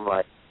 Like, and I'm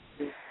like.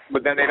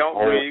 But then they don't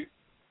breathe,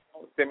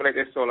 stimulate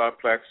their solar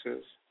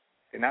plexus.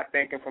 They're not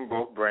thinking from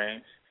both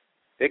brains.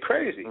 They're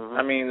crazy. Mm-hmm.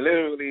 I mean,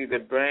 literally, the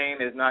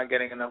brain is not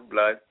getting enough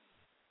blood.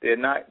 They're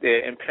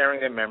impairing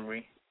their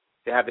memory.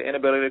 They have the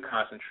inability to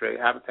concentrate,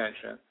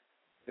 hypertension.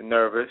 They're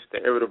nervous.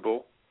 They're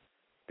irritable.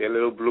 They're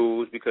little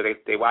blues because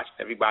they watch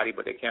everybody,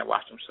 but they can't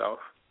watch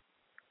themselves.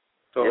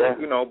 So,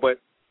 but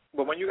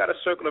when you got a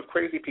circle of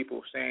crazy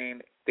people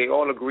saying they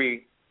all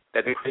agree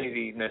that their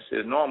craziness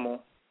is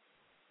normal,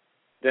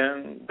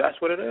 then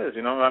that's what it is,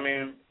 I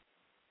mean,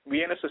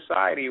 we're in a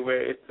society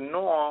where it's the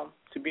norm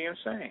to be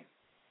insane,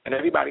 and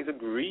everybody's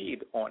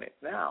agreed on it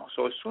now.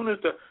 So as soon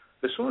as the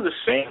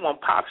same one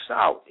pops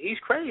out, he's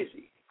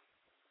crazy.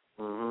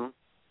 Mm-hmm.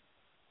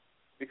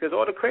 Because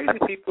all the crazy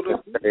people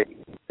are crazy.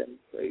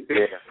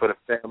 Yeah, for the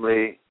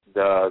family,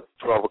 the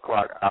 12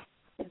 o'clock hour.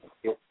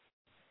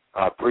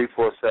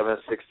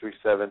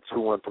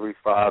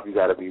 347-637-2135. You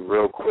got to be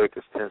real quick.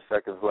 It's 10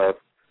 seconds left.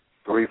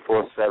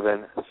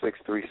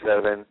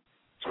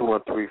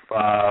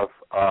 347-637-2135.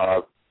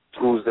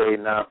 Tuesday,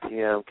 9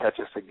 p.m. Catch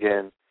us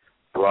again.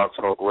 Blog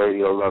Talk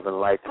Radio. Love and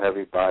light to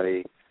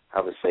everybody.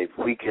 Have a safe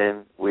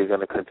weekend. We're going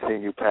to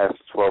continue past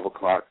the 12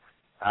 o'clock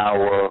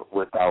hour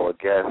with our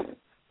guest,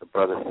 the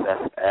brother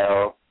Seth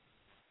L.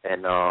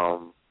 And,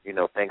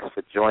 thanks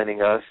for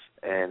joining us.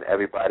 And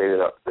everybody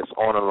that's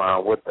on the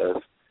line with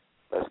us,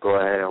 let's go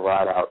ahead and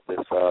ride out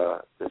this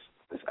hour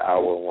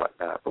and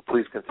whatnot. But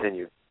please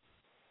continue.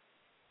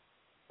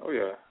 Oh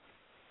yeah.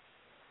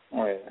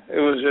 It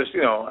was just,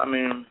 I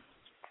mean,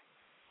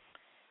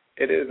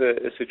 it is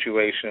a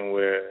situation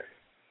where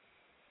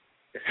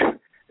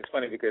it's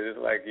funny because it's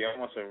like you're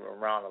almost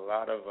around a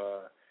lot of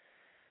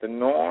the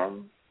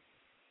norm.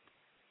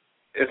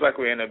 It's like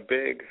we're in a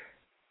big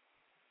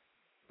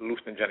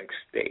hallucinogenic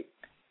state.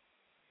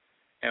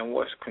 And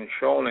what's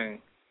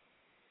controlling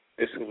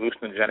this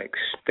hallucinogenic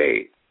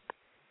state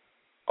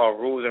are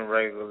rules and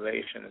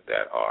regulations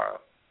that are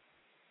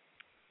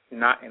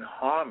not in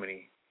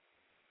harmony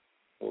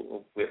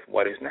with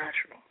what is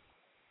natural.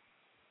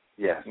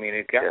 Yes. I mean,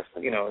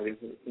 the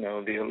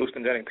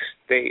hallucinogenic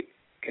state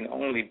can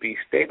only be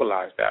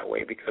stabilized that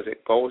way because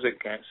it goes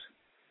against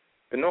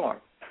the norm.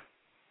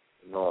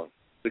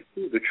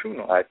 The true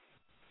norm. Right.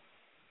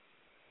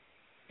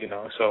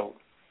 So,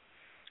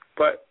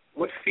 but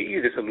what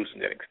feeds this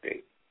hallucinogenic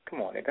state?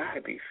 Come on, it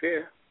gotta be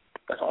fear.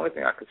 That's the only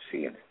thing I could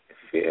see in it. It's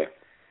fear.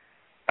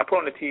 I put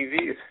on the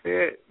TV, it's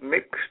fear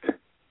mixed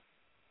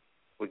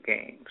with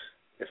games.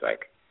 It's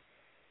like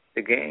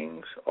the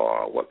games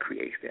are what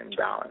creates the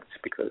imbalance,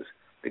 because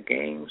the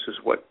games is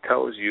what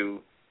tells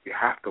you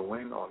have to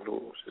win or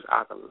lose. It's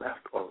either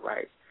left or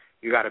right.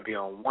 You got to be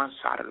on one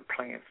side of the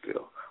playing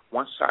field.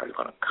 One side is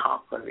going to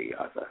conquer the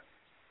other.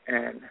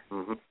 And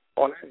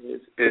all that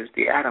is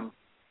the atom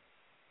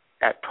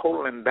at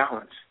total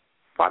imbalance,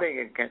 fighting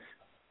against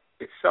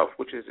itself,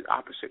 which is the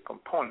opposite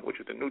component, which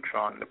is the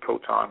neutron and the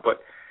proton.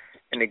 But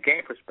in the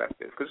game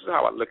perspective, because this is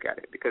how I look at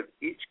it, because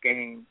each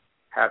game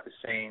has the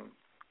same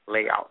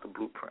layout, the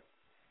blueprint.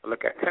 I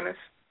look at tennis,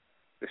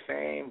 the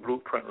same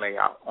blueprint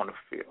layout on the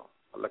field.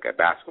 I look at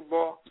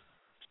basketball,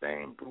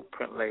 same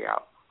blueprint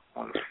layout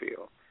on the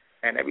field.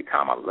 And every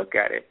time I look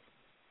at it,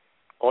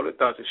 all it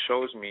does is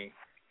shows me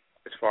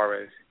as far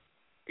as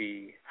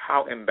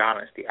how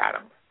imbalanced the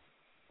atom,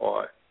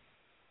 or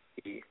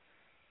the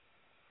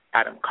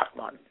atom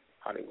Katman,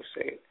 how they would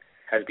say it,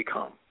 has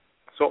become.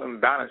 So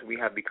imbalanced we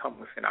have become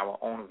within our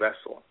own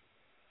vessel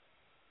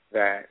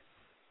that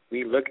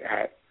we look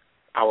at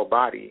our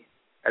body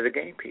as a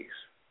game piece.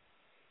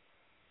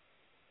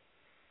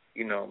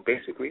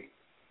 Basically,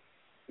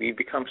 we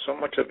become so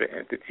much of an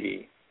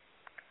entity.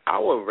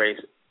 Our race,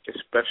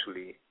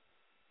 especially,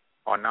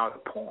 are now the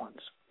pawns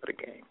of the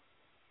game.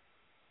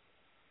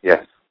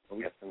 Yes.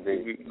 Yes,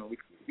 indeed. We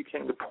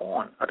became the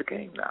pawn of the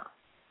game now.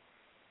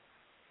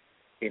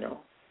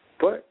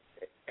 But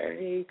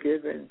any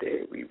given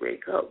day we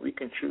wake up, we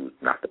can choose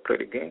not to play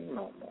the game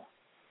no more.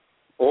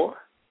 Or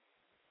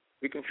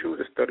we can choose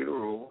to study the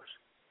rules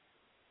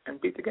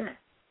and beat the game.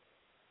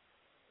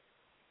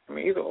 I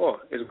mean, either or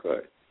is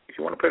good. If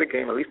you want to play the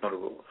game, at least know the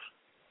rules.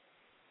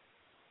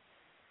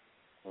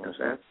 You know what I'm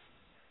saying?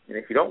 And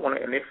if you don't want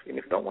to, and if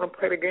you don't want to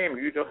play the game,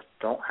 you just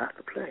don't have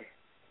to play.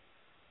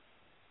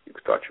 You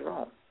can start your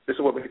own. This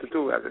is what we need to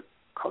do as a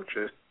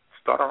culture: is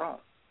start our own.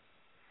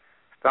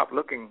 Stop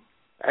looking.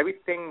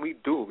 Everything we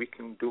do, we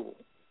can do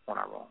on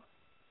our own.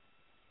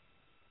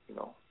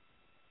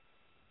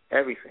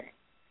 Everything.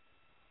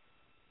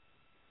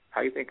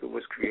 How do you think it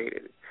was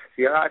created?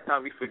 See, a lot of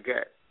times we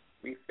forget.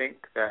 We think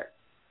that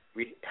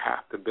we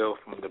have to build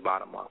from the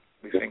bottom up.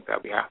 We think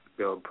that we have to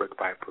build brick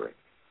by brick.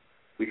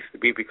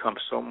 We become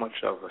so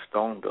much of a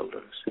stone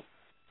builders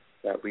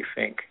that we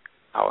think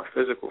our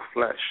physical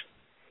flesh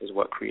is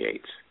what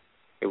creates.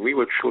 If we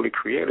were truly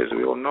creators,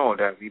 we will know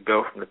that we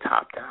build from the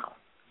top down.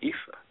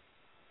 Ether.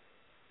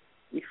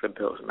 Ether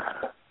builds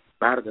matter.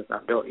 Matter does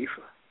not build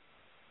ether.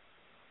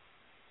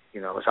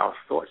 It's our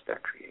thoughts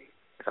that create.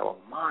 It's our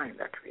mind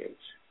that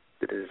creates.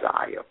 The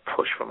desire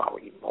pushed from our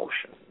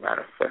emotion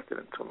manifested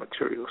into a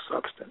material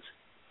substance.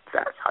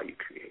 That's how you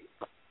create.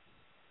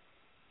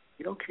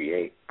 You don't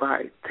create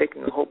by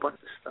taking a whole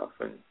bunch of stuff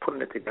and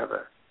putting it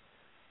together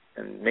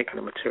and making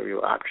a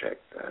material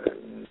object.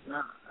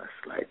 No,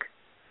 that's like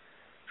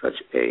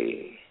such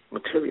a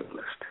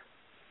materialist.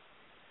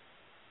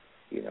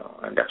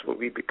 And that's what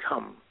we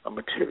become, a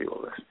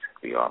materialist.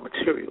 We are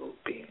material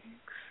beings.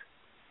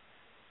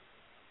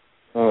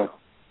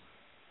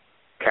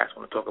 Cats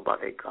want to talk about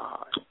their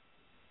God,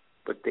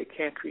 but they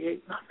can't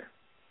create nothing.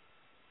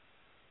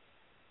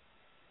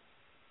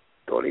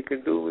 All they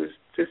can do is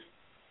just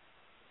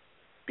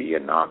be a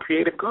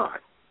non-creative God.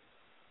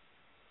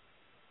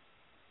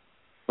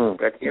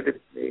 But at the end of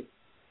the day,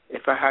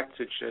 if I had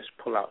to just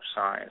pull out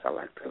science, I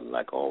like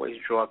to always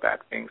draw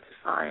back things to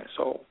science.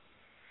 So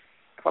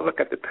if I look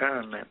at the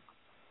pyramid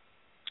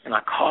and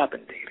I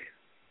carbon date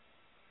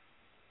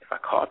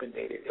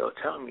it, it'll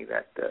tell me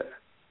that the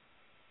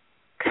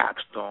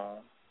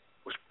capstone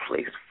was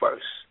placed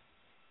first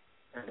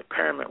and the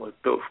pyramid was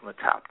built from the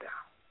top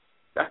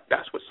down.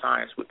 That's what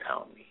science would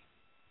tell me.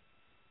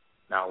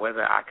 Now,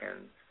 whether I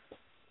can,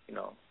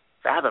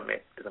 fathom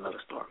it is another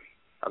story.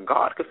 A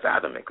God could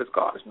fathom it, because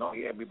God is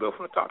we built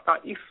from the top down.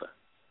 Ether,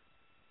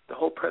 the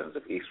whole presence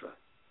of ether,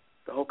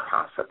 the whole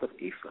concept of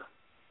ether.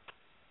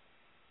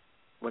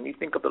 When you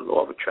think of the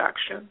law of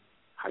attraction,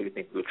 how do you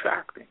think you're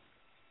attracting?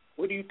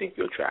 What do you think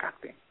you're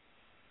attracting?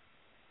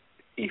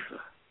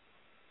 Ether.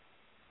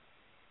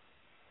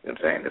 You know what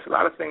I'm saying? There's a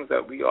lot of things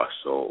that we are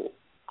so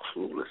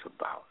clueless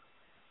about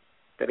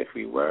that if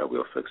we were,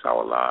 we'll fix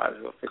our lives,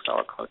 we'll fix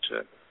our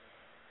culture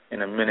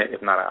in a minute,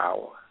 if not an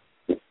hour.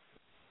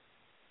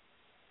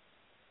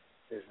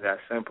 It's that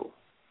simple.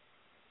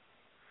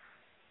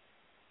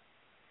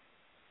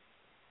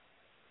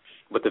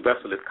 But the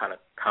vessel is kind of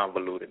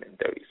convoluted and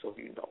dirty, so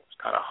it's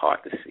kind of hard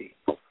to see.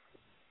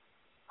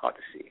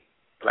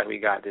 Like we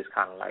got this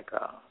kind of like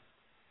a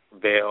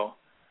veil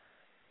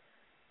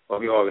Well,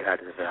 we always had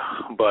this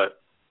veil,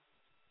 but,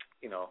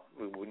 you know,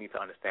 we need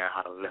to understand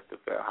how to lift the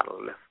veil, how to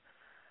lift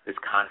these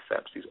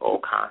concepts, these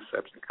old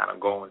concepts, and kind of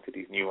go into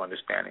these new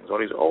understandings or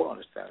these old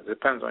understandings. It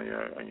depends on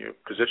your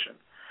position.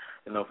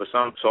 You know, for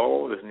some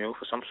souls it's new,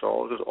 for some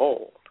souls it's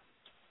old.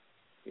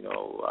 You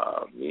know,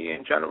 me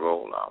in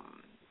general,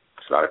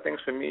 a lot of things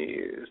for me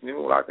is new,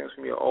 a lot of things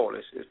for me are old.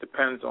 It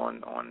depends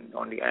on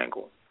the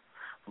angle.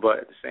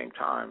 But at the same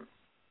time,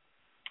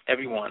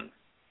 everyone,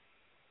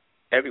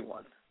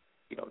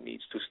 you know,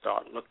 needs to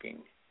start looking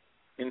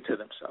into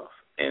themselves.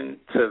 A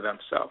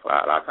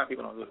lot of times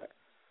people don't do that.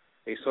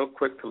 They're so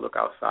quick to look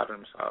outside of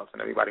themselves,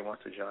 and everybody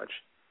wants to judge.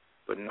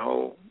 But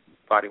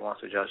nobody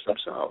wants to judge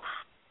themselves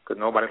because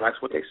nobody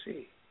likes what they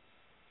see.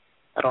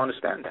 I don't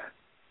understand that.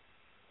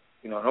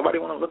 You know, nobody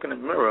want to look in the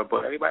mirror,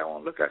 but everybody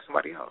want to look at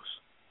somebody else.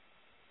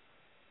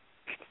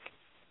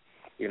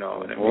 You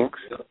know, and it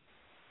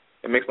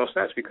makes no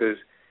sense because,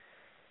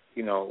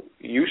 you know,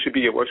 you should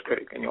be your worst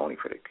critic and your only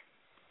critic.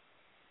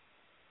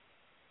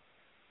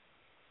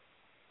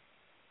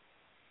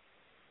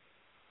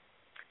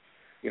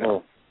 You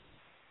know.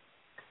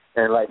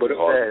 And like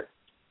you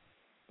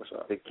said,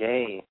 the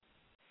game,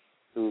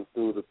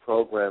 through the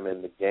program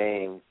and the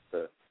game,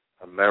 the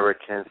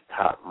American's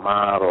Top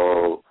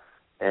Model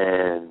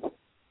and,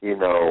 you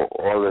know,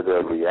 all of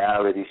the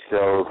reality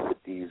shows with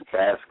these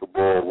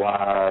basketball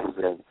wives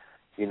and,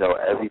 you know,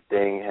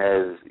 everything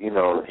has, you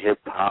know,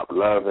 hip-hop,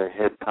 love and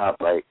hip-hop.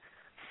 Like,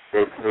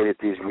 they created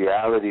these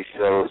reality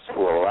shows to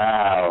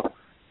allow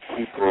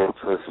people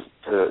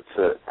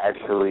to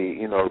actually,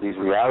 you know, these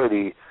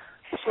reality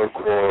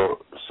so-called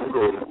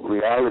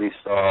pseudo-reality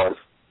stars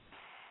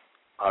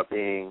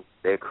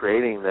they're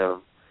creating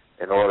them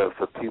in order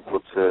for people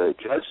to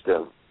judge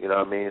them, you know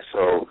what I mean?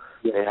 So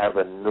they have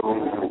a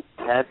new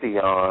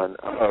pantheon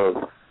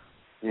of,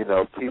 you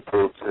know,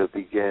 people to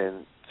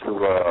begin to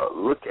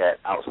look at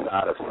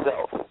outside of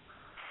self.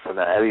 So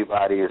now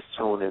everybody is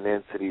tuning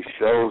into these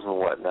shows and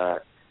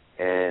whatnot,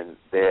 and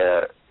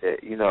they're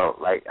you know,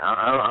 like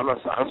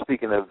I'm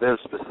speaking of them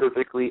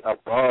specifically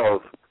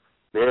above.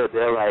 They're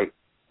like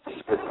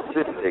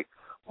specific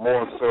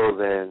more so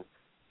than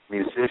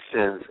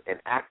musicians and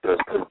actors,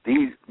 because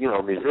these, you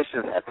know,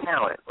 musicians have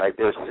talent. Like,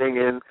 they're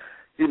singing,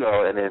 you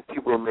know, and then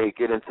people may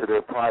get into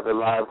their private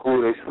life,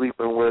 who are they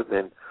sleeping with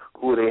and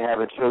who are they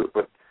having children.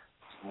 But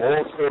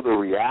more so the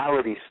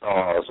reality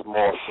stars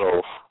more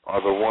so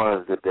are the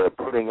ones that they're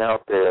putting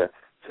out there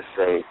to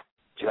say,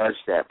 judge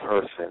that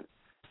person.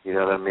 You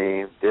know what I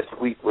mean? This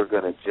week we're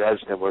going to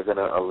judge them. We're going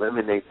to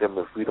eliminate them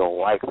if we don't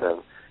like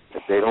them.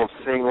 If they don't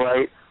sing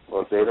right,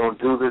 or if they don't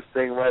do this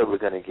thing right, we're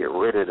going to get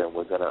rid of them.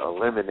 We're going to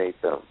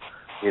eliminate them.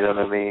 You know what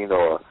I mean?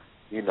 Or,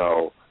 you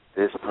know,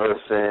 this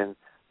person,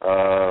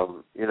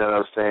 you know what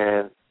I'm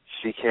saying,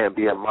 she can't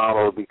be a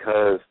model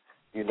because,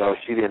 you know,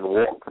 she didn't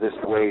walk this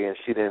way and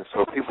she didn't.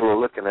 So people are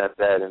looking at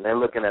that and they're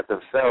looking at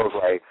themselves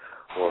like,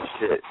 well,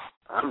 shit,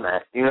 I'm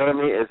not. You know what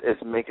I mean?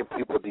 It's making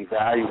people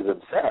devalue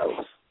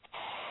themselves.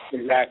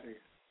 Exactly.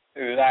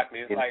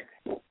 It's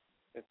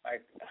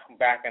like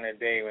back in the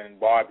day when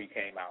Barbie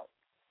came out.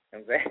 You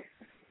know what I'm saying?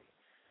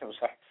 It was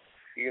like,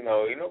 you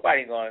know,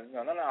 nobody going,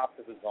 none of the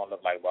opposites going to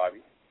look like Barbie.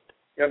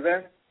 You know what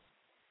I'm saying?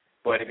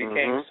 But it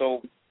became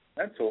so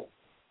mental.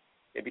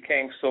 It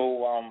became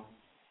so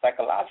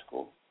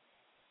psychological.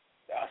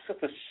 Our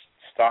sisters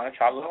starting to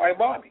try to look like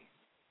Barbie.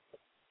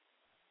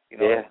 You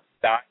know,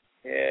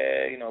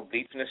 you know,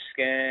 bleaching the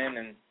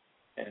skin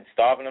and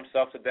starving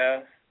themselves to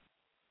death.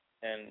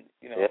 And,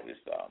 you know,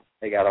 just,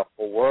 they got a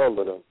whole world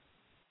of them.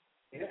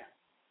 Yeah.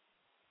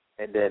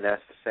 And then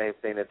that's the same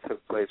thing that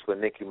took place with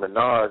Nicki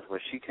Minaj when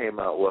she came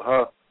out with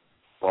her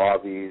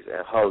Barbies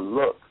and her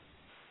look.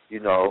 You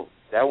know,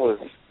 that was,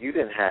 you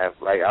didn't have,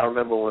 like, I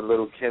remember when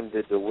Little Kim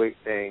did the wig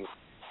thing,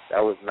 that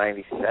was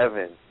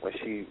 97 when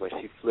she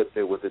flipped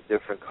it with the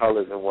different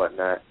colors and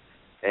whatnot.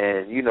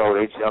 And, you know,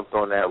 they jumped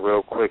on that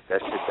real quick.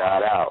 That shit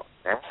died out.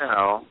 And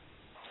now,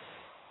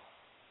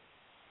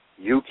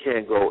 you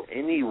can't go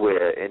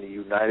anywhere in the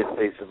United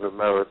States of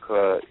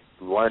America,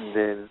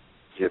 London,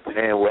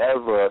 Japan,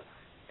 wherever,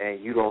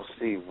 and you don't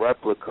see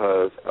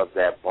replicas of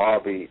that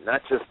Barbie.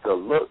 Not just the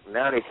look.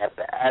 Now they have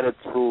the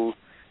attitude,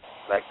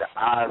 like the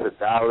eyes are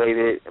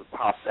dilated and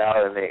popped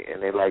out, and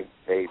they like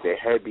their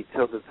head be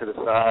tilted to the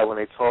side when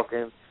they're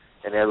talking,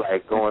 and they're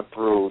like going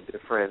through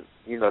different.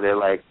 You know, they're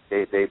like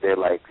they're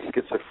like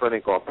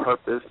schizophrenic on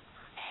purpose.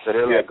 So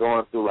they're like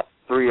going through like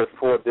 3 or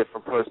 4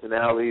 different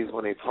personalities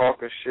when they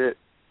talk and shit.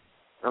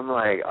 I'm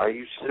like, are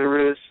you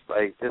serious?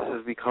 Like, this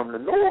has become the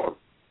norm.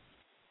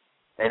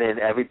 And then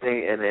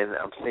everything, and then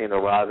I'm seeing a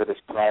rise of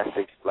this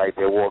plastic, like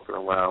they're walking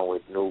around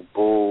with new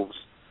boobs,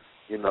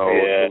 you know,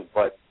 new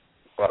butt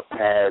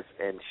pads,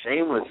 and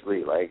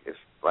shamelessly, like, it's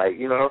like,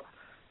 you know,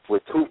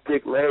 with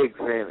toothpick legs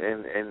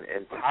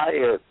and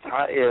tire,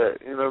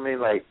 you know what I mean,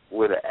 like,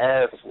 with an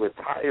ass with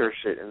tire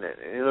shit in it,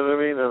 you know what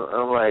I mean? And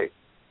I'm like,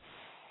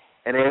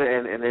 and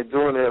they're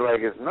doing it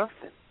like it's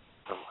nothing.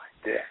 I'm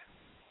like, yeah.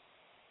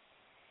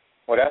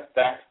 Well,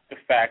 that's the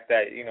fact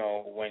that, you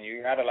know, when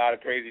you had a lot of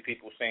crazy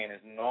people saying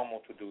it's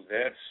normal to do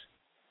this,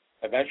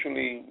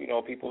 eventually,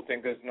 people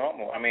think it's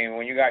normal. I mean,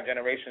 when you got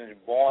generations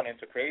born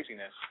into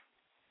craziness,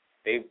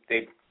 they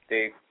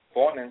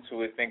born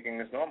into it thinking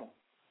it's normal.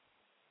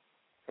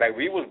 Like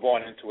we was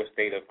born into a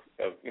state of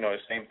the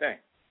same thing.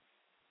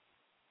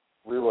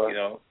 We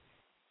were.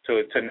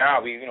 To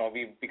now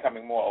we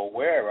becoming more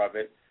aware of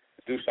it,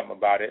 do something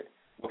about it.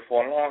 But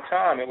for a long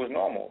time, it was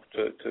normal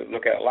to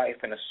look at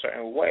life in a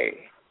certain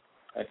way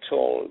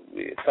until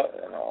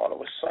all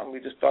of a sudden we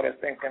just started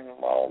thinking,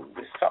 well,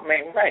 something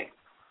ain't right.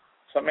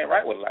 Something ain't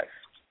right with life.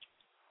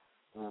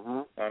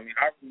 Mm-hmm. I mean,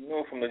 I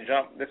knew from the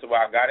jump. This is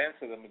why I got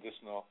into the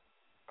medicinal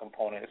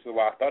component. This is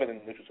why I started in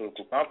the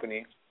nutraceutical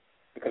company,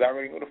 because I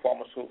already knew the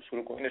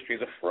pharmaceutical industry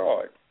is a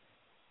fraud.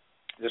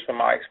 Just from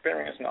my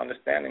experience and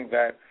understanding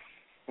that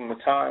from the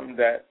time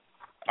that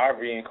I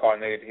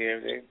reincarnated here,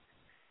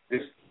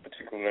 this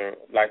particular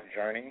life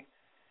journey,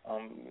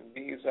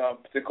 these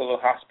particular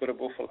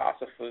hospitable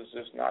philosophers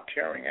is not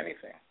curing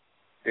anything.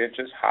 They're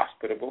just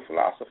hospitable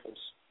philosophers.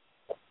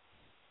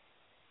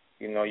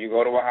 You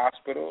go to a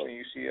hospital and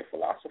you see a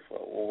philosopher.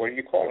 Well, what do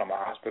you call them? A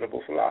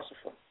hospitable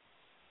philosopher.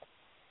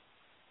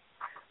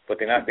 But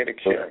they're not there to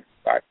cure.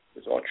 Right?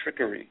 It's all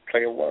trickery,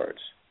 play of words.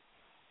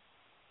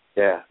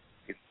 Yeah.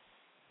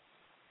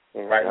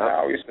 But right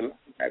now, there's a lot of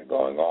that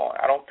going on.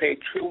 I don't pay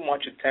too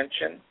much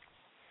attention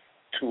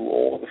to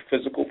all the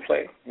physical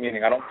play,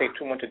 meaning I don't pay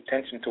too much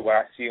attention to what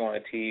I see on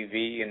the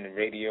TV and the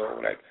radio,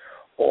 like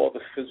all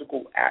the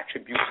physical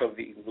attributes of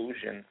the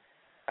illusion.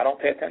 I don't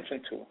pay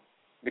attention to,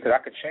 because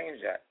I could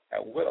change that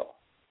at will.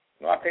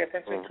 I pay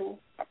attention to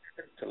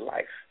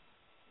life,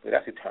 but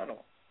that's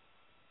eternal,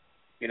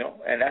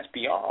 and that's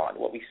beyond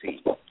what we see.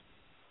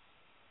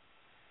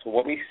 So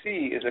what we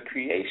see is a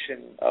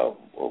creation of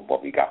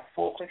what we got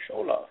full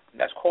control of, and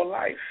that's called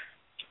life.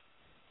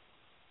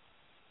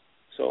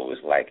 So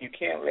it's like you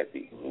can't let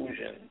the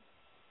illusion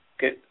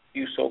get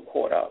you so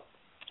caught up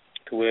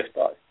to where it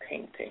starts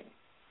tainting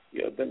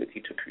your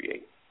ability to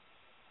create.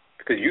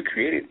 Because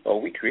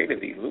we created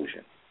the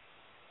illusion.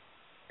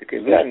 The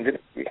illusion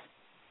didn't create.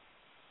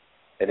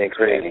 And then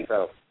create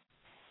itself.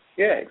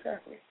 Yeah,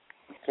 exactly.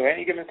 So at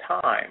any given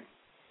time,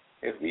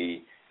 if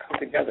we come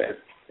together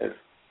as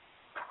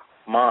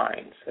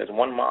minds, as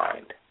one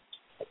mind,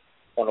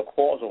 on a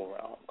causal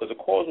realm, because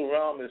the causal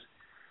realm is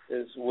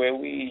where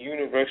we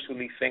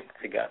universally think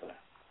together.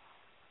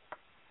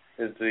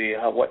 Is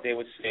what they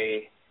would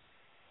say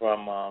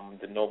from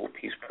the Nobel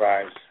Peace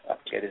Prize, I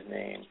forget his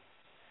name,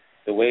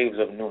 the waves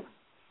of Nun.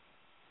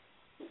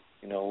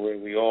 Where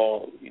we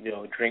all,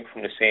 drink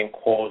from the same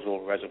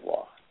causal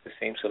reservoir, the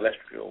same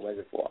celestial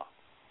reservoir.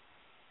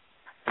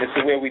 This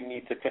is where we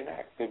need to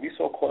connect. Because we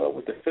so caught up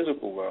with the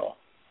physical world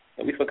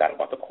that we forgot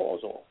about the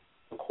causal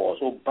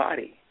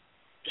body.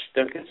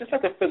 It's just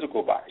like the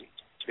physical body.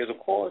 There's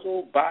a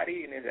causal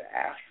body and there's an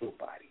astral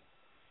body.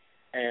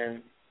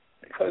 And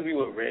because we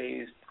were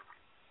raised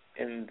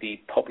in the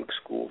public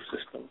school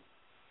system,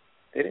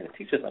 they didn't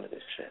teach us none of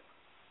this shit.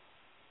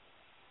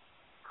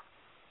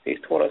 They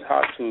taught us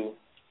how to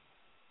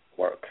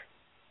work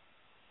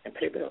and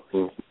pay bills.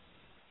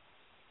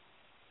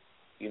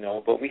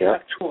 But we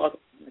have two other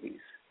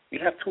bodies. We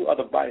have two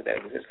other bodies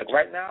that exist. Like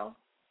right now,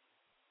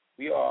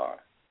 we are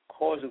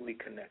causally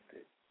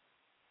connected.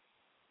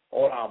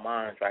 All our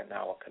minds right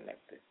now are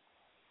connected.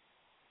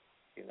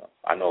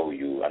 I know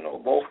you. I know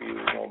both of you.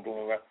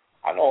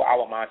 I know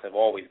our minds have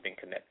always been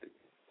connected.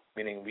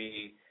 Meaning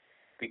we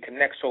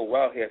connect so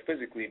well here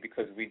physically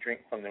because we drink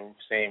from the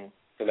same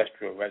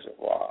celestial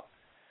reservoir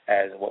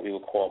as what we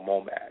would call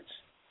monads.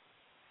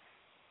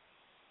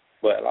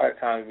 But a lot of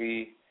times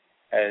we,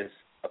 as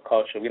a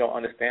culture, we don't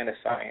understand the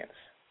science.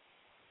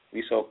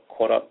 We so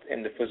caught up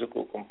in the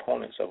physical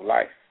components of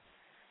life,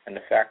 and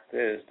the fact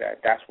is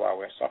that that's why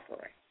we're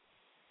suffering,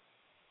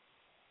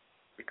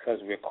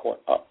 because we're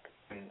caught up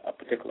in a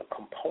particular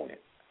component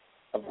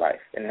of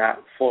life and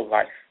not full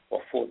life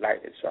or full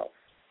life itself.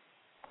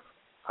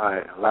 All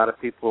right, a lot of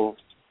people,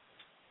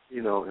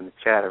 in the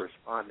chat are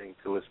responding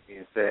to what's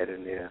being said,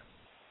 and they're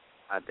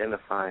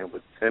identifying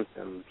with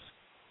symptoms,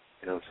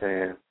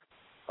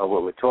 of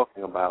what we're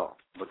talking about,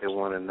 but they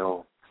want to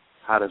know,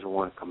 how does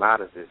one come out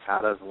of this? How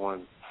does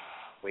one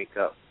wake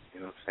up?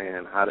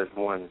 How does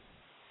one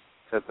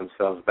set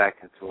themselves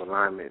back into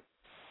alignment?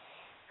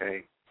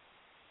 Okay?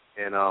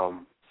 And, are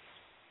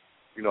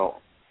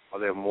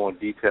there more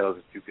details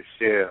that you could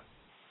share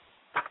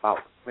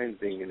about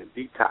cleansing and the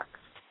detox?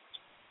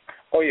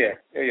 Oh, yeah.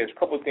 There's a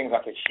couple of things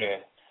I could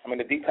share.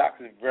 The detox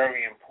is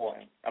very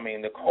important.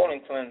 The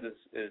colon cleanse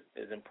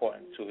is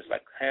important, too. It's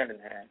like hand in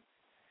hand.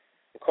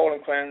 The colon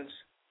cleanse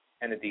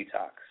and the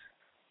detox.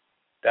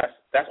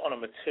 That's on a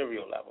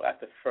material level.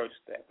 That's the first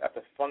step. That's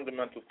the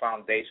fundamental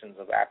foundations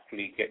of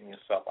actually getting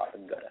yourself out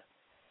of the gutter,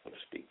 so to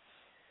speak.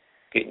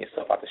 Getting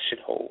yourself out the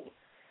shithole.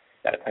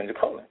 Got to cleanse your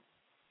colon.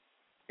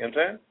 You know what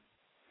I'm saying?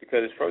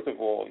 Because, first of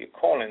all, your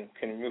colon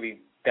can really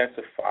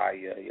densify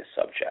your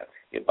subject,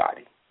 your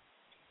body.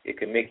 It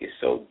can make you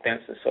so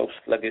dense and so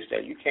sluggish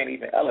that you can't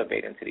even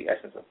elevate into the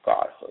essence of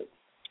godhood,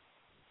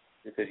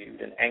 because you've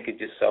then anchored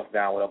yourself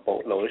down with a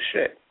boatload of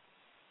shit.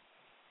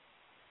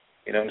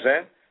 You know what I'm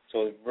saying?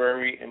 So it's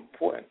very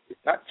important,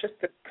 not just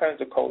to cleanse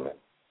the colon,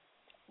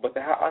 but to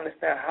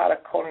understand how the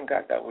colon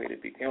got that way to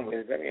begin with.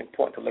 It's very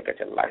important to look at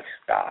your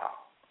lifestyle.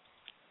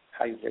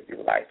 How you live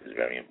your life is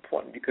very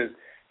important because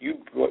you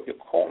brought your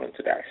colon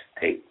to that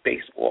state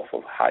based off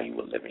of how you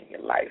were living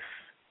your life.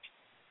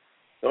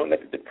 Don't let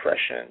the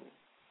depression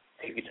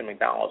take you to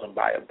McDonald's and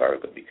buy a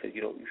burger because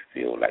you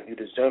feel like you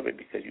deserve it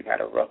because you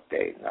had a rough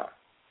day. Nah.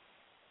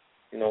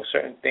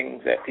 Certain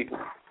things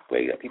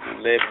way that people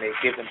live, and they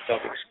give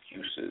themselves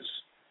excuses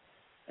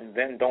and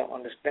then don't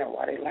understand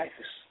why their life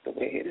is the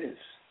way it is.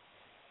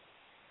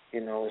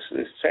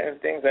 There's certain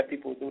things that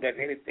people do that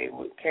they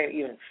can't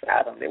even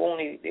fathom. They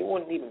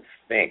wouldn't even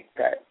think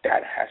that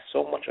has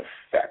so much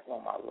effect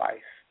on my life.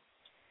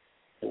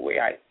 The way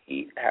I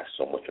eat has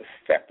so much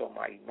effect on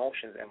my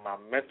emotions and my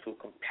mental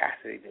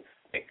capacity to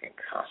think and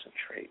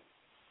concentrate.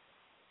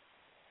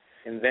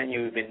 And then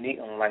you've been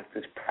eating like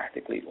this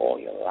practically all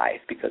your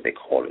life because they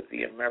call it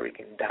the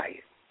American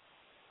diet,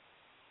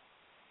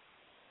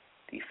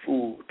 the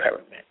food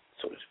pyramid,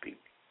 so to speak.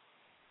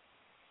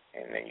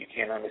 And then you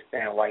can't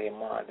understand why your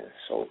mind is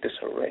so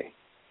disarray,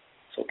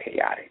 so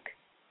chaotic,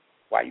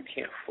 why you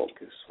can't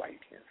focus, why you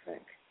can't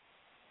think,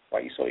 why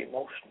you're so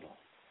emotional,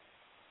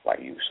 why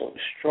you're so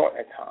distraught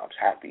at times,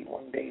 happy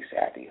one day,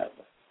 sad the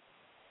other.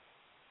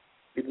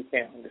 People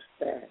can't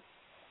understand,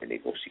 and they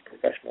go seek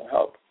professional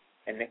help,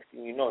 and next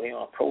thing you know, they're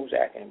on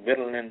Prozac and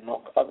Ritalin and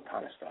all other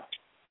kind of stuff.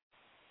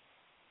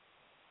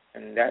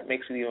 And that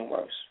makes it even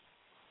worse.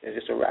 There's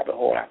just a rabbit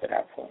hole after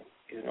that point.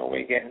 There's no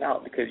way getting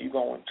out because you're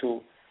going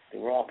to the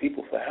wrong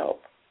people for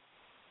help.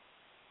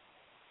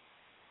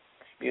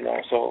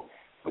 So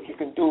what you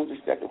can do is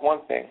just the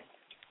one thing.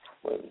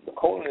 Well, the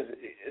colon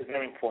is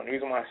very important. The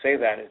reason why I say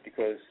that is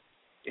because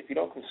if you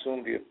don't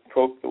consume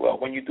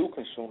when you do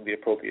consume the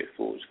appropriate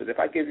foods, because if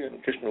I give you a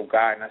nutritional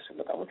guide and I say,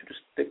 look, I want you to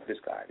stick to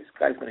this guide. This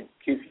guide is going to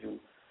give you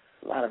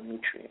a lot of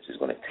nutrients. It's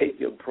going to take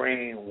your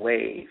brain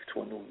wave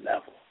to a new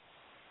level.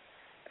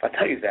 If I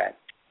tell you that,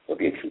 it'll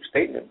be a true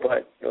statement,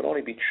 but it'll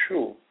only be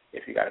true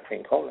if you got a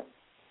clean colon.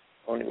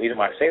 Only reason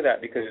why I say that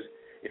because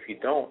if you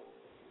don't,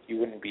 you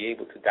wouldn't be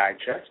able to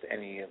digest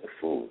any of the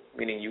food,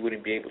 meaning you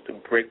wouldn't be able to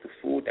break the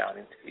food down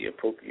into the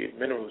appropriate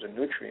minerals and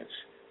nutrients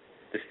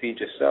to feed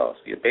your cells.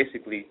 So you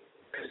basically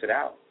piss it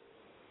out.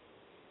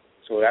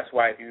 So that's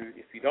why if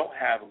you don't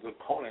have a good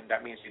colon,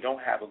 that means you don't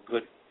have a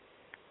good,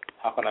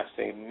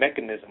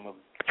 mechanism of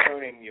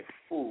turning your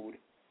food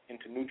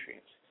into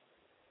nutrients.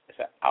 It's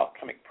an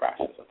alchemic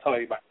process. I tell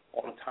everybody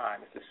all the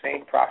time, it's the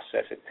same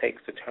process it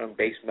takes to turn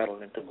base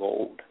metal into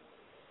gold.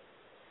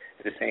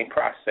 It's the same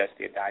process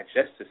your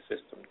digestive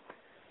system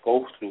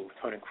goes through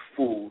turning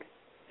food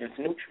into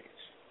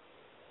nutrients.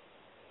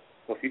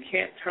 So if you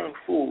can't turn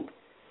food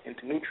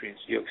into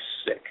nutrients, you're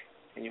sick,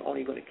 and you're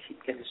only going to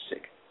keep getting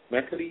sick,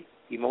 mentally,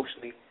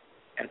 emotionally,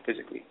 and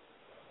physically.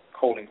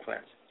 Colon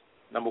cleanse,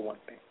 number one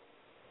thing.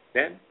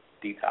 Then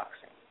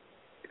detoxing,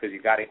 because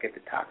you got to get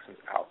the toxins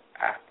out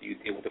after you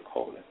deal with the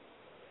colon.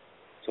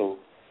 So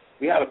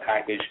we have a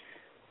package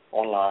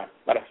online.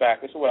 Matter of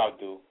fact, this is what I'll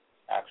do.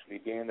 Actually,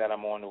 being that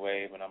I'm on the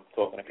wave and I'm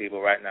talking to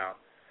people right now,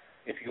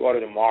 if you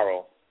order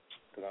tomorrow,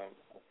 because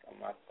I'm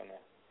not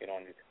gonna get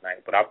on it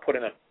tonight, but I'll put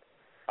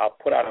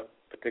out a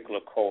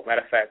particular code.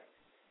 Matter of fact,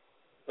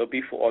 it'll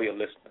be for all your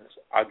listeners.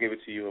 I'll give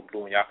it to you in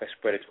blue, and y'all can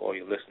spread it to all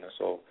your listeners.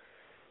 So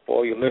for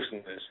all your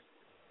listeners,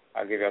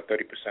 I'll give you a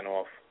 30%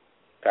 off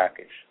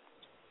package.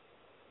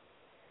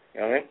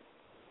 You know what I mean?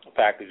 The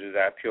package is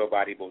at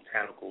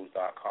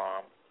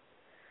purebodybotanicals.com,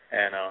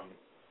 and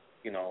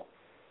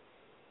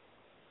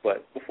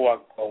But before I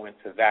go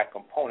into that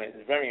component,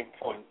 it's very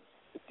important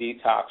to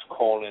detox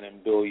colon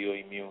and build your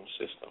immune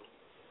system.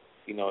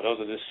 Those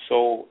are just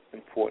so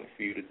important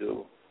for you to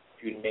do.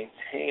 For you to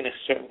maintain a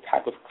certain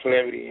type of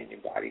clarity in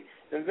your body.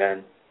 And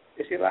then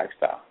it's your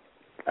lifestyle.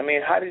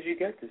 How did you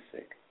get this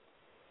sick?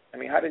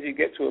 How did you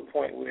get to a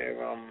point where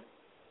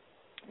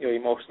you're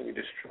emotionally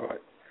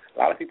destroyed? A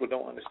lot of people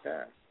don't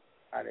understand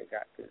how they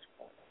got to this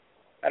point.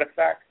 Matter of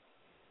fact,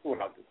 here's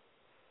what I'll do.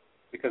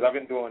 Because I've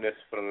been doing this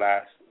for the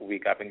last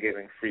week. I've been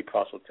giving free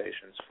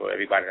consultations for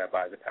everybody that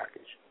buys the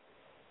package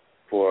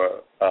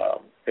for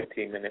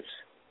 15 minutes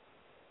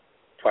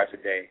twice a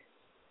day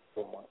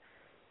for a month.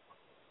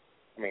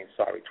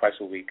 Twice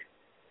a week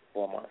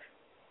for a month.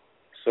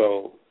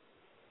 So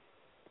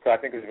I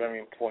think it's very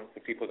important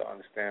for people to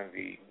understand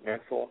the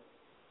mental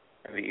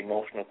and the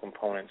emotional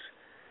components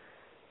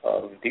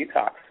of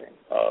detoxing,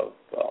 of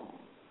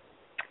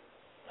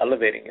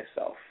elevating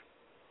yourself.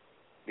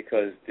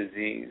 Because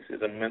disease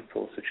is a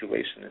mental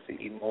situation, it's an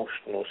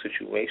emotional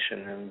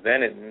situation, and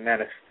then it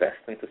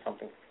manifests into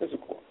something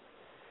physical.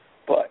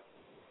 But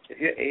if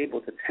you're able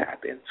to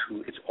tap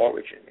into its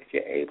origin, if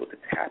you're able to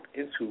tap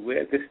into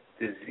where this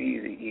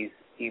disease is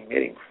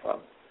emitting from,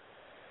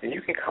 then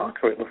you can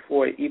conquer it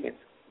before it even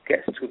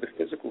gets to the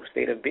physical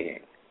state of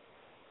being,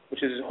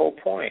 which is the whole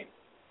point.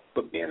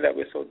 But being that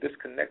we're so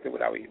disconnected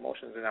with our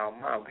emotions and our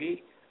mind,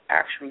 we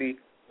actually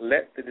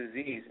let the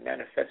disease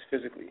manifest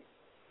physically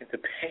into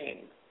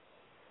pain,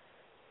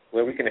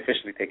 where we can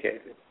officially take care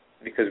of it,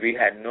 because we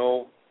had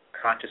no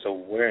conscious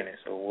awareness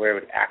of where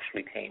it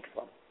actually came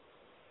from.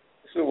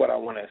 This is what I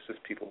want to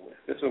assist people with.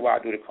 This is why I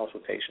do the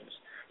consultations,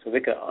 so they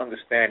can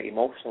understand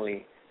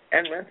emotionally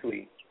and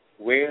mentally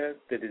where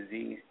the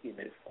disease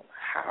emitted from,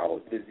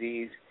 how the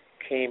disease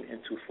came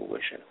into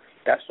fruition.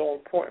 That's so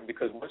important,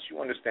 because once you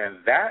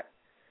understand that,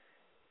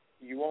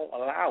 you won't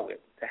allow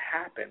it to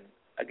happen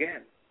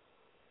again.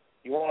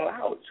 You won't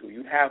allow it to.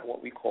 You have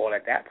what we call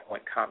at that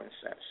point common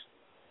sense.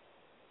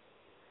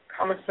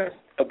 Common sense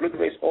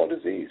obliterates all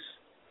disease.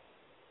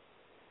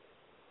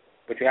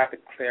 But you have to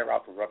clear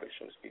out the rubbish,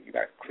 so to speak. You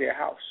got to clear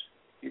house.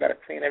 You got to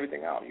clean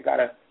everything out. You got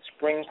to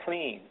spring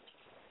clean.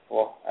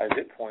 Or at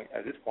this point,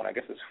 I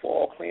guess it's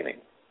fall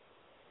cleaning.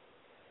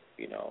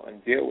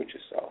 And deal with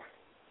yourself.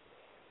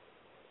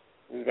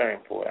 This is very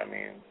important. I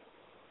mean,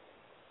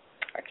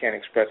 I can't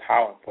express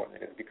how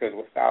important it is, because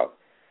without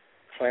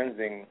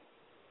cleansing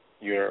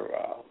your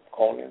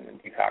colon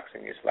and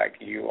detoxing, it's like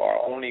you are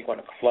only going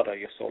to clutter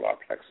your solar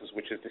plexus,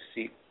 which is the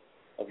seat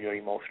of your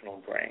emotional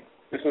brain.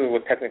 This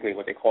is technically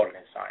what they call it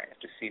in science,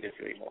 the seat of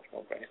your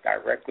emotional brain. It's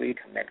directly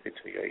connected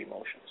to your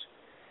emotions,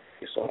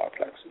 your solar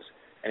plexus.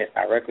 And it's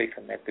directly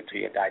connected to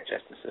your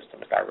digestive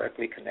system. It's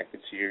directly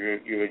connected to your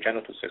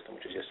genital system,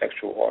 which is your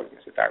sexual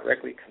organs. It's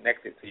directly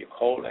connected to your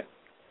colon,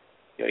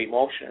 your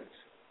emotions.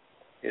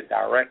 It's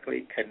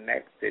directly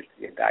connected to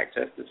your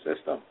digestive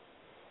system.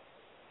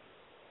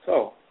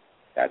 So,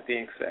 that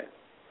being said,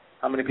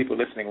 how many people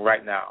listening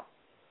right now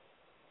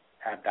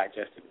have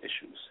digestive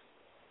issues,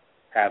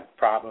 have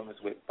problems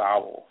with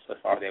bowels, as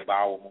far as their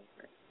bowel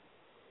movement,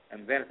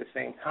 and then at the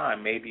same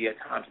time, maybe at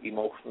times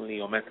emotionally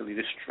or mentally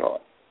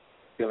distraught,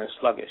 feeling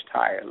sluggish,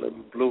 tired,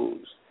 little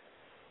blues?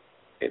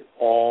 It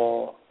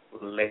all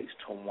relates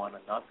to one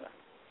another.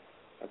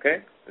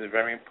 Okay? It's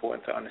very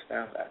important to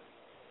understand that.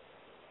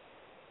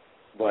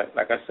 But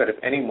like I said, if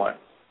anyone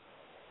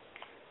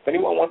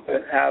wants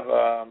to have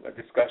a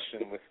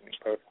discussion with me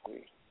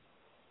personally,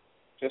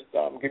 just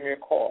give me a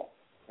call.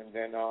 And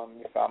then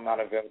if I'm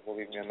not available,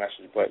 leave me a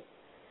message. But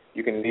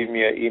you can leave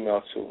me an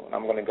email too. And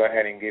I'm going to go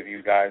ahead and give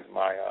you guys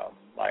my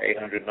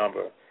 800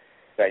 number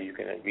that you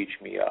can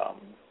reach me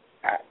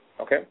at.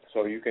 Okay?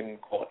 So you can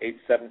call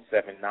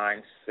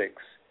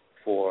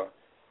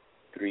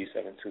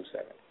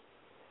 877-964-3727,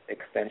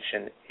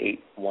 extension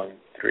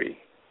 813.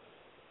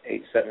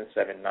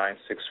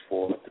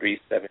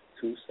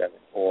 877-964-3727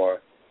 or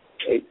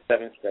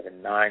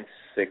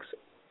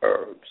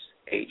 877-96-HERBS,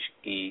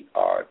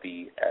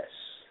 HERBS,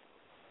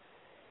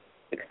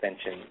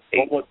 extension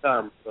 8. One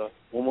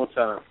more time,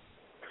 sir.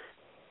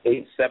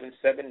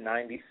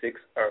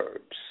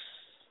 877-96-HERBS,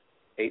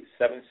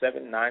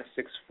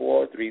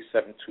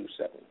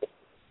 877-964-3727.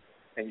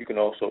 And you can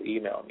also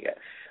email me at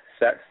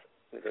Seth,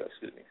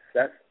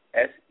 Seth,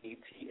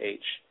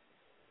 S-E-T-H,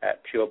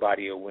 at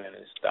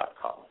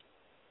purebodyawareness.com.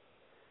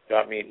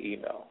 Drop me an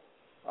email.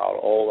 I'll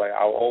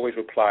always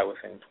reply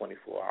within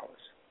 24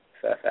 hours.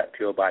 Seth at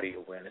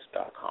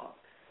purebodyawareness.com.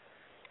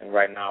 And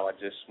right now I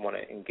just want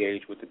to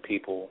engage with the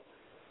people,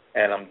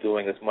 and I'm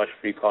doing as much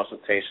free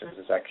consultations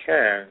as I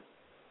can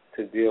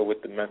to deal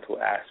with the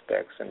mental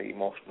aspects and the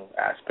emotional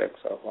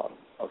aspects of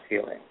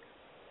healing.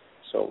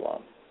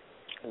 So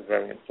it's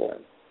very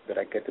important that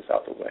I get this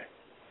out the way.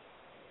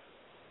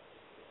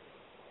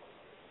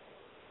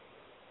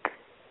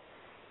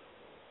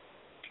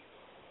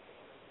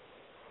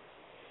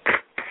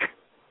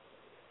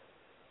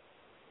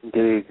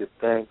 Indeed, good,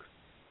 thanks.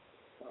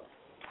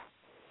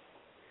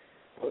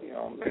 Well,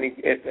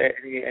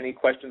 any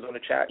questions on the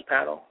chat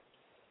panel?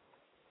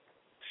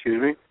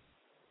 Excuse me?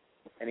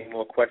 Any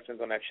more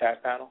questions on that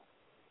chat panel?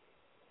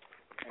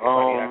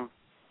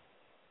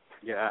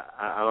 Yeah,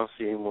 I don't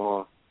see any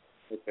more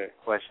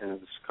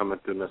questions coming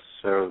through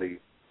necessarily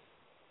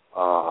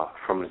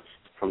from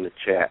the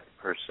chat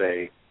per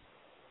se,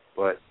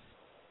 but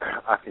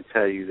I can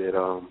tell you that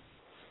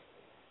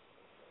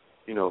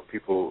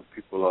people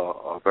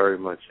are very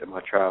much in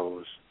my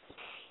travels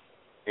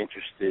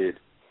interested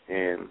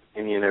in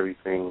any and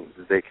everything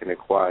that they can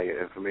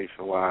acquire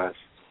information-wise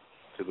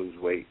to lose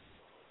weight.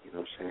 You know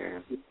what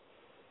I'm saying?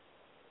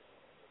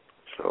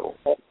 So,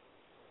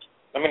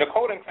 I mean, the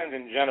colon cleanse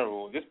in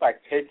general, just by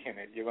taking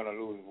it, you're going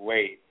to lose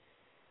weight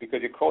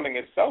because your colon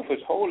itself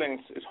is holding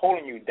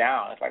you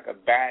down. It's like a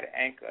bad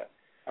anchor.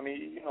 I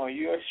mean,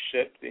 you're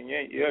shipped and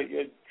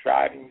you're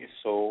driving your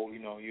soul.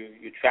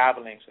 You're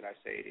traveling, should I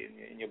say,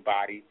 in your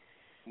body,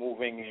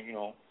 moving,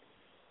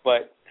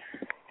 But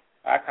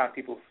a lot of times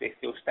people they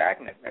feel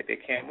stagnant, like they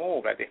can't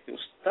move, like they feel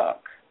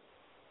stuck.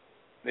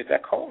 It's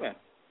that colon.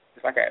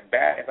 It's like an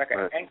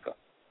anchor.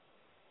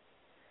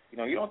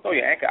 You don't throw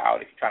your anchor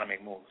out if you're trying to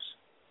make moves.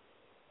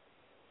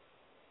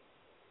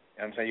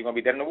 You know what I'm saying? You're going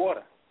to be dead in the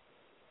water.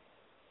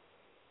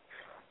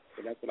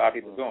 So that's what a lot of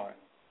people are doing.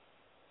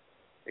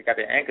 They got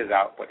their anchors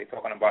out, but they're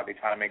talking about they're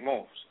trying to make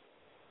moves.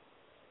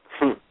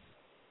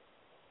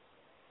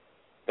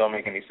 Don't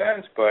make any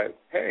sense, but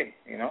hey,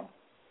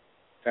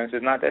 sense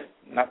is not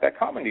that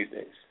common these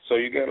days. So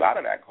you get a lot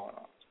of that going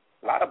on.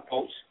 A lot of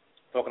boats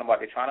talking about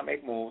they're trying to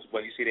make moves,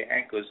 but you see their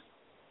anchors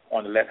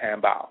on the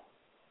left-hand bow.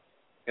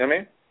 You know what I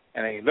mean?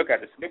 And then you look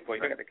at the skipper,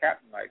 you look at the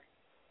captain like,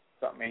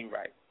 something ain't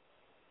right.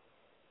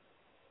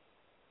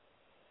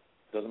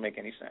 Doesn't make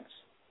any sense.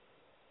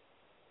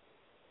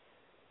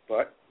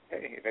 But,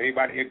 hey, if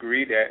everybody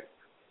agreed that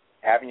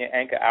having your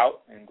anchor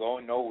out and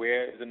going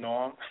nowhere is the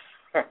norm,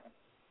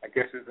 I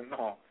guess it's the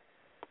norm.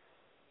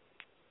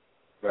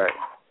 Right.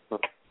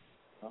 But,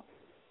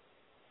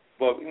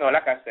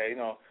 like I said,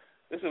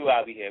 this is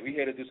why we're here. We're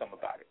here to do something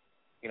about it.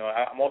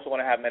 I'm also going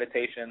to have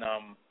meditation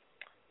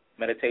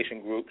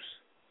groups,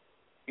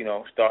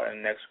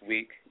 starting next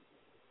week.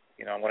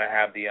 I'm going to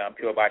have the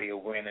Pure Body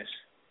Awareness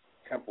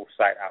Temple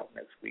site out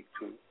next week,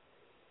 too,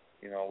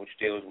 which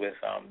deals with,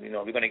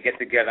 we're going to get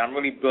together. I'm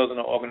really building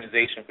an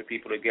organization for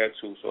people to get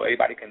to so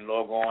everybody can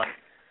log on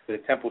to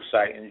the temple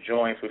site and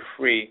join for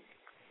free.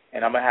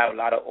 And I'm going to have a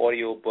lot of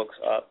audio books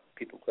up.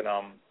 People can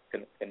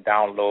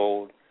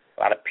download. A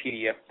lot of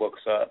PDF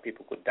books up.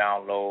 People could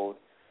download.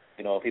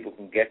 People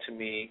can get to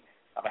me.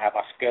 I'm going to have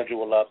my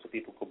schedule up so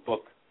people could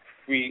book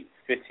free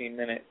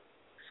 15-minute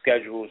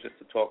schedules just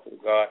to talk to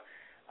God.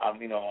 I'm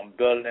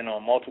building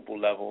on multiple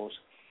levels.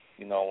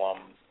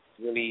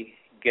 Really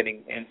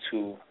getting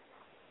into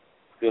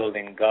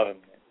building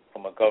government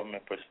from a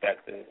government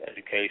perspective.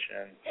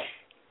 Education,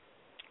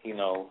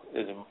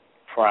 is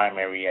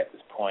primary at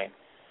this point.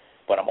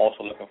 But I'm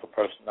also looking for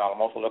personnel.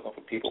 I'm also looking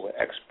for people with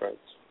expertise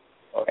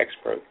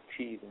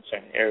in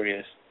certain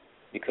areas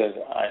because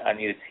I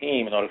need a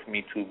team in order for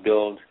me to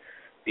build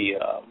the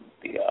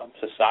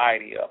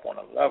society up on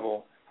a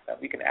level that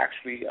we can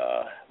actually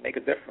make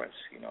a difference.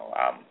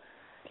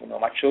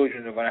 My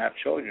children are going to have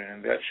children,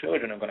 and their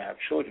children are going to have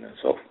children, and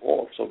so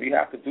forth. So we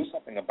have to do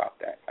something about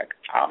that. Like,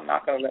 I'm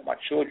not going to let my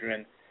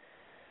children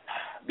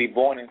be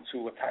born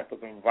into a type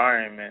of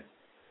environment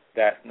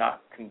that's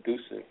not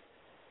conducive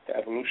to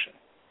evolution.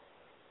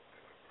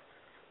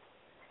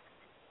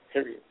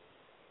 Period.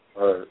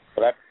 But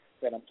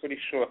I'm pretty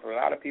sure for a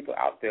lot of people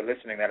out there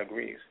listening that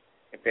agrees,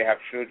 if they have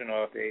children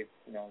or if they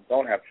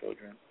don't have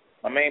children,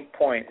 my main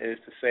point is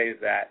to say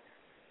that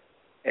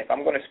if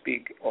I'm going to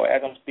speak, or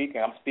as I'm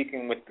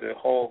speaking with the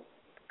whole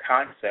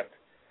concept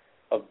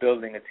of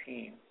building a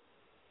team,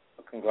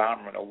 a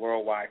conglomerate, a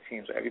worldwide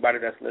team. So everybody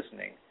that's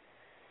listening,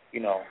 I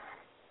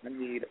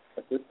need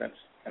assistance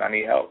and I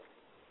need help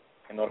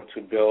in order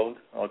to build,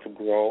 in order to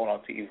grow, in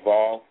order to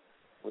evolve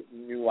with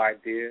new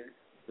ideas,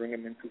 bring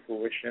them into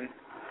fruition.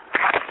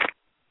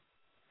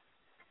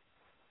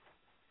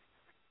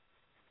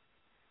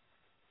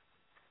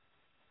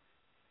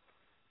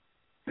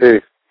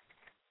 Peace.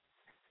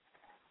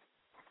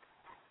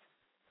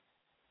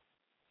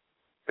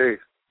 Peace.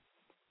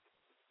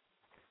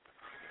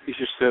 You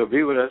should still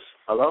be with us.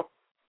 Hello?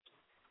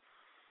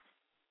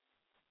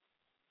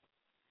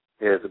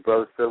 Yeah, is the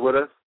brother still with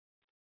us?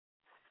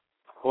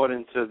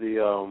 According to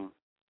the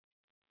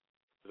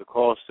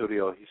call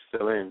studio, he's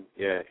still in.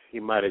 Yeah, he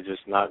might have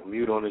just knocked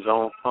mute on his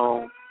own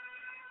phone.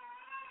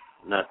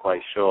 I'm not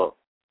quite sure.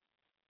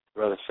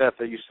 Brother Seth,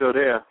 are you still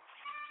there?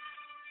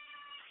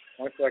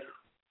 1 second.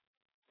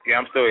 Yeah,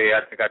 I'm still here.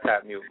 I think I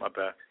tapped mute. My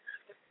bad.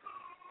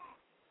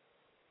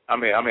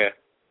 I'm here.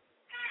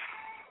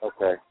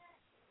 Okay.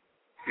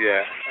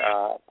 Yeah,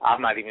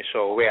 I'm not even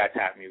sure where I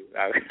tapped mute.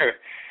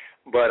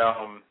 But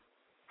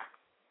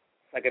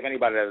like if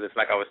anybody does this,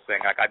 like I was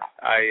saying, like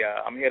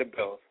I'm here to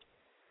build.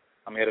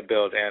 I'm here to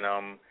build, and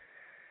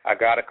I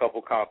got a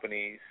couple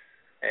companies,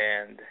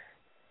 and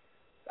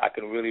I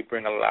can really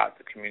bring a lot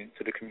to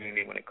the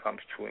community when it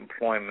comes to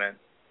employment.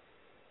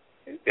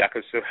 I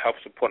could help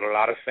support a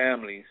lot of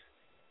families.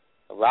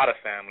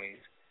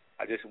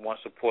 I just want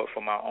support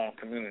from my own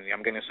community.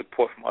 I'm getting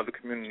support from other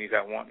communities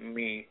that want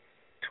me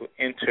to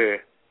enter,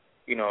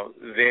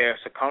 their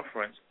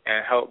circumference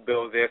and help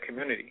build their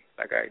community.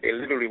 They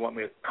literally want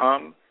me to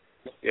come,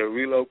 they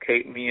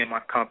relocate me and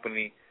my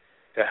company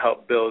to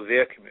help build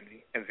their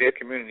community. And their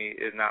community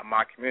is not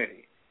my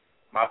community.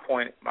 My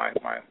point,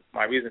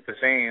 my reason for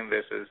saying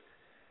this is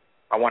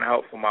I want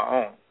help for my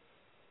own,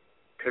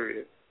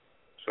 period.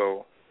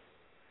 So,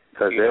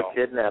 because they'll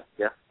kidnap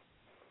you.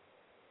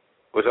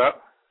 What's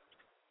up?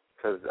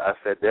 Because I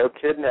said they'll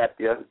kidnap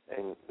you,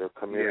 and the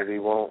community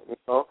won't.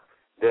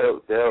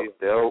 They'll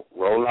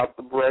roll out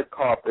the red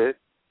carpet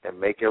and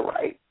make it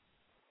right,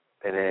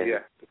 and then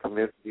the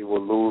community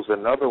will lose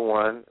another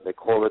one. They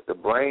call it the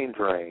brain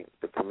drain.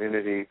 The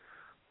community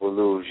will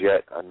lose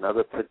yet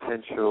another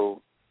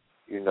potential,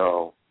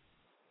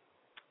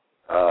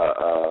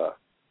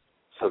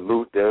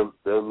 salute. They'll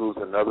lose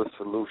another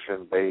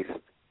solution-based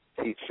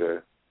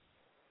teacher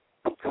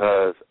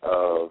because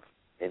of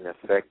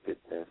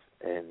ineffectiveness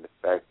and the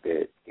fact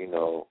that,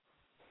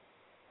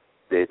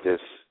 they're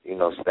just,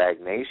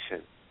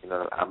 stagnation.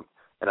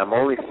 I'm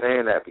only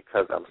saying that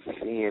because I'm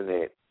seeing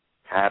it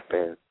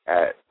happen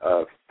at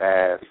a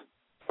fast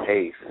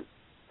pace.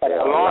 At an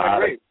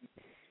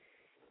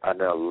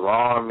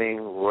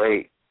alarming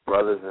rate.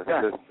 Brothers and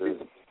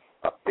sisters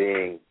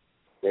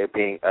they're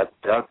being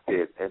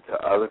abducted into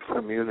other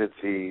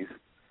communities.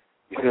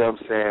 You see what I'm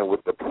saying?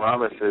 With the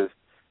promises,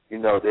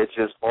 they're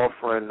just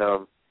offering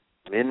them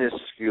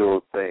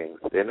minuscule things.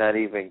 They're not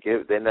even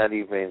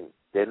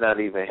they're not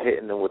even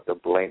hitting them with the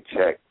blank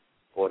check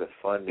or the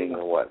funding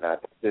and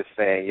whatnot. They're just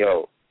saying,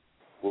 yo,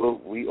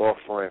 we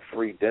offering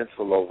free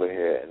dental over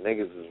here, and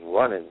niggas is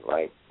running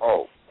like,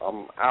 oh,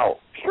 I'm out.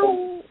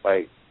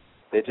 Like,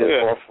 they're just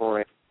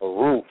offering a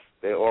roof.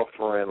 They're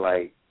offering,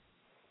 like,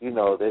 you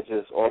know, they're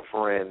just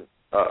offering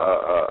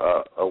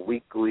a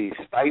weekly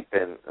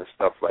stipend and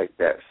stuff like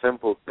that.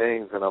 Simple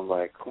things, and I'm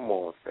like, come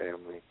on,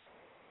 family.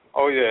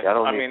 Oh, yeah.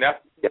 Y'all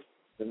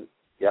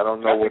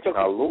don't know what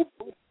y'all lose.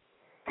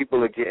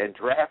 People are getting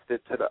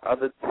drafted to the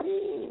other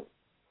team.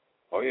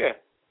 Oh, yeah.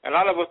 And a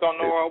lot of us don't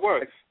know our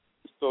worth.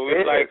 So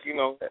it's like, you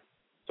know,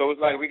 so it's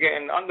like we're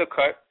getting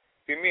undercut.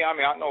 See, me, I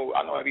know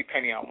every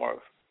penny I'm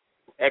worth.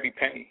 Every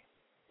penny.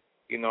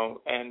 You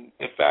know, and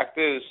the fact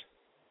is,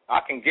 I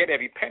can get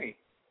every penny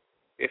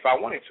if I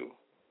wanted to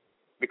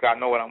because I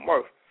know what I'm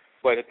worth.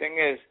 But the thing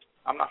is,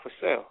 I'm not for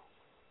sale.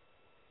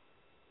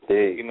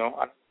 Hey. You know,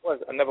 I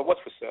never was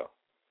for sale.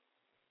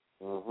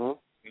 Mhm.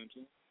 Yep.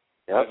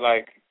 It's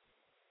like,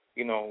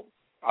 you know,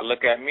 I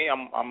look at me.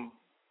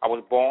 I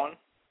was born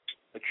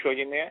a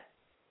trillionaire.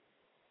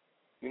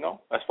 You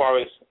know, as far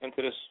as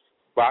into this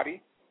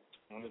body,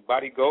 when this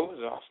body goes,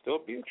 I'll still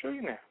be a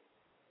trillionaire.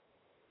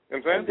 You know what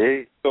I'm saying?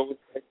 Indeed. So,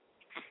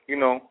 you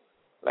know,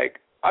 like,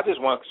 I just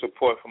want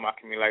support from my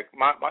community. Like,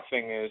 my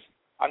thing is,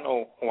 I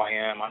know who I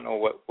am. I know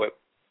what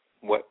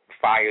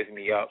fires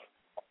me up.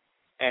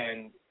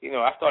 And, you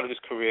know, I started this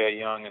career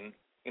young, and,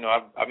 you know,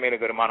 I've made a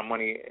good amount of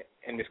money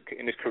in this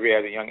career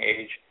at a young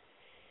age.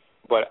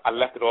 But I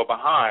left it all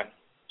behind,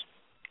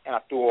 and I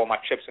threw all my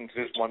chips into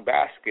this one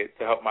basket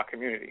to help my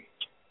community.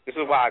 This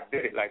is why I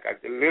did it. Like, I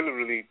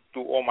literally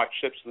threw all my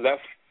chips,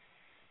 left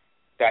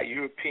that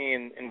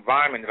European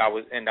environment that I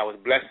was in that was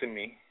blessing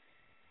me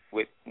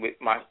with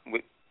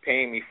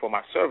paying me for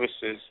my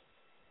services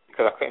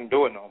because I couldn't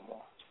do it no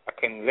more. I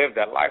couldn't live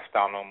that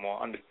lifestyle no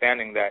more,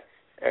 understanding that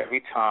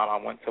every time I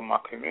went to my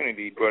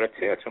community, it brought a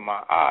tear to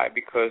my eye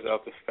because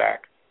of the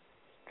fact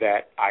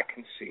that I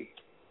can see.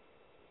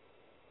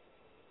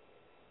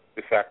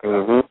 The fact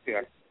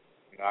that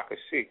I could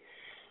see.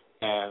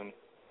 And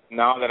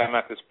now that I'm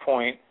at this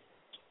point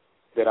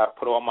that I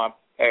put all my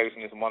eggs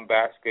in this one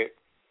basket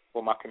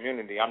for my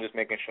community, I'm just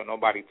making sure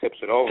nobody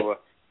tips it over.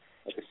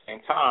 At the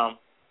same time,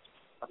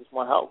 I just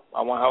want help.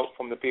 I want help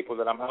from the people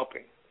that I'm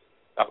helping.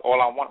 That's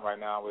all I want right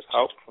now is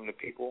help from the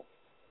people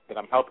that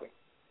I'm helping.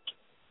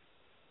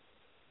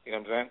 You know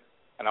what I'm saying?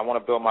 And I want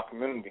to build my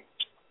community.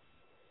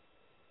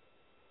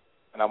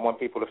 And I want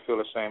people to feel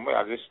the same way.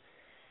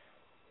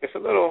 It's a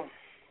little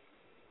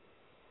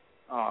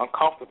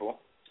uncomfortable,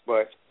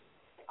 but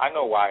I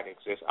know why it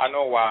exists. I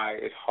know why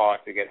it's hard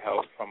to get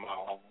help from my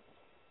own.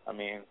 I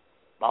mean,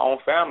 my own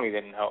family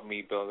didn't help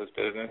me build this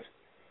business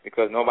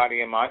because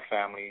nobody in my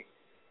family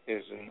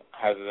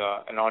has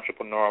an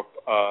entrepreneurial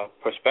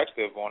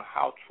perspective on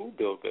how to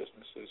build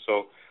businesses.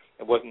 So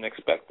it wasn't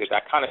expected.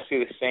 I kind of see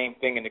the same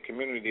thing in the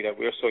community that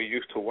we're so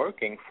used to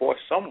working for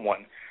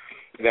someone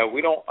that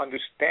we don't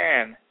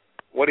understand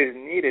what is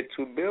needed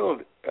to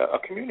build a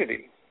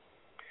community.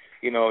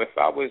 You know, if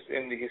I was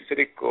in the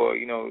Hasidic or,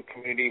 you know,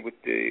 community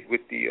with the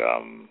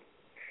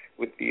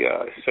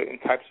certain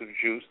types of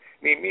Jews,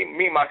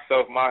 me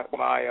myself, my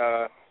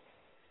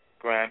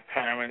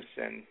grandparents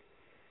and,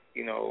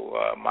 you know,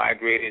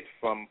 migrated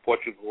from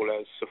Portugal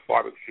as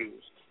Sephardic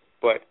Jews.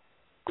 But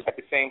at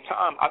the same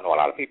time, I know a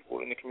lot of people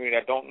in the community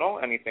that don't know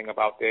anything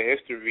about their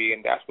history,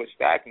 and that's what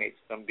stagnates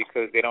them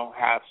because they don't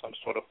have some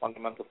sort of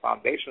fundamental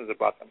foundations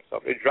about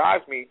themselves. It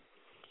drives me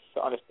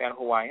to understand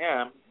who I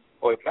am,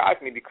 or it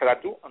drives me because I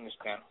do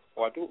understand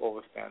or I do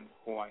understand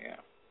who I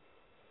am.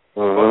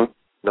 Mm-hmm.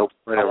 No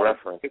point of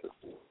reference.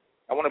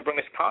 I want to bring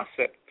this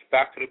concept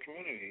back to the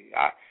community.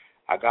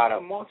 I got a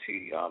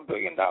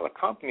multi-billion-dollar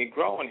company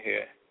growing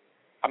here.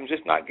 I'm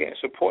just not getting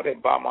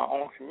supported by my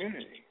own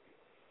community.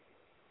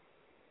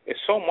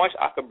 There's so much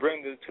I could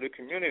bring to the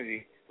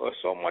community, or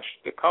so much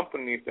the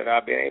companies that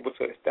I've been able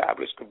to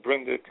establish could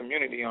bring to the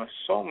community on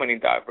so many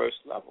diverse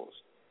levels.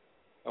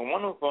 And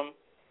one of them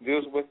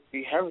deals with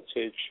the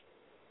heritage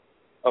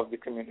of the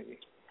community,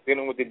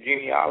 dealing with the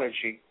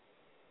genealogy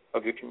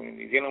of the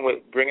community, dealing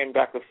with bringing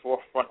back the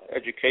forefront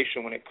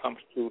education when it comes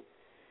to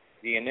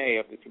DNA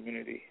of the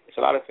community. It's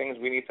a lot of things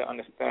we need to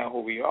understand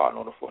who we are in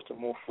order for us to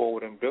move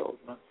forward and build.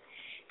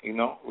 You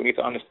know, we need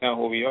to understand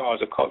who we are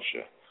as a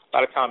culture. A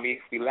lot of times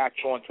we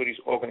latch on to these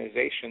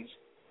organizations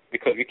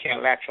because we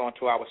can't latch on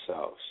to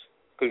ourselves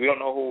because we don't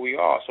know who we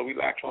are. So we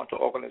latch on to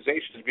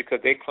organizations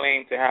because they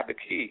claim to have the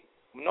key.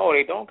 No,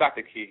 they don't got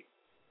the key.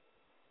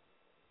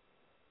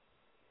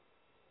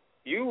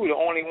 You the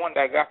only one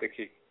that got the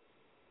key.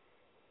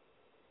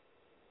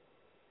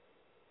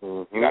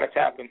 Mm-hmm. You got to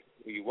tap into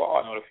who you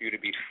are in order for you to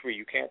be free.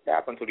 You can't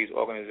tap into these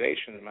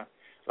organizations, man.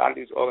 A lot of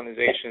these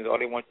organizations, all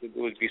they want you to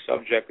do is be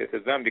subjected to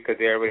them because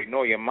they already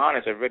know your mind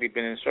has already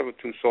been in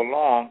servitude so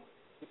long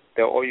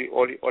that all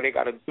they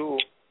got to do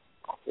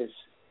is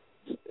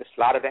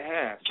slide of the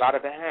hand.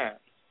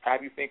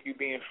 Have you think you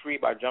being free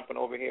by jumping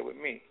over here with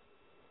me?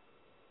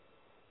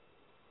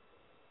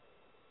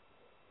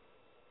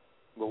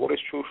 But what is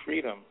true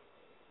freedom?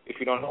 if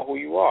you don't know who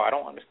you are? I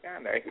don't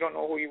understand that. If you don't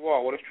know who you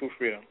are, what is true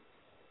freedom?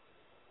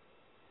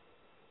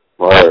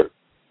 Word.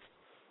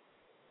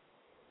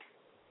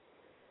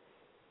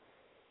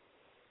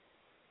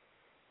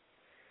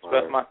 So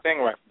that's my thing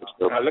right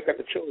now. I look at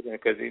the children,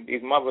 because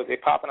these mothers, they're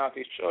popping out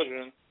these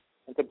children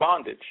into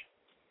bondage.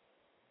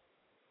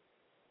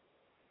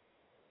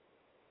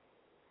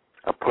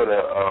 I put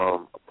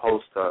a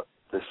post up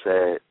that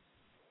said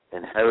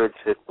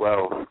inherited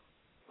wealth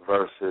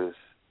versus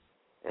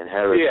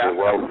inherited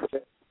wealth.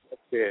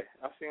 Yeah,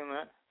 I've seen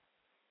that.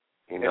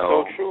 You it's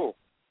know, so true.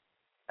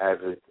 As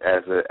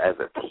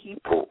a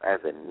people, as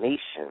a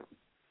nation,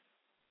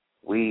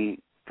 we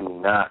do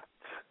not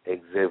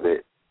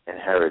exhibit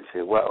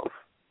inherited wealth.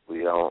 We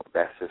don't.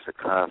 That's just a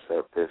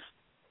concept that's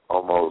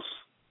almost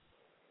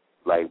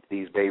like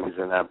these babies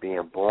are not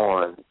being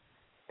born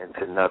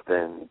into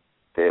nothing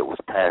that was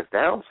passed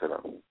down to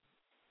them.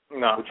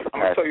 No, I'm going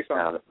to tell you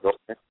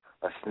something.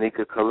 A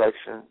sneaker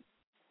collection,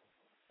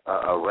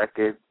 a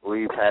record,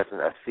 we passing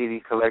a CD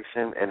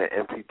collection and an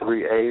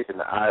MP3 age in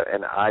the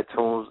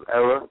iTunes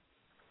era.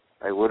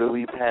 Like, what are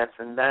we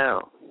passing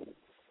down?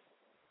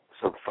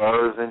 Some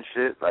furs and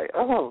shit. Like,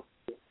 oh,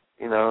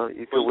 you know,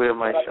 you could wear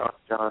my Sean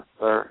John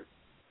fur.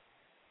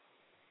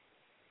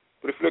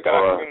 But if you look at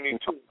our community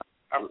too,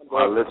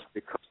 my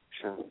lipstick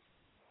collection.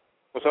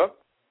 What's up?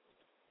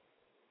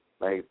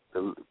 Like,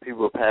 the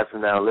people are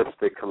passing down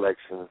lipstick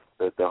collections.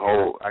 I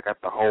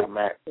got the whole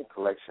MAC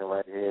collection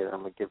right here. I'm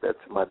gonna give that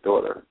to my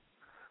daughter.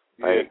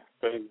 Like,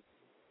 crazy.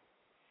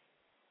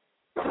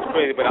 It's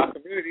crazy, but our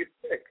community is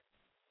sick.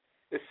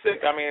 It's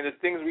sick. I mean, the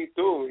things we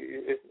do,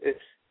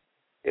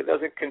 it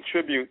doesn't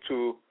contribute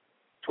to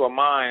a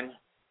mind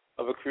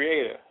of a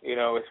creator, you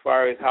know, as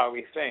far as how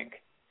we think.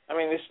 I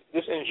mean,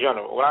 this in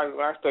general. When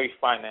I study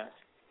finance,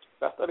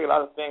 I study a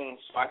lot of things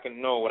so I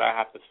can know what I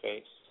have to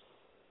face.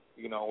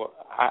 You know,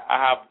 I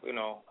have, you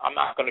know, I'm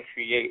not going to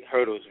create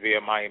hurdles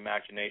via my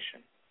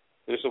imagination.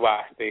 This is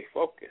why I stay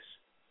focused.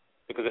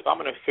 Because if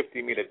I'm in a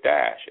 50-meter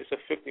dash, it's a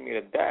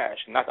 50-meter dash,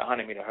 not a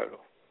 100-meter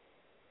hurdle.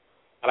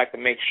 I like to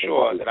make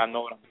sure that I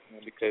know what I'm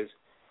doing, because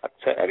I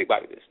tell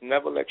everybody this: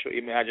 never let your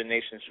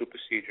imagination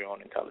supersede your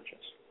own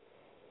intelligence.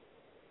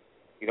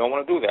 You don't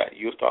want to do that.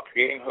 You'll start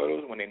creating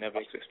hurdles when they never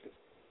existed.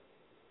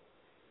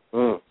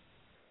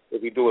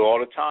 If we do it all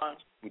the time,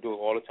 we do it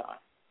all the time.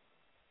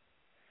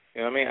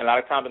 You know what I mean? A lot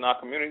of times in our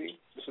community,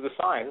 this is the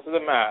science, this is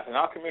the math. In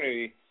our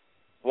community,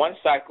 one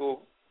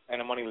cycle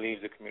and the money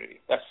leaves the community.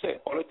 That's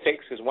it. All it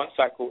takes is one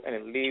cycle and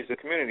it leaves the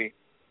community.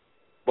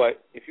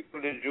 But if you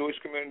go to the Jewish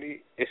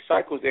community, it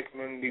cycles their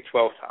community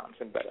 12 times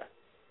and better.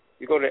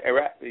 You go to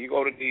Iraq, you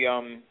go to the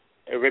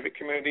Arabic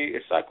community,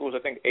 it cycles, I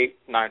think, 8,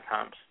 9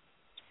 times.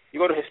 You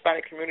go to the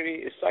Hispanic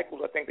community, it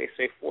cycles, I think they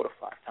say 4 to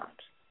 5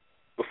 times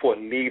before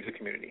it leaves the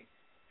community.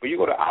 But you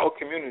go to our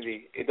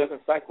community, it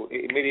doesn't cycle.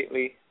 It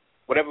immediately,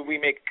 whatever we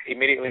make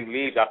immediately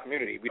leaves our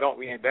community. We don't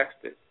reinvest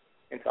it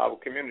into our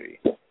community.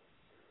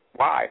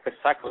 Why? Because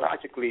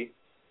psychologically,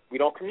 we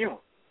don't commune.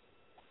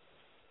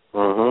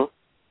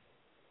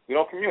 We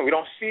don't commune. We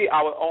don't see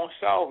our own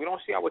self. We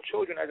don't see our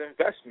children as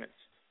investments.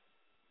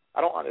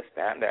 I don't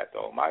understand that,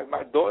 though.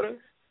 My daughters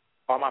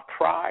are my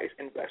prize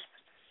investments.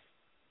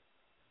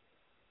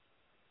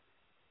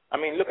 I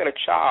mean, look at a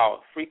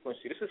child,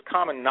 frequency. This is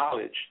common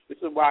knowledge. This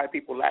is why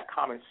people lack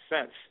common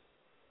sense,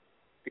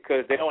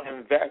 because they don't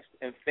invest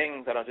in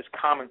things that are just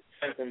common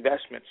sense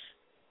investments.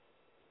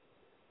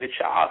 The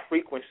child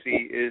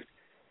frequency is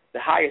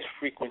the highest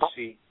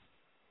frequency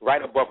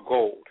right above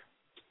gold.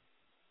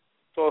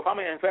 So if I'm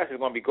going to invest, it's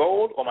going to be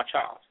gold or my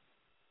child.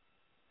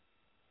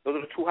 Those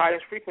are the two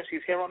highest frequencies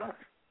here on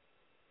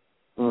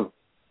earth.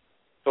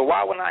 So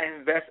why wouldn't I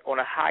invest on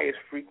the highest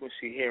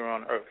frequency here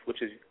on earth,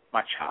 which is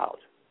my child?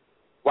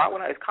 Why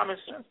wouldn't I? It's common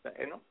sense,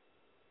 you know,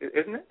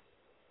 isn't it?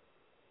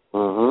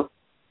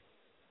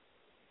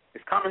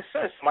 It's common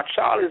sense. My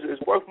child is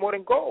worth more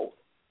than gold.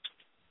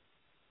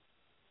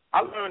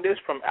 I learned this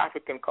from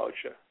African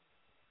culture,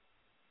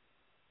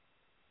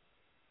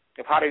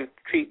 of how they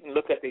treat and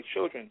look at their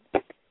children.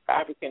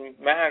 African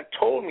man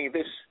told me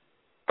this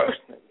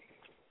personally.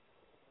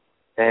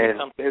 And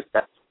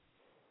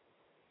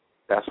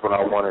that's what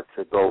I wanted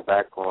to go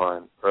back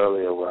on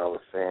earlier, where I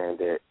was saying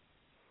that,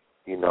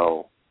 you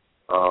know,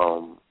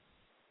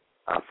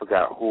 I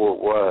forgot who it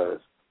was,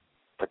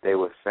 but they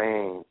were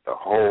saying the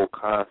whole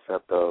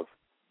concept of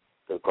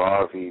the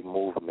Garvey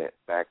movement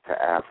back to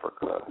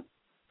Africa,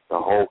 the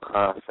whole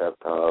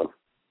concept of,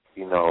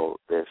 you know,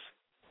 this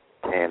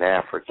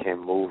Pan-African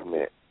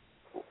movement,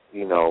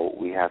 you know,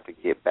 we have to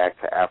get back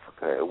to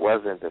Africa. It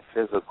wasn't the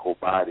physical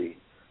body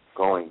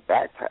going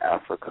back to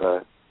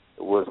Africa.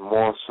 It was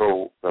more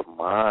so the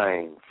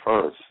mind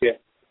first. Yeah.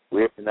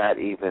 We're not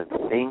even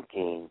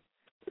thinking.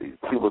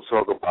 People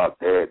talk about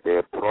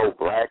they're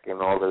pro-black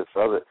and all this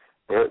other.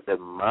 The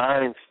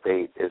mind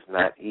state is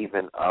not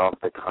even of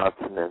the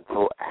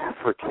continental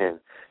African,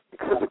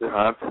 because the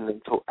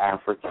continental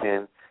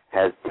African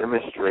has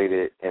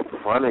demonstrated in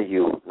front of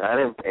you, not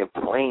in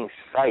plain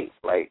sight.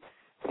 Like,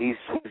 he's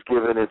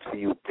giving it to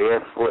you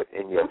barefoot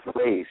in your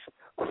face,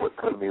 what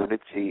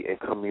community and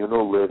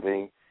communal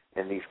living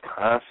and these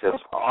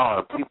concepts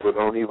are. People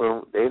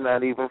they're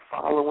not even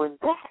following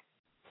that.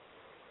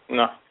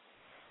 No.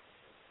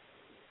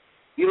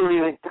 You don't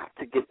even got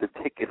to get the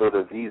ticket or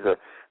the visa.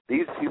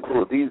 These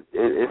people,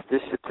 if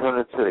this should turn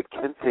into the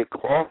kente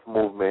cloth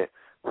movement,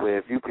 where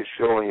if you could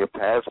show on your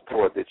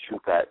passport that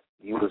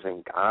you was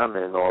in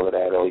Ghana and all of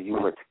that, or you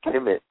went to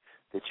Kemet,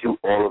 that you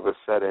all of a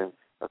sudden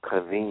a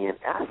convenient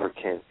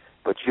African,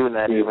 but you're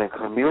not even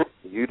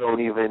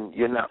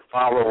you're not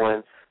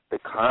following the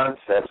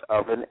concepts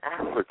of an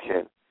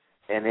African.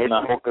 And they're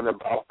talking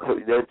about,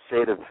 they'd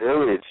say the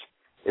village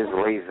is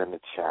raising the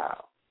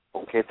child.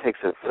 Okay, it takes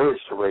a village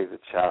to raise a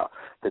child,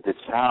 that the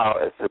child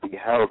is to be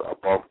held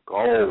above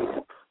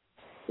gold.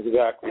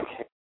 Exactly.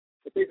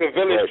 It takes a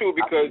village, too,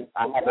 because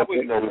I haven't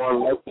been to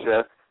one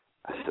lecture.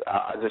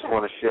 I just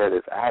want to share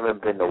this. I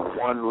haven't been to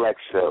one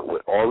lecture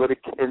with all of the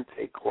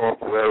kente cloth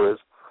wearers,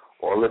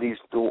 all of these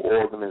dual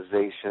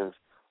organizations,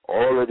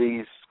 all of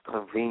these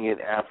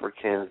convenient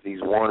Africans,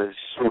 these wanted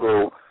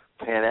pseudo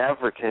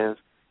Pan-Africans,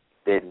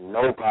 that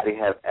nobody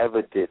have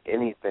ever did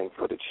anything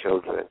for the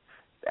children.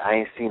 I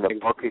ain't seen a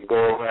bucket go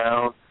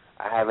around.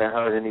 I haven't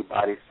heard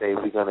anybody say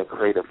we're going to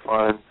create a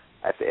fund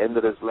at the end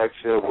of this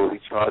lecture where we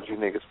charge you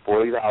niggas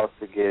 $40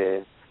 to get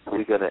in.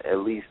 We're going to at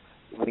least,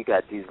 we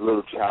got these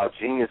little child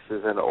geniuses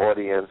in the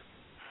audience,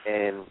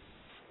 and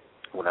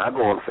when I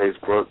go on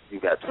Facebook,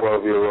 you got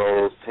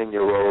 12-year-olds,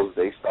 10-year-olds,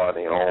 they start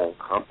their own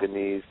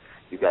companies.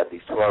 You got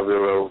these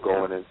 12-year-olds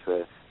going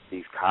into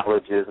these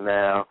colleges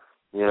now.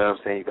 You know what I'm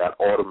saying? You got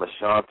Autumn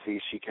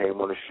Ashanti. She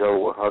came on the show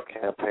with her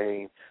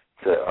campaign.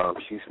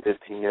 She's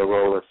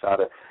 15-year-old inside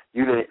of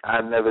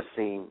I've never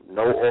seen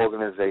no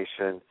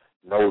organization,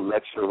 no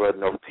lecturer,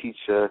 no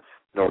teacher,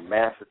 no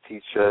master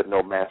teacher,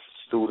 no master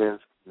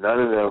students. None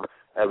of them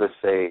ever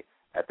say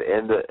at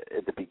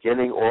the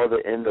beginning or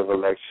the end of a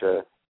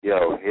lecture,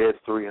 yo, here's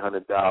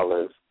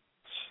 $300.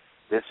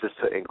 This is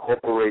to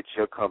incorporate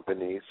your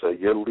company so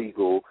you're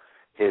legal.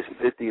 Here's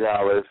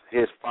 $50.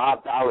 Here's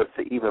 $5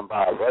 to even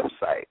buy a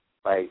website.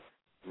 Like,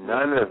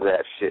 none of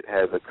that shit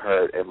has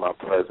occurred in my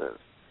presence.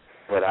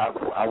 But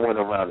I went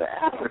around the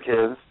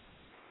Africans,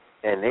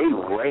 and they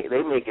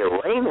make it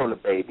rain on the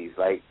babies.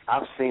 Like,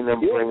 I've seen them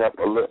bring up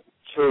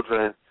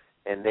children,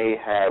 and they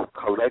have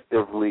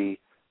collectively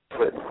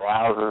put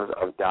thousands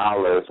of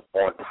dollars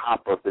on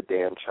top of the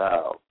damn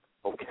child.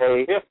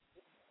 Okay? Yeah,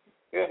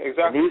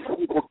 exactly. And these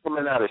people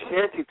coming out of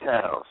shanty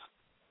towns.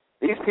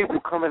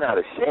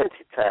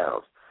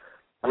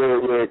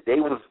 Where they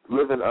was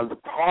living under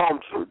palm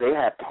trees. They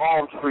had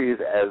palm trees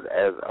as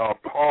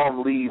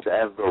palm leaves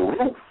as the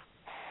roof.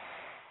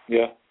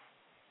 Yeah.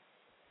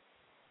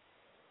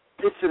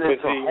 Pitching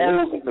into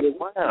holes in the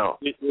ground.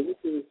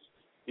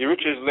 Your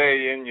riches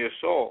lay in your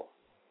soul.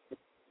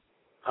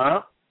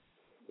 Huh?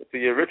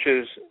 Your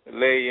riches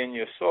lay in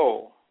your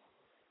soul,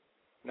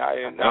 not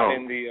in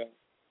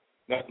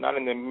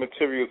the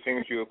material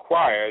things you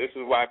acquire. This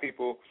is why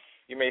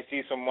you may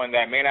see someone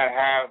that may not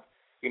have,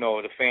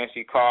 the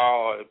fancy car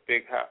or the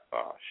big house.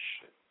 Oh,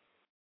 shit.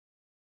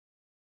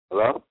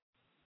 Hello?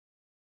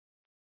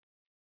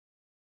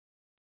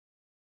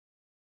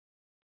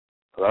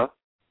 Hello?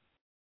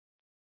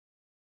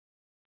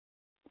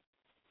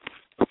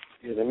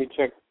 Yeah, let me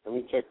check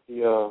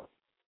the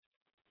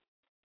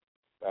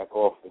back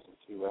office and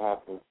see what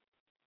happens.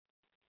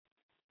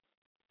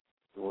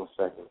 Give me 1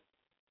 second.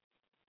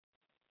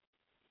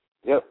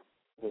 Yep,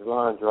 his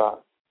line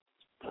dropped.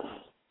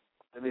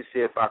 Let me see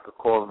if I could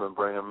call him and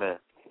bring him in.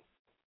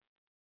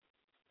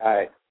 All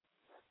right.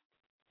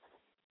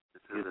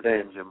 This is the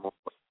danger more.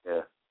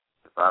 Yeah.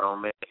 If I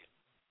don't make it,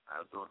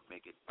 I don't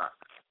make it back.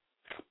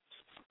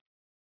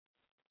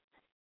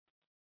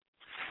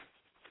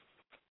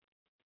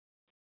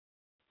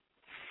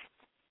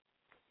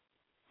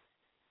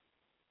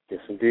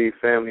 Yes, indeed,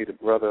 family. The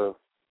brother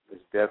is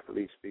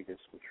definitely speaking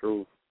some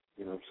truth.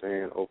 You know what I'm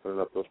saying? Opening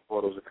up those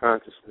portals of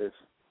consciousness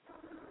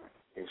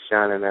and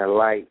shining that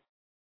light.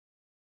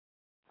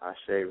 I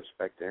say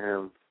respect to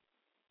him.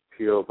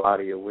 Pure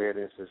Body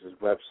Awareness is his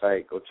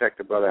website. Go check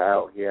the brother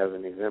out. He has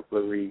an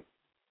exemplary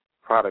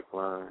product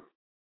line.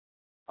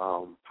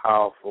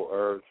 Powerful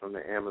herbs from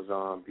the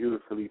Amazon.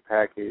 Beautifully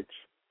packaged.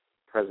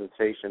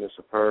 Presentation is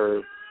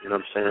superb. You know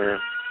what I'm saying?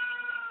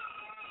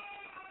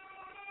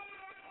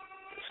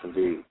 Yes,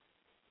 indeed.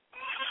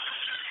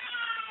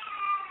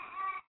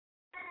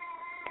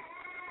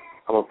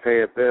 I'm going to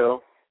pay a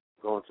bill,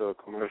 go into a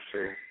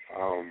commercial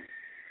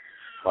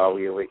while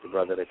we await the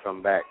brother to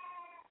come back.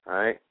 All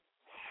right?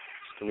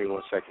 Just give me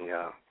 1 second,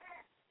 y'all.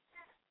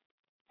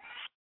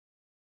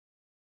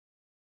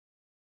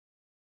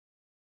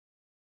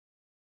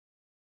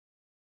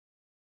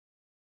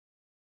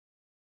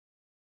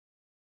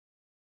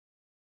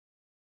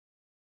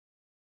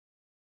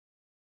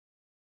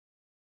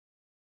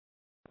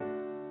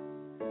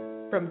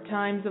 From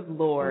times of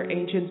lore,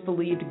 ancients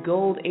believed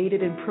gold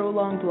aided in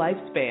prolonged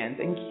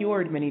lifespans and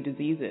cured many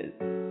diseases.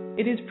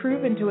 It is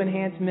proven to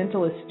enhance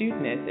mental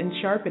astuteness and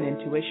sharpen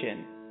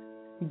intuition.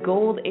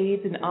 Gold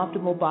aids in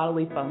optimal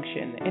bodily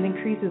function and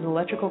increases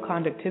electrical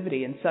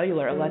conductivity and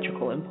cellular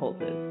electrical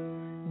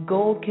impulses.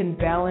 Gold can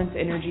balance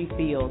energy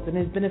fields and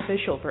is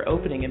beneficial for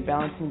opening and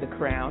balancing the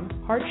crown,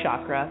 heart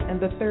chakra, and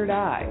the third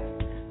eye.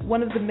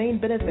 One of the main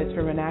benefits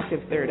from an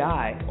active third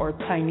eye, or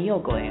pineal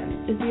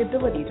gland, is the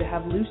ability to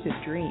have lucid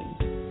dreams.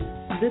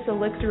 This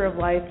elixir of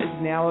life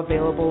is now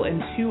available in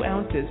 2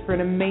 ounces for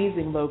an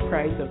amazing low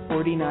price of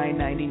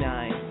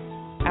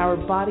 $49.99. Our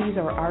bodies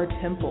are our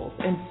temples,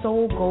 and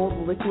Soul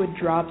Gold Liquid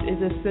Drops is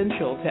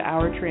essential to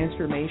our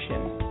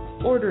transformation.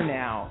 Order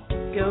now.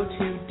 Go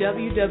to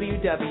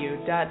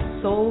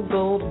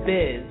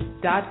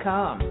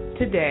www.soulgoldbiz.com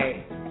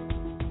today.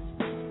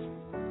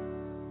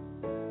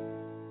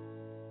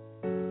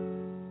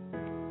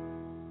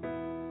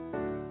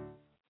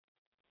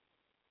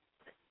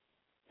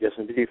 Yes,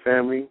 indeed,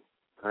 family.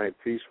 All right,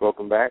 peace.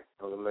 Welcome back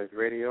on the Ledge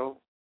Radio.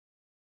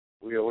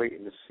 We are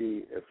waiting to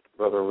see if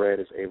Brother Red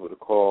is able to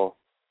call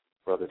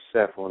Brother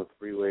Seth on the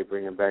three-way,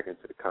 bring him back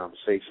into the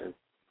conversation.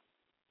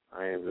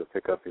 I am going to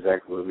pick up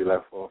exactly where we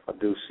left off. I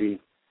do see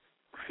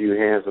a few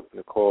hands up in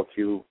the call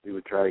queue. We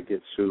would try to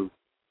get to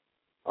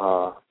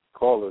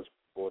callers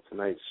before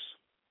tonight's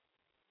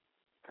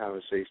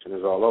conversation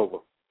is all over.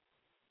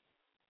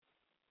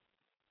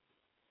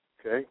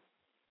 Okay?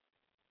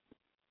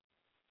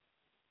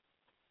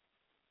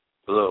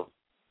 Hello.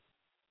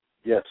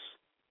 Yes.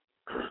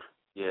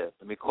 Yeah,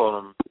 let me call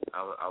him.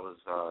 I was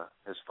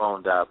his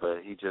phone died,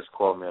 but he just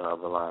called me on the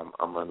other line.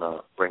 I'm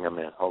gonna bring him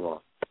in. Hold on.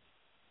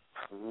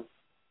 Mm-hmm.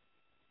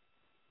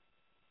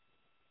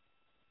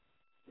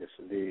 Yes,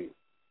 indeed.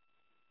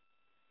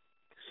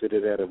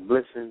 Consider that a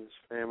blessing,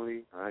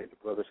 family. All right, the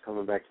brother's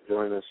coming back to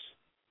join us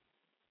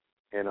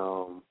and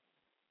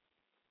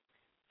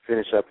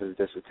finish up his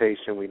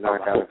dissertation. We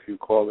knock out a few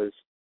callers.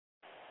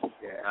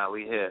 Yeah.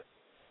 We here.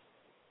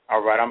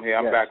 All right, I'm here.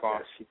 I'm back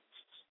on. Yes.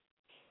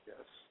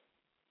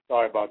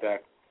 Sorry about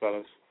that,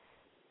 fellas.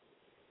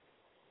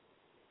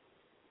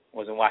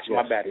 Wasn't watching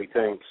my battery.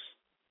 Thanks.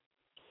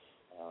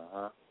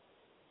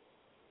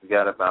 We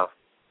got about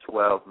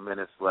 12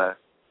 minutes left.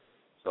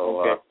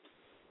 So, okay.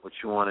 What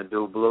you want to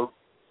do, Blue?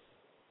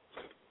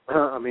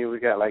 I mean, we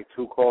got like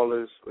 2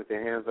 callers with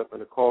their hands up in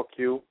the call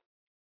queue.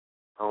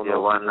 I don't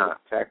know why if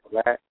not? Tackle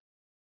that.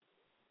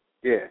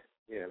 Yeah.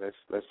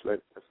 Let's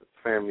let the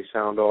family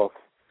sound off.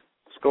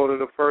 Let's go to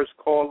the first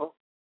caller.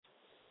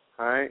 All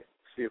right.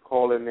 See a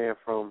call in there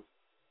from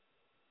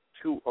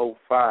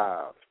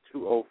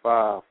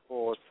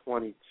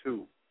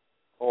 205-422.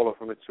 Caller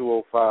from the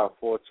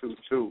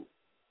 205-422.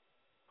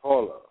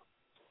 Caller.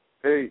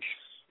 Peace.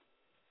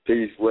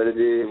 Peace. What it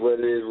is,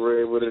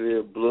 Red, what it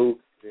is, Blue.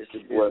 It's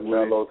your boy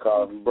Mello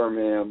calling from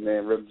Birmingham,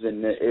 man,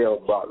 representing the L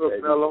box, What's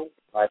baby. up, Mello?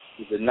 Like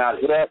the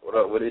knowledge. What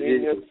up? What it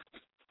is?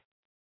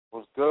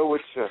 What's good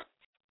with you?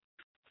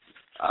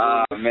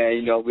 Man,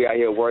 you know, we out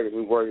here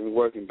working,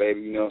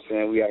 baby. You know what I'm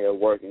saying? We out here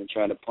working and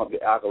trying to pump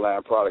the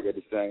alkaline product at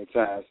the same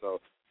time.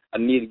 So I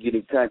need to get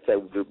in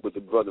contact with the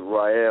brother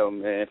Rael,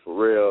 man, for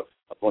real,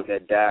 up on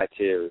that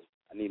dietary.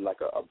 I need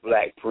like a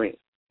black print.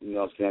 You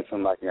know what I'm saying?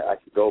 Something like I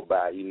can go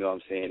by, you know what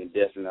I'm saying, and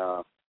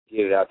definitely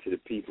get it out to the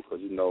people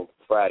because, you know,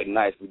 Friday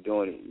nights we're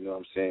doing it, you know what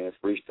I'm saying,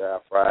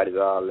 freestyle Fridays,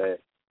 all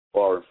that,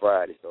 Bar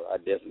Friday. So I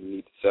definitely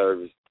need the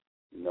service,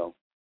 you know.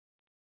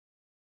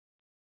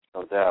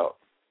 No doubt.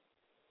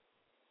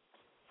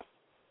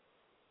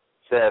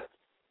 Seth.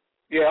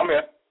 Yeah, I'm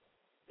here.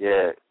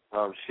 Yeah.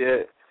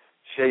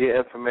 Share your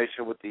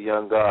information with the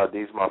young God.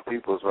 These my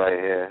peoples right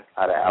here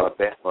out of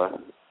Alabama.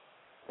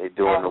 They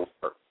doing the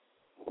work.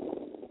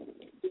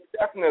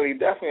 Definitely.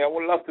 I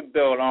would love to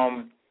build.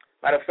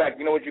 Matter of fact,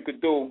 you know what you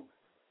could do?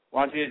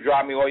 Why don't you just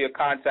drop me all your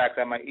contacts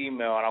at my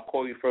email, and I'll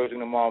call you first thing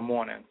tomorrow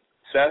morning.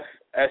 Seth,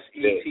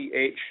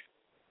 S-E-T-H,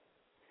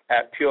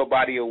 at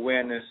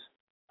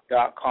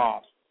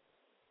purebodyawareness.com.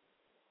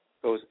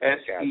 So it's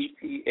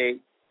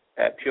S-E-T-H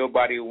at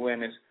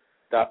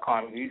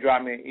purebodyawareness.com. If you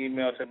drop me an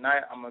email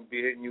tonight, I'm going to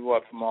be hitting you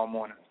up tomorrow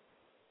morning.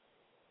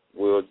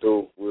 Will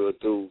do.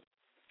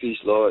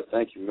 Peace, Lord.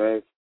 Thank you,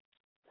 man.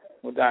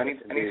 Well,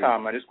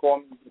 anytime, man. Just call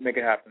me and make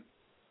it happen.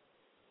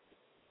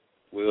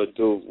 Will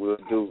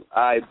do.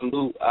 I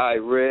Blue, I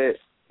Red.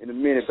 In a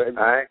minute, baby.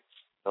 All right.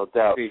 No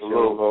doubt. Peace,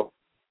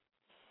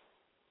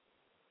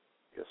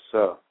 yes,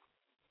 sir.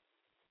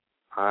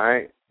 All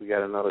right. We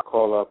got another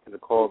caller up in the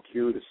call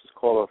queue. This is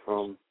caller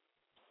from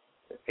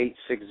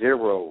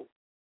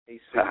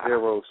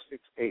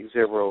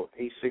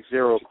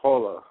 860-680-860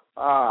 caller.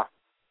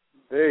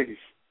 Peace.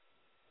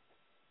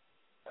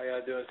 How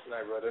y'all doing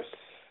tonight, brothers?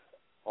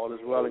 All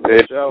is well in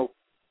your show.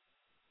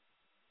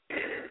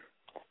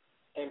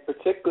 And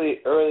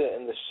particularly earlier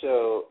in the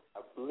show,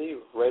 I believe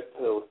Red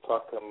Pill was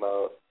talking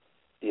about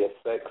the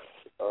effects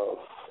of,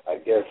 I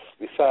guess,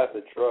 besides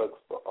the drugs,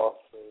 but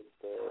also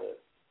the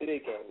video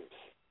games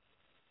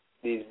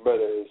these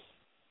brothers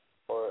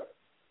or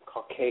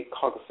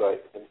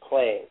Caucasites been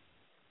playing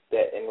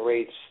that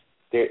enrage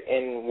their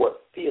inward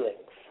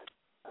feelings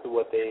to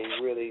what they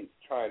really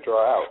try and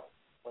draw out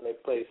when they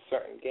play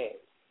certain games.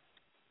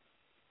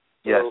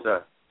 Yes,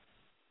 sir.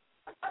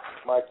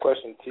 My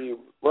question to you,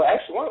 well,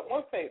 actually,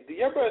 one thing, do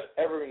you ever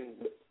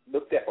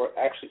looked at or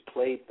actually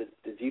played the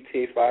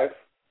GTA 5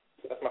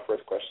 That's my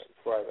first question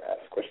before I even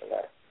ask question 9.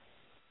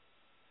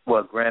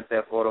 What, Grand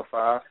Theft Auto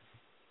 5?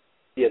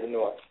 Yeah, the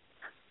new one.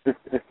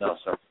 No,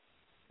 sir.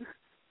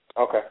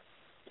 Okay.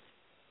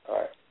 All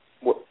right.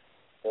 What?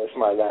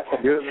 Somebody laughing.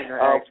 You were going to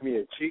ask me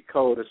a cheat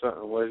code or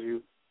something, was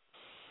you?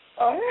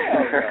 Oh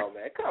hell no,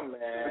 man! Come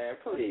man,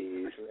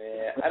 please,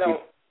 man. I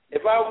don't.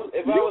 If I was,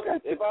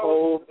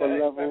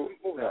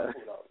 moving on.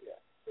 Yeah.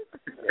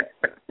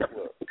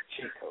 Look,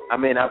 cheat code. I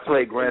mean, I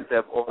played Grand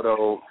Theft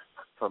Auto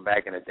from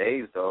back in the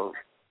days, though.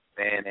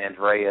 San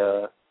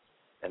Andreas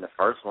and the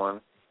first one.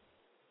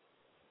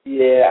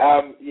 Yeah,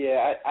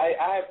 I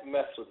have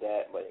messed with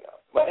that, but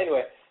But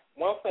anyway,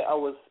 one thing I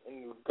was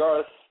in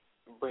regards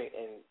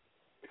in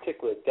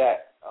particular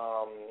that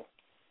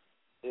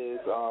is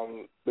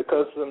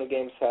because some of the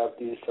games have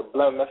the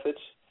subliminal message.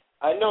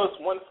 I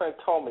noticed one friend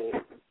told me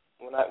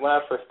when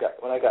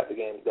I got the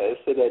game that it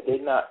said that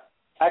they're not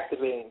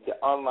activating the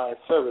online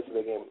service of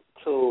the game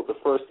till the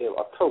first day of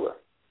October.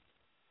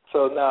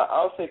 So now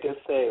I was thinking,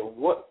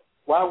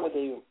 why would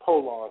they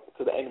prolong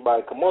to the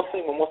anybody? Because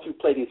when most people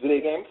play these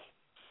video games,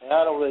 and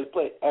I don't really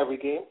play every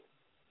game,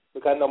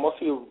 because I know most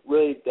people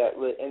really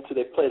into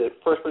they play the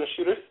first-person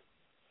shooters.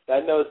 I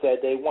noticed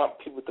that they want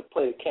people to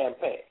play the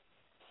campaign.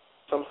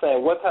 So I'm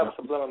saying, what type of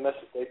subliminal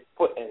message they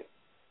put in?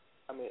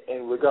 I mean,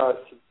 in regards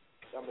to,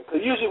 because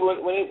usually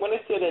when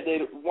they say that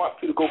they want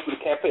people to go through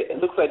the campaign,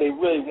 it looks like they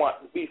really want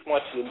the beast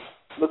wants you to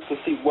look to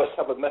see what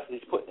type of message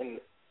they put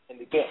in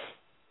the game,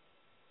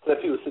 so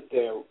that people sit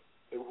there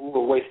and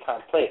will waste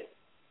time playing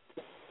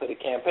for the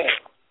campaign.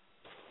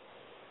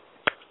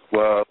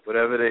 Well,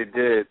 whatever they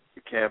did,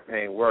 the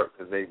campaign worked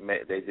because they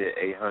did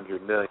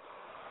 $800 million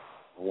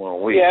in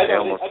 1 week. Yeah,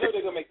 I know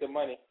they're gonna make the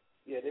money.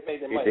 Yeah, they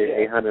made the money. They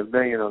did $800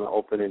 million on the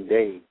opening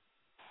day.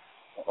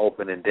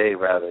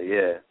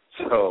 Yeah.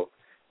 So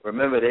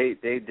remember, they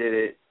did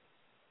it.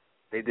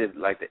 They did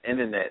like the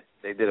internet.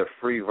 They did a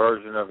free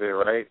version of it,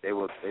 right? They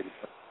put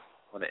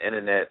on the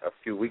internet a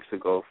few weeks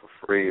ago for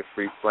free, a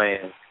free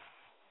plan.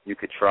 You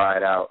could try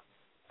it out.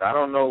 I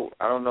don't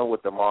know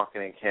what the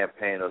marketing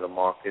campaign or the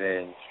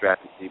marketing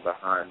strategy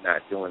behind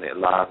not doing it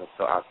live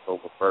until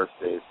October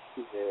 1st is.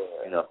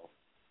 Yeah. You know,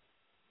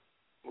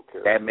 okay.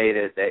 That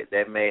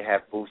may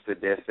have boosted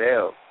their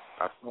sales.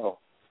 I don't know.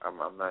 I'm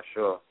not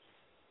sure.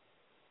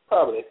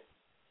 Probably.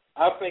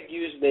 I think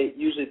they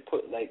usually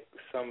put like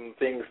some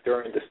things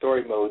during the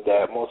story mode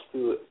that most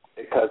people,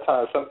 because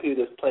some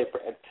people just play for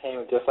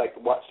entertainment, just like to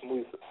watch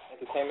movies for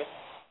entertainment.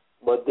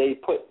 But they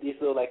put these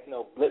little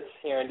blips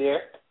here and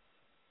there.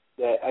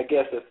 That I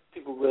guess if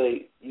people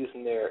really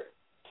using their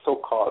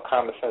so-called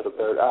common sense or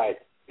third eye,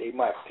 they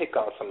might pick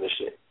on some of this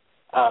shit.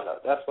 I don't know.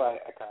 That's why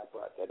I kind of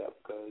brought that up,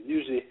 because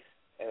usually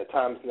at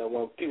times,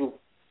 when people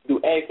do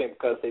anything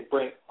because they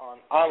bring on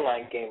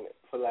online gaming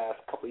for the last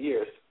couple of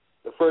years,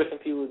 the first thing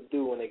people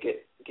do when they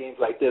get games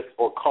like this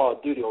or Call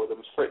of Duty or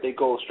them, they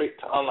go straight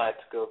to online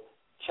to go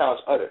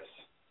challenge others.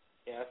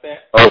 You know what I'm saying?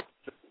 Oh,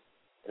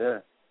 yeah.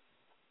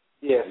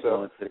 Yeah,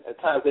 so at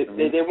times they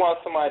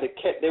want somebody to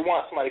catch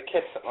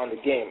something on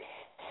the game.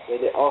 They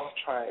also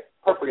try and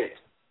propagate,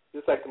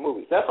 just like the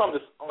movies. That's why I'm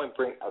just only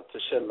bring up to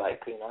shed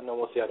light. Cause, I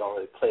know most of y'all don't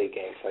really play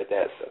games like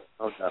that,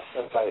 so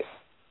that's like,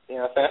 you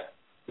know what I'm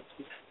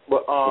saying?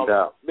 But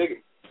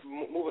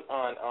moving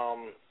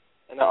on,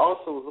 and I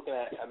also was looking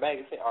at a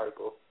magazine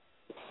article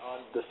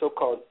on the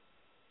so-called.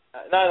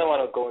 Now I don't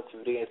want to go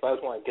into the games, but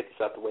I just want to get this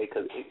out the way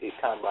because it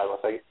kind of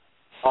bothers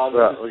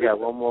me. We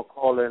got one more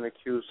caller in the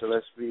queue, so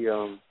let's be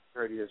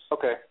courteous.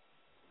 Okay.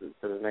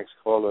 To the next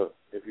caller.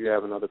 If you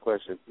have another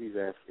question, please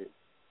ask it.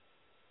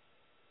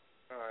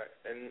 All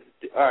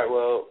right.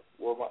 Well,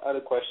 my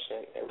other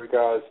question in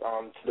regards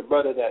to the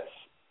brother that's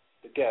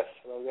the guest.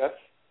 Hello, guest.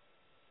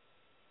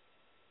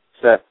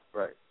 Seth,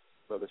 right?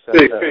 Brother Seth.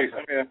 Peace.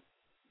 I'm here.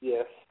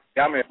 Yes.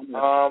 Yeah, I'm here.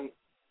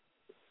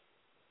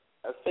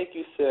 I think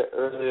you said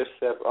earlier,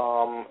 Seth,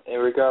 in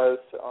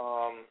regards to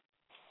I'm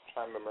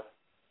trying to remember.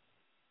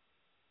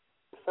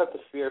 It's not the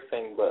fear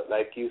thing, but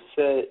like you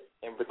said,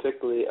 in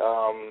particularly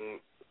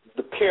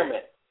the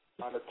pyramid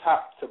on the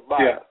top to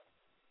bottom. Yeah.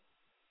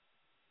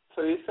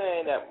 So you're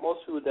saying that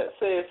most people that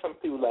say, some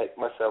people like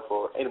myself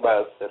or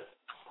anybody else that's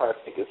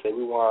probably thinking, say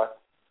we want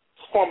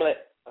to formulate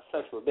a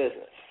sensible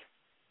business.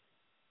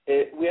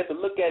 We have to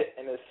look at it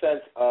in the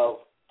sense of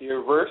the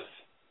reverse,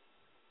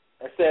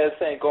 instead of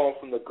saying going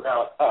from the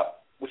ground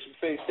up, which you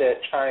think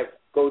that trying to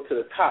go to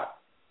the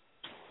top,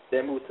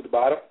 then move to the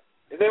bottom.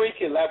 Is there a way you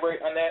can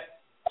elaborate on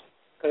that?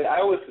 Because I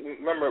always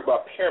remember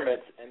about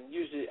pyramids, and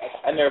usually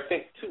I never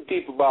think too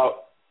deep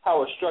about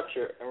how it's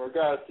structured in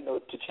regards to,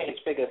 to change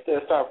figure instead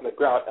of starting from the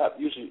ground up.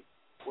 Usually,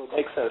 what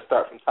makes sense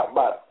start from top and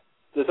bottom.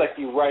 Just like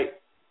you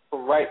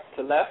from right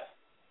to left.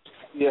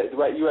 Yeah,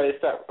 right. You ready to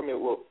start from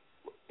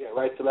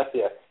right to left.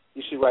 Yeah,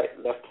 you should right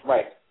left to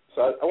right.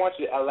 So I want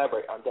you to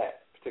elaborate on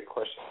that particular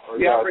question.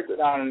 Yeah, I'll break it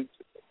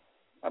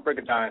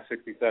down in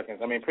 60 seconds.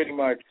 I mean, pretty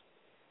much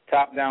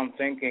top-down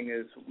thinking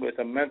is with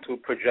a mental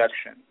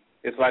projection.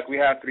 It's like we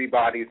have three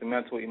bodies, the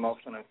mental,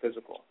 emotional, and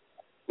physical.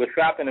 We're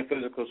trapped in the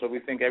physical, so we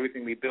think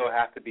everything we build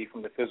has to be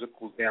from the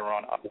physical there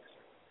on up.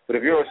 But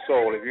if you're a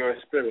soul, if you're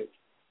a spirit,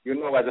 you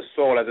know, as a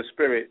soul, as a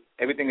spirit,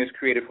 everything is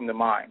created from the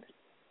mind.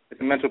 It's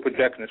a mental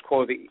projection. It's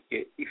called the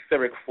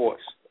etheric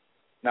force.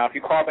 Now, if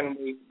you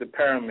carbonate the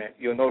pyramid,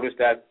 you'll notice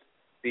that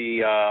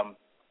the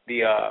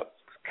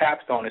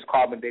capstone is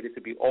carbon dated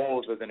to be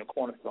older than the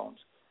cornerstones.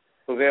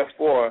 So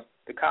therefore,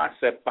 the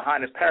concept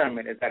behind this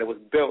pyramid is that it was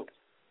built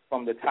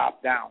from the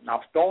top down.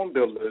 Now, stone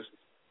builders,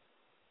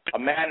 a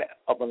man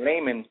of a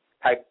layman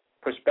type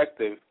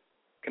perspective,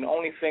 can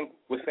only think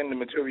within the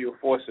material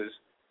forces.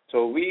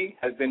 So we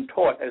have been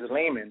taught as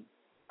laymen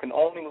can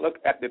only look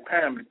at the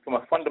pyramid from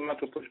a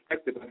fundamental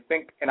perspective and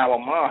think in our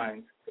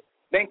minds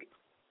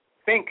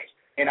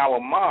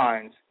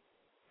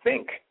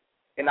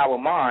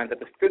that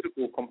the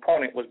physical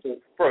component was built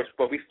first,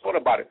 but we thought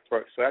about it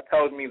first. So that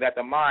tells me that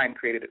the mind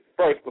created it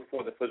first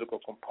before the physical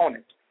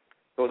component.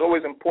 So it's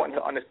always important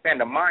to understand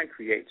the mind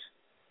creates,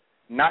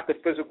 not the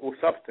physical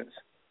substance.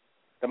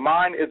 The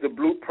mind is the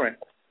blueprint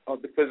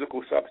of the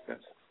physical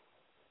substance.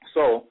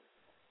 So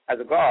as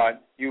a God,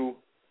 you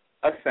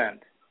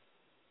ascend,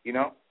 you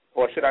know,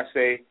 or should I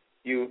say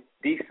you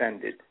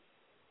descended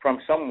from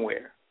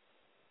somewhere.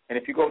 And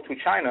if you go to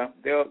China,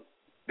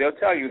 they'll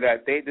tell you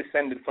that they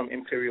descended from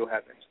imperial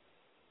heavens.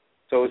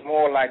 So it's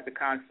more like the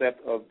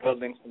concept of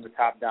building from the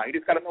top down. You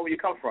just got to know where you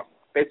come from,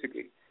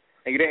 basically.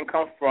 And you didn't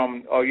come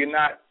from, or you're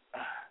not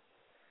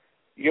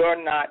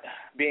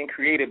being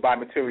created by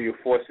material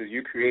forces.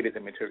 You created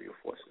the material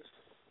forces.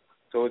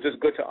 So it's just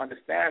good to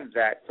understand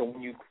that. So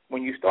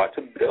when you start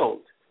to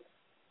build,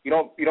 you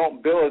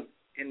don't build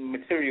in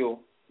material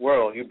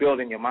world. You build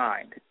in your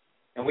mind,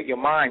 and with your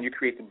mind, you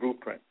create the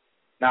blueprint.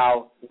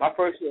 Now, my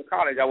first year of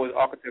college, I was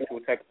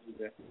architectural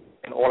technology,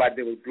 and all I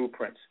did was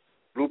blueprints.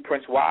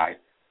 Blueprints, why?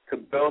 To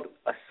build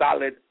a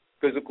solid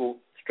physical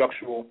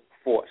structural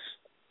force.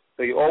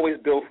 So you always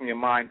build from your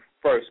mind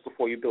first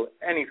before you build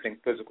anything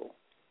physical.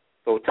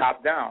 So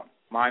top down,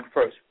 mind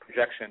first,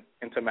 projection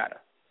into matter.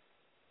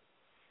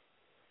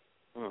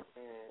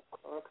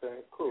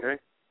 Okay, cool. Okay.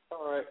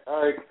 All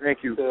right. Thank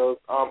you. So,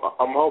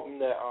 I'm hoping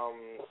that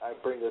I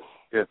bring this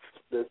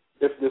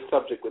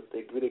subject with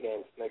the video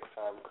games next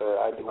time, because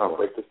I do want to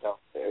break this down.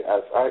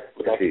 All right.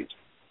 Thank you.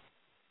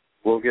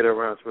 We'll get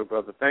around to it,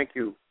 brother. Thank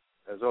you,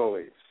 as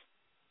always.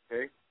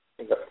 Okay.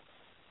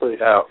 Please.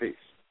 Out. Peace.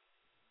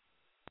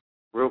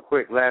 Real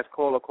quick, last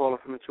caller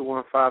from the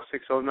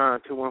 215-609,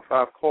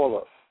 215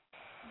 caller.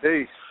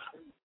 Peace.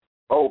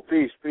 Oh,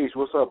 peace.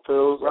 What's up,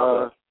 Pills?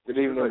 Good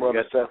evening,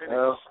 brother Seth.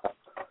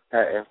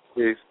 Hey,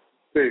 peace.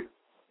 Peace.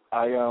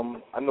 I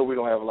know we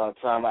don't have a lot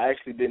of time. I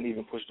actually didn't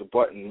even push the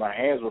button. My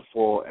hands were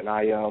full, and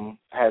I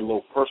had a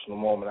little personal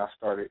moment. I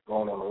started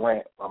going on a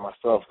rant by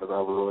myself because I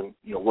was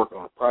really, working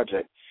on a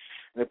project,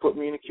 and they put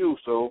me in the queue.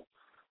 So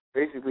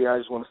basically, I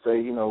just want to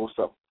say, what's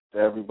up to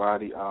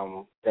everybody.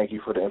 Thank you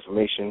for the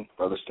information,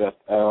 brother Seth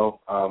L.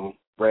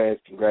 Brad,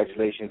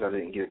 congratulations. I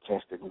didn't get a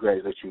chance to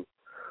congratulate you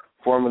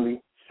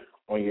formally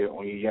on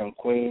your young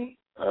queen,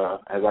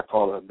 as I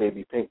call her,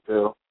 Baby Pink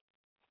Pill.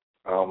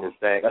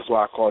 That's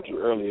why I called you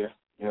earlier.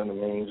 You know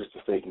what I mean? Just to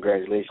say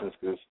congratulations,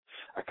 because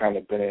I kind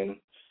of been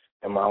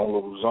in my own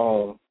little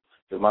zone.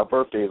 Because my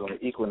birthday is on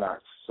the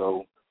equinox,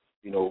 so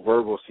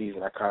Virgo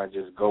season. I kind of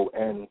just go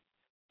in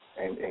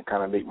and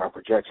kind of make my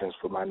projections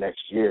for my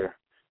next year.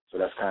 So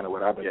that's kind of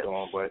what I've been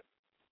doing. But